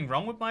 is there something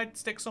wrong with my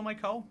sticks or my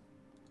coal?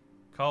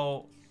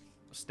 Coal,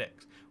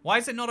 sticks. Why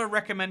is it not a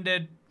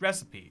recommended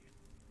recipe?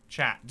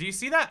 Chat, do you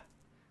see that?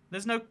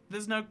 There's no,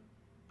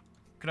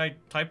 could I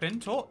type in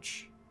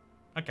torch?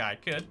 Okay, I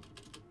could.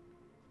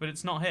 But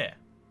it's not here.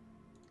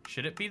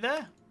 Should it be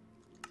there?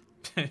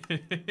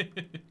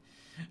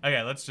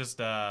 Okay, let's just,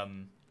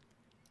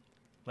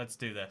 let's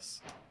do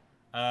this.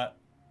 Yeah,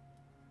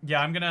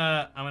 I'm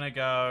gonna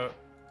go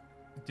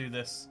do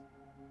this.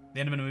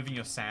 The Enderman moving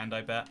your sand,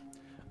 I bet.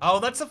 Oh,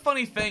 that's a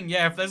funny thing.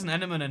 Yeah, if there's an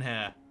Enderman in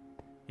here,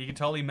 he can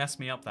totally mess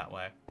me up that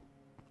way.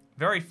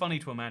 Very funny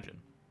to imagine.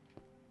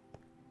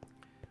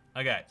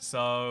 Okay,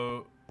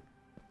 so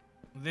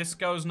this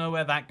goes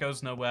nowhere, that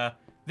goes nowhere.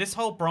 This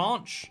whole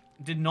branch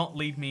did not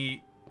lead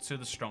me to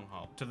the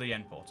stronghold, to the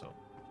end portal.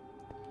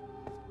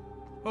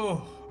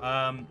 Oh,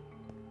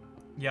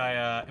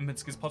 yeah,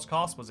 Invinci's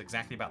podcast was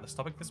exactly about this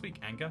topic this week.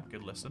 Anger,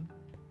 good listen.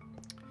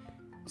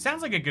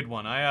 Sounds like a good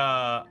one.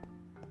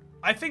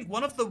 I think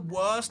one of the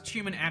worst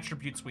human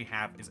attributes we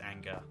have is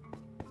anger.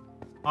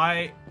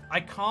 I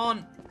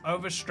can't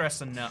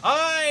overstress enough.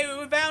 Oh,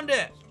 we found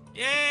it!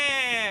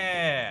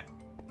 Yeah!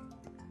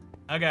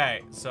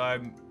 Okay, so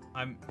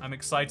I'm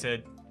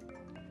excited.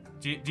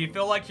 Do you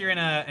feel like you're in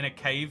a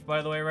cave,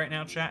 by the way, right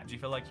now, chat? Do you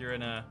feel like you're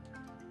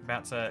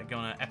about to go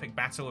on an epic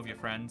battle with your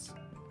friends?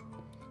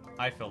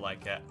 I feel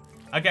like it.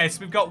 Okay,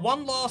 so we've got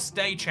one last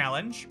day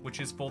challenge,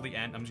 which is for the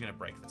end. I'm just gonna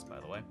break this, by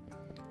the way.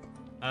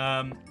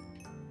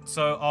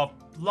 So our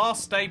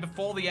last day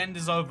before the end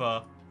is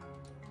over.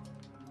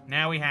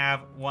 Now we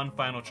have one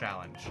final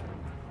challenge.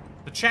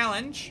 The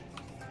challenge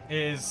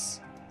is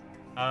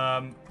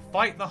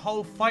fight the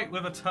whole fight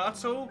with a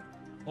turtle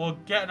or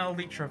get an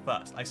elytra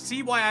first. I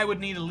see why I would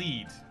need a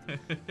lead.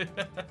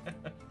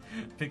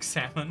 Big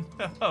salmon.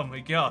 Oh my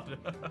god.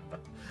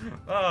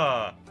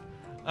 Oh.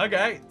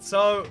 Okay,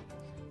 so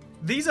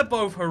these are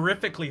both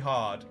horrifically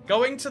hard.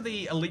 Going to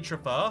the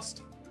elytra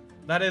first,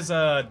 that is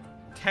a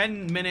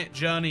 10-minute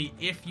journey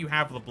if you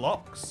have the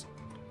blocks.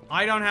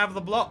 I don't have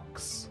the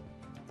blocks.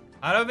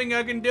 I don't think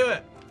I can do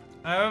it.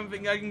 I don't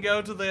think I can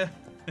go to the...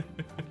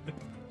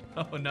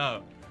 Oh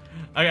no.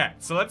 Okay,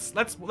 so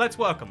let's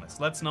work on this.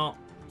 Let's not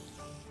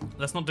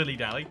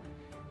dilly-dally.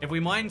 If we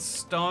mine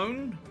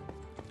stone,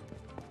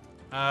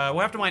 we'll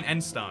have to mine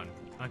end stone.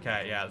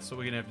 Okay, yeah, that's what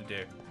we're gonna have to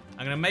do.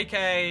 I'm gonna make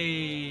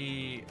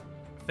a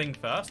thing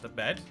first, a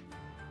bed.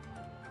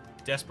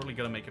 Desperately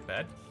gotta make a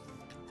bed.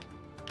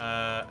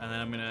 And then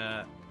I'm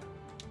gonna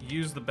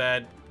use the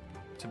bed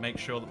to make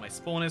sure that my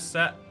spawn is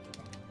set.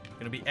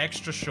 Gonna be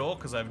extra short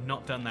because I've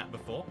not done that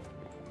before.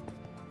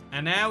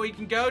 And now we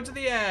can go to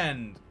the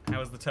end.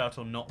 How is the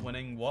turtle not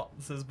winning? What?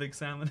 Says Big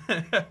Salmon.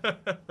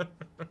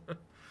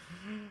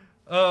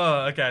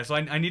 Oh, okay. So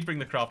I need to bring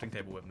the crafting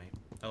table with me.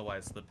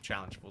 Otherwise the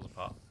challenge falls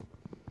apart.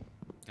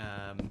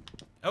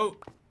 Oh,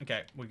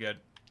 okay. We're good.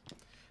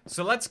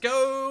 So let's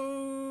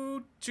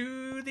go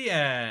to the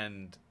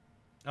end.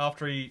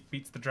 After he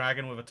beats the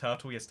dragon with a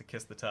turtle, he has to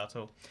kiss the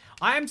turtle.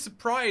 I am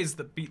surprised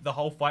that the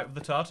whole fight with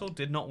the turtle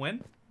did not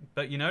win.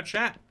 But you know,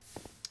 chat.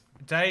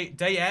 Day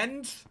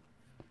end.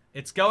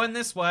 It's going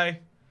this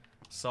way.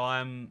 So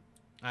I'm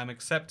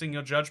accepting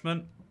your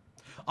judgment.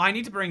 I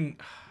need to bring...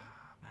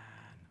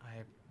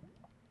 Man,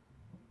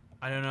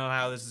 I don't know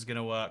how this is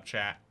gonna work,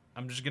 chat.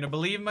 I'm just gonna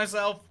believe in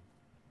myself.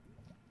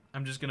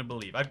 I'm just gonna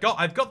believe. I've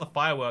got the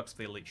fireworks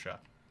for the elytra.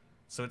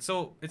 So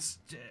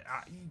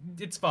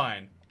it's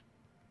fine.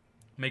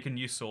 Make a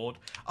new sword.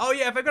 Oh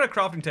yeah, if I've got a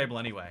crafting table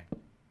anyway.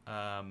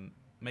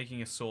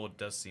 Making a sword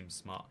does seem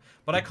smart.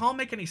 But I can't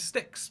make any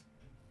sticks.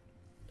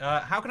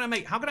 How can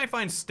I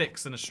find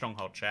sticks in a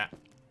stronghold, chat?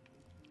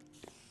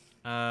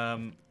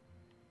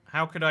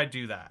 How could I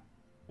do that?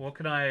 What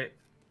could I'm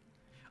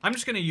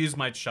just gonna use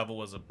my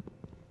shovel as a...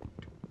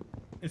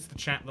 It's the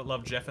chat that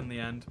loved Jeff in the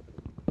end.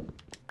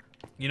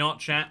 You know what,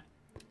 chat?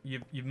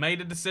 You've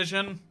made a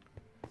decision.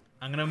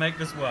 I'm gonna make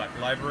this work.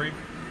 Library.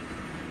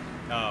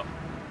 Oh.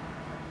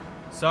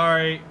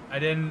 Sorry, I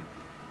didn't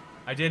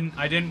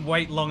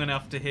wait long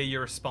enough to hear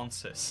your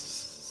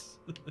responses.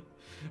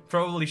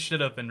 Probably should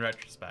have in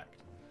retrospect.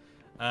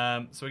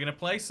 So we're gonna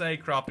place a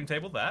crafting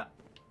table there.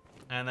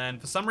 And then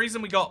for some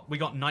reason we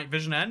got night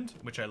vision end,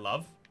 which I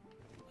love.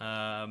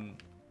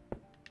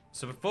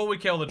 So before we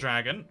kill the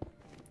dragon,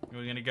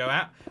 We're gonna go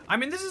out. I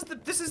mean, this is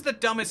the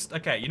dumbest.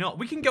 Okay, you know what?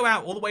 We can go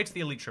out all the way to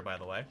the Elytra, by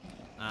the way.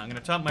 I'm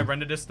gonna turn up my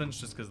render distance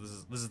just because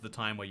this is the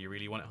time where you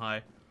really want it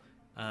high.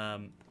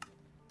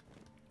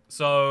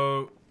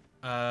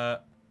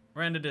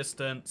 Render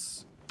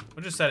distance.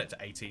 We'll just set it to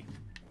 80.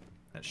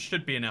 That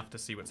should be enough to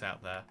see what's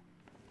out there.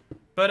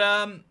 But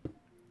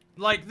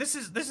like this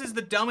is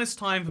the dumbest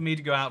time for me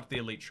to go out to the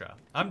Elytra.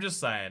 I'm just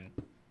saying.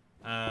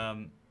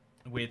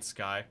 Weird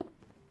sky.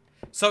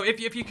 So if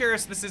you're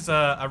curious, this is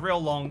a real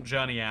long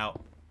journey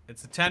out.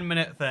 It's a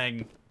 10-minute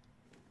thing.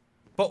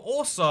 But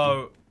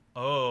also,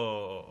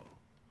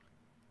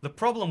 the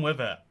problem with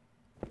it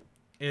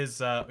is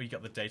you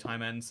got the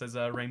daytime end, says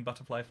Rain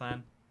Butterfly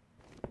fan.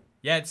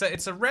 Yeah,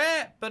 it's a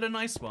rare but a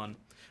nice one.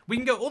 We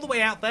can go all the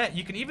way out there.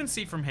 You can even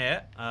see from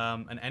here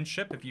an end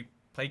ship if you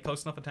pay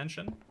close enough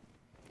attention.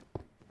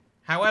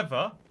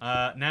 However,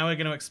 now we're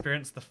going to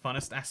experience the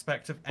funnest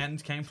aspect of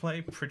end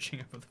gameplay, bridging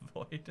over the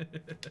void.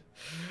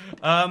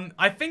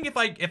 I think if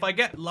I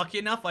get lucky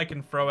enough, I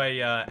can throw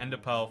a ender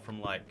pearl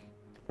from like,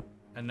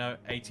 I don't know,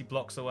 80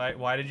 blocks away.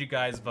 Why did you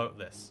guys vote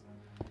this?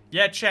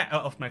 Yeah, chat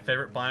off my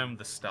favorite biome,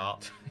 the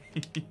start.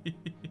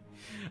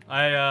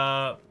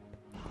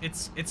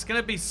 It's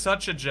gonna be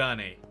such a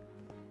journey,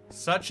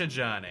 such a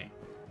journey.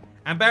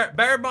 And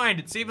bear in mind,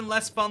 it's even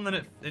less fun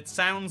than it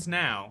sounds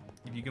now,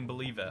 if you can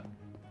believe it.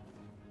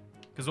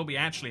 Because what we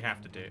actually have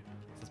to do,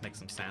 let's make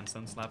some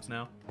sandstone slabs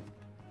now.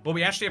 What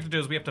we actually have to do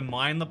is we have to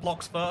mine the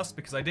blocks first,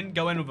 because I didn't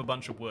go in with a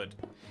bunch of wood.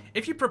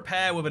 If you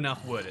prepare with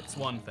enough wood, it's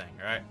one thing,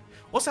 right?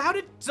 Also, how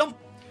did some...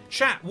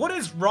 Chat, what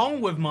is wrong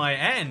with my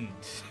end?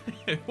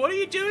 What are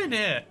you doing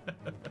here?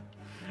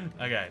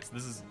 Okay, so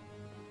this is...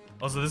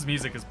 Also, this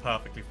music is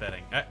perfectly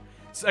fitting.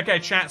 Okay,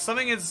 chat,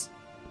 something has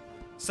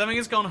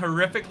gone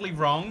horrifically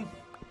wrong.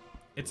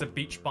 It's a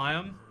beach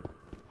biome.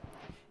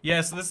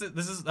 Yeah, so this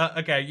is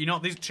okay. You know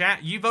what? This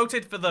chat, you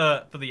voted for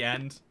the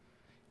end.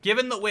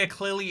 Given that we're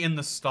clearly in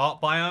the start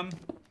biome,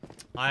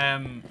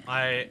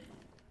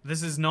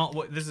 this is not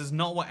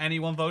what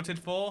anyone voted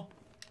for.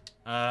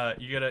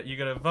 You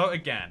gotta vote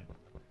again.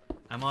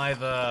 Am I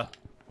the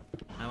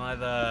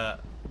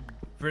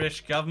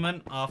British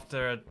government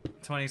after a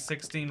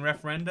 2016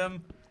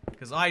 referendum?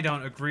 Because I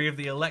don't agree with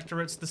the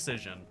electorate's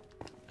decision,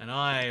 and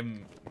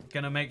I'm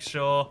gonna make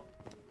sure.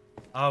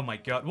 Oh my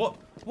god,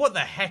 what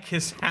the heck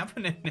is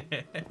happening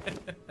here?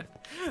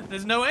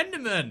 There's no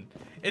Enderman.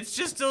 It's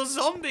just all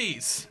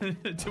zombies.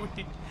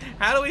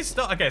 How do we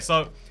start? Okay,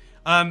 so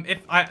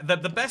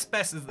the best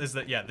is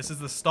that, yeah, this is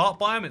the start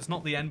biome, it's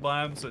not the end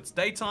biome, so it's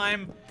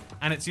daytime,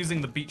 and it's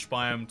using the beach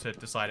biome to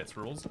decide its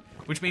rules,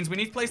 which means we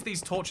need to place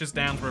these torches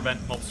down to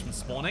prevent mobs from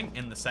spawning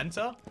in the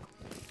center.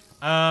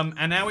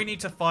 And now we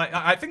need to fight.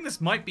 I think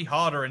this might be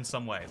harder in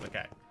some ways.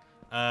 Okay,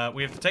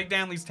 we have to take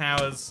down these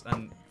towers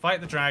and fight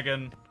the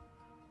dragon.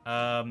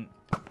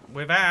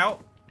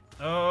 Without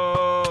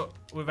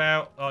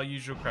our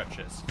usual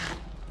crutches.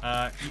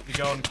 Eat the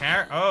golden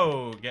carrot.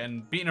 Oh,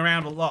 getting beaten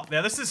around a lot.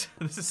 Yeah, this is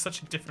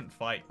such a different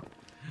fight.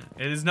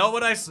 It is not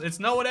it's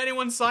not what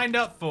anyone signed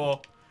up for.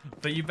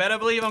 But you better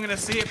believe I'm gonna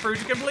see it through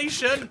to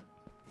completion.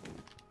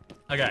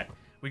 Okay,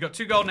 we got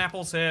 2 golden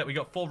apples here. We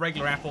got 4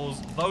 regular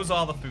apples. Those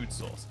are the food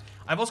source.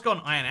 I've also got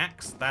an iron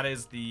axe. That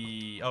is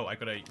the. Oh, I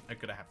gotta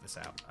have this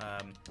out.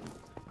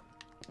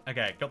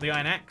 Okay, got the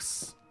iron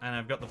axe. And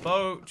I've got the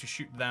bow to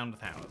shoot down the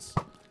towers.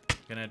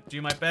 Gonna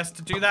do my best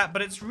to do that,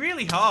 but it's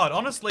really hard.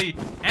 Honestly,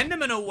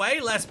 Endermen are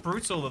way less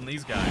brutal than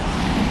these guys.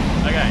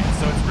 Okay,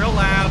 so it's real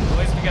loud.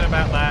 Always forget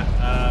about that.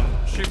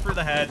 Shoot through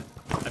the head.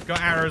 I've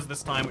got arrows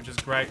this time, which is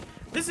great.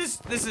 This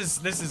is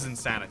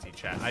insanity,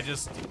 chat.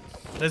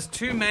 There's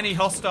too many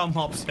hostile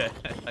mobs here.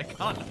 I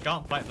can't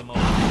fight them all.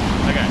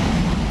 Okay,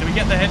 did we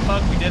get the head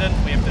bug? We didn't.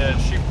 We have to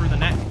shoot through the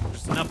net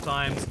just enough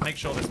times. Make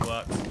sure this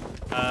works.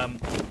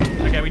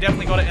 Okay, we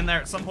definitely got it in there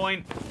at some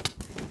point.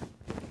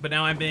 But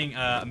now I'm being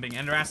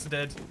ender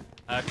acided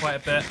quite a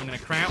bit. I'm gonna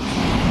crouch.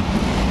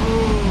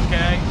 Ooh,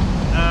 okay.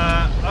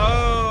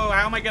 Oh,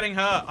 how am I getting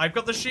hurt? I've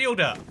got the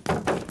shield up.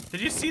 Did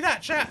you see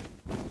that, chat?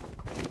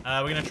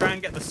 We're gonna try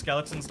and get the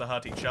skeletons to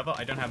hurt each other.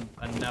 I don't have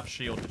enough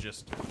shield to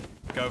just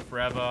go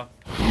forever.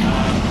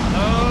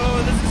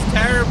 Oh, this is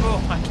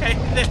terrible. I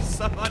hate this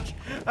so much.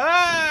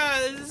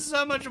 This is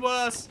so much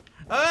worse.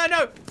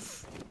 No.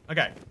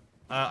 Okay.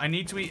 I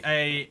need to eat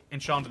a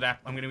enchanted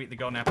apple. I'm gonna eat the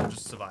golden apple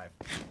just to survive.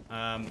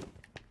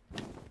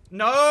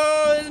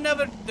 No, there's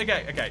another.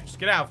 Okay, just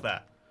get out of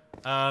there.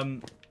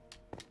 I'm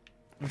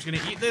just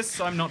gonna eat this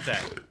so I'm not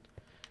dead.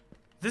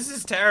 This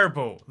is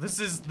terrible. This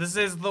is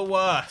the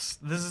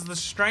worst. This is the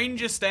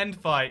strangest end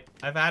fight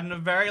I've had in a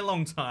very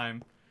long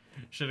time.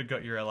 Should have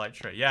got your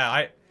elytra.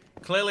 Yeah,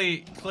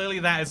 clearly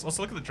that is.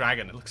 Also, look at the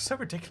dragon. It looks so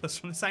ridiculous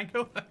from this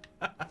angle.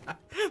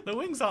 The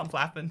wings aren't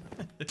flapping.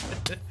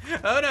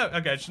 Oh no.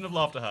 Okay, I shouldn't have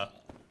laughed at her.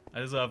 I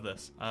deserve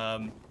this.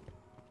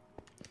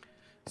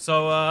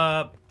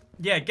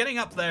 Yeah, getting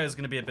up there is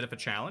going to be a bit of a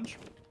challenge,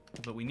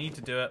 but we need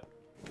to do it,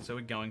 so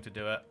we're going to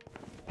do it.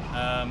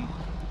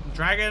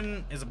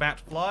 Dragon is about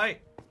to fly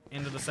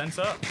into the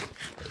center.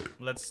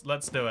 Let's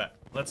do it.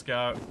 Let's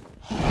go.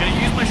 I'm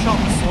gonna use my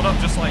sharpness sword up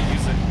just so I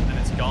use it and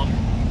it's gone.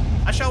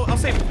 I'll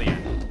save it for the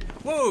end.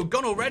 Whoa,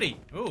 gone already.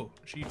 Oh,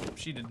 she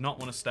did not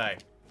want to stay.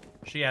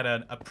 She had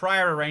a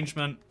prior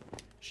arrangement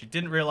she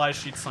didn't realize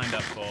she'd signed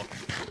up for.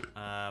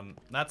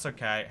 That's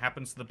okay. It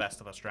happens to the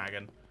best of us,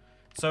 dragon.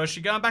 So is she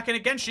going back in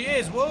again? She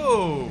is.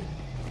 Whoa.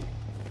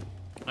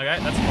 Okay,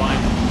 that's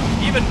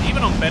fine.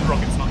 Even on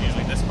bedrock, it's not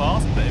usually this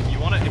fast. But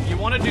if you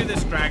wanna do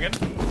this, dragon,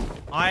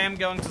 I am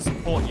going to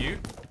support you.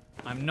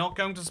 I'm not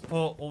going to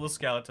support all the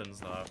skeletons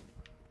though.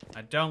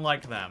 I don't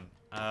like them.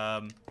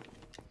 But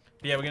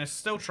yeah, we're gonna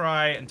still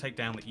try and take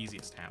down the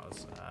easiest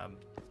towers.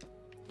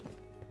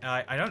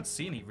 I don't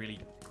see any really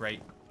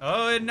great.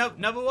 Oh no,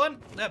 another one.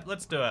 Yep,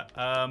 let's do it.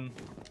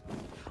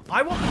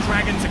 I want the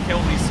dragon to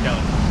kill these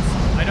skeletons.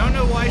 I don't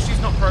know why she's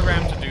not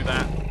programmed to do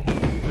that,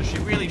 but she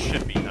really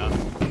should be, huh?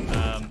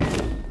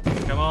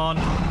 Come on.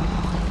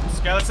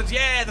 Skeletons.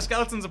 Yeah, the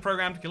skeletons are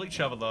programmed to kill each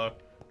other, though,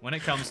 when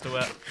it comes to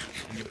it.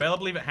 And you better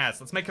believe it has.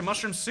 Let's make a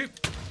mushroom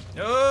soup.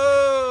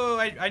 Oh,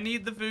 I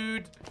need the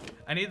food.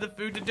 I need the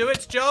food to do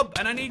its job,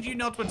 and I need you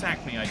not to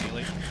attack me,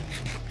 ideally.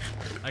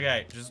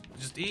 Okay,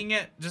 just eating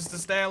it, just to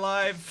stay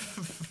alive.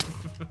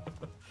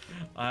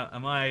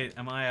 Am I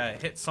a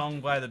hit song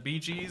by the Bee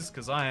Gees?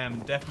 Because I am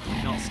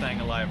definitely not staying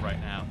alive right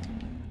now.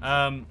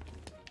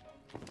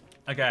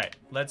 Okay,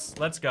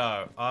 let's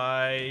go.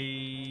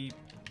 I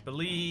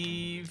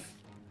believe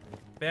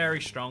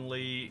very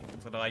strongly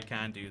that I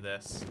can do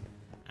this,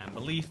 and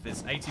belief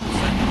is 80% results.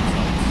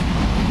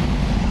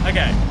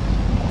 Okay,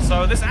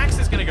 so this axe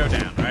is gonna go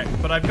down, right?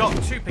 But I've got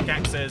 2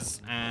 pickaxes,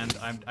 and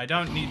I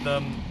don't need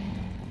them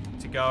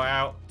to go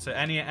out to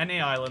any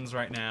islands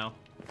right now.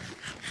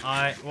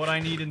 What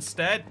I need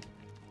instead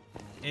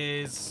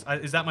is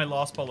that my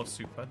last bowl of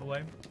soup, by the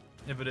way?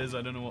 If it is,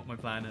 I don't know what my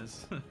plan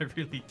is. I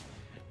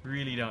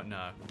really don't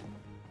know.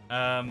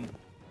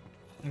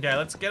 Okay,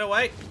 let's get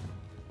away.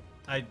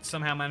 I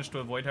somehow managed to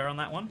avoid her on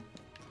that one.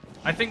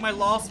 I think my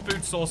last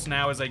food source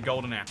now is a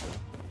golden apple.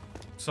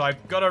 So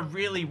I've got to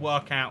really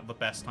work out the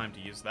best time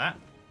to use that.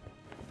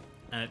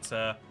 And it's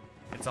a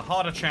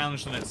harder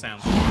challenge than it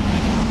sounds like.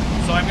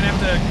 So I'm going to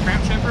have to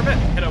crouch in for a bit,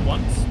 hit her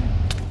once,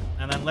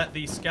 and then let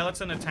the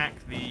skeleton attack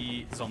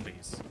the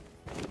zombies.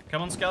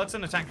 Come on,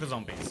 skeleton, attack the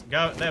zombies.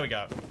 Go, there we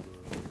go.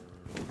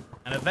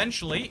 And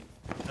eventually,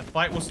 the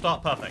fight will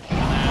start perfect.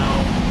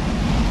 Now,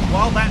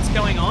 while that's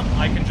going on,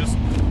 I can just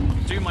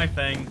do my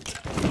thing.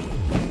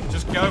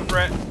 Just go for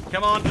it.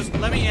 Come on, just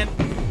let me in.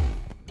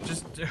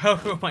 Just,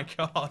 oh my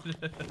god.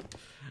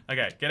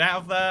 Okay, get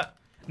out of there.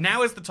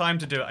 Now is the time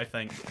to do it, I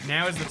think.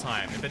 Now is the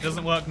time. If it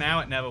doesn't work now,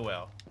 it never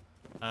will.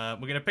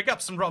 We're gonna pick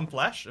up some rotten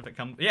flesh if it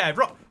comes. Yeah,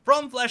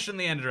 rotten flesh in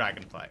the Ender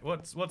Dragon fight.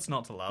 What's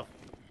not to love?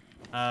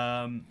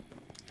 And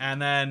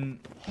then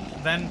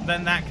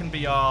that can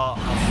be our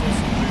source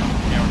of food from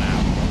here on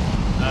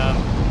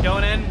out.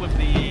 Going in with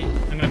the.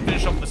 I'm gonna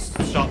finish off the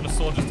sharpness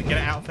sword just to get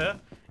it out of here.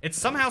 It's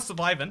somehow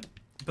surviving,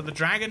 but the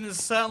dragon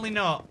is certainly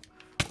not.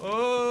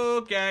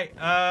 Okay.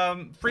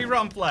 Free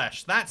rotten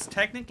flesh. That's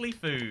technically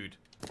food.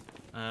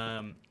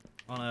 On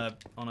a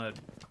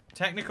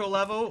technical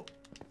level,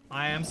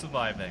 I am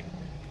surviving.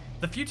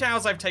 The few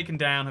towers I've taken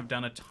down have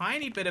done a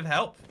tiny bit of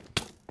help,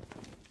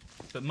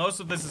 but most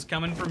of this is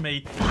coming from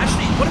me.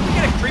 Actually, what if we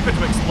get a creeper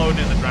to explode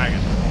in the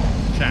dragon?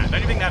 Chat,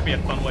 don't you think that'd be a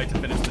fun way to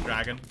finish the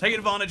dragon? Take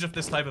advantage of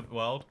this type of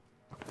world.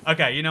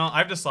 Okay, you know,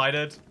 I've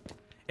decided.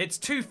 It's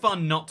too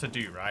fun not to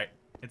do, right?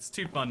 It's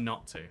too fun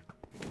not to.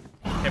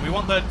 Okay, we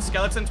want the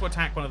skeleton to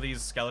attack one of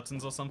these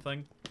skeletons or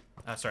something.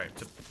 Sorry,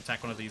 to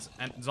attack one of these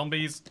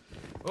zombies.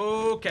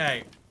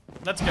 Okay,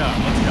 let's go,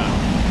 let's go.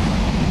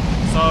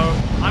 So,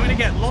 I'm gonna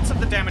get lots of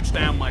the damage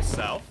down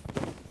myself.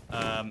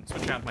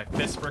 Switch out my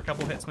fist for a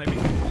couple hits, maybe.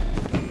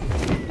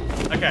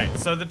 Okay,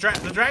 so the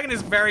dragon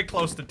is very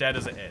close to dead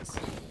as it is.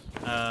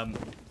 Then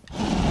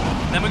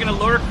we're gonna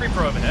lure a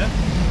creeper over here.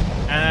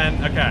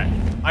 And, okay.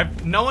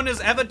 No one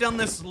has ever done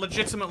this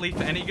legitimately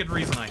for any good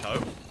reason, I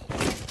hope.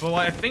 But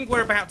what I think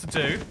we're about to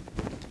do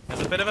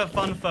is a bit of a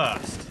fun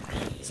first.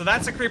 So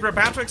that's a creeper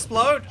about to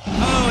explode.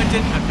 Oh, it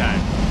didn't. Okay.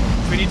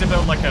 So we need to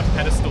build like a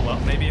pedestal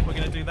up, maybe, if we're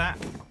gonna do that.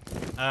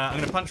 I'm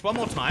gonna punch one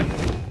more time.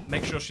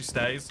 Make sure she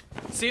stays.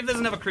 See if there's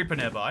another creeper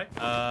nearby.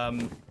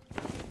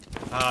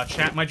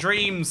 Chat, my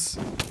dreams.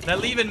 They're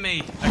leaving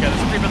me. Okay,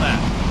 there's a creeper there.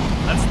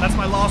 That's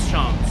my last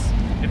chance.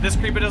 If this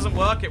creeper doesn't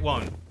work, it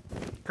won't.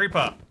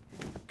 Creeper.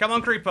 Come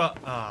on, creeper.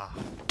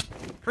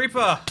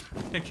 Creeper.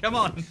 Come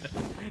on.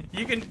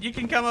 You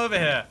can come over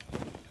here.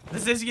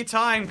 This is your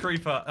time,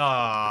 creeper.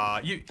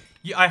 I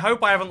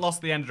hope I haven't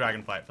lost the Ender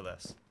Dragon fight for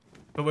this.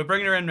 But we're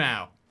bringing her in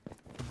now.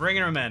 We're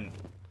bringing her in.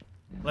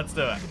 Let's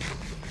do it.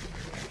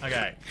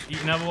 Okay,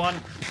 eat another one.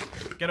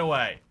 Get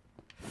away.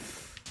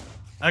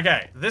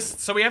 Okay,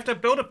 so we have to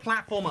build a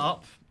platform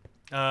up.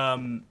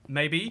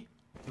 Maybe.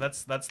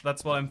 That's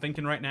what I'm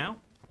thinking right now.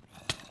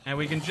 And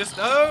we can just,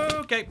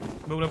 okay,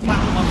 build a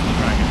platform up to the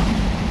dragon.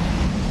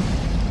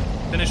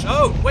 Finish,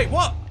 oh, wait,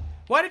 what?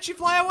 Why did she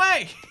fly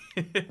away?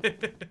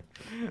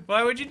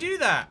 Why would you do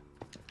that?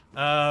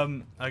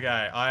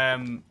 Okay,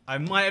 I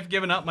might have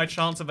given up my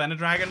chance of Ender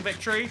Dragon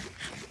victory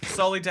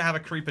solely to have a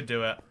creeper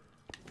do it.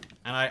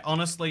 And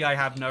honestly, I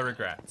have no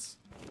regrets.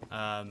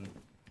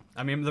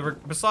 I mean,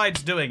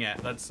 besides doing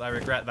it, I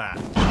regret that.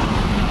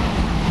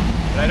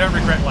 But I don't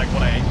regret, like,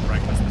 what I ate for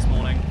breakfast this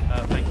morning,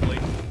 thankfully.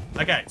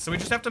 Okay, so we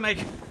just have to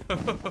make...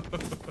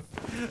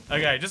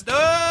 Okay, just...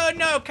 Oh,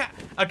 no!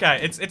 Okay,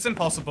 it's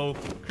impossible.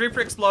 Creeper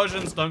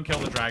explosions don't kill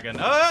the dragon.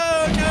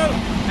 Oh, no!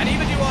 And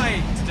even do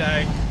I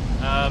today.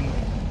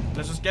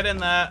 Let's just get in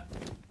there.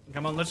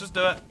 Come on, let's just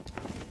do it.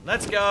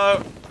 Let's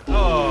go.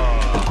 Oh.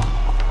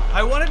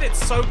 I wanted it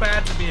so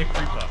bad to be a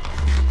creeper.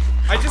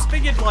 I just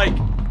figured, like,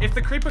 if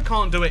the creeper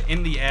can't do it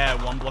in the air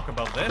 1 block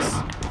above this,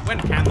 when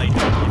can they do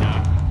it, you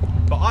know?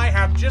 But I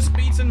have just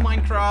beaten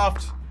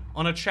Minecraft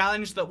on a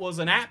challenge that was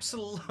an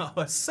absolute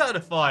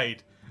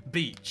certified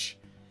beach.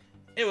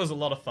 It was a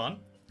lot of fun.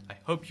 I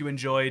hope you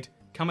enjoyed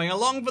coming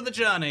along for the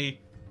journey.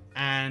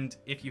 And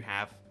if you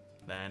have,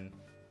 then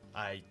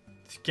I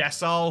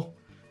guess I'll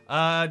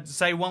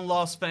say one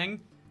last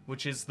thing,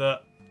 which is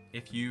that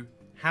if you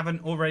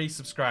haven't already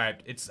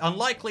subscribed, it's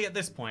unlikely at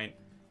this point,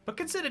 but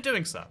consider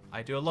doing so.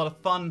 I do a lot of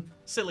fun,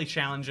 silly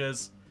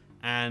challenges,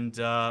 and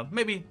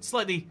maybe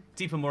slightly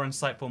deeper, more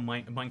insightful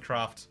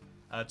Minecraft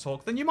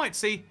talk than you might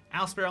see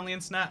elsewhere on the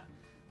internet.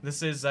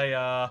 This is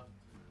a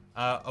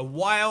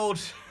wild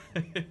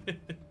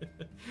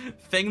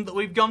thing that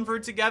we've gone through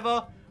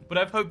together, but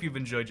I hope you've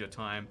enjoyed your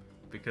time,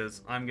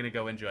 because I'm gonna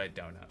go enjoy a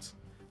donut.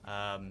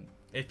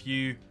 If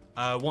you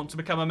want to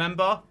become a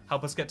member,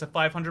 help us get to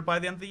 500 by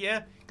the end of the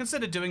year,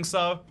 consider doing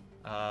so.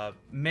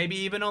 Maybe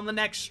even on the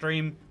next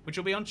stream, which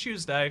will be on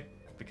Tuesday.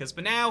 Because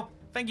for now,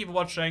 thank you for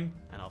watching,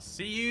 and I'll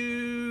see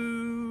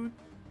you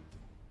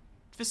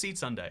for Seed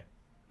Sunday.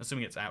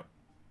 Assuming it's out.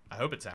 I hope it's out.